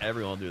 I feel like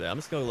everyone will do that. I'm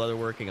just going to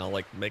leatherworking. I'll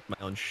like make my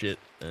own shit,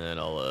 and then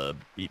I'll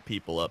beat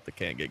people up that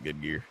can't get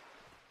good gear.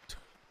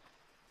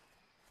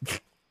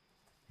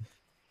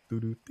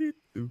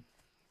 Doo-doo-dee-doo.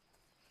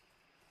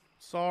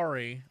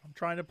 Sorry, I'm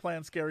trying to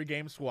plan Scary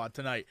Game Squad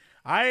tonight.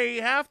 I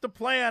have to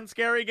plan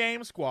Scary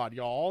Game Squad,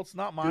 y'all. It's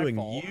not my Doing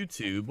fault.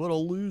 YouTube, what a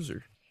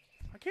loser.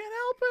 I can't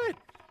help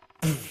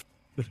it.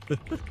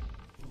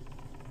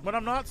 When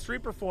I'm not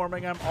street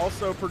performing, I'm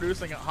also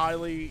producing a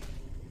highly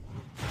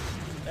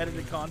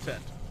edited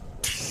content.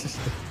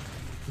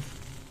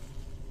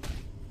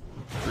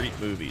 Street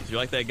movies. You're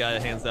like that guy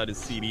that hands out his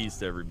CDs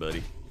to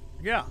everybody.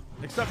 Yeah,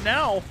 except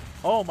now,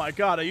 oh my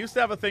god, I used to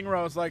have a thing where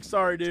I was like,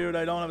 sorry dude,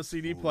 I don't have a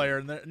CD player,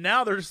 and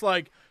now they're just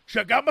like,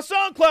 check out my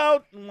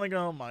SoundCloud. I'm like,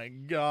 oh my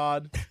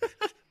god.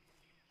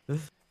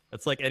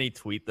 That's like any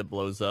tweet that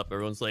blows up.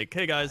 Everyone's like,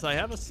 hey guys, I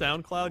have a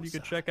SoundCloud you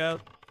could check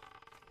out.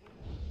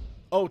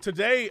 Oh,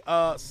 today,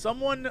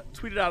 someone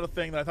tweeted out a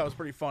thing that I thought was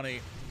pretty funny.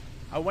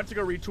 I went to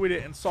go retweet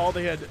it and saw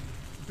they had,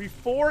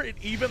 before it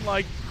even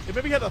like, it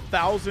maybe had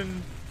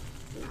 1,000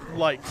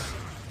 likes.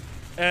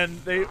 And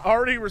they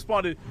already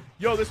responded,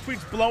 yo, this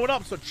tweet's blowing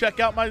up, so check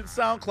out my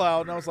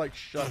SoundCloud. And I was like,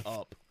 shut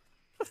up.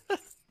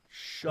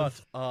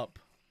 Shut up.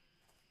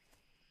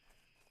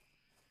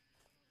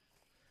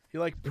 He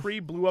like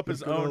pre-blew up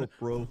his own.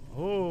 bro.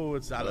 Oh,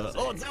 it's out of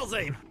Oh, it's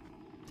Elzane.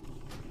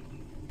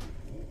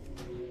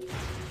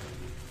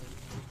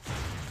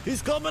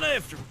 He's coming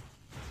after me.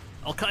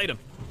 I'll kite him.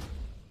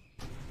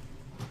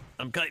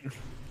 I'm kiting.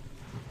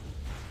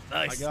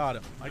 Nice. I got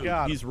him. I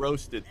got him. He's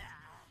roasted.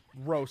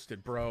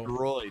 Roasted, bro.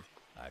 Destroyed.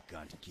 I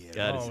can't get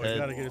Got his Oh, we head.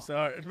 gotta get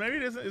his. Maybe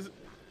it isn't. Is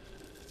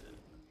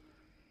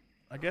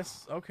I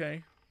guess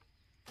okay.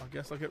 I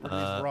guess I'll get rid of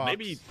these rocks.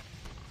 Maybe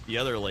the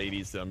other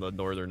ladies on the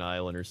northern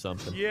island or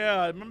something.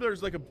 Yeah, I remember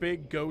there's like a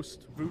big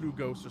ghost, voodoo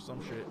ghost or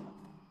some shit.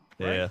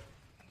 Right? Yeah.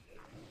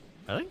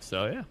 I think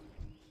so, yeah.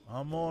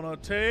 I'm gonna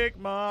take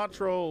my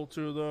troll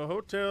to the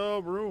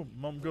hotel room.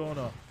 I'm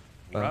gonna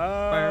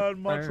ride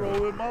my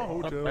troll in my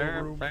hotel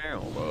room.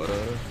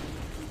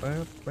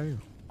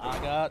 I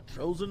got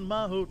trolls in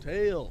my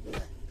hotel.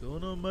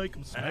 Gonna make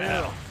them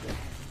smell.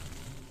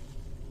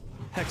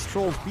 Hex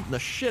Troll's beating the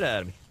shit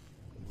out of me.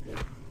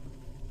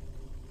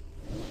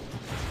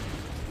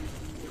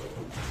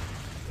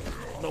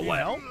 The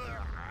well?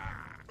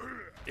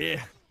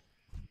 Yeah.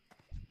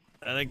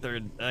 I think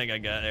I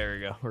got, there we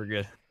go. We're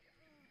good.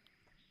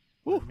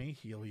 Let me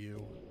heal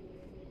you.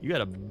 You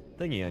got a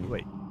thingy on you.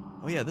 Wait.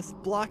 Oh yeah, this is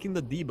blocking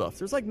the debuffs.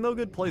 There's like no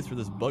good place for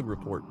this bug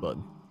report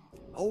button.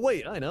 Oh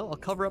wait, I know. I'll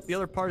cover up the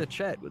other part of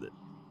chat with it.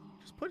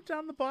 Just put it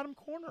down in the bottom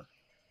corner.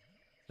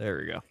 There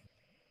we go.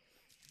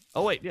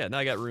 Oh wait, yeah, now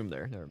I got room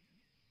there.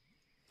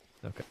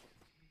 Okay.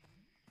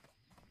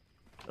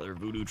 Another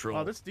voodoo troll.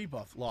 Oh, this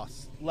debuff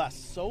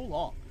lasts so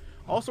long.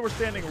 Also, we're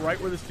standing right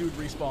where this dude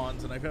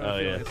respawns, and I feel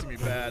like it's gonna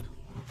be bad.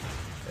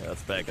 Yeah,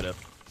 let's back it up.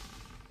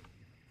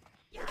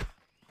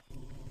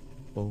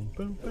 Boom,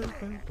 boom, boom,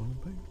 boom, boom,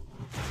 boom.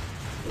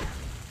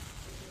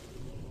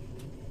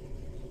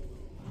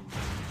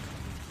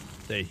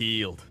 They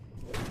healed.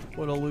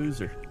 What a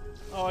loser.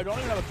 Oh, I don't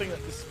even have a thing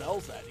that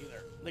dispels that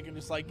either. They can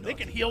just they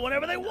can heal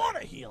whenever they want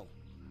to heal.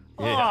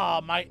 Yeah.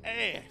 Oh, my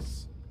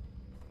ass.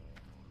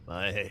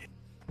 My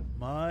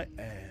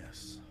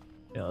ass.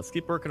 Yeah, let's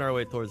keep working our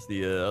way towards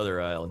the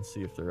other island,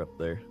 see if they're up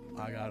there.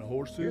 I got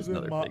horses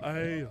in my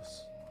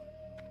ass.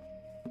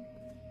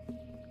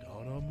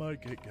 Gonna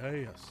make it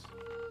gas.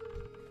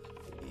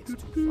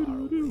 It's too far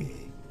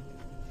away.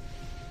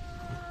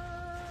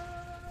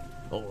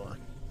 Hold on.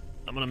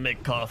 I'm gonna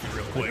make coffee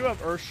real I quick. do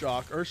have Earth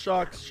Shock. Earth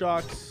Shock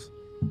shocks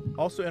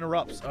also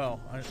interrupts. Oh,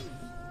 I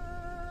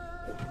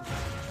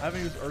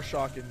haven't used Earth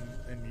Shock in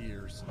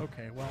years.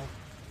 Okay, well,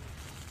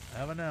 I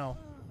have it now.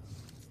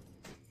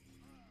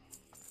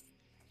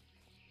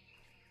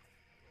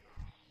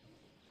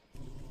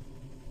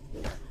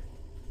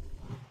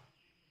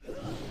 Can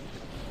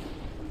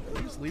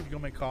you just leave to go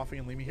make coffee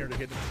and leave me here to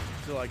get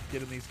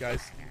in these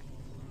guys?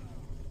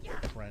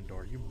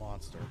 Crendor, you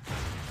monster.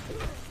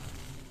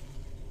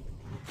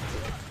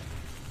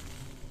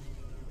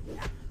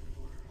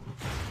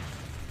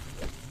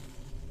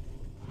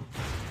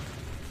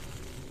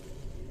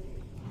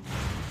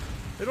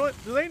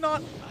 Do they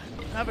not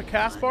have a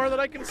cast bar that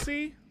I can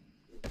see?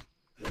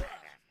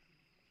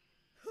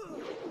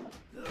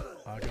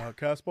 I got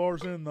cast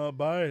bars in the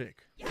bag.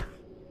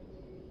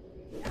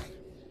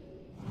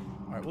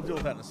 Alright, we'll deal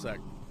with that in a sec.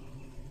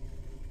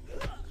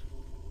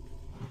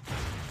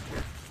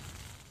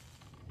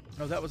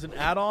 Oh, that was an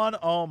add-on?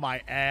 Oh,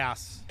 my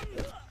ass.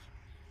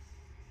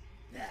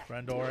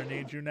 Crendor, I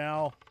need you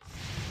now.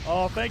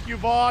 Oh, thank you,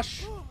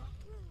 Vosh.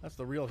 That's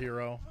the real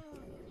hero.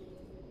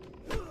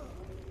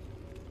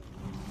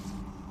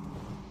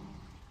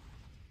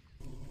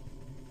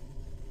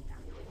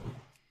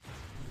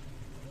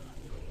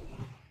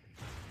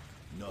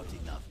 Not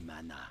enough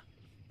mana.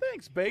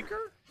 Thanks,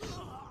 Baker.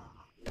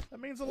 That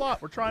means a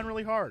lot. We're trying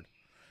really hard.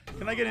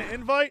 Can I get an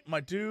invite? My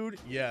dude,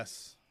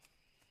 yes.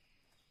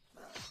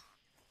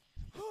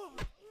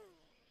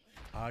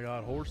 I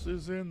got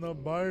horses in the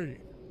bay.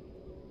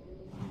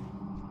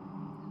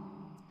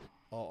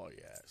 Oh,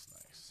 yeah, it's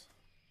nice.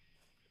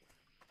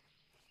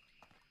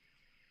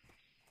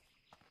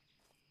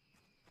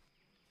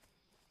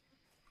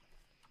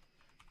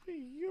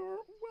 You're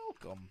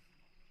welcome.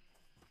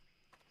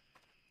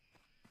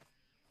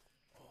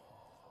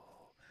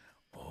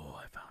 Oh,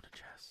 I found a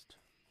chest.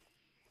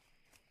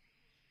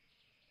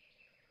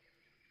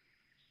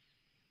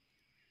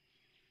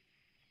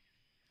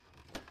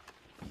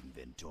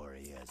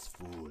 Inventory is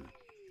full.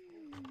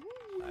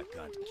 I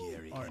can't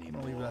carry All right, I'm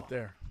anymore. gonna leave that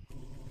there.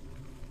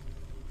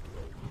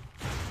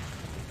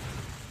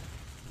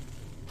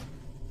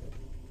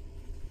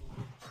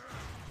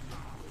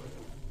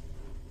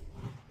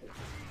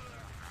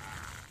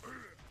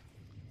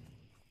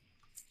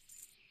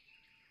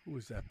 Who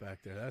is that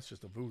back there? That's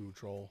just a voodoo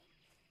troll.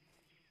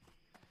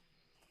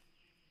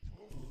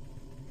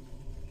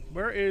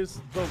 Where is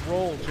the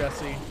roll,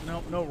 Jesse?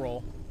 No, no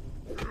roll.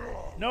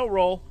 No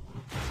roll.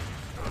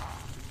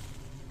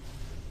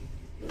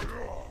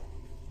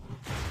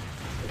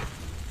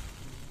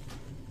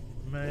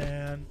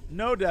 Man,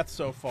 no death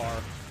so far.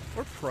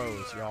 We're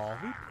pros, y'all.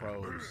 We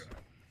pros.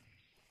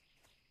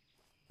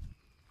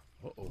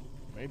 Uh-oh.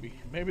 Maybe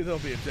there'll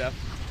be a death.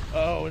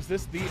 Oh, is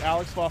this the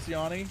Alex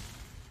Fossiani?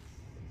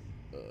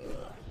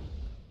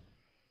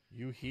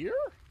 You here?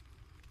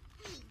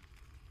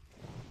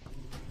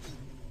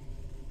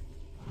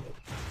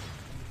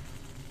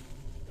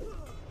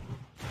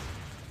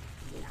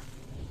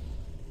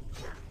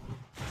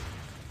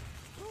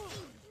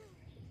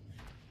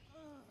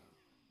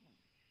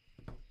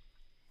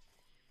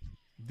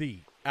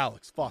 The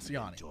Alex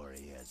Fossiani.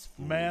 Inventory is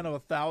full. Man of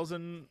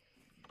 1,000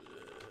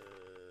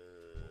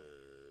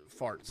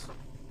 farts.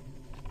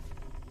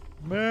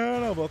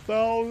 Man of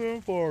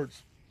 1,000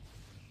 farts.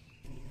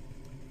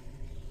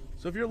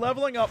 So if you're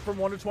leveling up from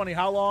 1 to 20,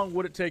 how long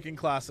would it take in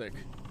Classic?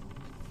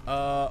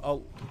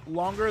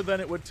 Longer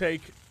than it would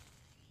take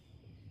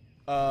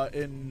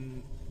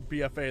in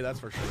BFA,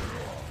 that's for sure.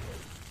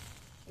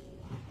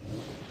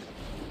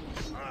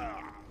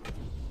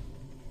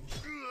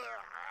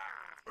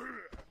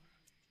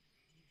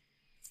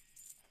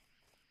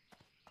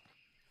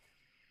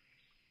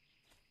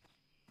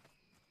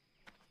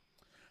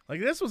 Like,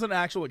 this was an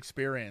actual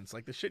experience.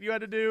 Like, the shit you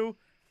had to do,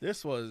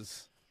 this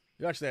was...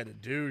 You actually had to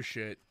do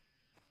shit.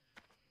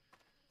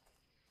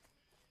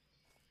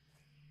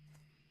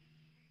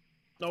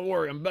 Don't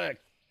worry, I'm back.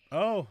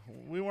 Oh,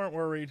 we weren't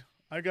worried.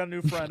 I got a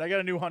new friend. I got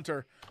a new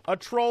hunter. A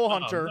troll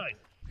hunter nice.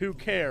 who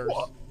cares.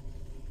 What?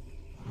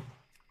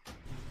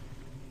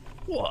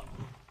 What?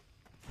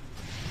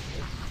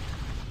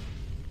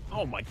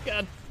 Oh my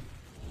god.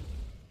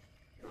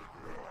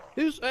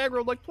 He's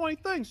aggroed like 20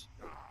 things.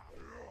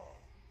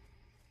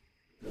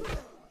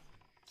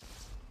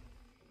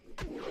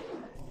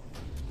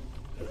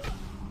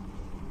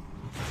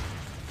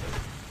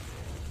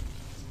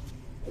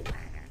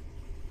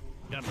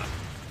 Come on.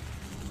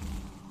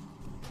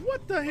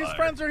 What the? His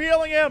friends are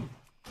healing him.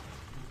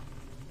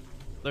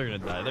 They're gonna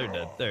die. They're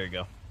dead. There you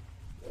go.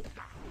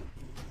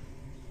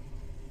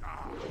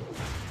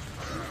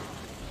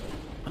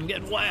 I'm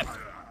getting whacked.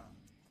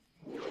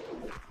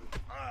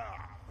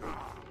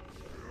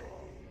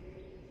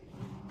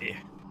 Yeah.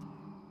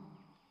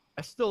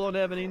 I still don't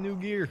have any new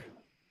gear.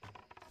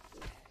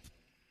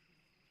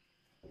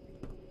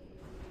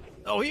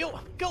 Oh, heal!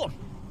 Kill him!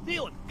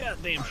 Heal him!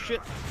 Goddamn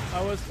shit!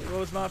 I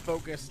was not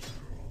focused.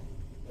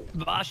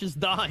 Vosh is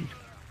dying.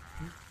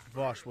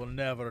 Vosh will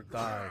never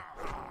die.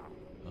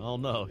 Oh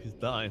no, he's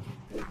dying.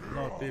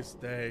 Not this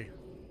day.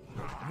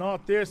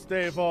 Not this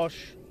day,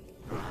 Vosh.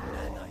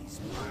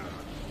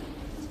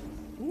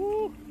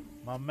 Woo!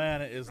 My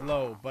mana is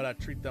low, but I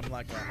treat them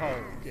like a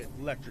hoe. Get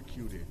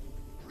electrocuted.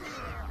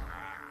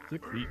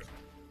 6 feet.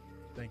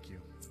 Thank you.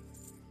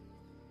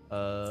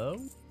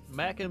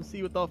 Mac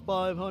MC with the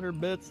 500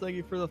 bits. Thank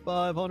you for the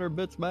 500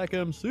 bits, Mac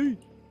MC.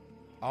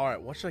 All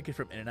right, what should I get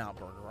from In-N-Out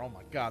Burger? Oh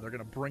my God, they're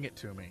gonna bring it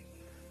to me.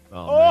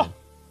 Oh, man.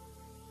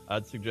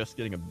 I'd suggest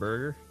getting a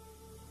burger.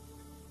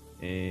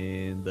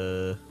 And,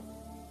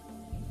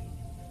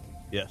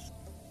 yes,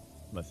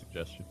 my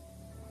suggestion.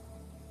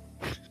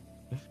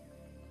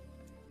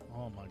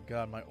 Oh my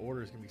God, my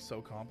order is gonna be so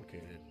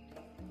complicated.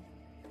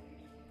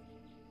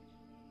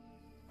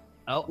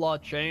 Outlaw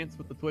Chance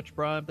with the Twitch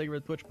Prime. Thank you for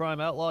the Twitch Prime,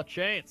 Outlaw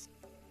Chance.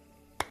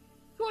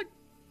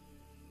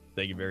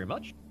 Thank you very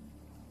much.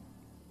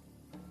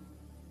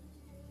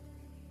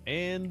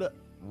 And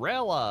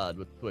Ralod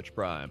with Twitch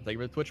Prime. Thank you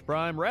for the Twitch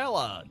Prime,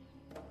 Ralod.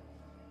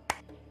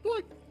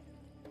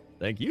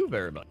 Thank you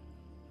very much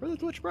for the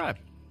Twitch Prime.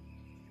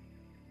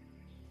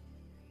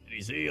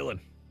 He's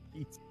healing.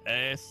 Eats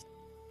ass.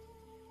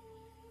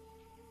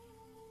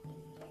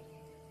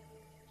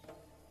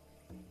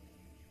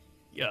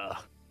 Yeah.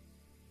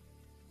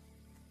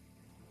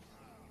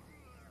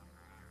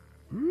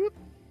 Whoop.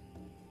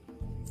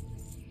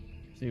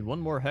 Just need one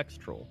more hex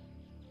troll.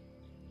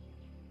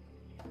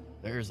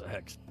 There's a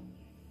hex.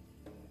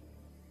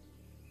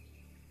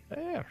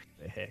 There's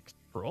the hex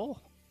troll.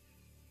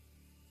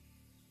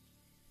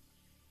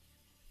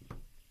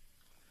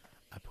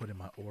 I put in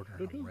my order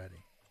and I'm ready.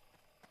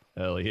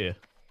 Hell yeah.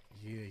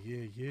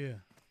 Yeah.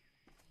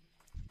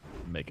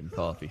 I'm making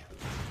coffee.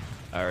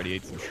 I already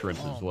ate some shrimp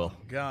as well.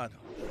 God,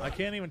 I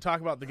can't even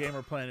talk about the game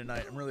we're playing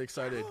tonight. I'm really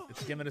excited.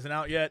 It's a game that isn't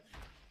out yet.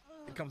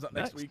 It comes out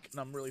next week, and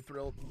I'm really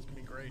thrilled. It's gonna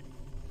be great.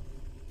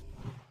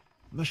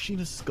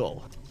 Machina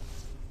Skull.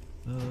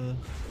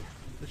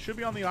 It should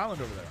be on the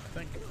island over there, I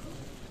think.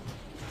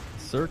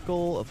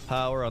 Circle of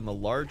power on the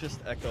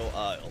largest Echo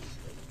Isle.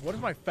 What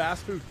is my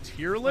fast food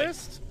tier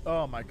list?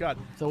 Oh my God.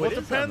 So well, it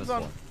depends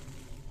on. one.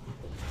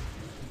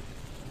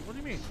 What do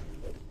you mean?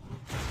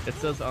 It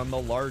says on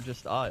the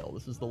largest isle.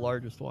 This is the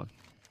largest one.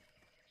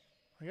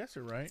 I guess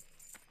you're right.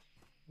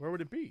 Where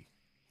would it be?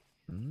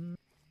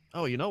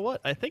 Oh, you know what?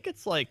 I think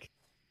it's like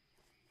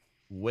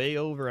way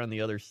over on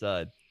the other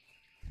side.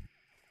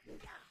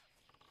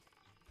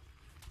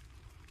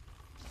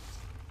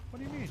 What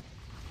do you mean?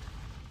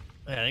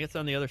 Yeah, I think it's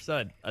on the other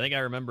side. I think I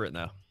remember it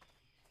now.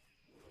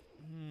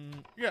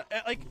 Yeah,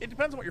 like, it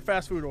depends on what your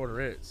fast food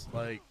order is.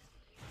 Like,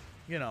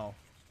 you know,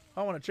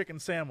 I want a chicken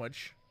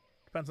sandwich.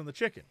 Depends on the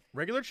chicken.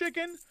 Regular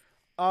chicken,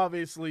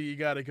 obviously you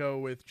got to go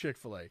with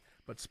Chick-fil-A.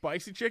 But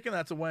spicy chicken,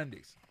 that's a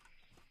Wendy's.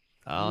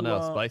 I don't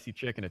know. Spicy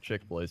chicken at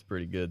Chick-fil-A is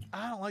pretty good.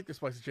 I don't like the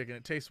spicy chicken.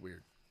 It tastes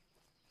weird.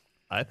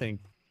 I think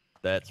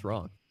that's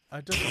wrong.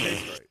 It doesn't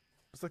taste right.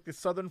 It's like the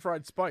southern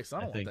fried spice. I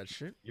don't want think that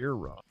shit. You're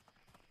wrong.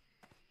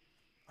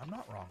 I'm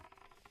not wrong.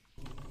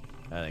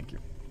 I think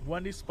you're.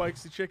 Wendy's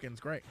spicy chicken's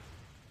great.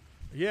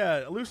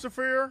 Yeah,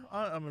 Lucifer,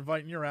 I'm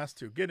inviting your ass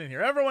to. Get in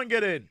here. Everyone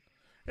get in.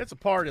 It's a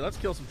party. Let's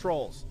kill some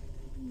trolls.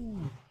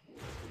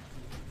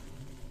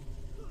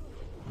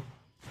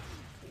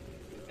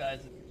 Guys,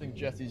 if you think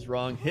Jesse's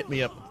wrong, hit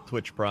me up with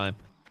Twitch Prime.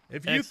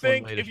 If you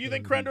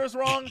think Crendor's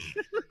wrong,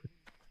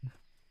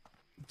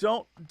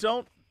 don't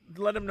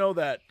let him know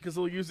that, because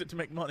he'll use it to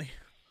make money.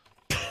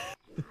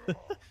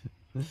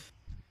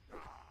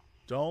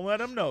 Don't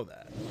let him know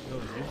that. He'll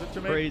use it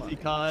to make Crazy money.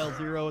 Kyle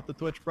 0 at the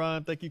Twitch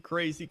Prime. Thank you,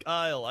 Crazy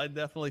Kyle. I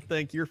definitely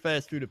think your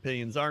fast food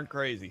opinions aren't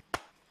crazy.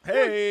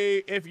 Hey,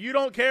 if you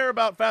don't care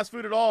about fast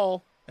food at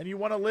all and you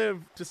want to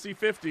live to see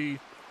 50,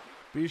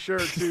 be sure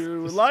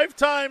to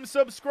lifetime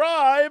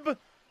subscribe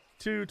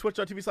to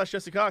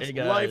twitch.tv/Jesse Cox. Hey,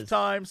 guys.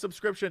 Lifetime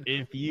subscription.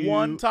 If you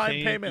One-time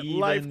can't payment, even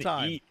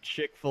lifetime. eat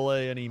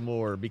Chick-fil-A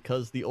anymore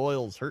because the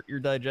oils hurt your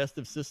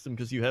digestive system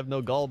because you have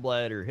no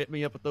gallbladder, hit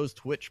me up with those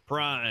Twitch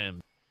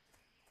Prime.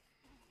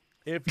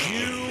 If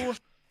you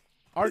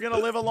are going to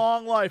live a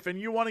long life and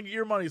you want to get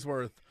your money's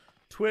worth,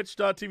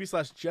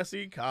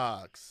 twitch.tv/Jesse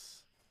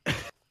Cox.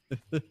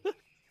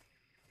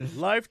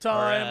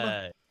 Lifetime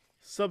Alright.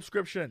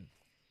 subscription.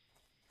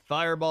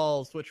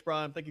 Fireballs, Twitch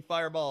Prime. Thank you,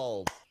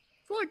 Fireballs.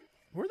 Like,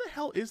 Where the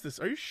hell is this?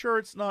 Are you sure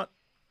it's not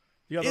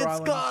the other it's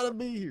island? gotta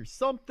be here.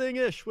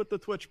 Something-ish with the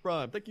Twitch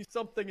Prime. Thank you,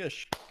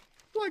 something-ish.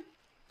 Like,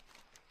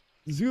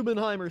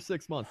 Zubenheimer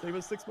 6 months. Thank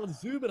you for 6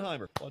 months.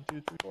 Zubenheimer. 1,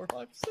 2, 3, 4,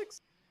 5,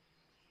 6.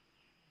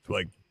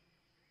 Twig.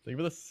 Thank you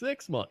for the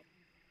 6 month.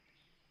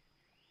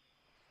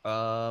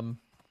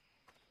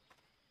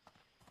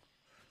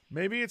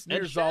 Maybe it's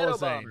near And Shadow Zalazane.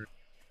 Bomber.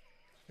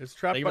 It's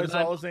trapped Thank you by for the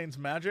 9 months. Zalazane's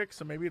magic,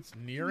 so maybe it's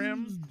near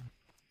him.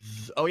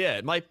 Oh, yeah,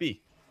 it might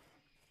be.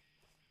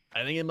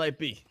 I think it might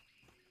be.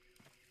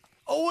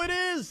 Oh, it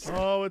is!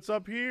 Oh, it's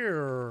up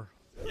here.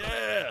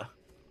 Yeah!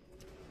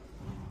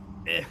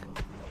 Eh.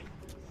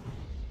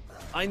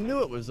 I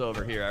knew it was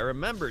over here. I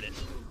remembered it.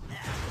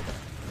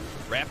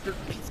 Raptor,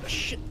 piece of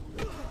shit.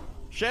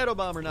 Shadow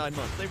Bomber 9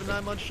 months. Save a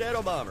 9 months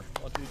Shadow Bomber.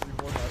 1, 2, 3,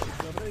 4, 5, 6,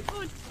 7, 8,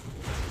 9.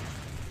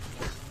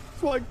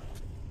 Swag.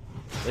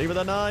 Save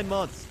the 9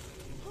 months.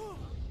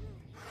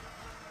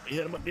 You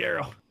hit him with the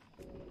arrow.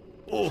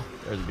 Oh,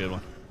 there's a good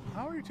one.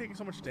 How are you taking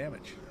so much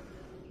damage?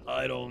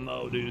 I don't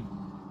know, dude.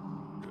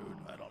 Dude,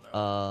 I don't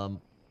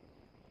know.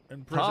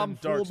 In prison, Tom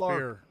Dark Foolbark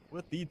Spear.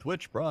 with the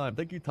Twitch Prime.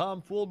 Thank you,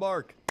 Tom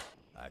Foolbark.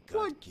 I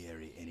can't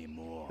carry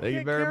anymore. Thank you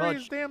Can't very carry much.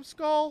 his damn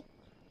skull.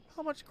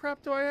 How much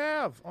crap do I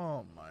have?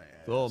 Oh my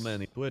ass. So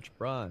many Twitch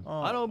Prime.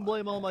 Oh I don't my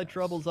blame all my ass.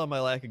 troubles on my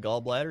lack of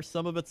gallbladder.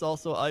 Some of it's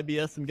also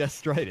IBS and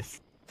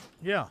gastritis.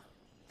 Yeah.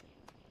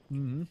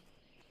 Mm-hmm.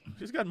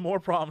 She's got more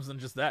problems than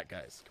just that,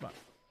 guys. Come on.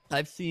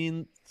 I've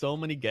seen so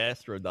many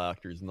gastro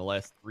doctors in the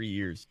last 3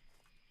 years.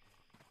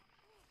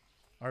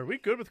 Are we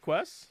good with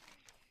quests?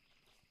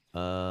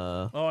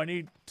 Uh, Oh, I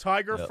need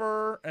tiger Yep.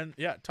 fur and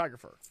yeah, tiger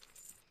fur.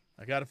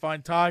 I gotta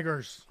find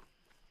tigers.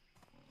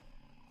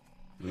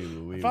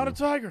 I found a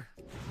tiger.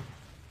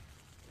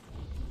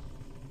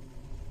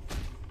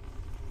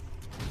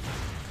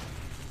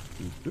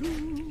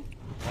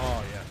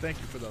 Oh yeah, thank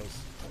you for those.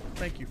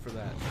 Thank you for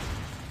that.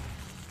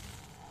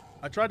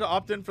 I tried to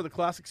opt in for the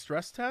classic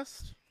stress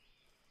test.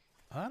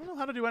 I don't know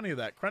how to do any of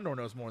that. Crendor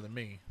knows more than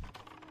me.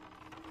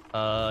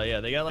 Yeah,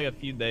 they got like a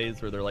few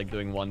days where they're like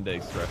doing 1-day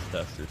stress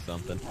tests or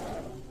something.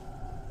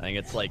 I think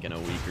it's like in a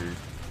week or...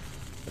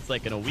 It's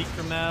like in a week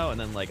from now, and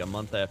then like a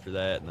month after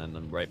that, and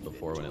then right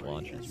before when it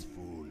launches.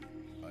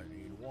 I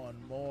need one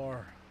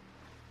more.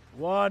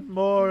 One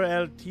more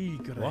El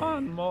Tigre.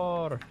 One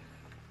more.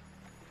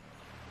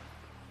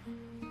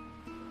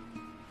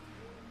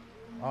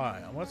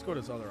 Alright, let's go to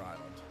this other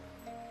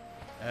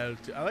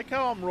island. I like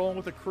how I'm rolling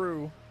with a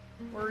crew.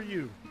 Where are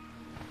you?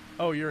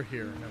 Oh, you're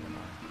here. Never mind.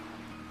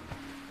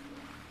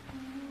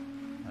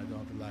 I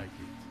don't like it.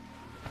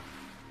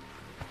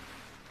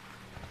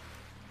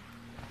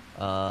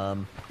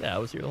 Yeah, I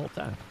was here the whole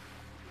time.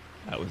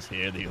 I was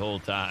here the whole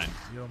time.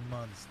 You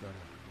monster.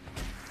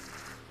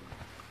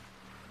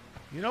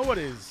 You know what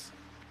is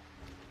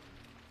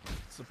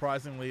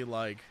surprisingly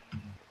like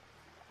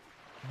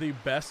the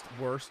best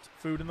worst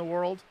food in the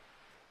world?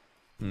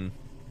 Hmm.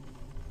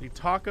 The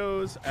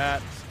tacos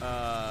at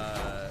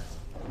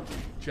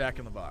Jack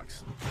in the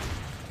Box.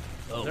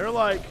 Oh. They're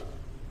like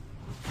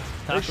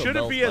Taco they shouldn't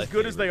Bell's be my as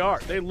good as they favorite are.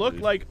 They look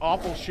food. like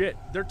awful shit.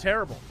 They're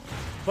terrible.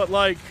 But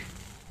like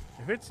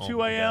if it's Oh 2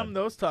 my a.m., God.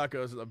 those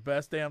tacos are the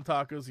best damn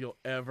tacos you'll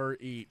ever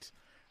eat.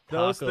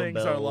 Those Taco things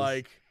are Bell's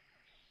like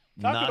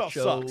Taco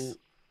Bell sucks.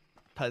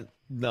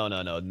 No.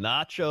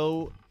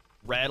 Nacho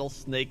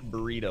rattlesnake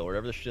burrito,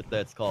 whatever the shit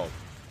that's called.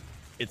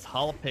 It's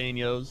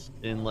jalapenos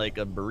in like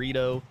a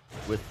burrito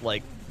with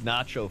like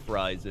nacho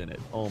fries in it.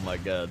 Oh my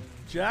god.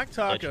 Jack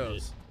That shit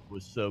tacos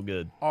was so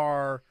good.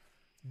 are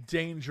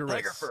dangerous.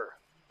 Tiger fur.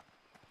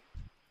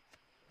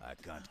 I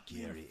can't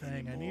carry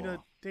Dang, I anymore. need a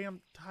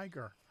damn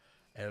tiger.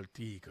 El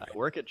Tigre. I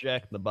work at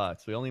Jack in the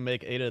Box. We only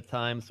make 8 at a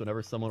time, so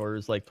whenever someone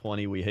orders like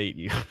 20, we hate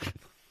you.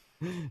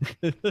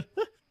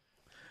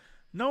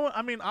 No,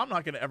 I mean, I'm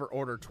not going to ever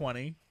order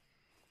 20,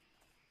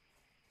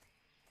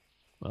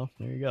 Well,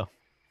 there you go.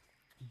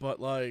 but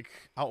like,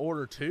 I'll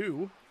order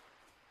 2.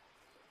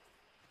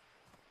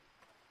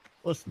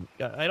 Listen,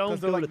 I don't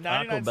Because they're go like to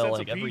Taco 99 Bell cents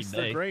like a every piece.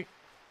 They're day. great.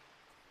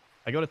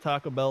 I go to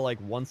Taco Bell like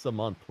once a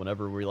month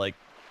whenever we like,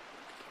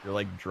 you're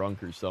like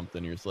drunk or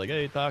something. You're just like,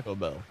 hey, Taco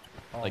Bell.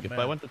 Oh, Like if I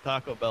man. went to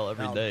Taco Bell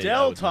every Now, day, I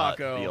Del would not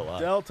be Taco. alive.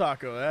 Del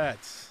Taco,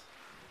 that's...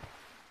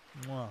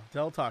 Mwah.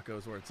 Del Taco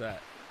is where it's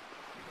at.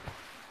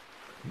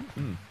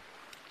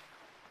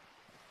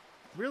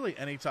 Really,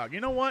 any taco. You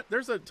know what?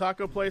 There's a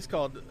taco place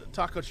called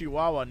Taco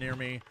Chihuahua near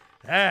me.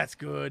 That's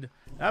good.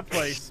 That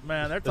place,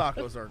 man, their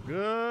tacos are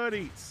good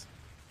eats.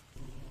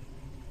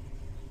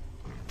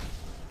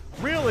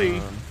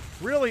 Really,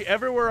 really,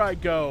 everywhere I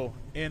go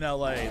in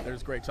LA,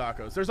 there's great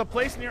tacos. There's a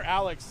place near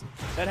Alex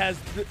that has.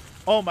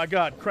 Oh my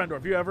God, Crendor!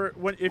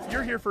 If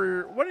you're here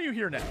for, when are you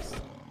here next?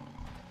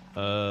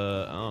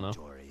 I don't know.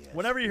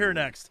 Whenever you're here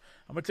next,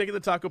 I'm gonna take you to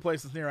the taco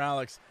place that's near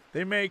Alex.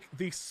 They make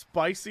the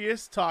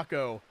spiciest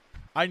taco.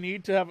 I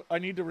need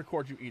to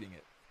record you eating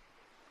it.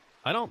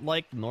 I don't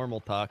like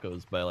normal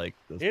tacos by like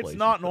those It's places,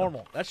 not though.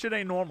 normal. That shit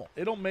ain't normal.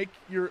 It'll make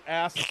your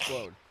ass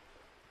explode.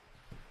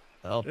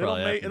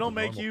 It'll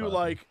make you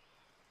like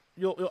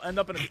you'll end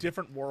up in a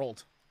different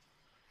world.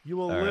 You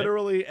will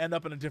literally end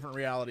up in a different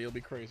reality. It'll be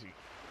crazy.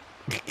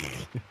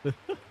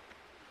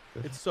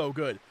 It's so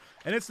good.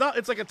 And it's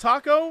like a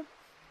taco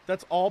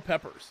that's all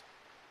peppers.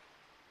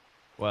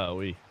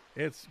 Wow,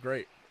 It's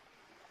great.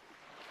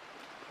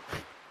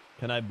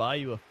 Can I buy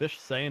you a fish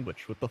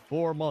sandwich with the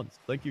 4 months?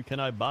 Thank you. Can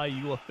I buy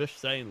you a fish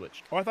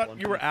sandwich? Oh, I thought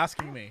you were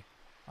asking me.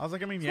 I was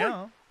like, I mean,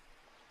 yeah.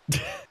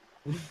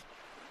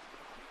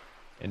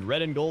 And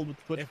red and gold with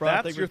the Twitch If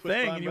Prime. that's your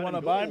thing and you want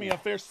to buy me a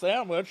fish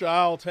sandwich,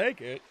 I'll take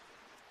it.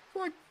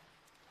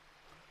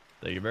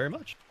 Thank you very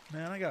much.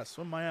 Man, I gotta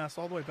swim my ass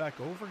all the way back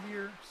over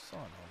here. Son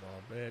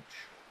of a bitch.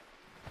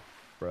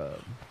 Bro.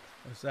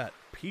 What is that?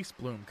 Peace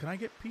Bloom. Can I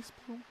get Peace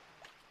Bloom?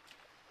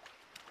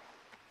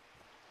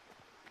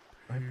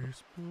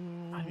 Peace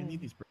Bloom. I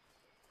need these.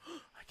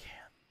 I can.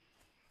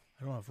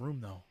 I don't have room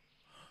though.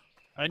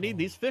 I need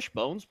these fish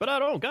bones, but I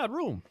don't got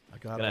room. I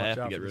gotta Gonna watch have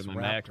to out get for rid this of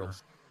my raptor.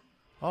 mackerels.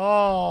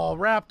 Oh,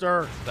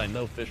 raptor! I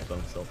know fish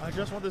bones still. I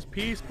just want this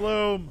Peace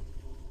Bloom.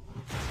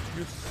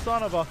 You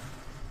son of a!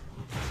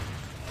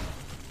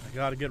 I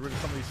gotta get rid of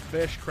some of these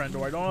fish,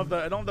 Crendor. I don't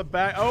have the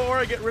back. Oh, or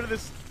I get rid of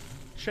this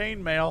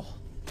chainmail.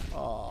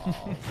 Oh,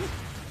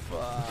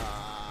 fuck.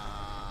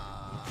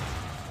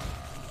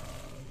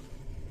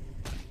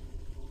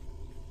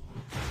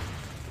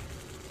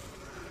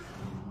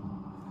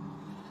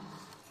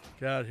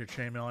 Get out of here,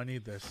 chainmail. I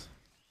need this.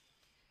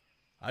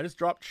 I just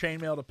dropped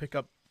chainmail to pick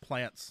up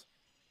plants.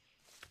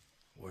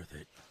 Worth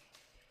it.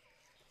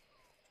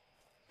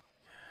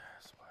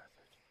 Yes, worth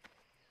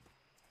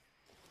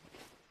it.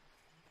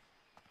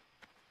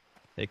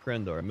 Hey,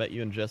 Crendor, I met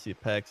you and Jesse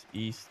at PAX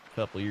East a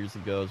couple years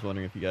ago. I was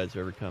wondering if you guys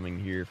are ever coming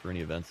here for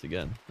any events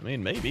again. I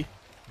mean, maybe.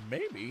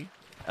 Maybe.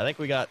 I think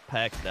we got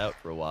PAXed out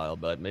for a while,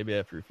 but maybe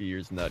after a few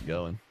years of not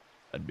going,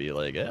 I'd be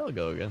like, yeah, I'll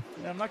go again.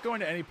 Yeah, I'm not going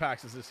to any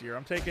PAXs this year.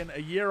 I'm taking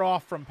a year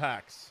off from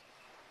PAX.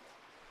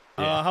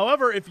 Yeah.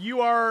 However, if you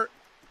want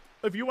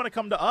to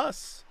come to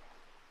us,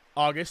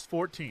 August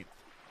 14th,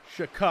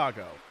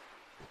 Chicago.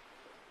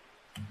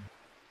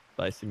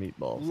 Spicy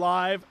meatballs.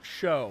 Live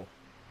show.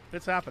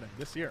 It's happening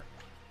this year.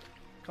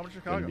 Come to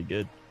Chicago. Gonna be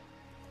good.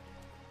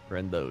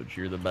 Friendoge,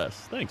 you're the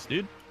best. Thanks,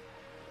 dude.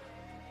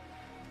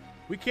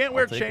 We can't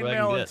wear I'll take what I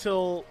can chainmail get.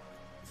 until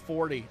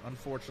 40,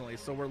 unfortunately,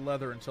 so we're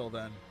leather until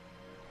then.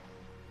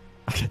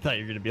 I thought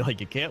you were gonna be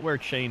like, you can't wear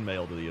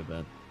chainmail to the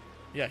event.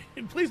 Yeah,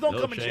 and please don't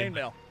No come in chain.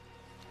 chainmail.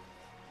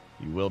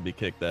 You will be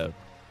kicked out.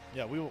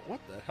 Yeah, we will. What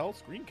the hell?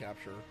 Screen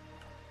capture?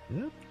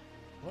 Yep.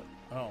 What?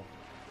 Oh.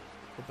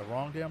 Hit the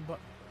wrong damn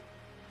button.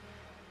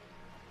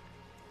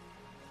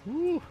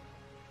 Woo.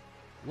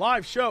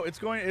 Live show.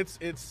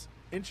 It's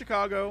in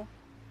Chicago.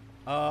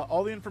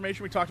 All the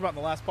information we talked about in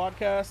the last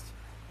podcast.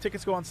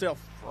 Tickets go on sale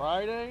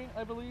Friday,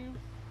 I believe.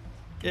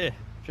 Yeah.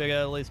 Check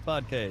out the latest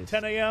podcast.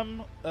 10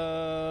 a.m.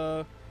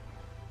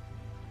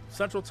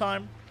 Central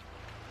Time.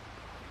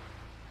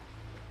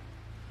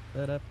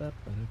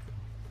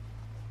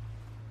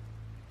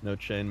 No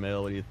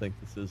chainmail. What do you think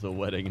this is? A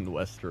wedding in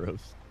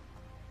Westeros.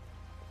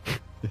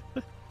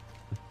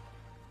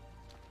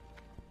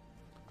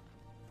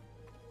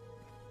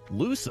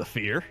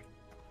 Lucifer?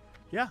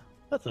 Yeah,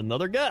 That's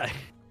another guy.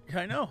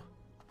 I know.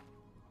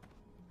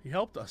 He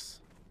helped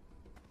us.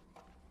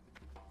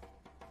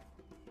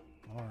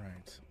 All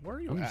right. Where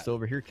are you I'm at? just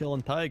over here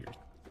killing tigers.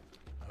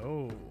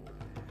 Oh.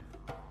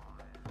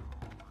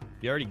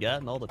 You already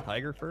gotten all the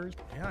tiger furs?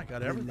 Yeah, I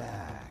got everything.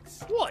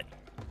 Relax. What?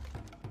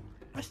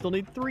 I still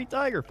need 3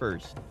 tiger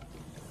furs.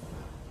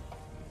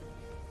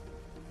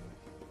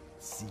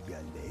 See ya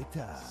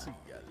later. See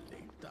ya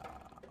later.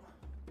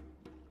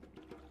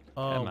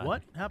 Come on.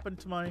 What happened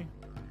to my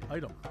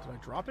item? Did I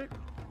drop it?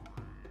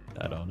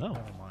 I don't know.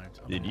 Never mind.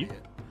 I'm Did an you?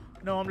 idiot.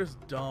 No, I'm just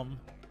dumb.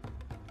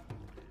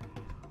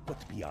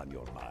 What's beyond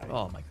your mind?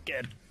 Oh my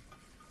god.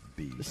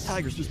 Beast. This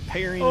tiger's just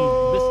parrying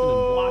and missing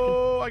and blocking.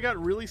 Oh, I got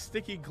really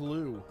sticky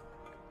glue.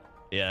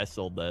 Yeah, I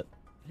sold that.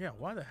 Yeah,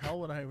 why the hell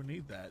would I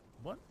need that?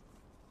 What?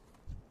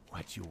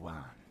 What you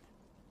want?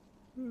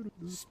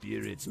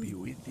 Spirits be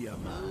with you,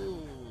 man.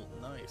 Ooh,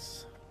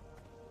 nice.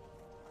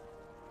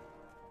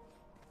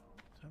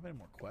 Do I have any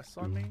more quests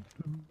on me?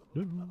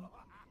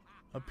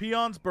 A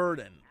peon's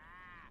burden.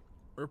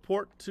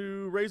 Report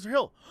to Razor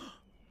Hill.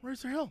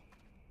 Razor Hill.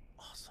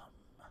 Awesome.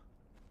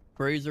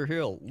 Fraser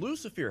Hill.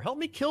 Lucifer, help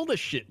me kill this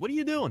shit. What are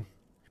you doing?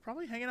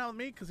 probably hanging out with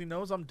me because he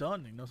knows I'm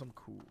done. He knows I'm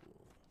cool.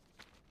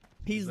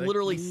 He's Like,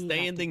 literally "We got the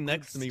standing good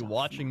next to me stuff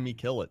watching now." me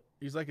kill it.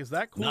 He's like, is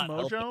that cool, Not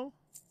Mojo? helping.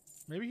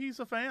 Maybe he's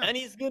a fan. And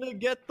he's gonna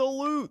get the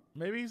loot.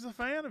 Maybe he's a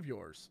fan of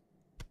yours.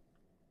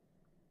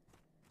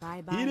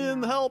 Bye bye. He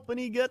didn't now. help and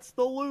he gets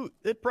the loot.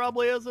 It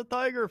probably has a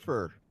tiger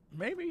fur.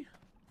 Maybe.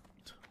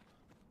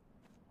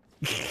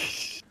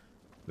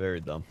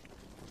 Very dumb.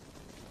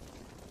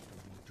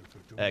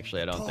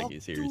 Actually, I don't think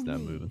he's here. He's not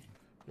moving.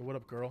 Yo, what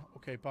up, girl?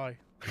 Okay, bye.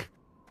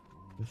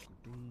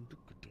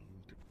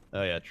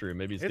 Oh yeah, true.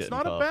 Maybe he's It's getting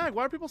not a coffee. bag.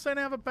 Why are people saying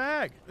I have a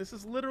bag? This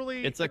is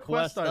literally It's a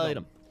quest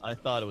item. I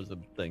thought it was a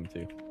thing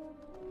too.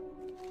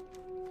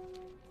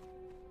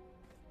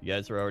 You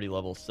guys are already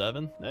level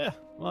 7? Yeah,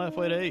 well,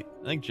 halfway to 8.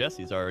 I think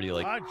Jesse's already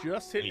like. I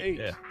just hit 8.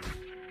 Yeah.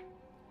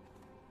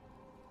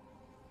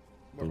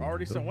 We're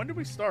already so. When did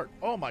we start?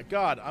 Oh my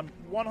god, I'm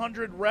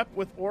 100 rep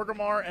with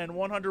Orgrimmar and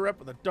 100 rep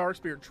with the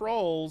Darkspear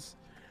Trolls.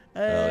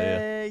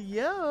 yeah.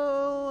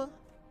 Yo.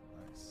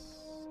 Nice.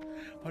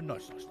 Oh,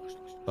 nice.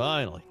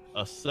 Finally,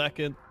 a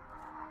second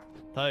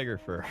tiger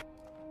fur.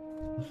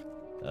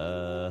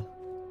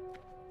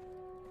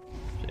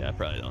 Yeah, I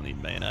probably don't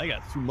need mana. I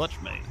got too much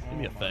mana. Give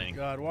me a Oh my fang.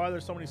 god, why are there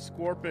so many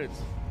scorpions?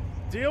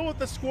 Deal with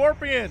the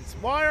scorpions.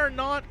 Why are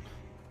not?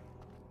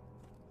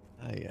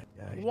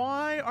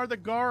 Why are the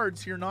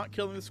guards here not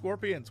killing the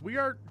scorpions? We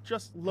are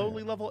just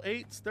lowly level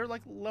 8s. They're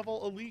like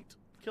level elite.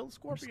 Kill the I'm just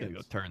scorpions. gonna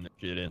go turn this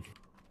shit in.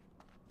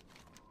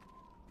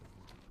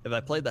 Have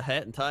I played the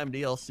Hat in Time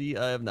DLC?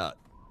 I have not.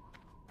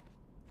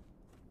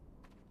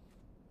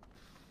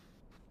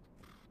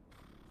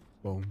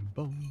 Boom,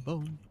 boom,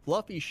 boom.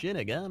 Fluffy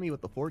Shinigami with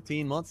the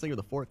 14 months. Think of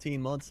the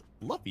 14 months.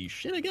 Fluffy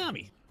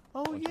Shinigami.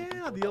 Oh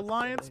yeah, the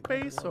Alliance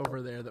base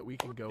over there that we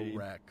can go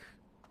wreck.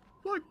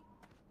 Look.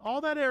 All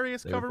that area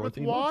is They were covered with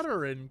 14 months.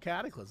 water and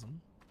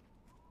Cataclysm.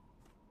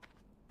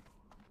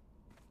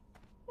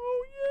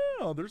 Oh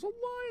yeah, there's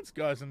Alliance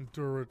guys in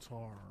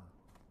Duratar.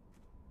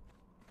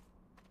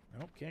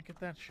 Nope, can't get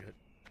that shit.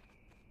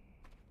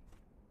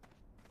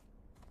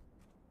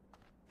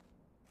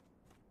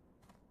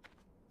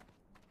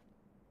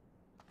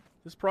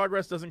 This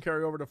progress doesn't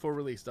carry over to full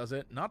release, does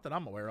it? Not that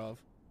I'm aware of.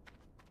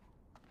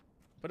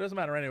 But it doesn't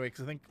matter anyway,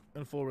 because I think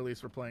in full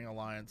release we're playing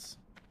Alliance.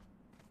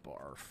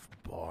 Barf.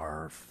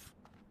 Barf.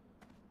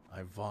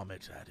 I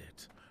vomit at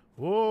it.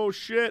 Oh,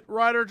 shit.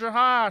 Ryder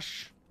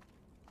Jahash.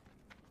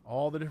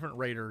 All the different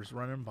raiders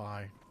running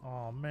by.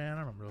 Oh, man.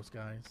 I remember those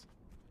guys.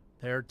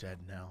 They're dead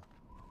now.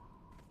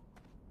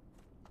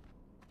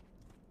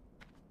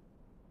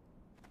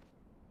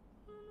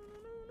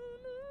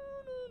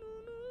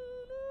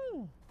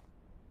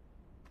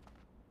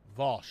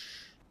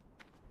 Vosh.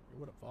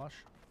 What up, Vosh?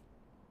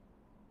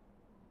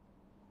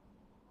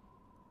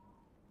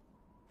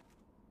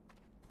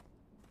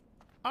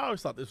 I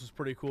always thought this was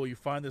pretty cool. You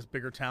find this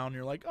bigger town, and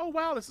you're like, oh,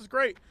 wow, this is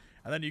great.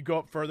 And then you go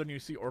up further, and you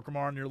see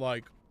Orgrimmar, and you're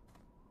like...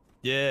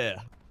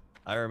 Yeah.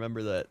 I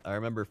remember that. I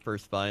remember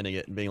first finding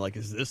it and being like,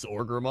 is this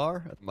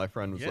Orgrimmar? And my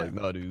friend was Yeah. like,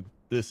 no, dude,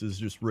 this is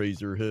just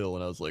Razor Hill.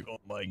 And I was like, oh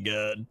my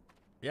god.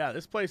 Yeah,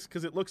 this place,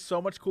 because it looks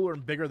so much cooler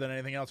and bigger than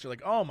anything else, you're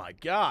like, oh, my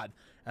God.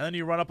 And then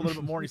you run up a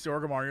little bit more, and you see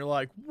Orgrimmar, and you're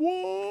like,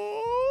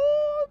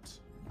 what?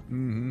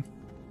 Mm-hmm.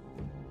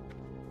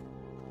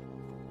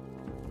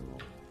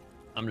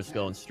 I'm just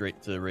going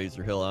straight to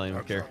Razor Hill. I don't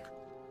even care.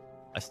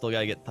 I still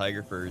gotta get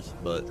tiger furs,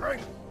 but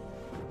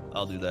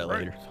I'll do that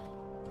later.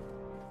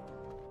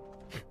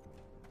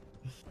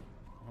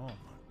 Oh,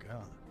 my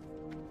God.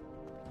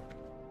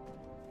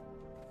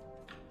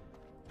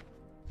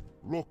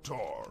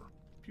 Loktar.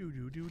 Pew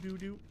doo doo doo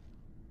doo.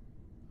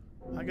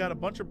 I got a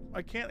bunch of.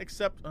 I can't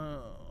accept. Be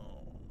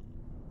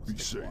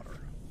let's safe. take water.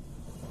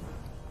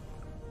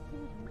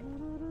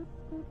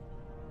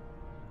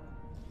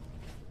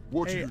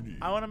 What do Hey, you need?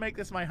 I want to make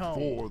this my home.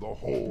 For the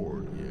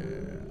Horde.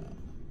 Yeah.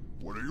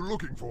 What are you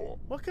looking for?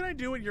 What can I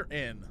do when you're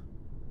in?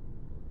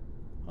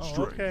 Oh,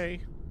 Strength.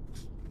 okay.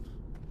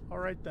 All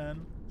right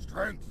then.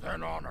 Strength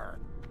and honor.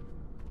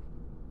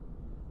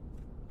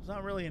 It's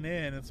not really an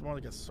inn. It's more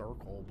like a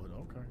circle, but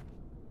okay.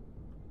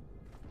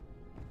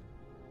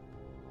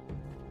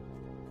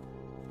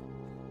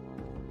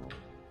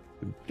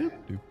 Doop, doop,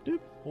 doop, doop.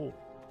 Oh.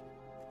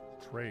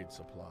 Trade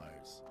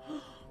supplies.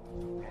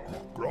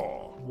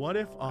 Graw. What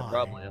if I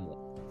probably am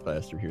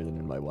faster here than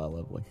in my WoW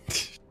leveling.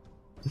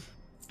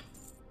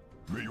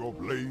 May your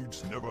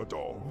blades never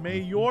dull. May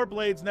your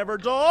blades never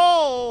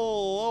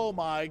dull. Oh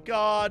my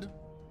God.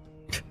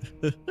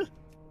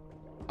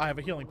 I have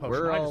a healing potion.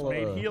 We're I just all,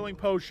 made healing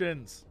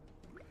potions.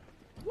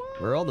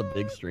 Where are all the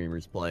big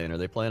streamers playing? Are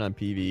they playing on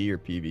PvE or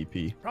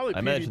PvP? Probably I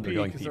imagine they're PvP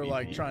going because they're PvP.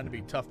 like trying to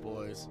be tough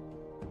boys.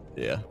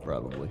 Yeah,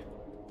 probably.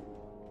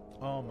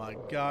 Oh my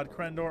God,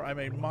 Crendor! I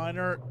made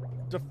minor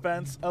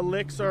defense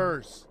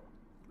elixirs.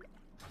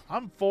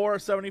 I'm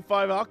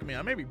 475 alchemy.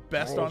 I may be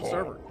best on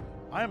server.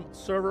 I am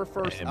server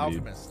first Damn, dude.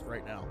 alchemist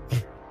right now.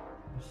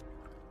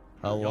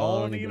 How Y'all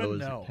long don't even ago was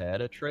know.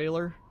 Cata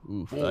trailer?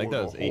 Oof, I think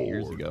that was 8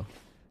 years ago.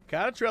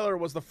 Cata trailer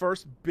was the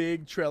first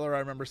big trailer I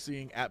remember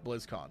seeing at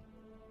BlizzCon.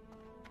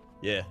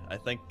 Yeah, I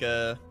think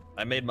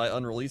I made my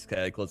unreleased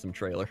Cataclysm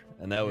trailer,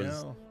 and that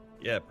was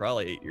Yeah.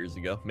 probably 8 years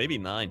ago, maybe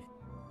 9.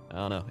 I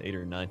don't know, 8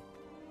 or 9.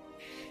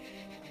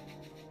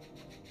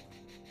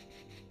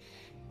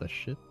 The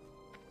shit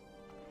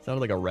sounded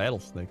like a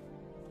rattlesnake.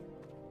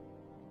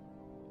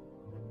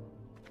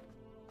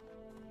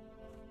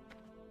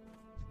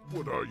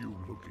 What are you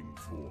looking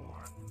for?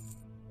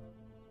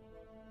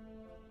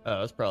 Oh,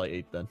 that's probably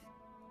 8 then.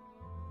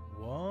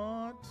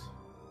 What?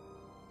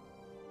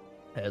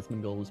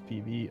 Asmongold was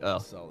PV. Oh,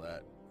 Sell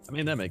that. I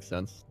mean, that makes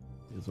sense.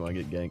 He doesn't want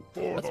to get ganked.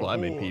 For That's the why I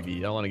made Lord. PV.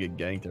 I don't want to get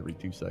ganked every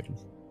 2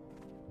 seconds.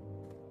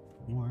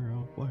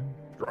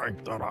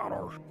 Drink that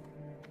honor.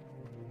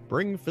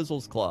 Bring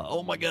Fizzle's Claw.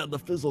 Oh my god, the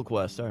Fizzle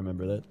quest. I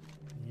remember that.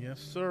 Yes,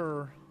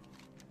 sir.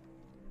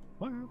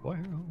 I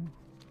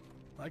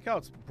like how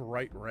it's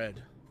bright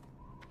red.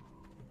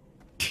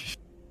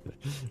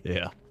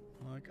 Yeah.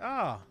 Like,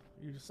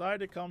 you decided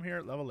to come here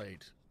at level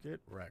 8. Get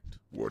wrecked.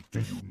 What do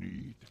you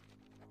need?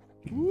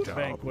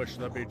 Vanquish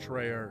the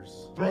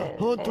betrayers.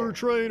 Hunter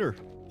trainer.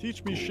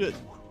 Teach me shit.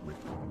 With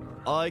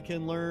honor. I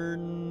can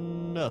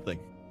learn nothing.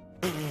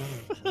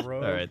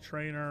 Rogue Alright.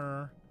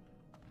 trainer.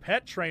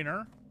 Pet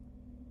trainer.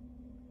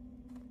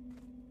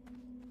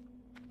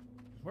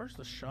 Where's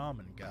the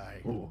shaman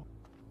guy?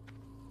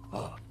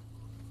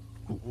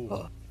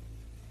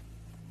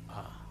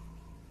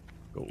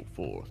 Go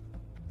forth.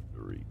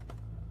 3.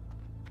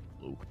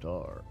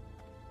 Loktar.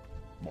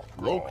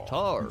 Loktar,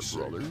 Loktar,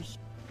 brothers.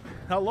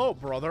 Hello,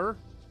 brother.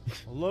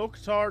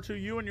 Loktar to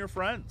you and your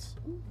friends.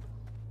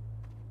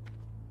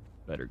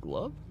 Better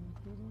glove?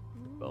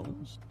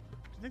 Bones? Do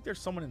you think there's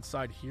someone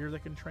inside here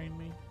that can train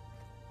me?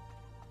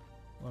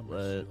 Let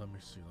me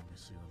see.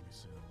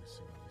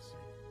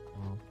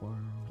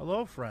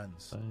 Hello,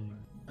 friends.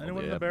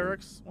 Anyone in the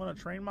barracks want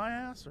to train my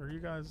ass, or you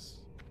guys?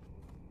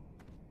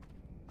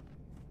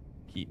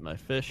 Keep my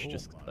fish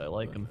just 'cause I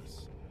like them.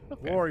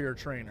 Okay. Warrior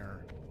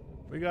trainer.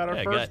 We got our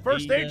Yeah,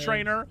 first got aid the,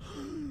 trainer.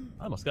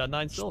 I almost got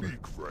 9 silver.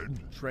 Speak,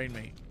 friend. Train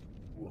me.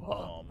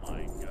 Oh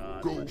my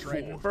god. Go We're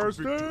training forth first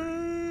to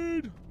victory.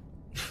 aid.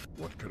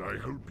 What can I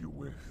help you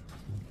with?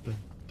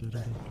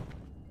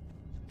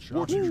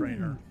 Shock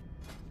trainer.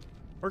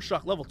 First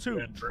shock level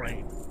 2.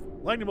 Train.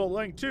 Lightning bolt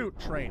length 2.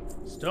 Train.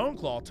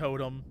 Stoneclaw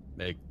totem.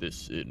 Make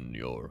this in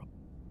your...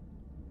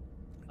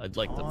 I'd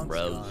like to Hans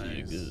browse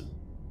you guys. good.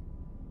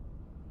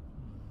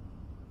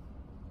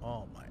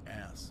 Oh my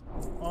ass.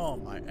 Oh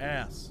my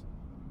ass.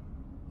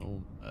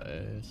 Oh,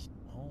 ass.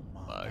 Oh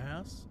my My-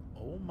 ass.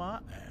 Oh my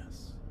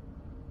ass.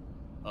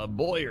 A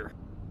Boyer.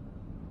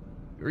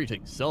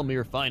 Greeting. Sell me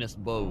your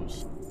finest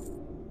bows.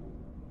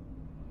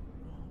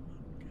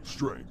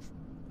 Strength.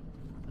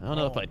 I don't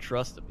know if Oh. I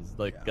trust him. He's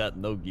like Yeah. got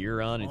no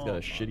gear on. He's got Oh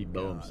a shitty my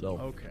bow God.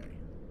 himself. Okay.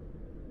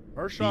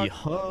 First The shot. I'm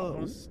hoe.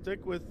 gonna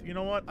stick with. You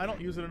know what? I don't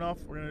use it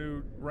enough. We're gonna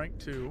do rank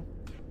 2.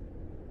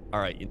 All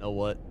right, you know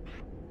what?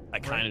 I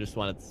Right. kind of just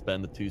wanted to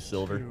spend the 2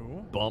 silver.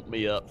 2. Bump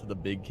me up to the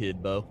big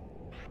kid bow.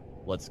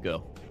 Let's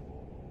go.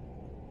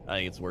 I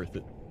think it's worth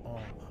it. Oh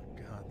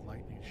my god,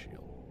 lightning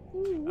shield.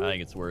 I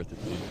think it's worth it,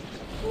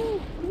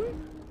 dude.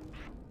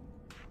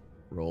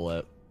 Roll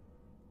out.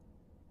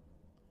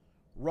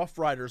 Rough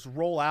Riders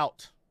roll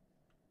out.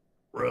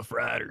 Rough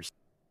Riders.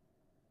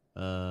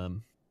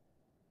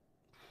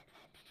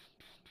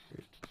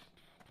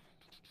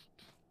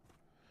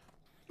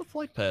 The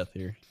flight path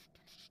here.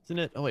 Isn't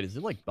it? Oh wait, is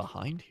it like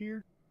behind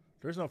here?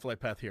 There's no flight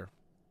path here.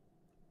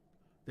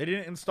 They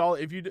didn't install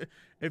it.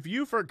 If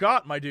you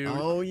forgot, my dude.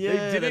 Oh, yeah, They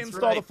didn't that's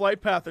install the right.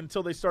 flight path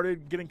until they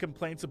started getting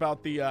complaints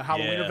about the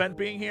Halloween Yeah. event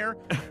being here,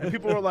 and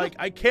people were like,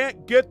 "I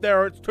can't get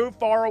there. It's too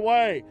far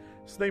away."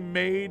 So they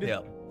made.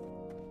 Yeah.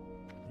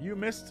 You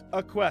missed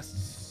a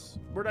quest.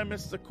 Where'd I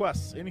miss the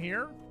quests? In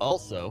here?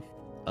 Also,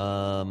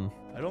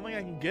 I don't think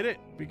I can get it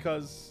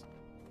because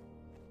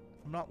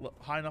I'm not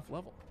high enough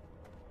level.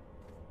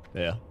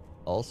 yeah.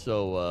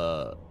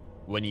 Also,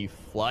 when you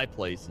fly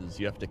places,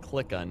 you have to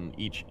click on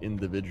each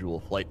individual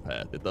flight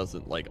path. It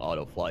doesn't like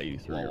auto fly you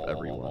through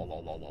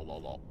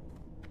everyone.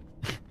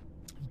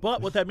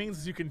 But what that means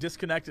is you can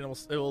disconnect and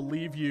it will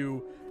leave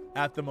you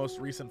at the most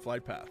recent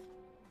flight path.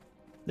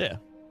 Yeah.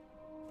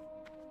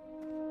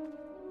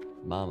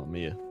 Mamma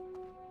mia.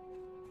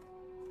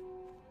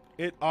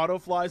 It auto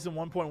flies in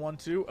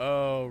 1.12.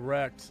 Oh,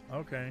 wrecked.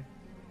 Okay.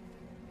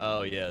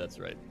 Oh yeah, that's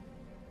right.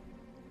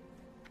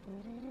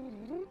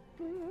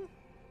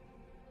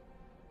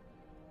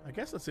 I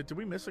guess that's it. Did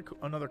we miss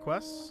another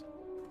quest?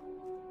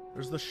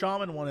 There's the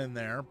shaman one in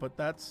there, but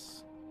that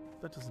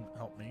doesn't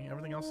help me.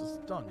 Everything else is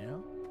done, yeah?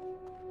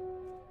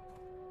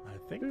 I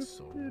think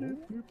so.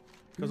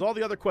 Because all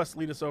the other quests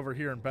lead us over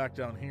here and back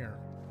down here.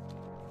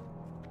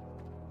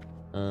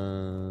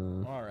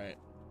 All right.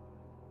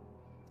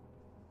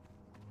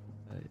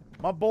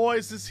 My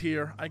boys is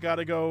here. I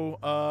gotta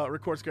go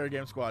record Scary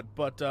Game Squad.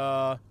 But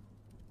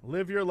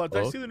live your life.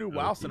 Did I see the new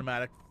WoW Okey-dokey.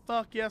 cinematic?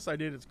 Fuck yes, I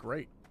did. It's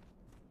great.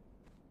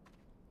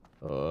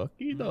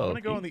 Okie I'm gonna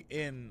go in dokie. the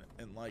inn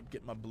and like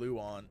get my blue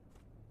on.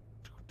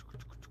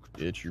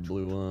 Get your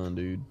blue on,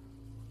 dude.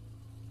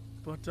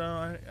 But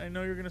I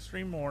know you're gonna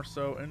stream more,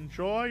 so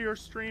enjoy your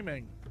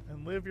streaming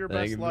and live your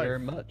Thank best you life. very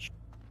much.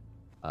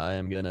 I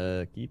am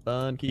gonna keep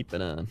on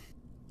keeping on.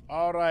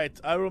 All right,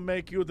 I will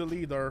make you the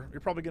leader.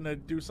 You're probably gonna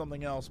do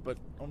something else, but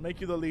I'll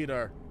make you the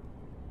leader.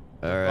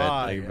 All right,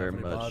 Bye, thank you very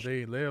much.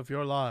 everybody. Live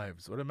your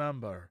lives.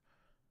 Remember.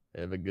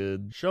 Have a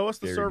good Show us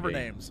the fair server game.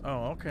 names.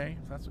 Oh, okay.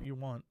 If that's what you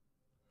want.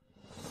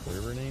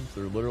 server names.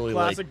 They're literally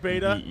Classic like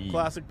beta. PvE.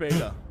 Classic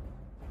beta.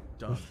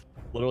 Done.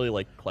 Literally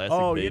like classic.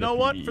 Oh, beta you know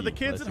what? PvE, For the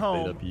kids at classic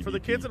home, beta for the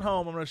kids PvP. at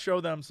home, I'm gonna show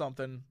them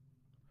something.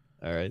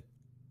 All right.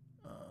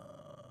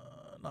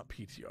 Not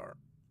PTR.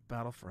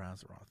 Battle for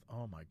Azeroth.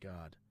 Oh my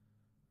god.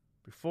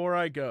 Before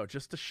I go,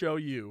 just to show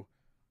you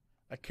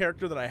a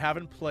character that I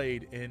haven't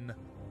played in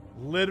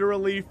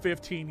literally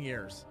 15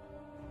 years.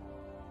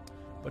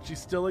 But she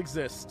still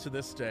exists to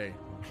this day.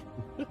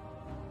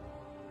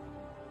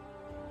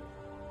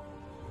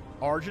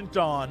 Argent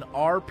Dawn,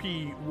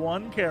 RP,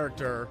 one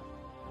character.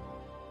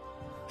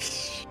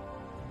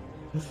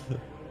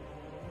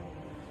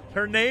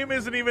 Her name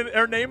isn't even,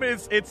 her name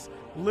is, it's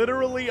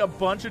literally a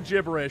bunch of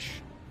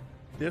gibberish.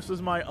 This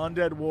was my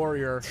undead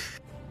warrior.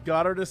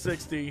 Got her to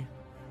 60.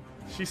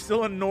 She's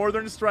still in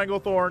Northern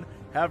Stranglethorn.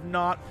 Have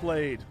not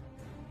played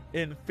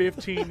in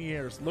 15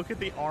 years. Look at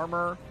the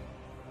armor.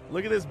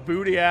 Look at this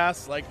booty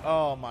ass. Like,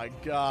 oh my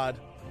god.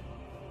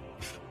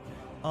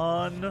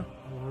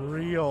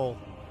 Unreal.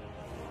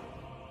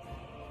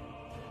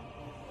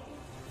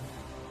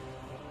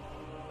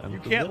 You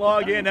can't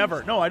log in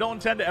ever. No, I don't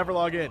intend to ever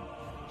log in.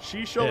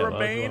 She shall Yeah, why would you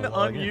remain wanna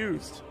log in?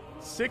 unused.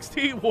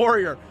 60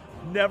 warrior.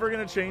 Never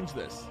gonna change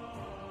this.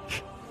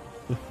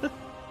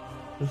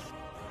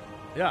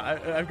 Yeah,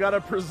 I've got to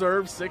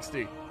preserve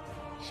 60.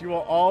 She will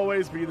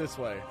always be this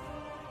way.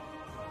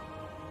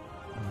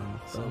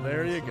 So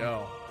there you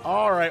go.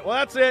 All right, well,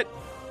 that's it.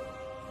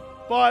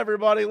 Bye,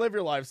 everybody. Live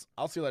your lives.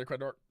 I'll see you later,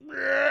 Crendor.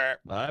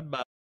 Bye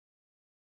bye.